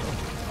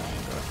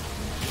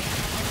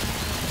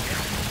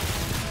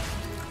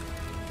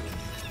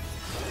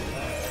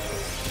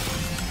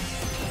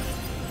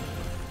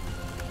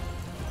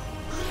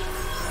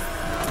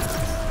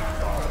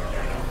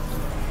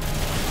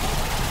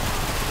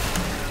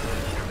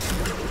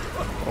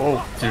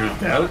 Oh, dude,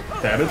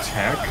 that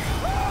attack.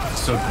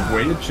 So the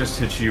way it just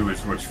hits you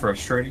is what's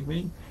frustrating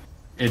me.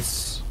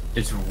 It's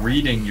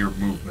reading your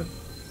movement.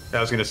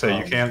 I was gonna say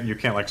you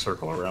can't like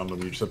circle around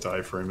them. You just have to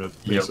iframe it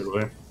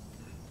basically.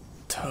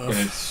 Tough. And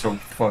it's so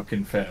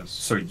fucking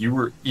fast. So you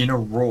were in a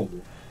roll,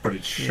 but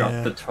it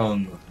shot the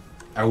tongue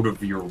out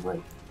of your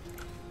roll.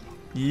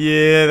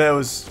 Yeah, that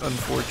was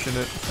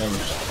unfortunate. That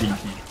was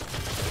stinky.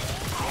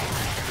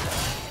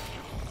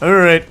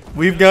 Alright,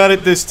 we've got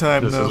it this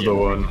time, This though. is the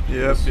one.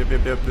 Yep,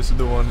 this is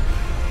the one.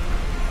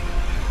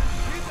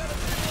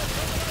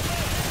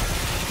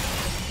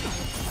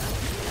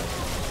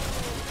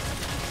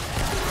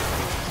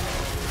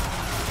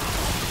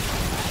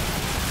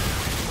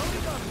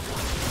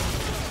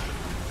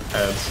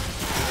 Heads.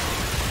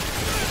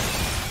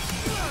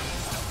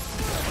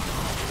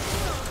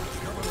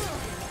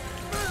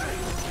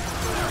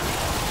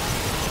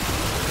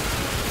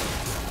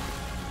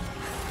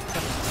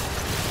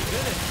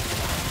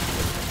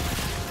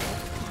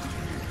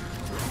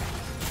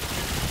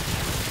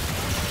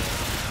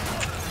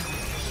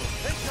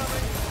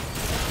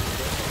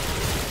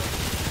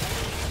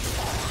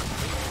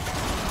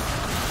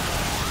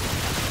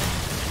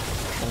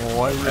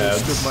 Oh, I really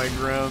stood my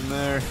ground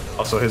there.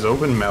 Also, his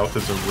open mouth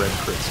is a red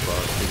crit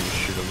spot. You can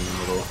shoot him in the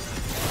middle.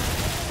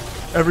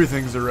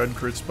 Everything's a red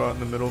crit spot in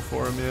the middle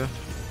for him, yeah.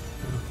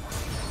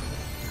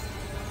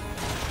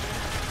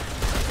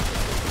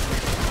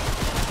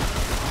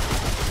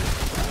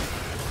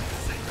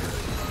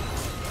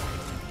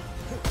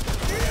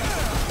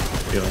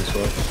 Healing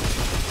spot.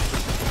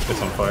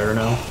 It's on fire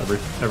now.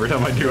 Every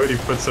time I do it, he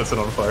sets it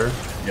on fire.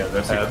 Yeah,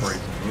 that's a crazy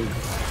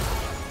move.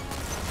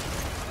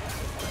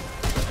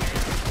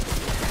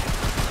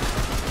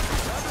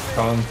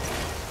 Tongue.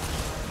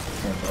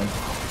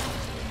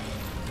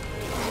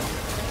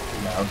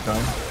 Now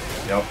tongue.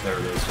 Yep, there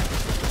it is.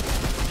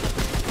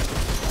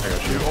 I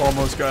got you. You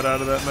almost got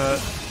out of that, Matt.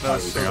 That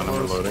was Hang on, I'm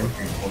reloading.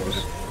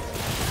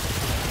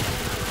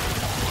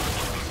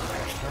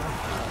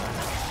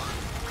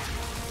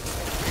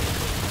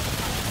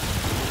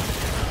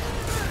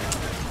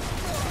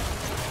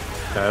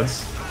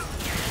 Pads.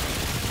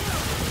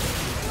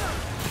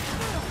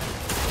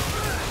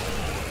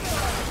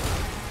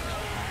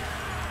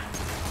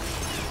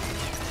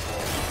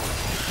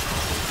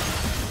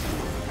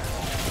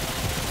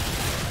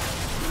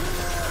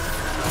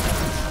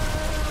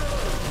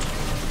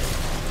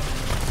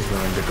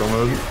 Go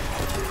mode.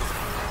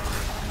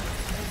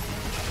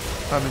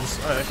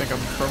 I think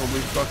I'm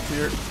probably fucked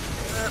here.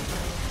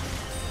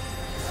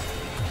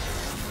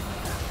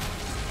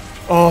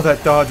 Oh,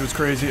 that dodge was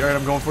crazy. Alright,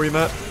 I'm going for you,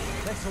 Matt.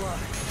 Thanks a lot.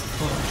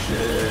 Oh,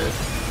 shit.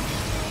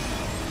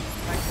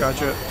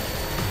 Gotcha.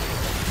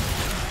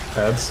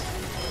 Pads.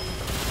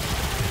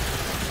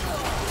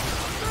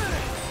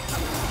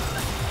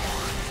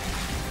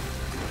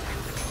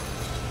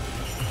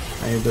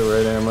 I need the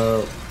right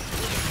ammo.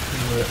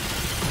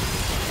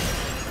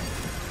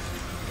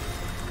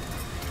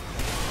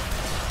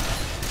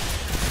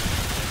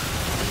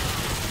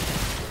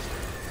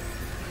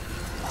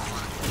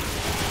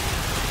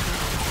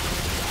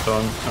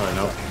 Tongue. Oh,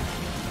 no.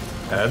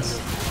 Pads.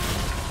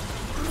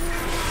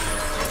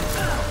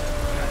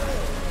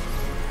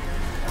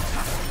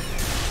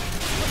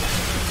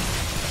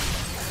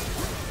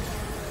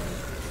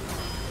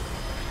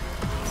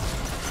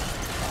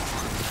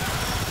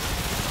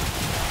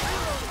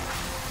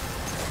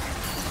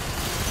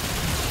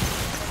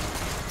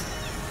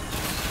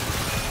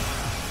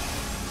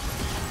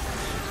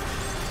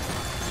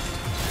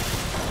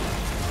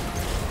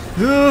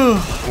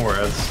 More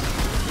heads.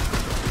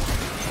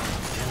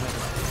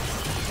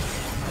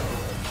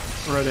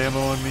 Red ammo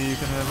on me, you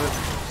can have it.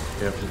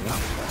 Yep.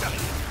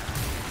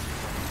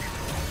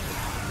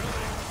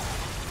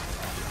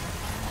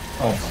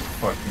 Oh my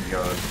fucking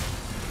god.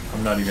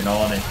 I'm not even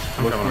on it.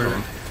 Look where...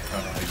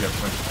 I guess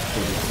my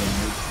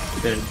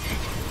dead.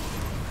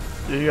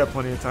 Yeah, you got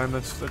plenty of time,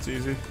 that's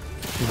easy.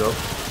 Go.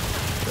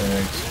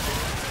 Thanks.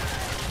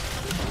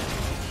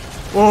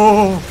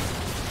 Whoa!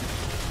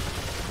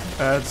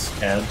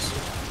 Ads. Ads.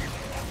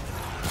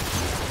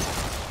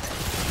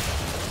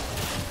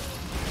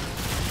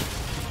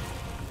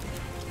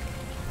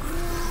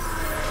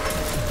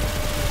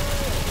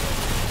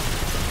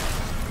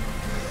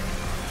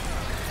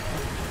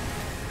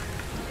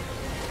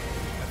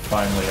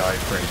 Finally, I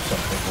framed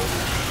something. Holy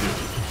shit.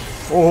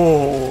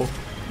 Oh,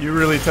 you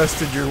really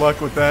tested your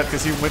luck with that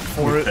because he went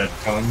for it. That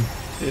tongue.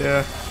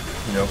 Yeah.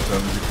 Yep,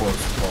 that was a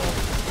close call.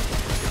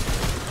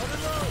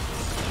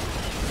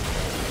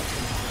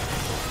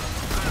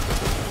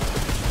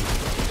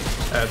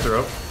 Ads are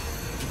up.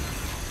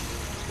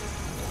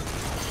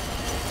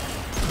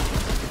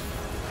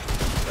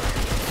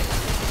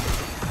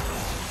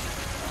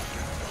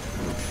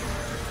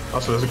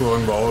 Also, there's a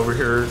glowing ball over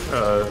here.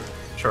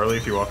 Charlie,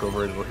 if you walk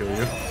over it, it'll heal you.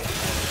 Okay,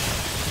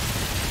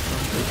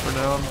 for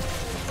now.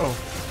 Oh,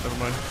 never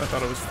mind. I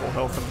thought it was full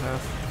health and half.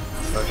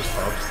 That just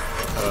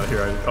popped.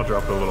 Here, I'll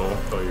drop a little.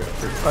 Oh, you got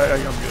it.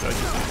 I'm good. I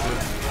just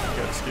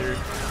got scared.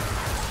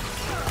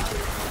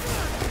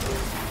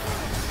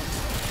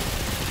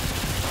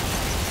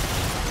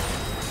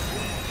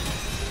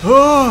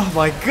 Oh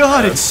my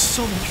god, it's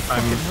so much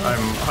fucking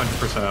I'm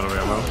 100% out of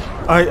ammo.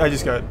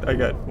 I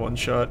got one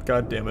shot.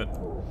 God damn it.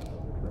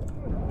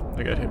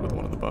 I got hit with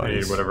one of the I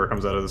bodies. need whatever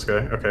comes out of this guy.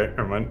 Okay,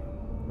 never mind.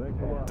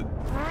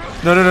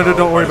 No,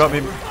 don't worry about me.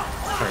 I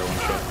got one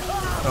shot.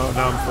 Oh,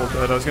 now I'm full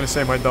dead. I was gonna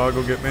say my dog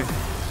will get me.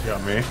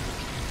 Got me.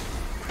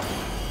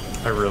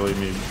 I really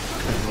need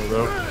ammo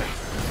though.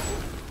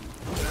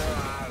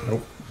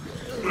 Nope.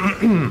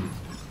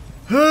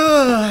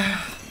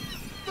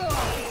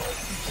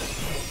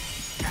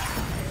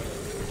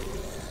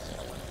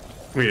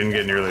 We didn't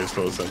get nearly as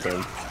close that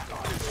time.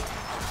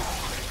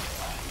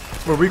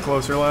 Were we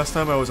closer last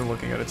time? I wasn't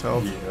looking at its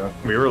health. Yeah.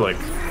 We were like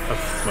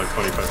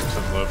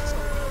 25% left.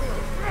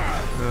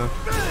 Yeah.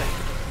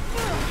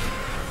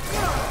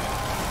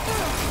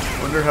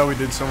 Wonder how we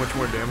did so much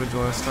more damage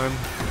last time.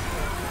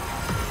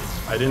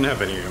 I didn't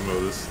have any ammo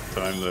this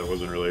time. That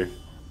wasn't really.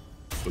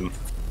 Give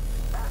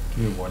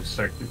me 1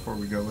 sec before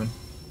we go in.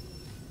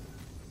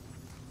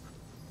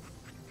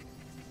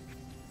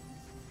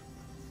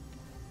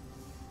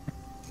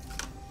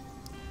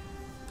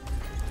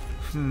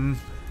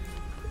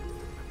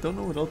 Don't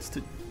know what else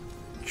to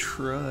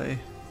try.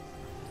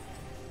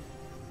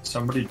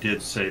 Somebody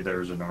did say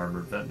there's an armor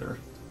vendor.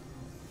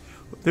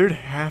 There'd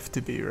have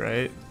to be,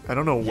 right? I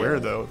don't know where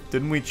though.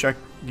 Didn't we check?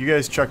 You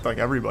guys checked like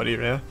everybody,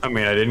 yeah? I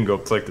mean, I didn't go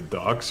up to like the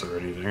docks or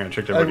anything. I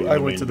checked everybody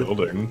in the main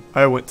building.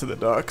 I went to the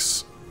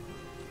docks.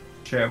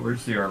 Chat,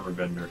 where's the armor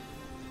vendor?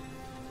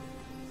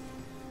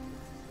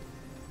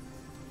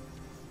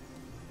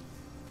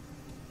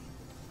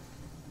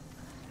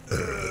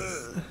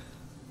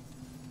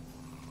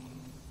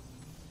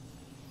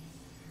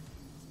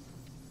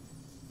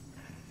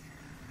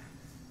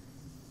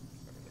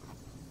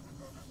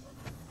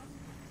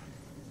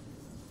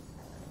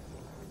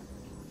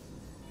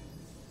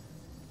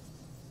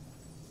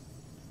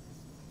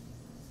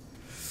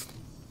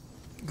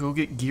 Go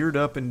get geared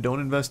up and don't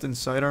invest in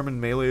sidearm and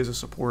melee as a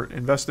support.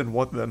 Invest in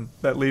what then?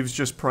 That leaves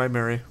just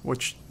primary,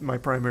 which my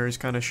primary is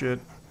kind of shit.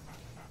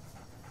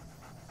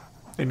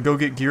 And go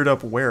get geared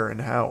up where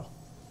and how?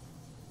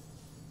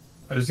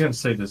 I was gonna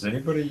say, does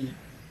anybody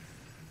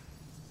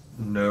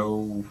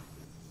know,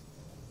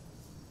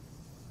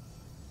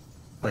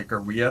 like,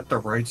 are we at the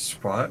right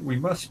spot? We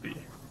must be.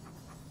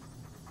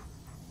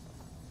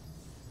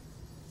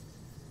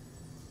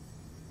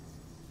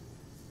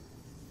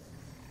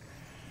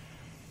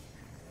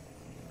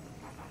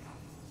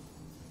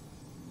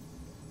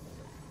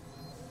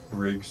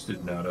 Riggs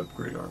did not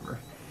upgrade armor.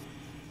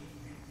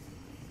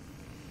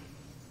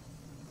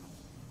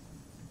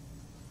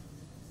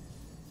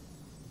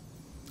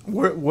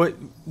 What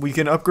we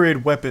can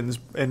upgrade weapons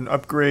and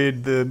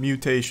upgrade the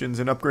mutations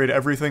and upgrade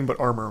everything but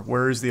armor.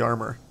 Where is the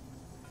armor?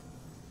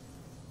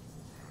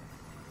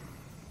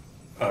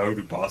 Oh,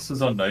 do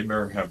bosses on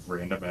Nightmare have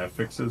random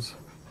affixes?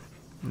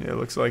 Yeah,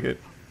 looks like it.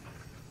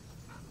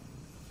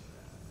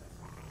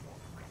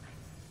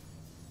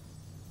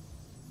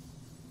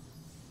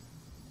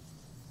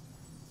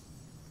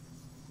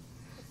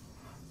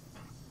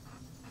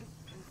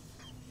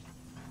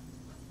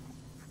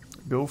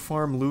 Go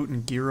farm loot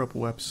and gear up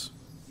weps.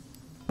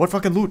 What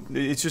fucking loot?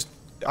 It's just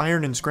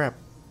iron and scrap.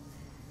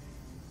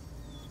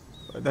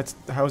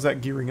 How's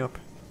that gearing up?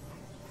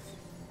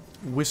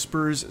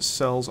 Whispers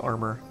sells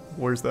armor.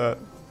 Where's that?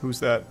 Who's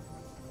that?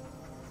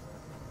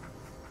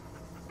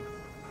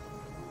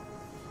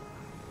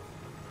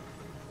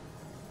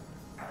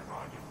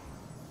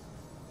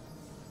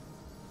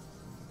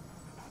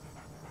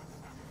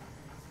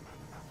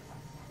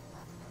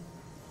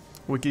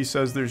 Wiki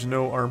says there's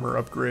no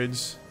armor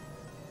upgrades.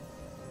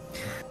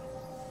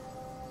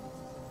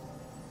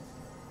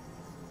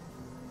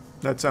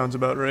 That sounds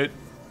about right.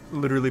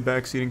 Literally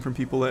backseating from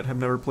people that have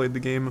never played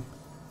the game.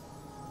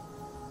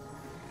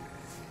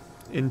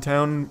 In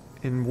town,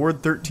 in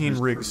Ward 13,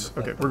 Riggs.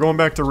 Okay, we're going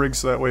back to Riggs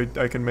so that way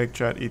I can make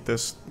chat eat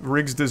this.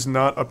 Riggs does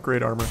not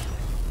upgrade armor.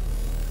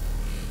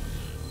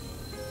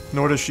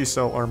 Nor does she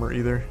sell armor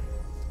either.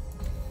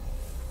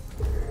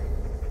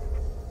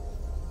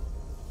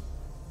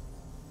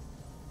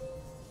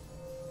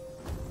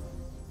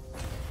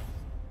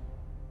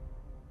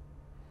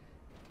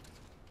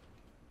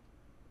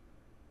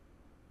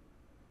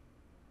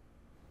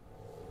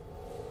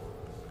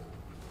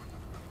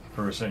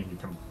 We're saying you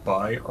can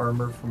buy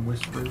armor from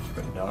Whispers,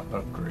 but not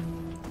upgrade.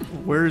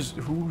 Where's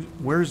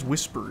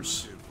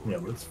Whispers? Yeah,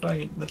 let's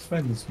find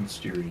these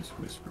mysterious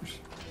Whispers.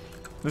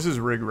 This is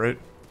Rig, right?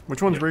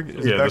 Which one's Rig?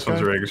 Is it Yeah, that this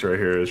one's guy? Riggs right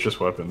here. It's just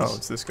weapons. Oh,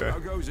 it's this guy. I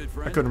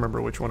couldn't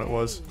remember which one it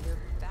was.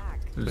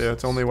 Yeah,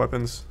 it's only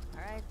weapons.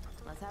 Alright,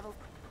 let's have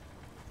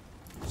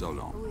a So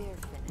long.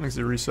 Thanks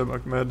to Resub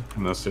Ahmed.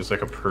 Unless there's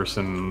like a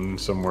person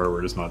somewhere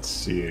we're just not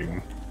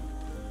seeing.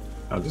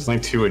 Oh, there's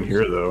like 2 in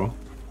here though.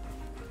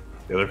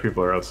 The other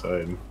people are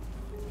outside.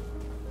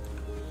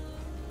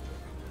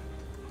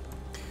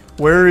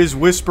 Where is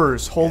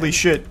Whispers? Holy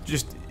shit!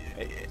 Just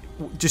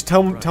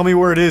tell me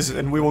where it is,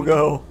 and we will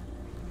go.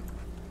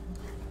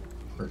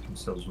 Hurt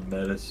themselves with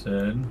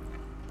medicine.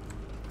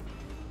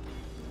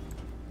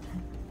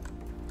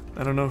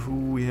 I don't know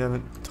who we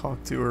haven't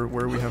talked to or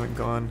where we haven't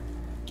gone.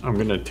 I'm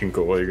gonna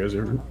tinkle while you guys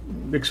are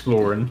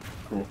exploring.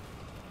 Cool.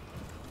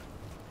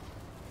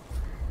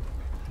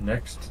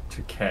 Next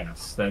to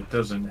Cass. That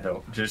doesn't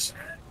help. Just.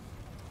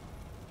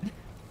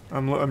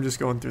 I'm just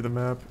going through the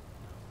map.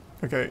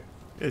 Okay,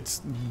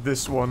 it's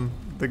this one.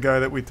 The guy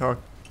that we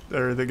talked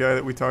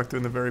to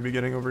in the very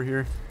beginning over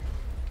here.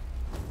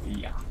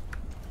 Yeah.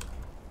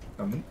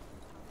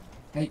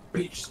 Hey,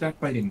 bitch! Stop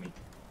biting me.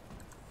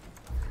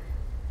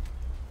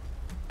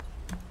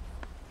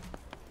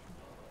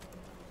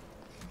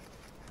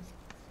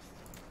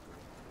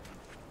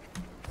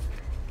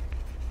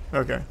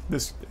 Okay,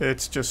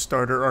 it's just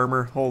starter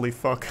armor. Holy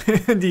fuck.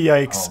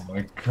 Yikes. Oh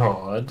my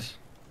god.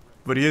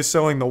 But he is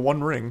selling the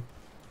 1 ring.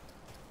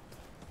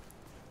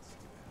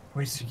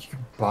 Wait, so you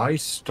can buy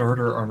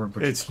starter armor,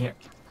 but you can't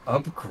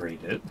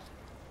upgrade it?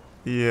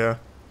 Yeah.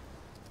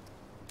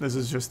 This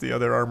is just the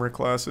other armor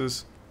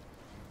classes.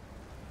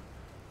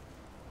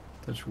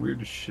 That's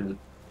weird as shit.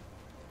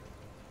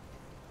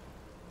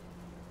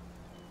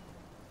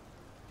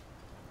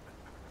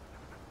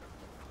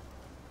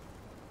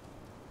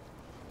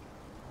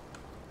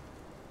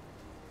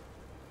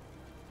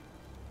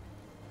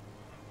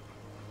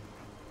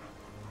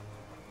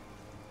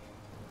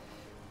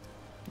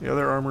 The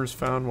other armor is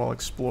found while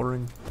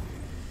exploring.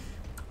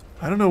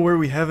 I don't know where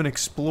we haven't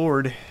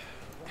explored.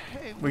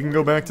 We can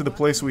go back to the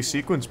place we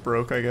sequence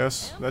broke, I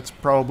guess. That's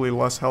probably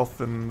less health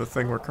than the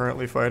thing we're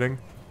currently fighting.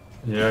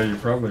 Yeah, you're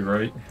probably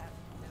right.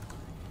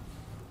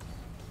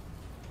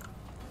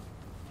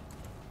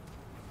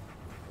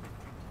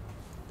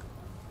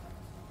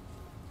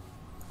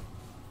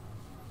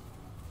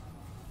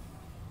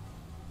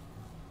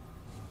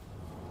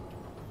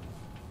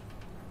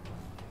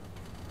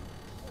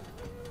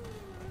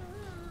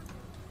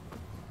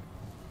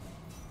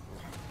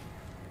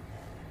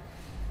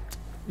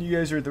 You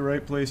guys are at the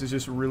right place. It's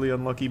just really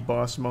unlucky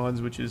boss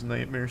mods, which is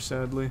Nightmare,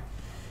 sadly.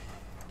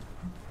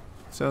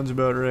 Sounds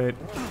about right.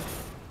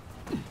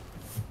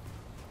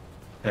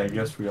 I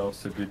guess we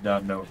also did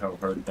not know how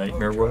hard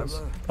Nightmare was.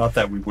 Not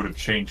that we would have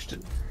changed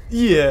it.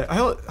 Yeah,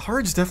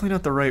 hard's definitely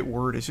not the right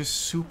word. It's just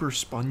super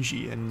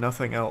spongy and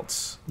nothing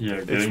else.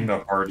 Yeah, getting the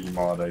hardy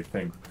mod, I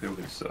think,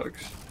 really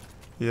sucks.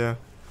 Yeah.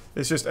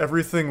 It's just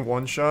everything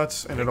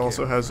one-shots, and it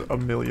also has a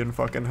million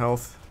fucking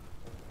health.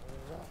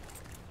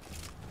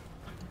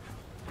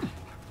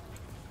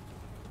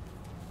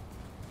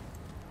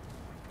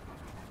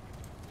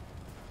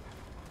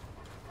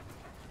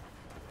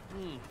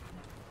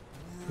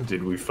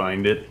 Did we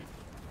find it?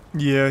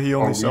 Yeah, he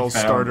only sells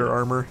starter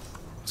armor.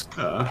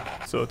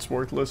 So it's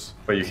worthless.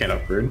 But you can't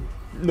upgrade?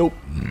 Nope.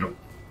 Nope.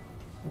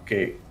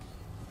 Okay.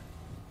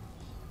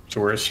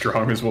 So we're as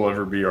strong as we'll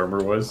ever be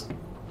armor-wise?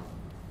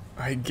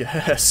 I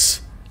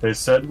guess. They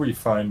said we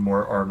find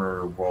more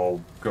armor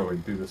while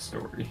going through the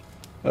story.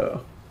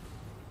 Oh.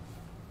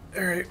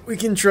 Alright, we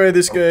can try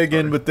this guy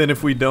again, but then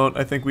if we don't,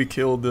 I think we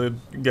kill the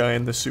guy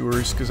in the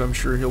sewers, because I'm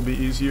sure he'll be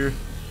easier.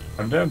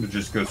 I'm down to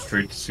just go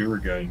straight to sewer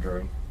guy and try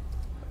him.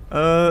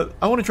 I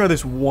want to try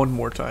this one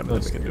more time,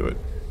 and then we can do it.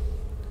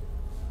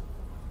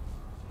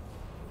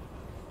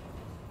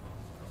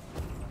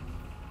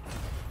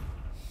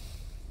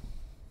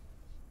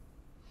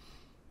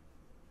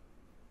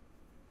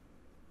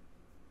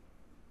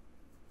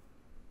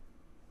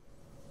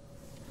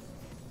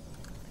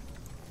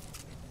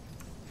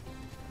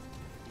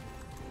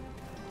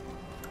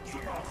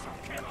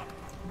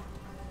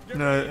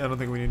 No, I don't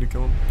think we need to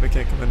kill him. They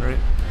can't come in, right?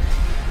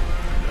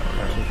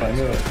 No, we'll find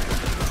out.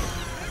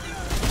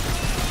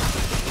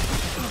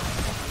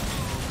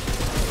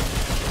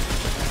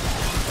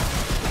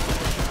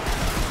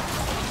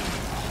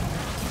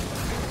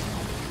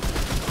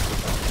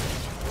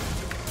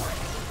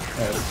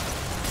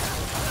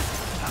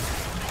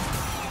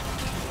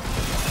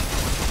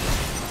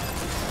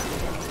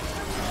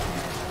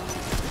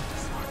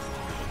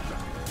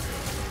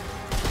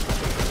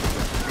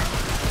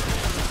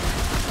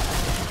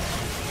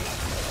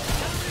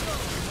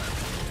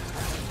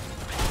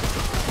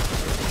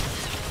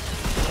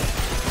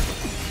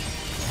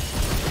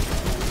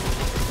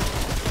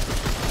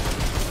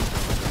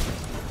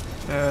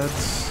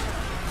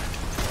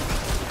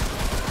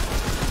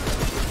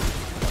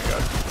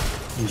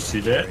 You see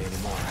that?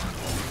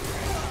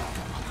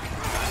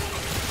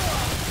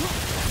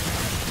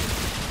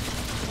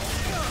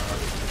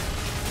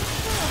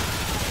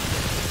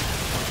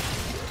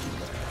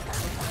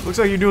 Looks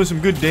like you're doing some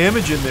good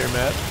damage in there,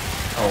 Matt.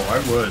 Oh, I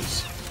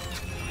was.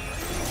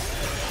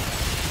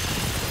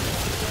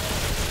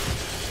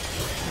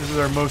 This is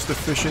our most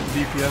efficient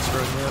DPS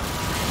run yet.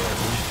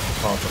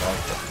 Pop it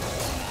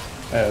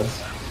off.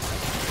 As.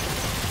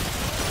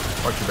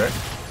 Watch your back.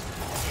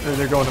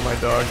 They're going to my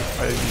dog.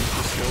 I used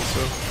the skill,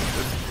 so I'm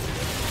good.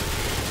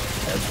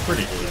 That's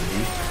pretty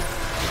handy.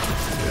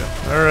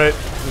 Yeah. Alright,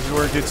 this is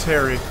where it gets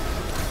hairy.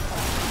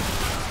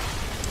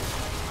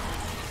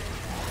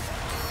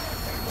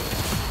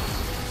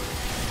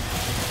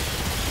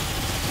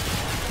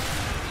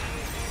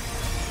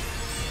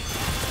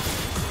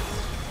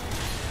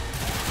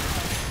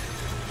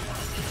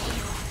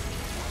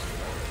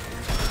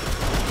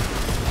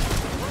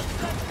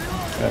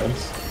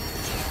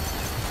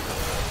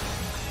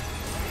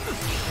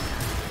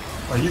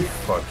 Are you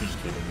fucking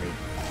kidding me?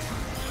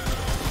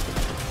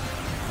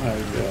 I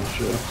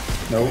gotcha.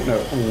 No.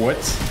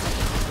 What?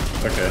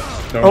 Okay.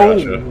 No, Oh,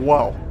 gotcha.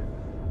 wow.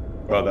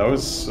 Wow, I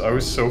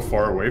was so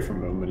far away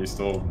from him, and he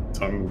still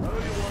tongued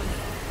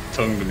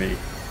me.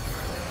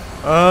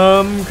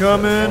 I'm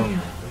coming.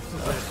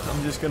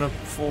 I'm just gonna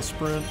full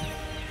sprint.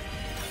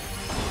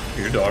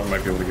 Your dog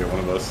might be able to get one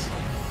of us.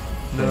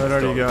 No, it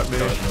already got me.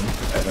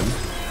 Evan.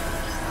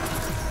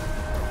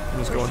 I'm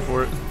just going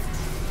for it.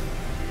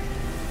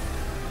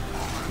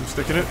 I'm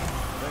sticking it.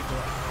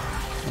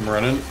 I'm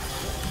running.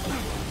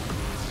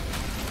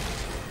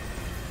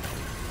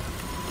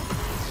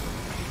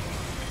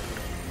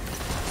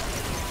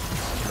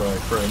 My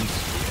friends.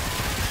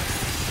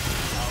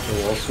 The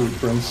Wall Street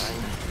Prince.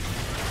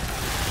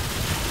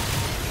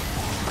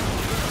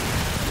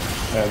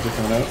 Ads are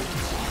coming out.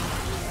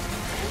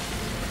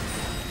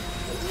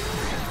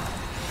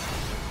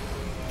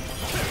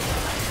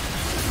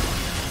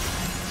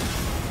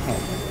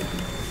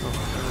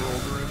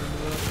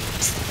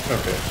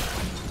 Okay.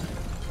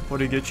 What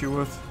did he get you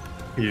with?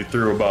 He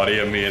threw a body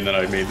at me, and then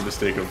I made the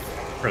mistake of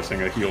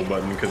pressing a heal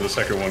button because the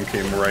second one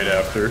came right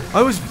after.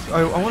 I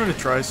wanted to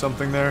try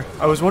something there.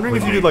 I was wondering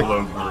if you could like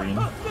glow green.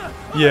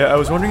 Yeah, I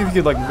was wondering if you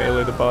could like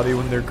melee the body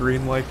when they're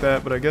green like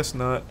that, but I guess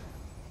not.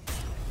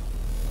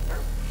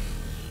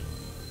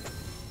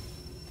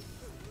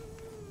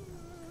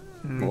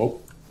 Well.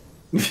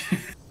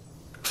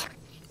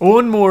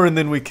 One more and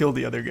then we kill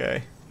the other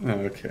guy.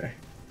 Okay.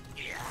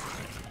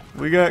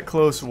 We got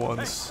close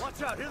once. Hey,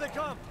 watch out, here they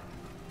come.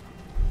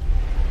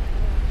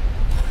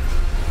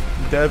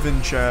 Dev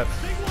in chat.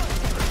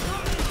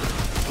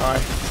 Hi.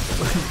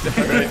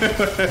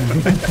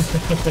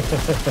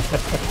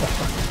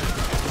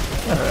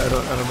 I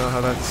don't know how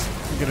that's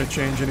gonna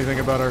change anything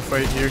about our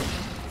fight here. I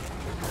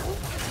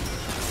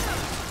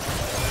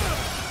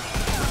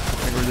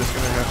think we're just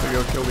gonna have to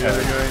go kill the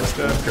other guy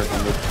instead.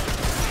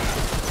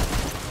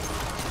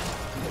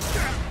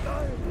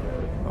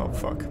 Oh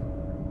fuck.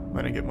 I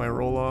didn't get my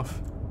roll off.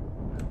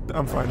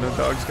 I'm fine, the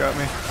dog's got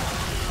me.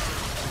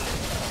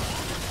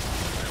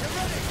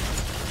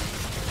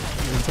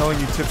 I've been telling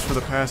you tips for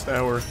the past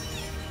hour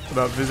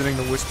about visiting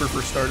the Whisper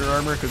for starter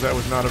armor, because that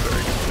was not a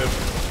very good tip.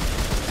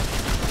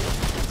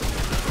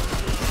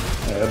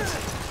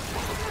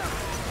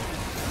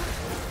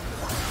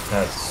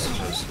 That's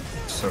just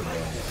so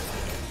bad.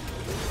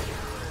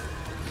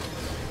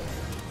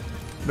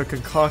 The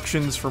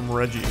concoctions from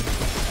Reggie.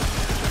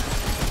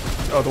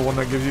 Oh, the one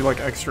that gives you like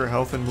extra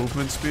health and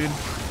movement speed?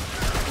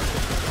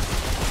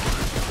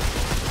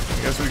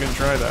 I guess we can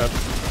try that.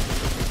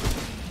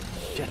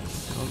 I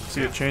don't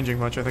see it changing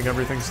much. I think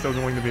everything's still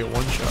going to be a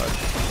one-shot.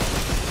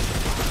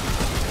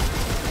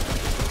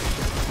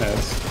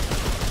 Yes.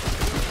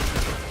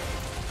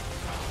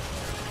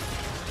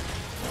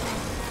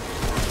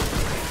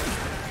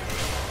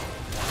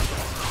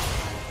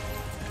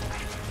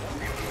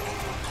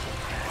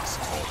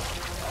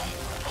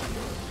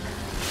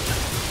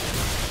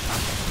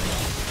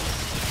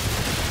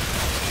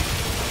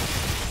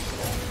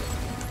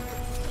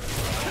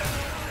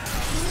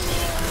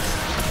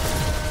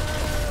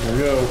 Here we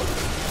go.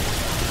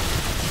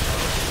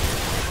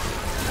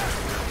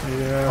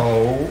 Yeah.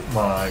 Oh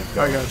my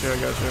god. I got you.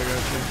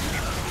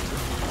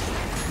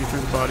 You threw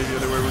the body the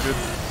other way, we're good.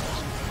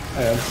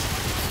 Yes.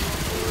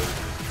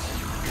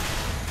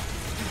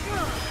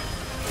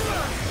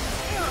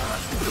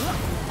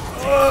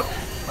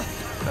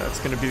 That's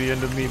gonna be the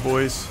end of me,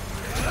 boys.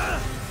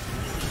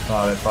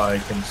 Not if I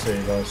can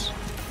save us.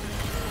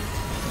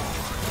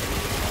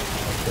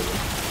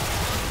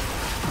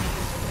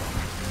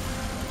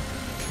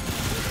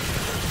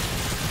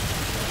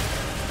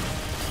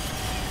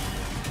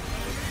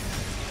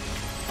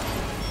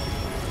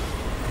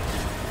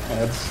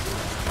 Ads.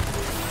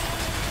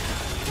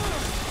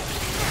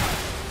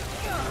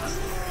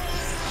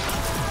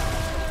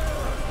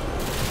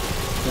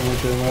 So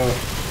much ammo.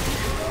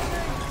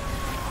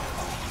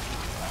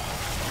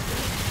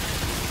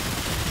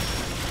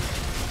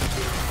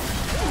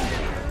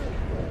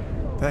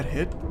 That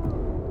hit?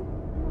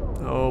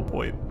 Oh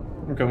boy.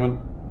 I'm coming.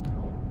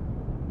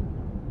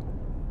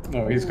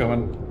 Oh, he's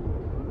coming.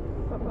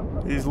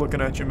 He's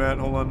looking at you, Matt.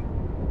 Hold on.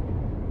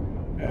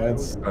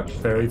 Ads.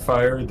 Fairy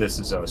fire, this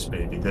is us,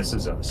 baby. This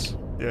is us.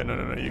 Yeah, no,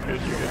 you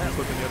good. He's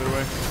looking the other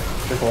way.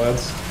 Triple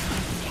ads.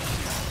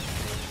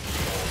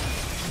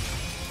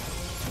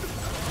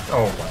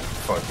 Oh my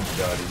fucking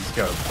god, he's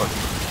got a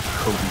fucking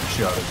Kobe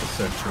shot of the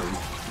century.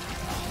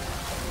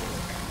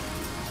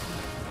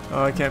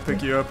 Oh, I can't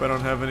pick you up. I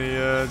don't have any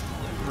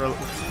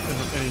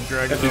any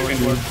dragon If you relic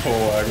can left. pull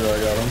aggro, I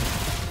got him.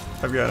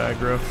 I've got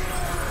aggro.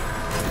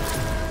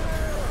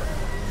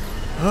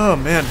 Oh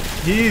man,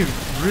 he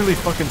really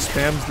fucking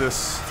spams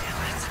this.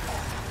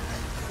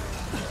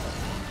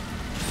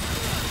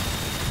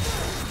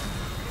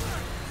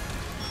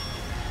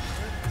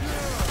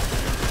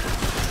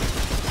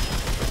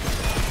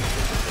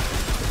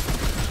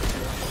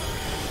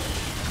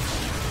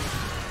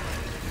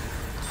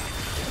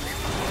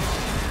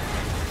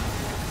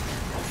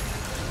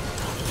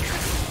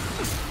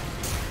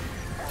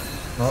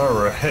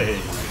 Alright.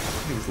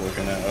 He's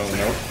looking at. Oh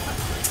nope.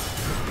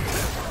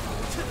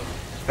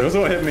 Those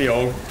don't hit me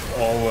all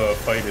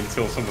fight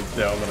until someone's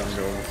down that I'm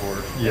going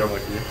for. Yep.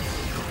 Lucky.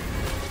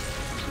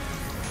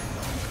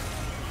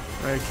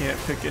 I can't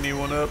pick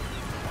anyone up.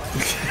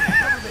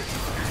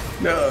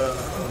 No.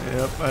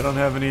 Yep, I don't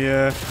have any,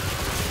 I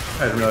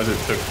didn't realize it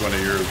took one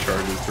of your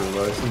charges to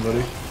revive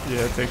somebody.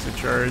 Yeah, it takes a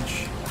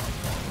charge.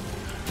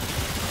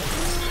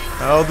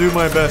 I'll do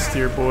my best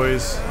here,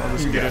 boys. I'll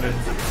just get in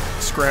and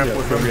scrap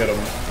with them. Get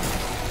him.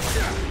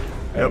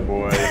 Yep. Oh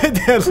boy.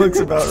 That looks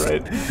about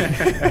right.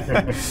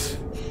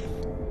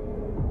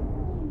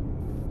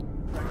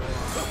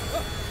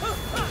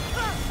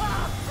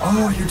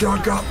 Oh, your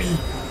dog got me.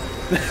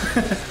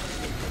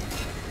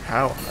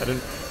 How?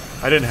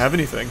 I didn't have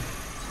anything.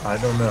 I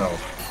don't know.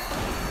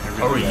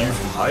 Oh, he used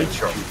my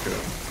charge.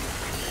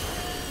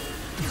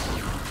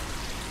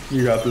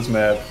 You got this,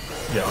 Matt.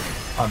 Yeah,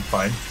 I'm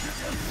fine.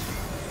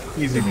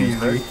 Easy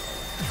peasy.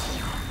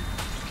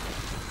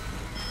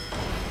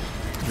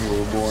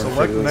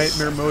 Select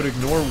Nightmare Mode,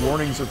 ignore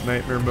warnings of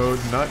Nightmare Mode,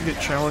 not get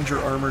Challenger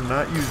Armor,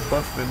 not use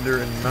Buff Vendor,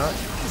 and not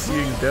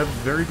seeing Dev.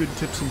 Very good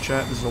tips in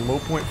chat. This is a low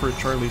point for a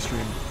Charlie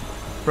stream.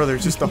 Brother,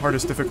 it's just the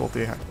hardest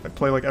difficulty. I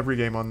play like every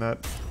game on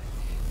that.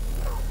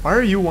 Why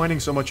are you whining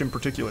so much in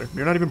particular?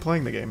 You're not even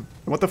playing the game.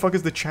 And what the fuck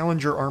is the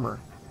Challenger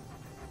Armor?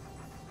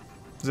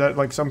 Is that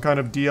like some kind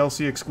of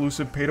DLC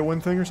exclusive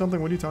pay-to-win thing or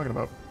something? What are you talking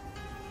about?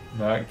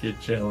 Not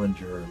get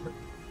Challenger.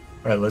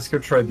 Alright, let's go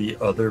try the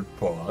other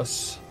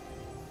boss.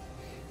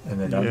 And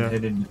then I'm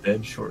heading to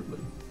bed shortly.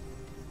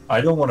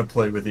 I don't want to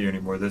play with you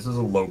anymore. This is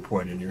a low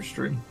point in your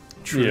stream.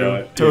 True.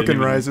 Yeah, Token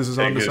Rises is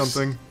onto us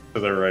something. To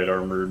the right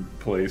armored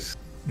place.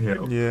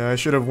 Yeah. Yeah, I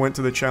should have went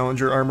to the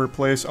Challenger Armor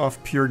place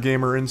off pure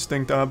gamer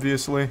instinct,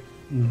 obviously.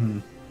 Mm-hmm.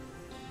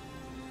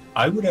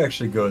 I would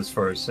actually go as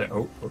far as saying...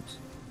 Oh, whoops.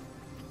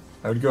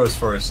 I would go as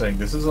far as saying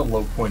this is a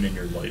low point in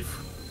your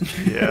life.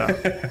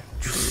 Yeah,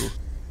 true.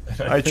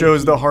 I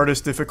chose the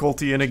hardest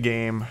difficulty in a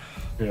game.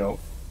 You know,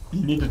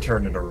 you need to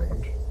turn it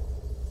around.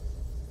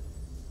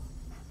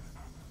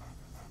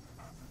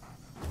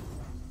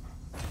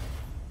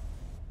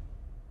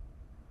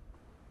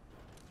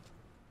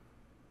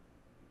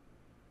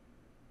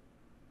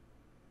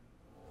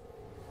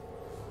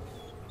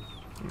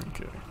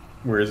 Okay.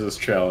 Where's this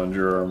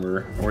Challenger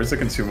armor? Where's the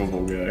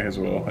consumable guy as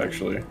well,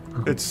 actually?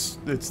 It's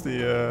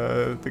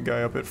the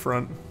guy up at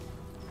front.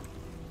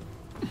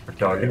 We're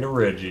talking to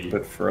Reggie.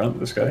 At front,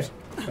 this guy?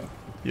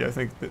 Yeah, I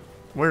think that...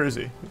 Where is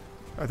he?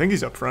 I think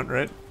he's up front,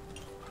 right?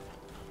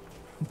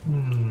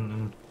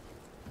 Hmm.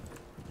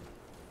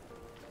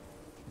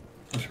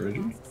 That's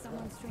Reggie?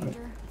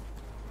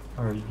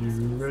 Are you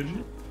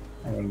Reggie?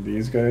 One of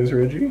these guys,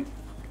 Reggie?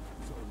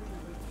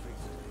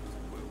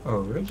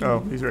 Oh, Reggie?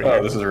 Oh, he's right here.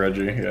 here. This is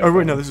Reggie, yeah. Oh,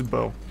 wait, no, this is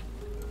Bo.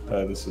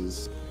 This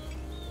is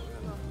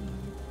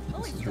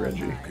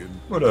Reggie.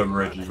 What up,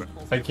 Reggie?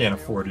 I can't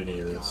afford any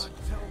of this.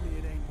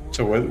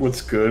 So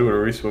what's good? What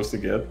are we supposed to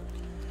get?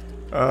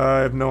 I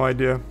have no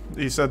idea.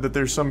 He said that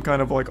there's some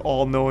kind of, like,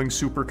 all-knowing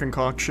super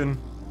concoction.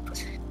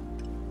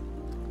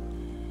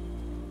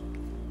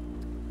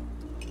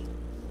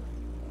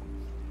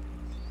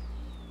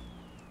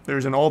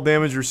 There's an all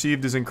damage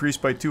received is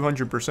increased by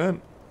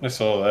 200%. I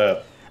saw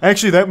that.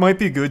 Actually, that might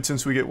be good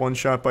since we get one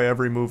shot by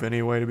every move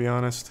anyway, to be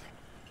honest.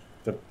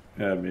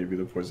 Yeah, maybe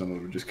the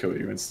poison would just kill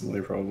you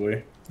instantly,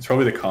 probably. It's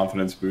probably the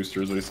confidence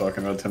boosters that he's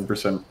talking about,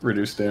 10%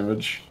 reduced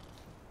damage.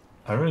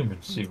 I don't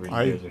even see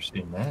where you guys are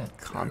seeing that.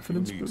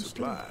 Confidence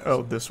booster?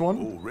 Oh, this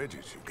one?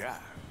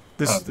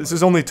 This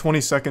is only 20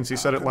 seconds. He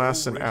said it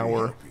lasts an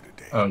hour.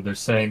 Oh, they're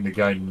saying the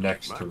guy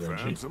next to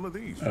Reggie.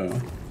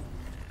 Oh.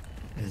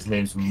 His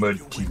name's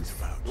Mudteeth.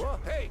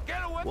 Hey,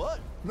 get away! What?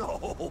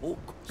 No.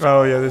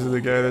 Oh yeah, this is the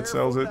guy that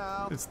sells it.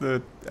 It's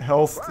the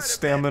health,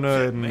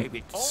 stamina,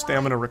 and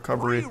stamina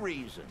recovery.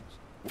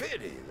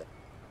 Pity.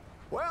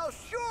 Well,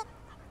 sure.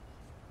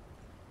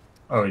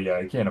 Oh yeah,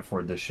 I can't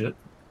afford this shit.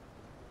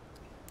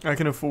 I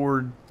can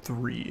afford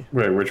 3.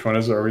 Wait, which one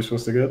are we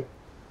supposed to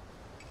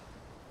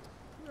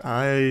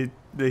get?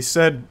 They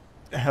said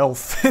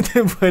health,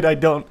 but I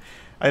don't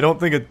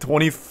think a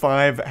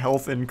 25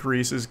 health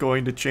increase is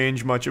going to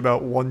change much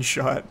about one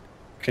shot.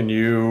 Can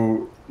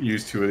you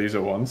use 2 of these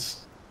at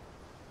once?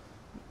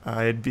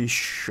 I'd be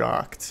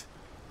shocked.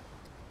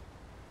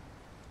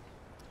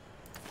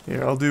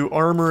 Here, I'll do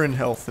armor and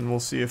health, and we'll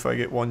see if I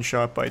get one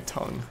shot by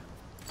tongue.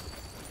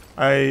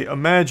 I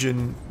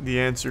imagine the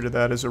answer to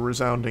that is a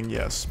resounding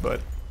yes,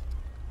 but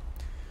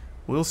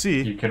we'll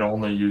see. You can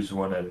only use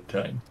one at a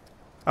time.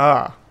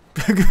 Ah.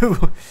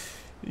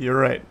 You're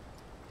right.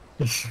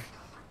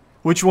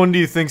 Which one do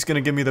you think's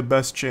gonna give me the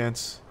best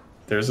chance?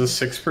 There's a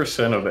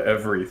 6% of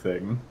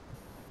everything.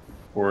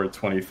 Or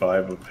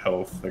 25 of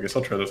health. I guess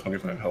I'll try the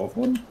 25 health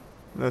one.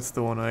 That's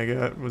the one I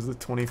got, was the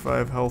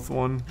 25 health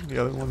one. The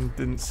other one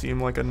didn't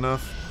seem like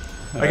enough.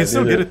 I can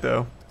still get it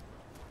though.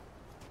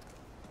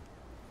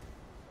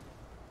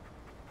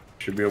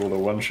 Should be able to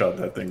one-shot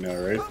that thing now,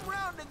 right?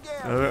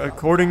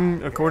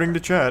 According to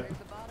chat.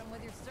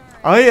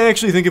 I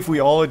actually think if we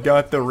all had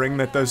got the ring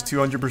that does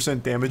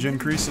 200% damage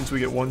increase, since we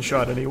get one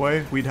shot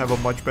anyway, we'd have a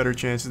much better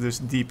chance of this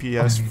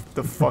DPS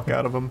the fuck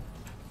out of them.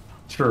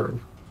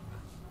 True.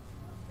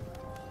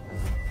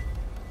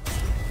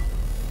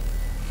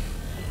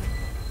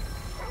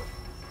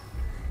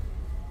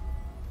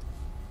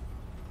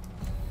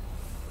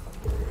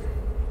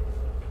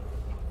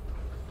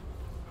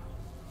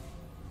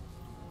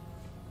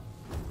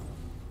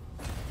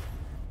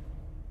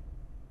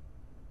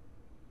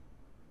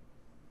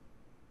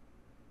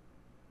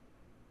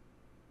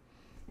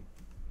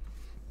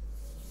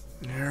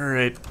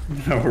 Alright.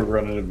 Now we're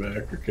running it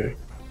back, okay.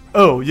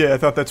 Oh, yeah, I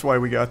thought that's why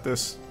we got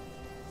this.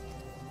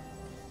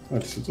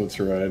 Let's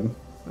ride.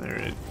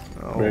 Alright,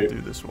 I'll do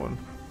this one.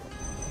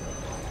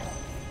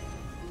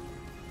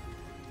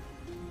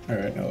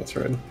 Alright, now let's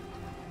ride.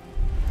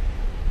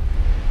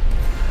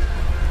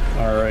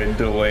 Alright,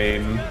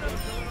 Delane.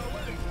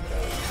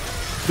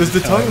 Does the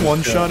tongue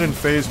one-shot in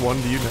phase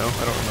 1, do you know?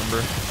 I don't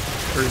remember.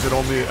 Or is it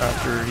only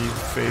after he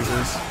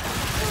phases?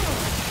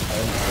 I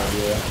have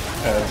no idea.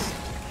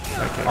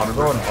 I'm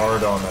going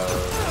hard on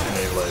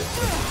melee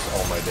since it's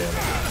all my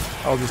damage.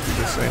 I'll just do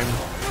the same.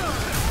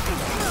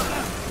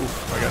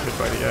 Oof, I got hit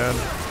by the ad.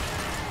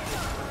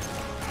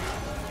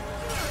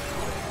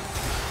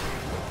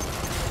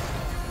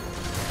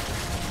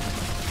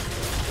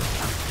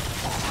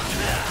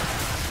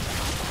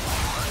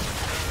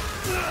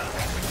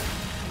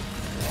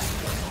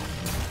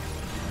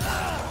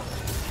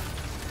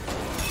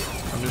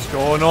 I'm just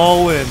going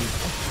all in.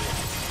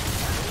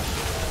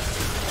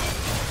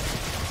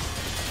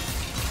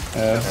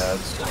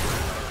 Ads.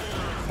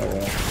 Oh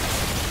well.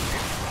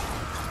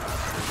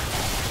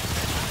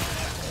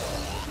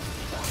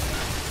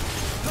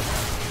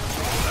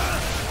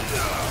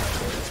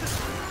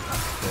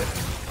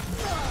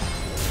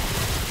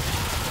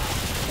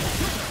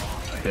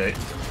 Okay.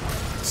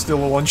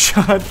 Still a one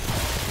shot?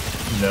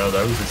 No,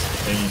 that was his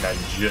pain. I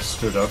just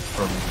stood up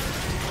from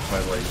my,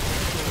 like,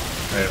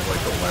 I had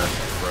like a last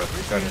breath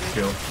kind of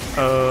skill.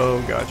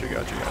 Oh, gotcha.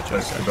 I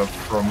stood up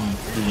from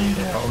being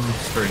down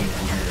straight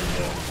into here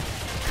and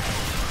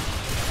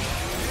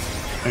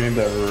I need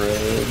that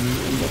red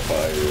in the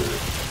fire.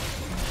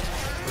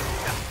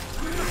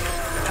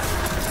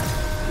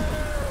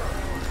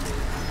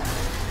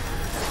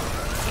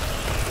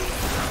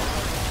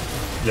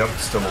 Yep,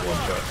 still a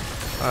one-shot.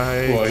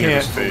 Well,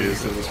 can't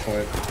phase at this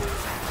point.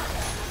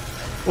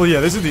 Well,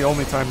 yeah, this is the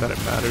only time that it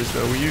matters,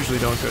 though. We usually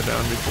don't go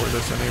down before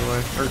this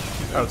anyway, or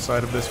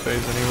outside of this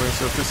phase anyway,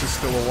 so if this is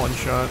still a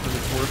one-shot, then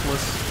it's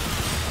worthless.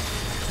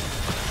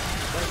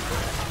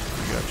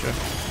 Gotcha.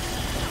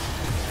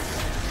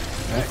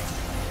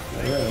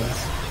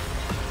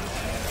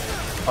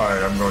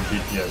 Alright, I'm going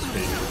DPS,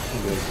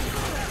 baby.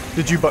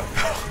 Did you buy...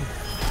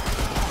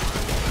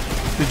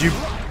 Did you...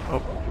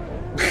 Oh.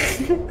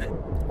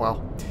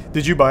 Wow.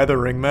 Did you buy the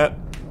ring, Matt?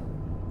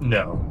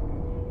 No.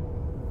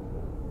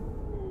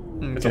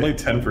 Okay. It's only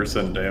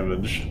 10%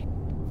 damage.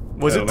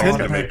 Was it 10?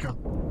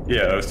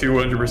 Yeah, it was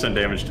 200%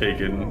 damage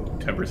taken,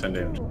 10%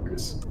 damage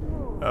increase.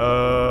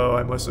 Oh,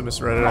 I must have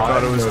misread it. I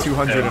thought it was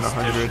 200 and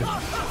 100.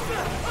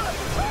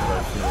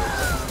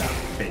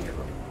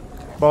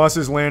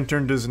 Boss's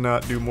lantern does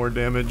not do more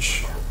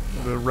damage.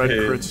 The red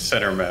crits.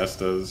 Center mass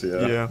does,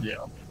 yeah.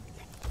 Yeah.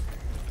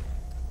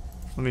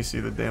 Let me see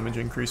the damage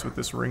increase with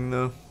this ring,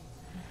 though.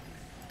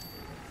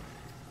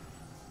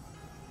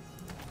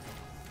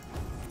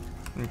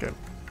 Okay.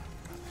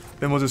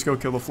 Then we'll just go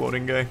kill the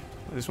floating guy.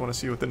 I just want to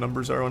see what the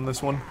numbers are on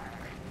this one.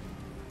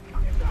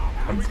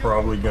 I'm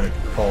probably gonna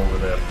call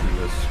it after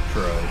this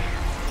try.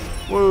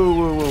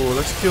 Whoa.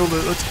 Let's kill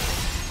the...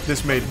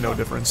 This made no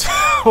difference.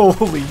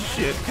 Holy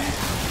shit.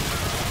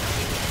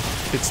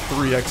 It's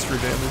 3 extra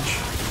damage.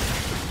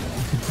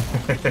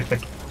 Hey,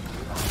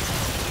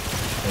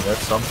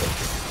 that's something.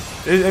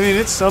 I mean,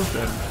 it's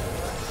something.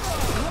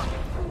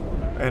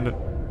 And,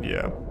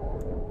 yeah.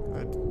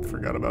 I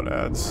forgot about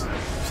ads.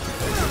 Just too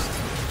focused.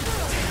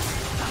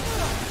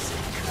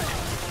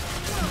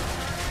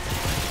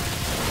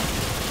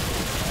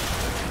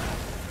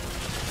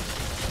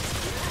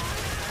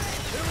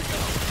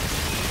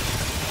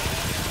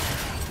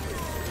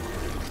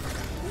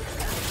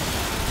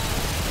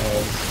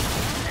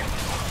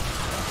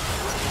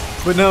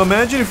 But now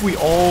imagine if we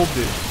all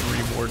did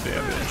 3 more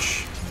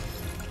damage.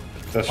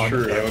 That's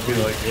true, that would be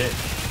like it.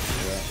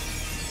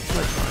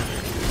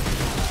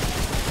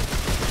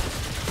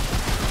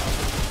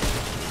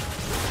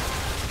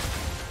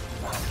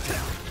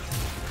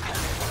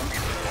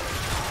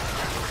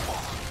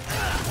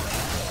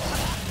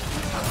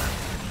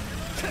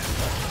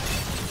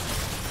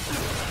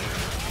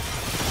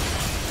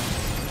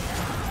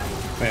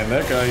 Man,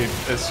 that guy,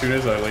 as soon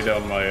as I lay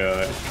down my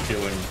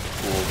healing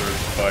cool.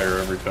 There's fire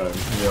every time.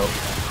 Yep.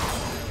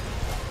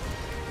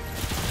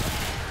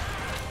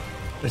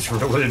 It's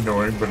really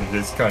annoying, but it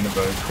is kind of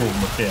a cool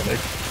mechanic.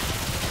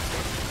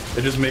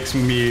 It just makes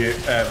me,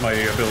 at my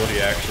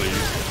ability, actually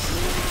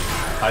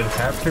useless. I'd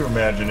have to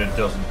imagine it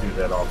doesn't do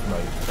that often.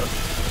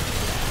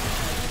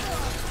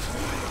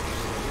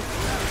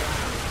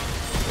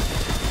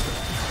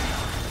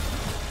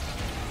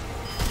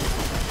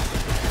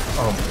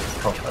 Oh,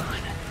 come on.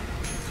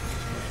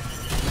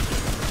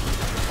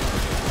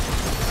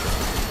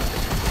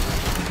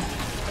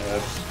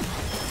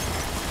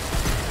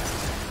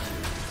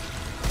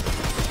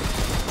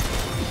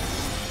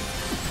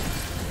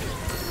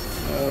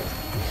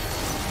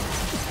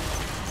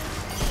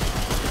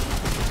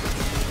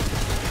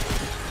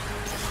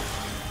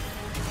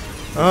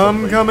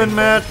 I'm coming,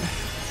 Matt.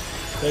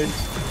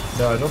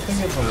 No, I don't think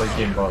it's a late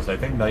game boss. I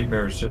think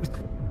Nightmare is just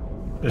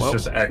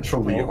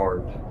actually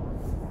hard.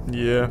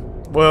 Yeah.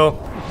 Well,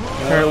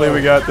 apparently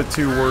we got the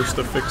 2 worst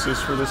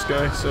affixes for this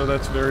guy, so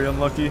that's very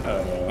unlucky.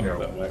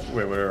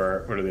 Wait, what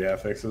are the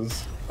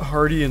affixes?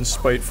 Hardy and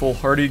Spiteful.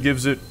 Hardy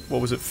gives it,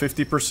 what was it,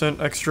 50%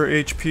 extra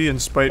HP,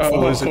 and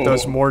Spiteful is it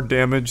does more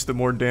damage the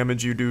more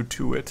damage you do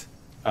to it.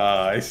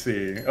 I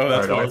see. Oh,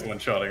 that's Right, why it's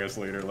one-shotting us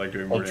later, like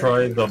doing more I'll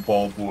try damage. the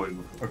ball boy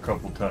a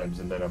couple times,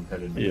 and then I'm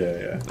headed.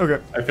 Yeah.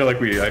 Okay. I feel like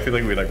we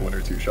like 1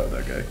 or 2 shot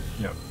that guy.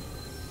 Yeah.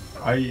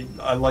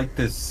 I like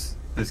this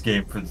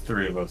game for the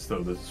 3 of us,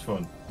 though. This is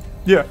fun.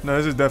 Yeah, no,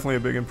 this is definitely a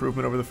big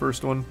improvement over the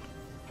first one.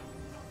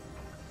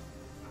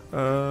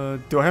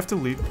 Do I have to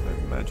leave?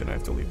 I imagine I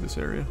have to leave this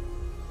area.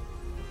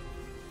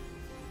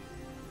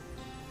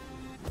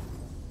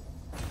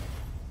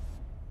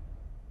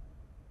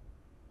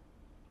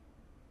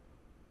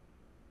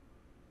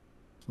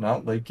 It's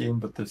not late game,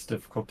 but this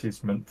difficulty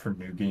is meant for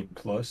New Game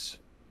Plus.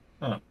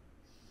 Huh.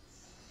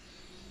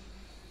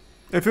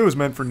 If it was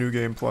meant for New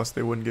Game Plus,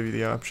 they wouldn't give you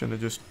the option to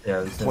just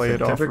play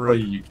it off.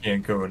 Typically, you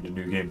can't go into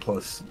New Game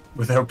Plus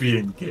without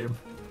beating the game.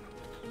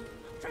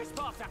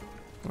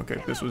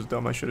 Okay, this was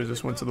dumb. I should have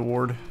just went to the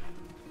ward.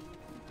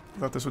 I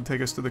thought this would take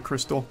us to the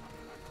crystal.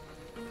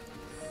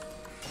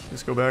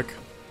 Let's go back.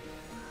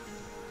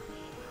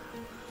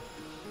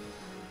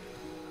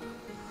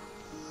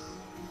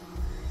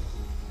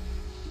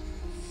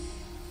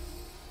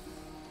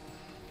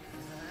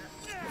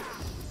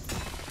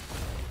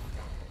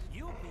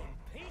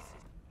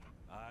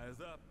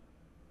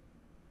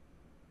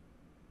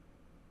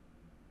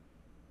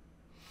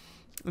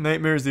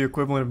 Nightmare is the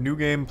equivalent of New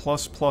Game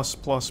plus plus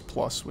plus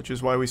plus, which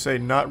is why we say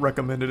not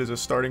recommended as a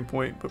starting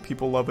point, but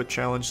people love a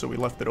challenge, so we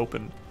left it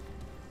open.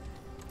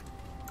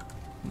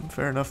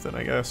 Fair enough then,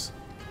 I guess.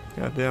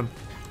 God damn.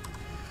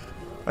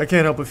 I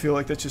can't help but feel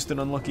like that's just an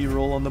unlucky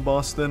roll on the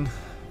boss then.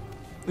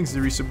 Thanks to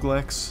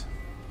Resubglax.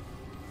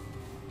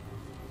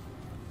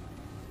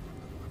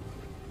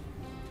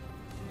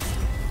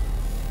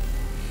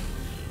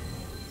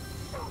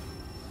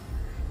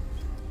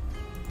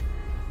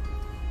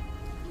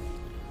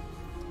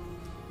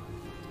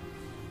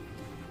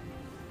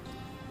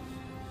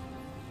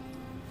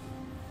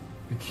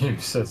 The game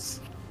says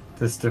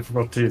this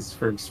difficulty is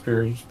for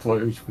experienced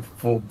players with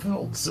full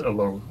builds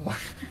alone.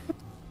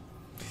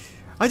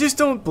 I just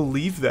don't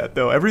believe that,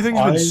 though. Everything's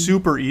been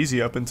super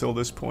easy up until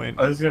this point.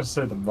 I was gonna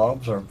say the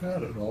mobs aren't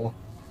bad at all.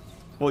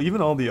 Well,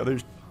 even all the other,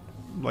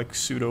 like,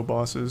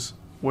 pseudo-bosses.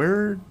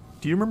 Where...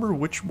 Do you remember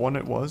which one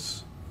it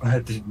was? I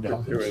did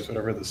not. It was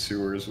whatever the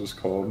sewers was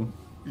called.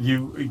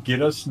 You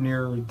get us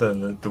near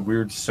the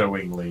weird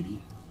sewing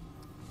lady.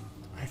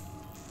 I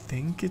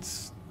think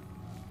it's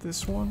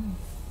this one?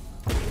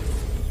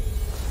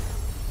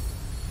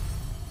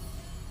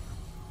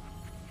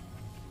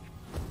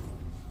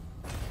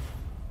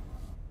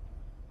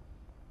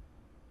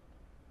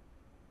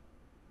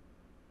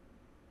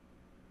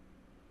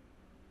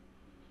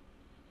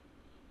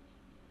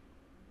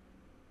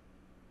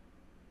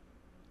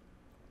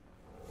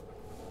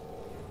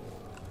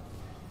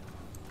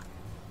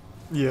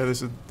 Yeah,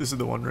 this is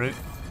the one, right?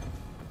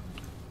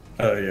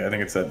 Yeah, I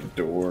think it's that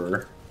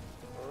door.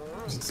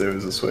 It was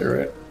this way,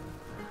 right?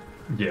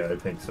 Yeah, I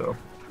think so.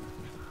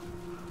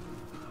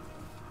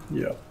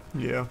 Yeah.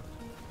 Yeah.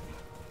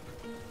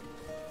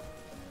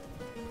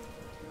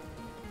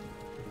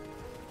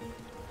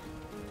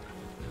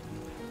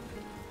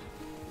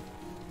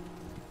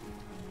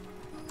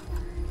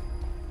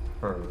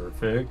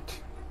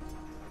 Perfect.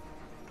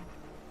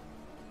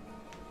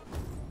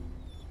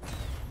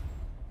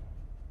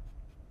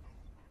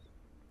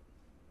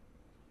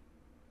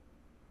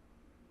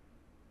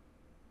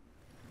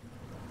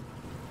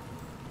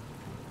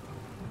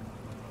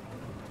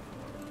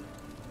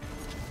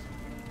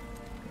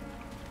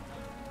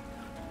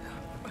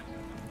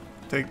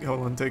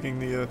 Hold on, taking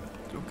the,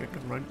 okay,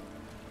 good, right.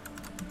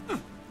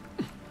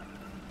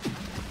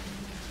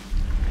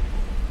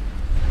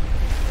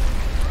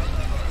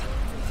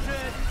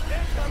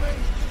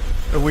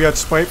 We got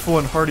Spiteful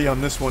and Hardy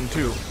on this one,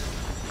 too.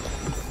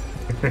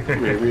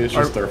 Maybe it's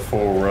just our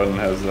full run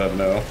has that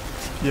now.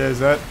 Yeah, is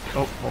that...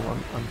 Oh, hold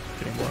on, I'm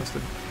getting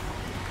blasted.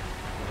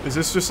 Is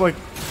this just like,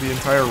 the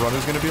entire run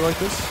is gonna be like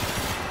this?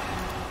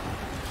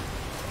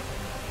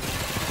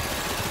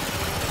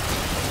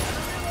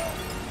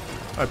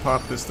 I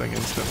popped this thing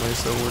instantly,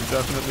 so we're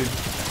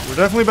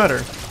definitely better.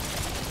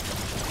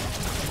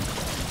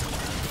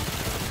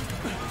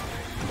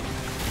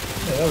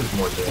 Yeah, that was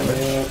more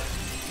damage.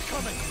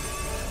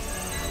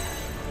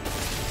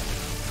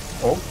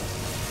 Oh.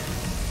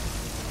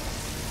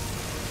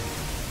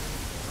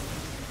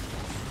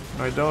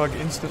 My dog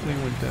instantly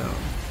went down.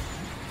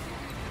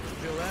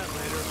 Feel that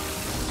later.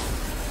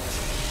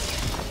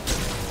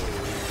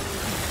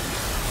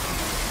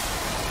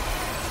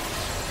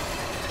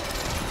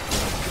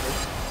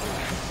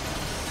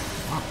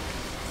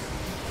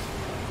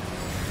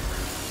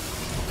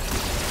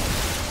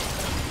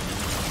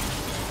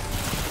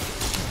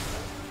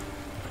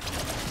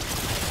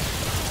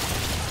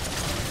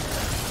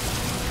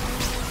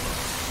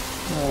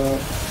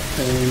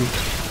 Pain.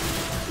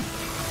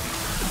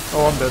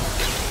 Oh, I'm dead.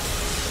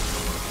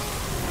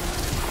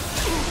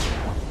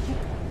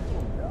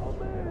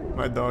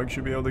 My dog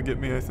should be able to get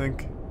me, I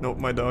think. Nope,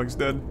 my dog's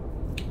dead.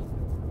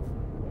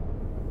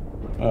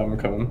 I'm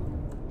coming.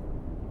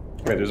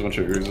 Wait, there's a bunch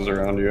of oozes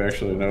around you,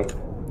 actually, nope.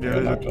 Yeah,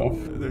 knocked off.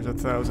 there's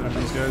 1,000 of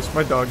these guys.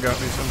 My dog got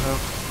me somehow.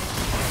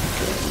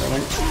 Okay, I'm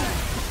running.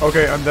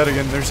 Okay, I'm dead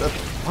again.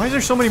 Why is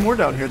there so many more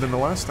down here than the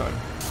last time?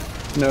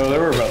 No, there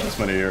were about this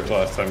many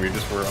last time. We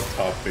just were up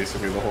top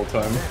basically the whole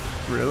time.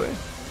 Really?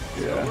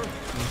 Yeah.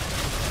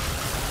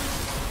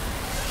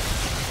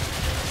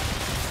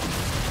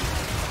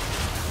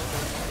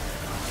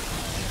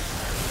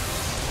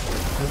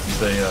 This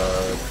is a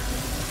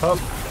tough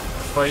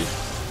fight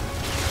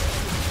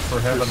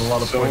for having a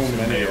lot of so points in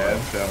many melee.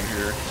 ads down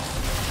here.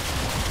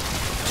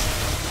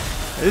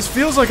 This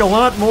feels like a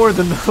lot more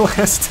than the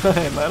last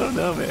time. I don't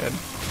know, man.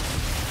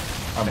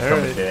 I'm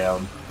coming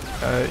down.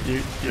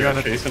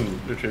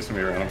 They're chasing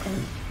me around.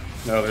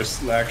 No,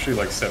 there's actually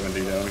like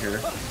 70 down here.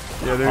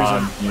 Yeah, there's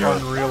an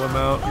unreal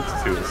amount.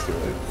 It's too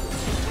late.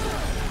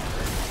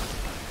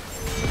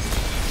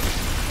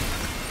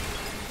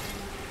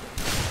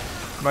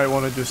 Might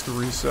want to just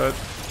reset.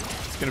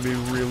 It's gonna be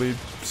really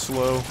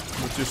slow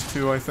with just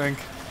 2, I think.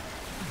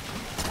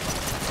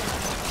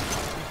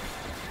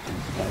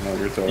 I don't know what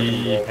you're talking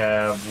We about.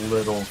 have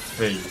little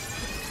faith.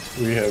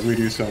 We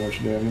do so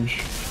much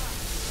damage.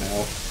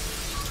 Now.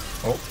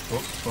 Oh,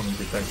 let me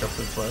get back up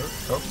this ladder.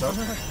 Oh, no,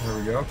 there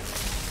we go.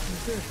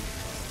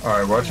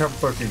 Alright, watch how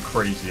fucking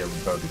crazy I'm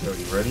about to go.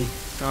 You ready?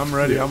 I'm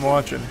ready, I'm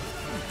watching.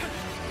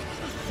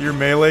 Your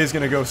melee is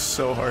gonna go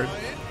so hard.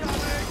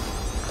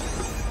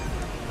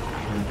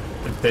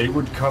 If they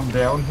would come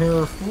down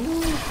here...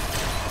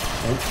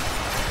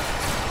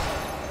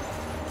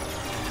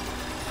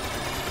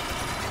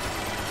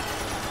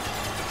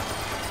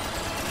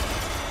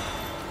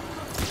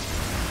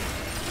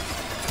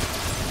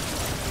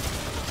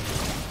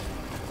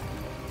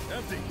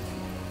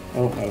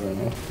 Oh, I don't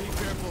know. Be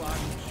careful, I'm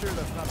sure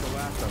that's not the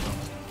last of them.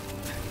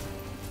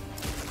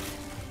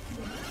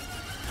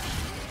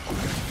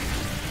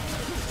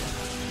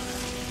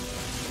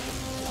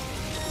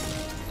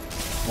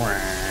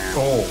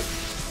 Oh.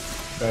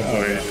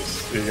 Oh,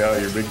 you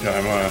got your big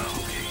time, huh?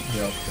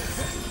 Yep.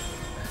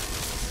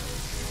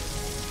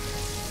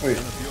 Wait.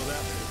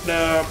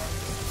 No.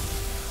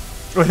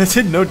 Wait, that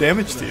did no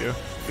damage to you.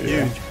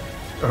 Yeah. Huge.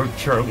 Oh,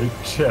 Charlie,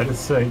 Chad is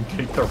saying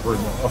take the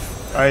ring off.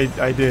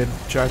 I did.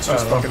 Chat's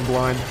just fucking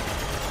blind.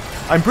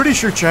 I'm pretty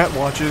sure chat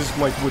watches,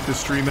 like, with the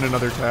stream in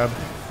another tab.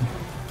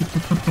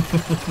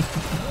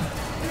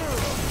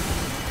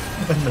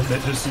 And then they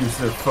just use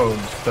their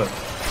phones to...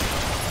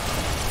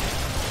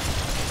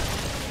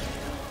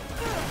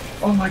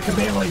 Oh my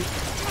Kamele!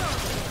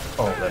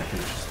 Oh, that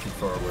dude's just too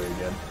far away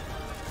again.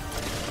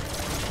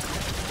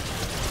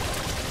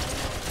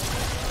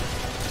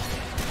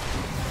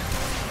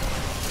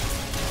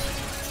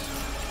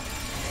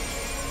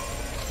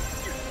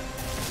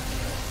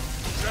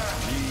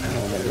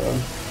 Oh my god.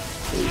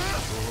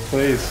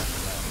 Please.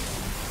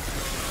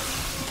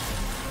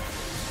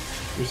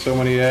 There's so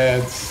many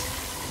ads.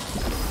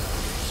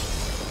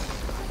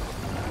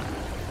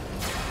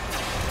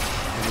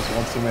 I just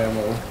want some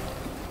ammo.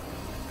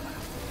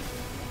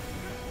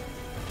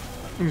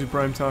 He's a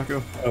prime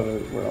taco. Oh,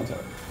 we're on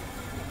top.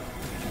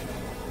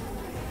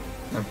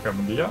 I'm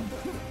coming to you.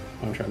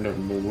 I'm trying to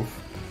move.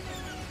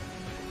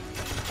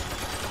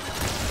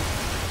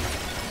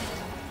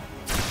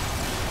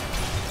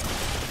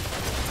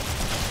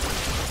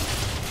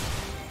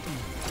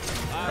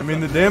 I mean,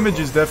 the damage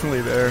is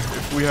definitely there.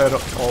 If we had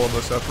all of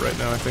us up right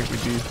now, I think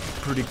we'd be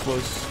pretty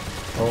close.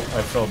 Oh,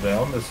 I fell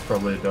down. This is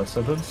probably a death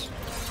sentence.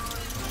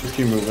 Just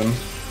keep moving.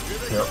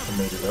 Yep, I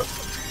made it up.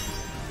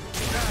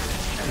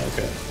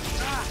 Okay.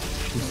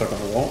 I'm stuck on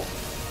the wall.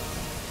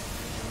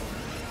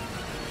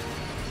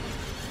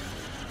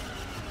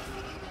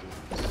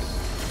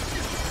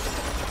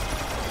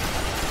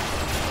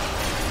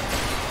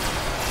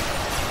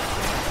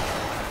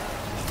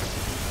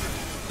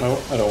 No,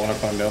 I don't want to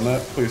climb down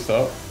that. Please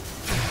stop.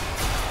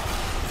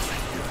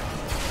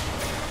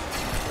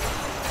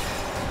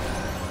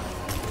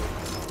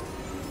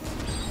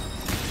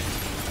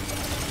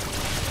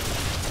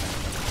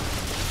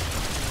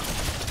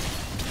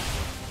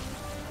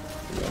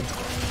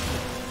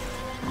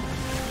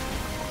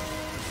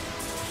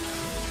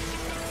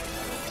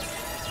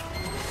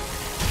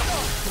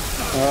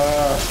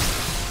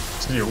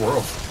 See your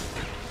world.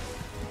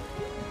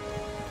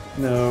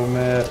 No,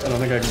 Matt. I don't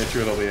think I can get you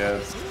with all the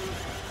ads.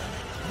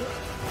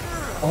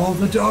 Oh,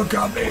 the dog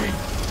got me!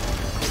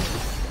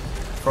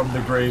 From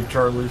the grave,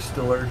 Charlie's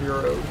still our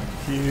hero.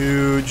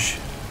 Huge.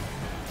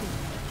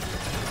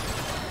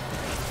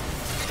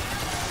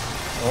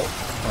 Oh,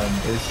 I'm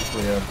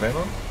basically out of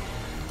ammo.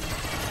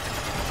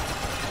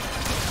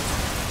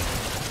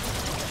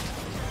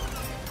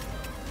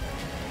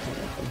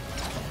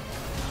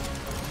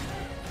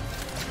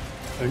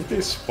 I think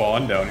they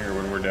spawn down here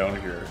when we're down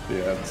here.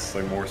 Yeah, it's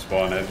like more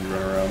spawn as you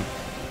run around.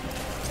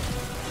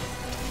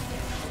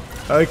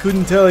 I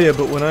couldn't tell you,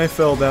 but when I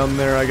fell down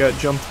there, I got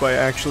jumped by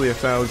actually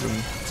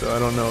 1,000, so I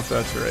don't know if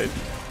that's right.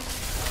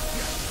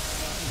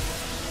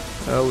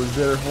 That was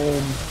their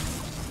home.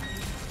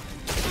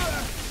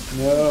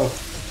 No.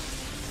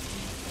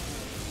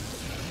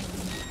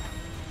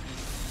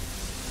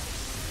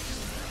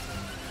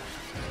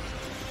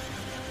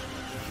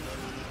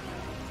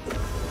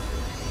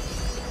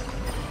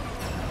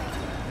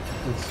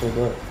 It's so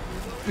dark.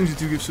 There's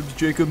 2 gift subs,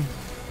 Jacob.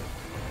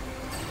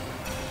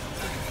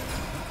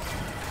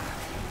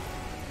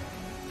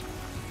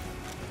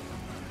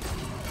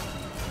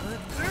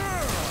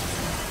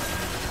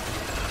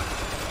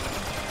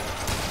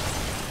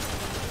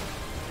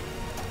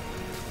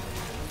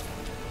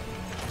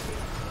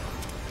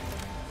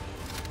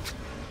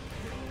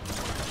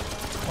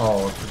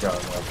 Oh, I forgot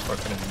about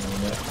fucking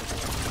doing that.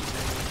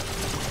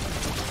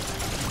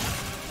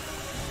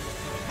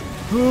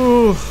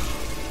 Ooh.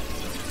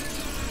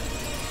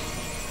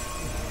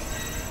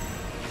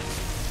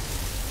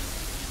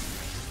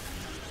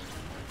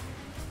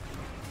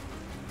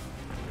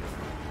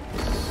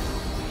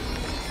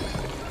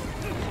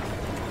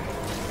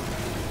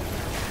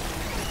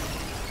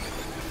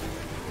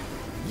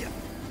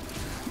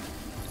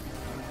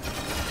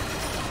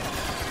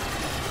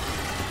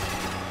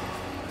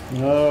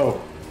 No.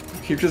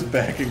 Keep just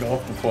backing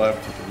off the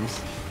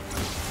platforms.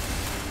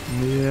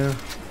 Yeah.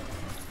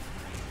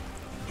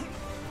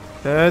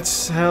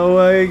 That's how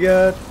I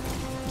got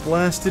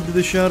blasted to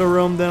the Shadow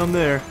Realm down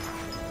there.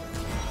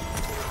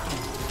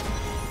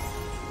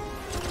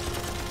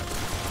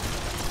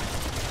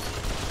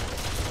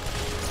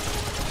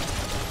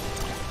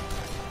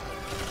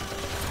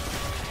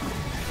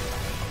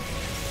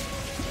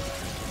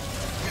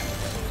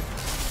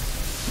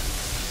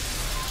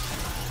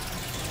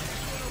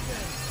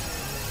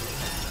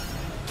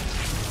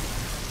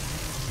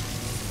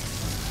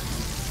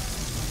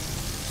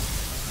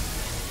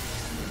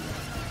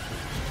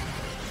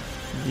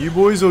 You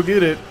boys will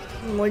get it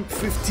in like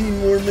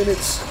 15 more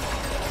minutes.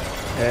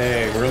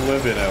 Hey, we're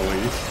living at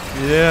least.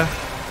 Yeah.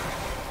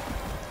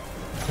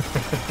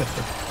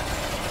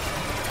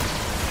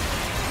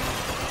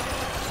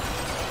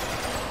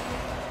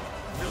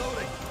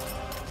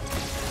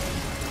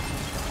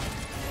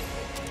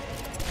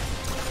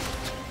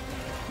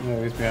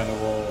 No, he's behind the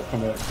wall.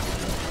 Come back.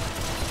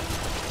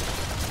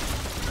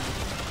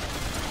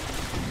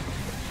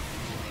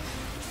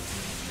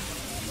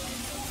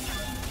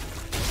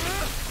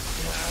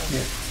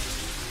 Yeah.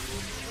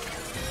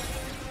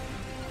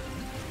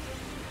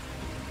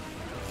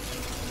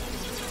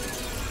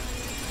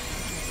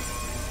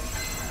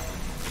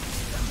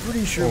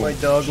 Pretty sure my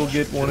dog will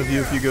get one of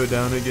you if you go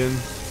down again.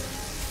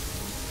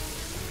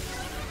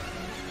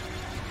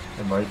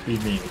 It might be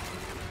me.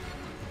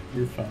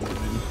 You're fine,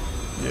 dude.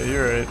 Yeah,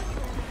 you're right.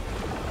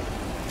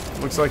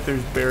 Looks like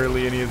there's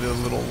barely any of the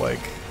little,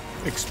 like,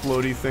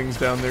 explodey things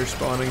down there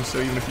spawning, so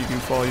even if you do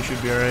fall, you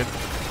should be alright.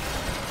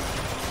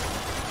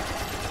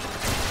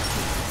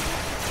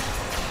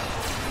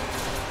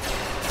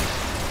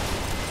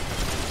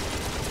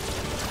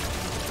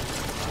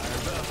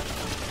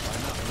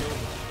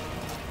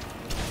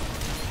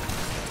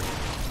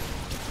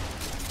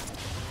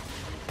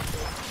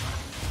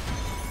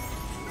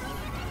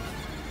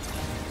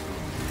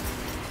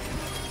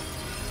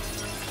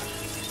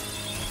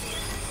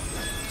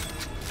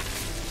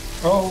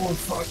 Oh,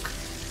 fuck.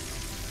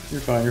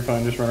 You're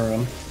fine, just run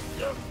around.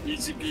 Yeah,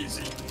 easy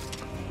peasy.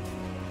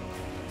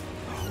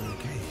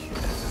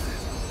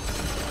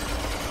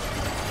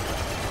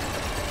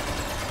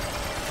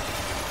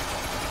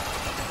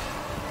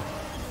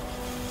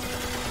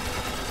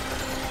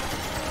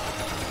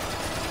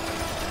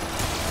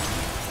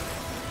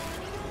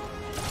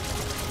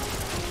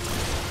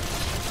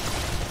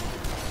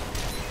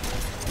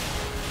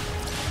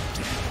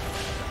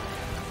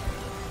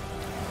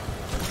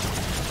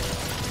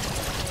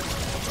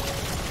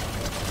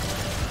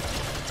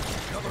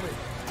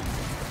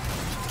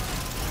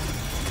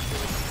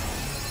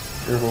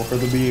 Careful for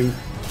the beam.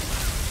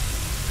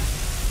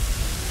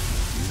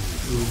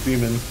 He's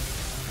beaming.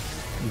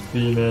 He's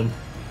beaming.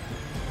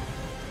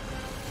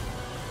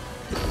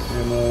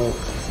 Ammo.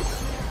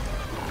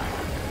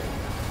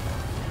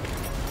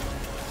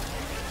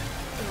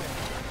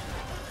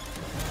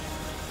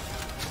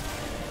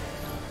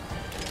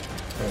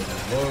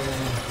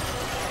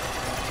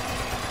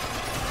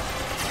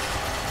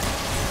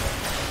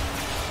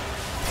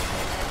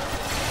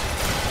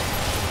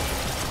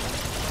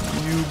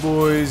 You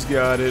boys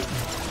got it.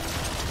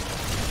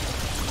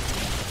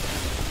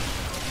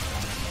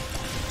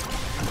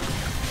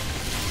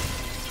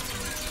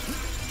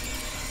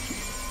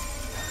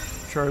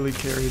 Charlie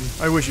carried.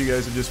 I wish you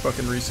guys had just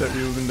fucking reset.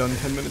 We would have been done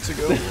 10 minutes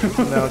ago.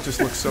 Now it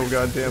just looks so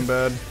goddamn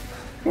bad.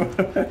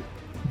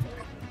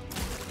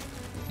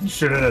 You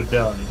shouldn't have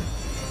done.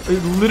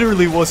 It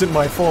literally wasn't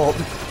my fault.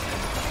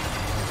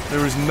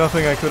 There was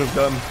nothing I could have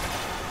done.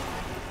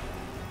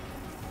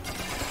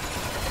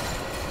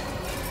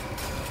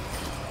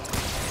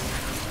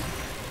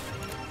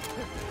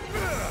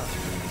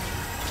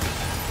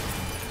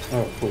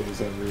 Oh,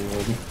 please,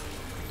 everyone.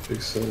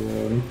 Takes so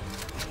long.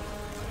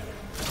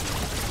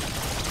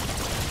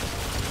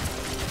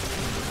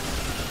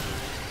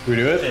 We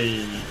do it?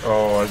 Hey,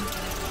 oh, I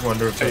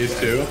wonder if Phase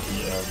 2?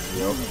 Yeah,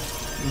 yep.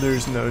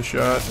 There's no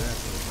shot.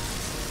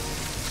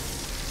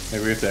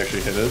 Maybe we have to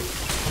actually hit it.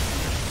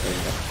 There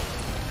you go.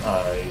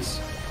 Nice.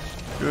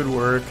 Good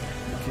work.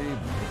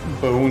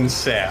 Bone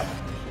sap.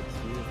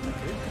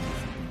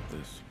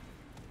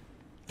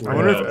 I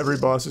wonder if every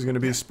boss is going to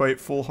be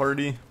spiteful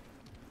Hardy.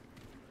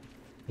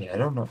 Yeah, I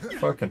don't know.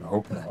 Fucking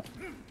hope not.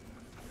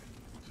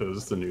 So is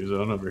this the new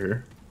zone over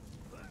here?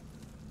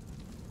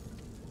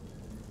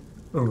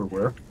 Over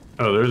where?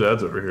 Oh, there's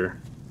ads over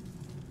here.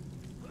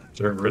 Is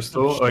there a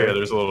crystal? Oh yeah,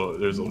 there's a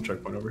little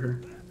checkpoint over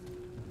here.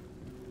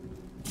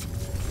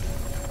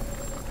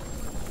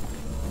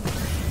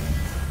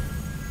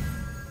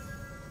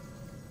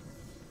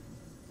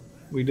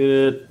 We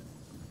did it.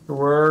 Good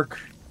work.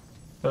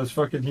 That was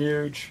fucking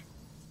huge.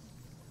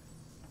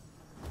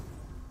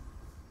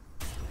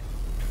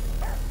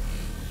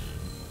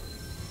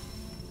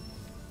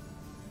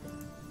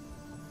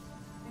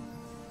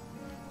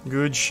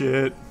 Good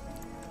shit.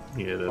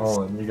 Yeah, that's.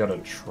 Oh, and you got a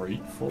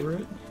trait for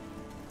it?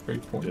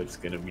 Trait point. That's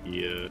gonna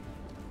be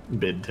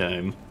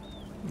bedtime.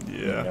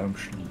 Yeah. I'm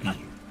sleepy.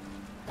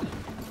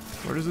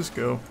 Where does this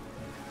go?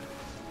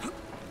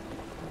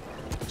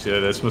 So yeah,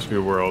 this must be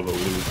where all the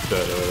loot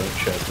that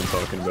chat's been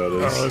talking about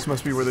is. Oh, this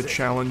must be where the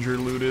Challenger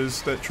loot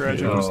is that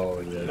Tragic was. Oh,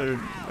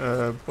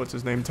 yeah. What's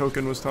his name?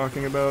 Token was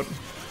talking about.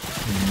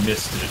 You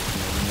missed it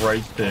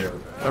right there.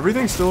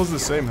 Everything still has the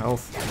same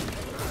health.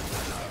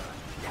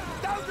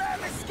 Don't let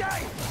him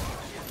escape!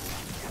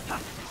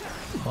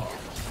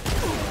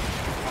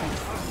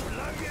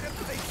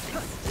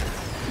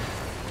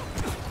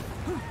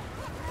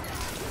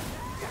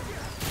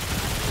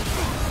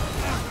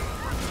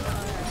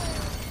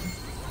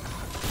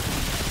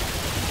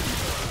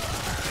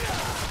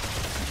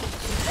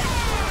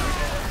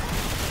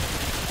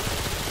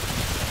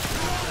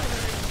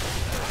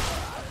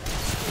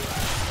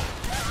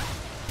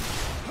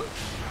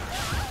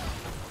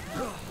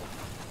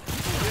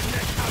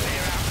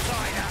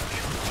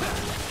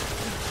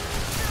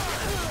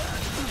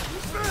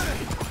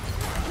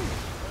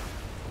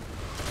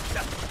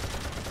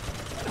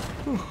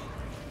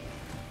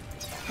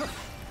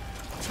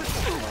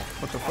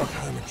 What the fuck?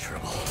 I'm in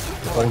trouble.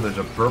 Oh, there's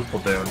a purple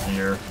down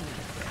here.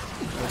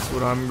 That's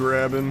what I'm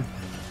grabbing.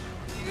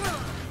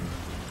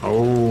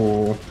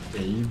 Oh,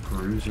 a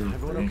bruiser.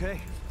 Everyone thing.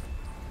 okay?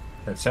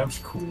 That sounds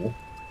cool.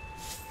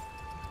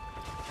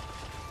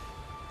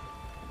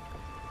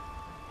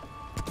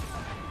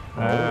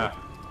 Ah.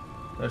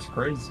 That's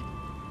crazy.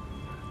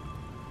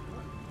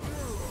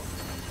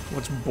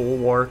 What's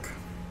Bulwark?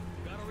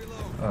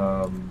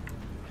 I'll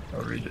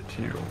read it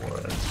to you.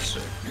 1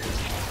 sec.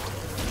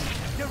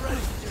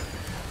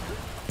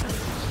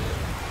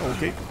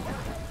 Okay.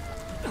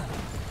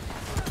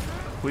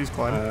 Please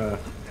climb.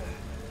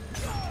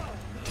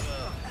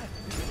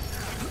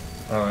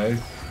 I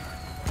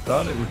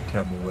thought it would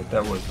tell me what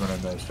that was when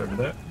I started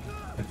that.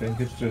 I think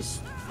it's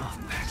just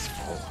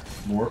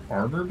more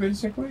armor,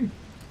 basically.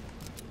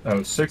 Oh,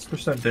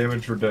 6%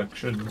 damage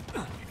reduction.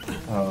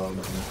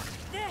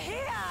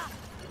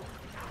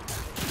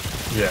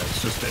 Yeah,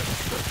 it's just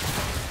damage reduction.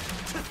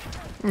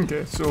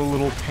 Okay, so a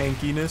little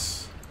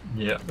tankiness.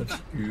 Yeah, that's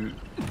good.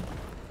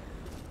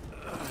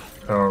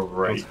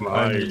 Alright,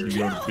 I need to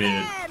go to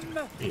bed.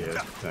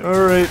 Yeah.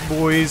 Alright,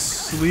 boys,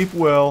 sleep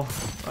well.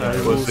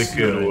 That was a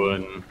good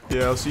one.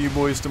 Yeah, I'll see you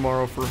boys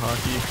tomorrow for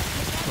hockey.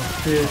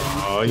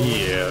 Oh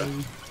yeah.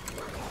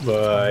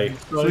 Bye.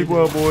 Sleep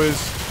well, boys.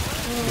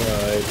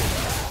 Bye.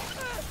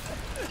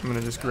 I'm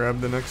gonna just grab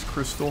the next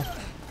crystal.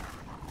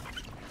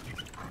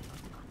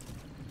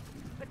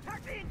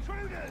 Attack the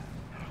intruders!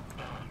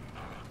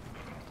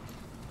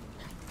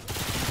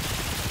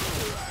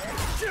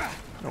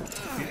 Oh.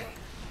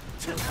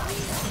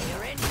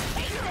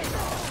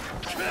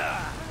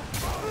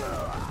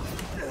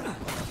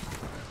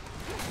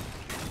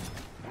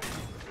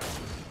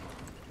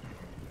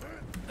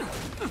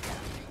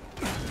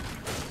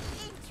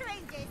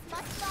 Intruders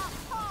must not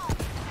fall!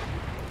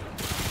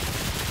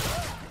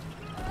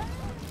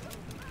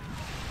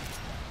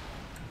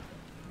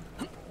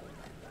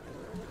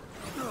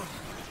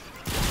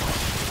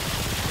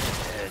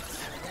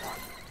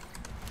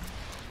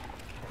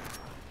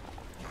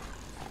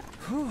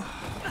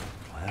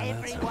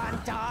 Everyone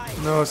dies!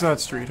 No, it's not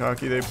street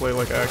hockey. They play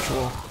like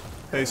actual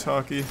ice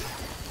hockey.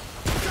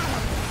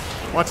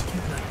 What?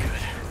 Not good.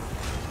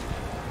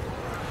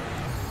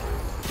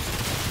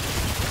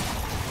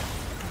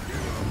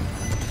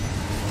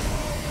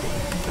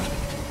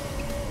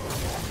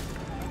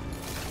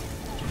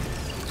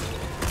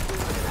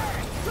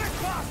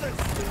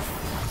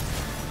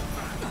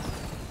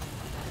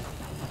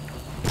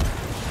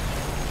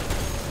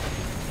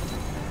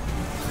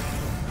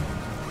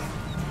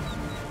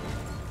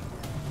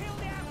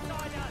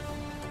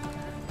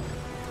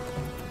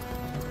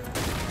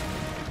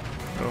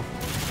 Oh.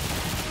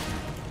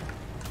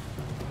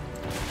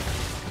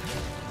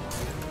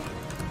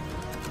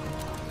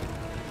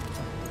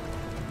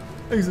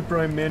 Thanks to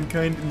Prime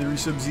Mankind and the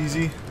resubs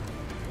easy.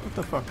 What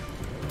the fuck?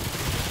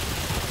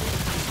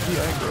 The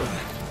aggro.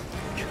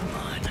 Come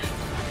on.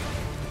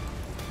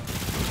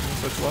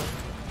 Such luck.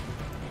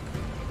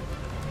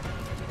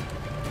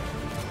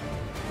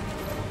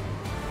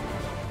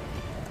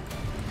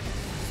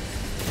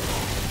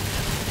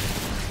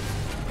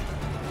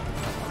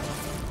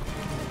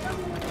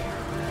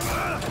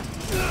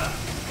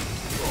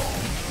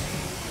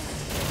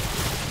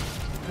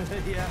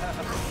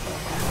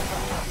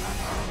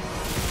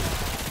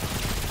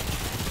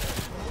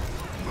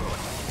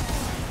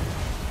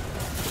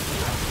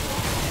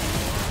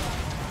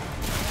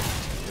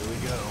 Here we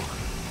go.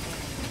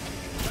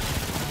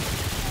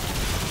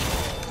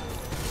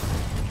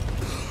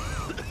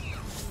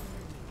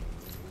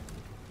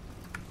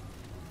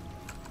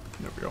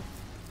 There we go.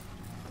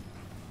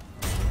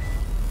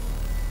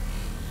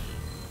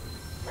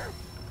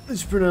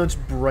 It's pronounced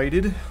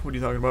brighted. What are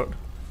you talking about?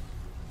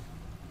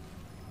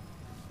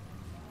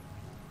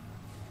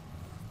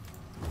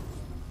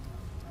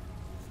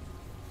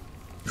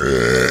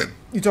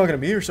 You talking to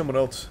me or someone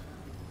else?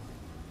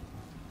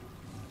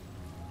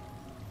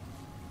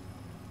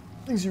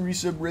 Thanks you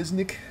resub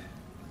Resnick.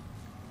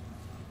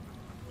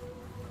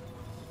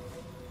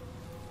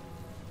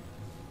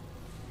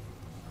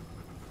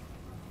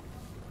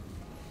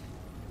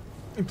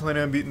 You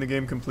planning on beating the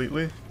game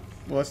completely?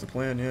 Well, that's the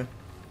plan, yeah.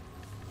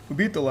 We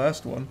beat the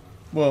last one.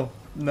 Well,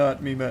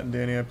 not me, Matt, and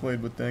Danny. I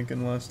played with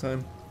Dankin last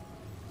time.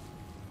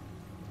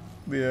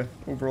 But yeah,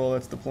 overall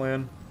that's the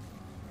plan.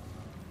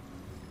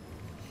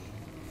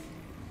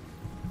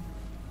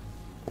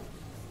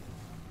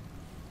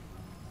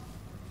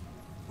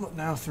 What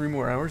now? 3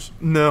 more hours?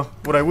 No.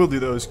 What I will do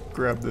though is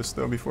grab this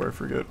though before I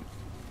forget.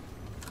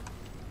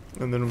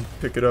 And then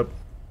pick it up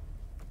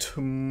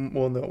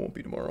well, no, it won't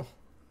be tomorrow.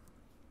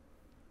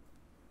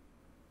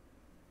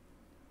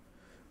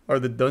 Are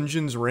the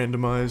dungeons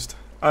randomized?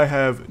 I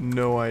have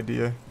no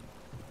idea.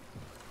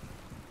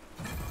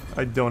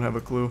 I don't have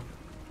a clue.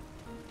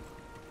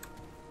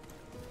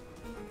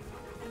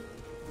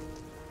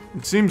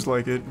 It seems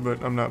like it,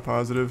 but I'm not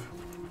positive.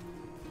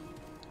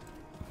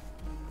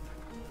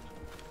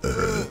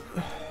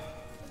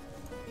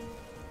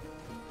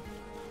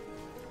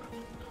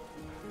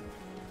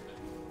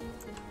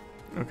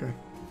 Okay.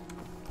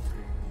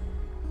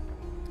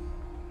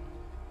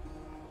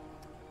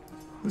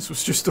 This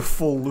was just a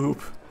full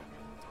loop.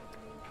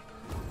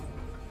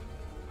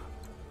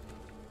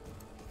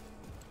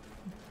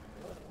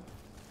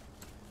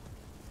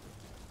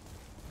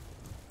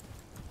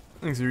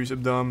 Thanks,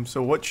 resub Dom.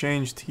 So what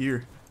changed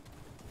here?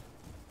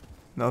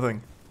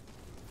 Nothing.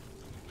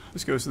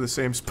 This goes to the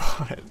same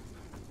spot.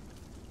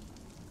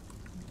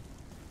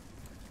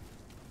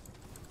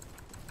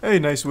 Hey,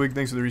 nice wig.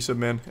 Thanks for the resub,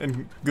 man.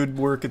 And good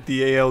work at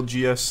the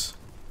ALGS.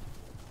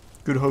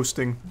 Good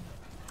hosting.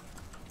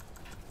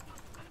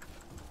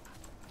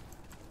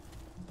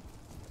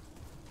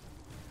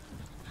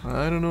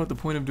 I don't know what the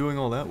point of doing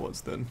all that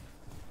was then.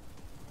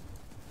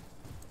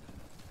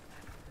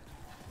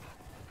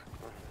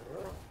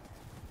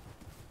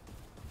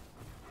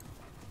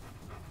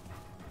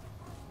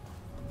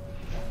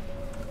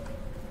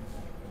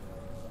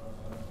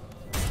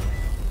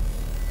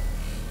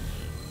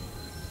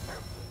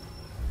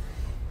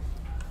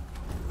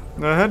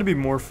 No, it had to be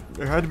more.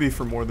 It had to be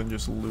for more than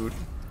just loot.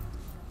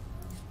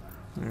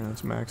 Yeah,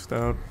 it's maxed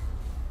out.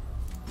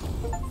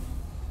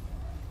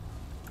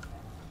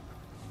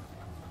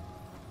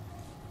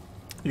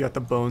 You got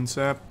the bone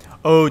sap.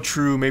 Oh,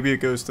 true. Maybe it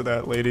goes to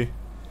that lady.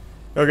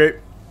 Okay.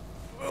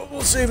 Well,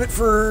 we'll save it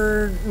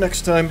for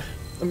next time.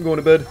 I'm going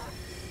to bed.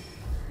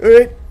 All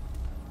right.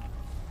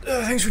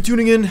 Thanks for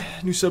tuning in.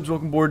 New subs,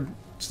 welcome aboard.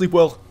 Sleep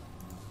well.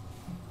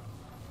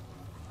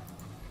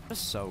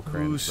 So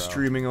cringe, Who's bro.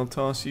 streaming? I'll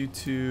toss you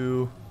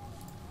to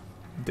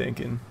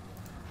Dankin.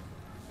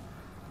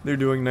 They're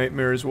doing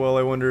Nightmare as well.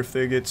 I wonder if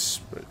they get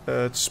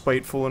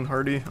spiteful and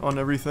hardy on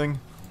everything.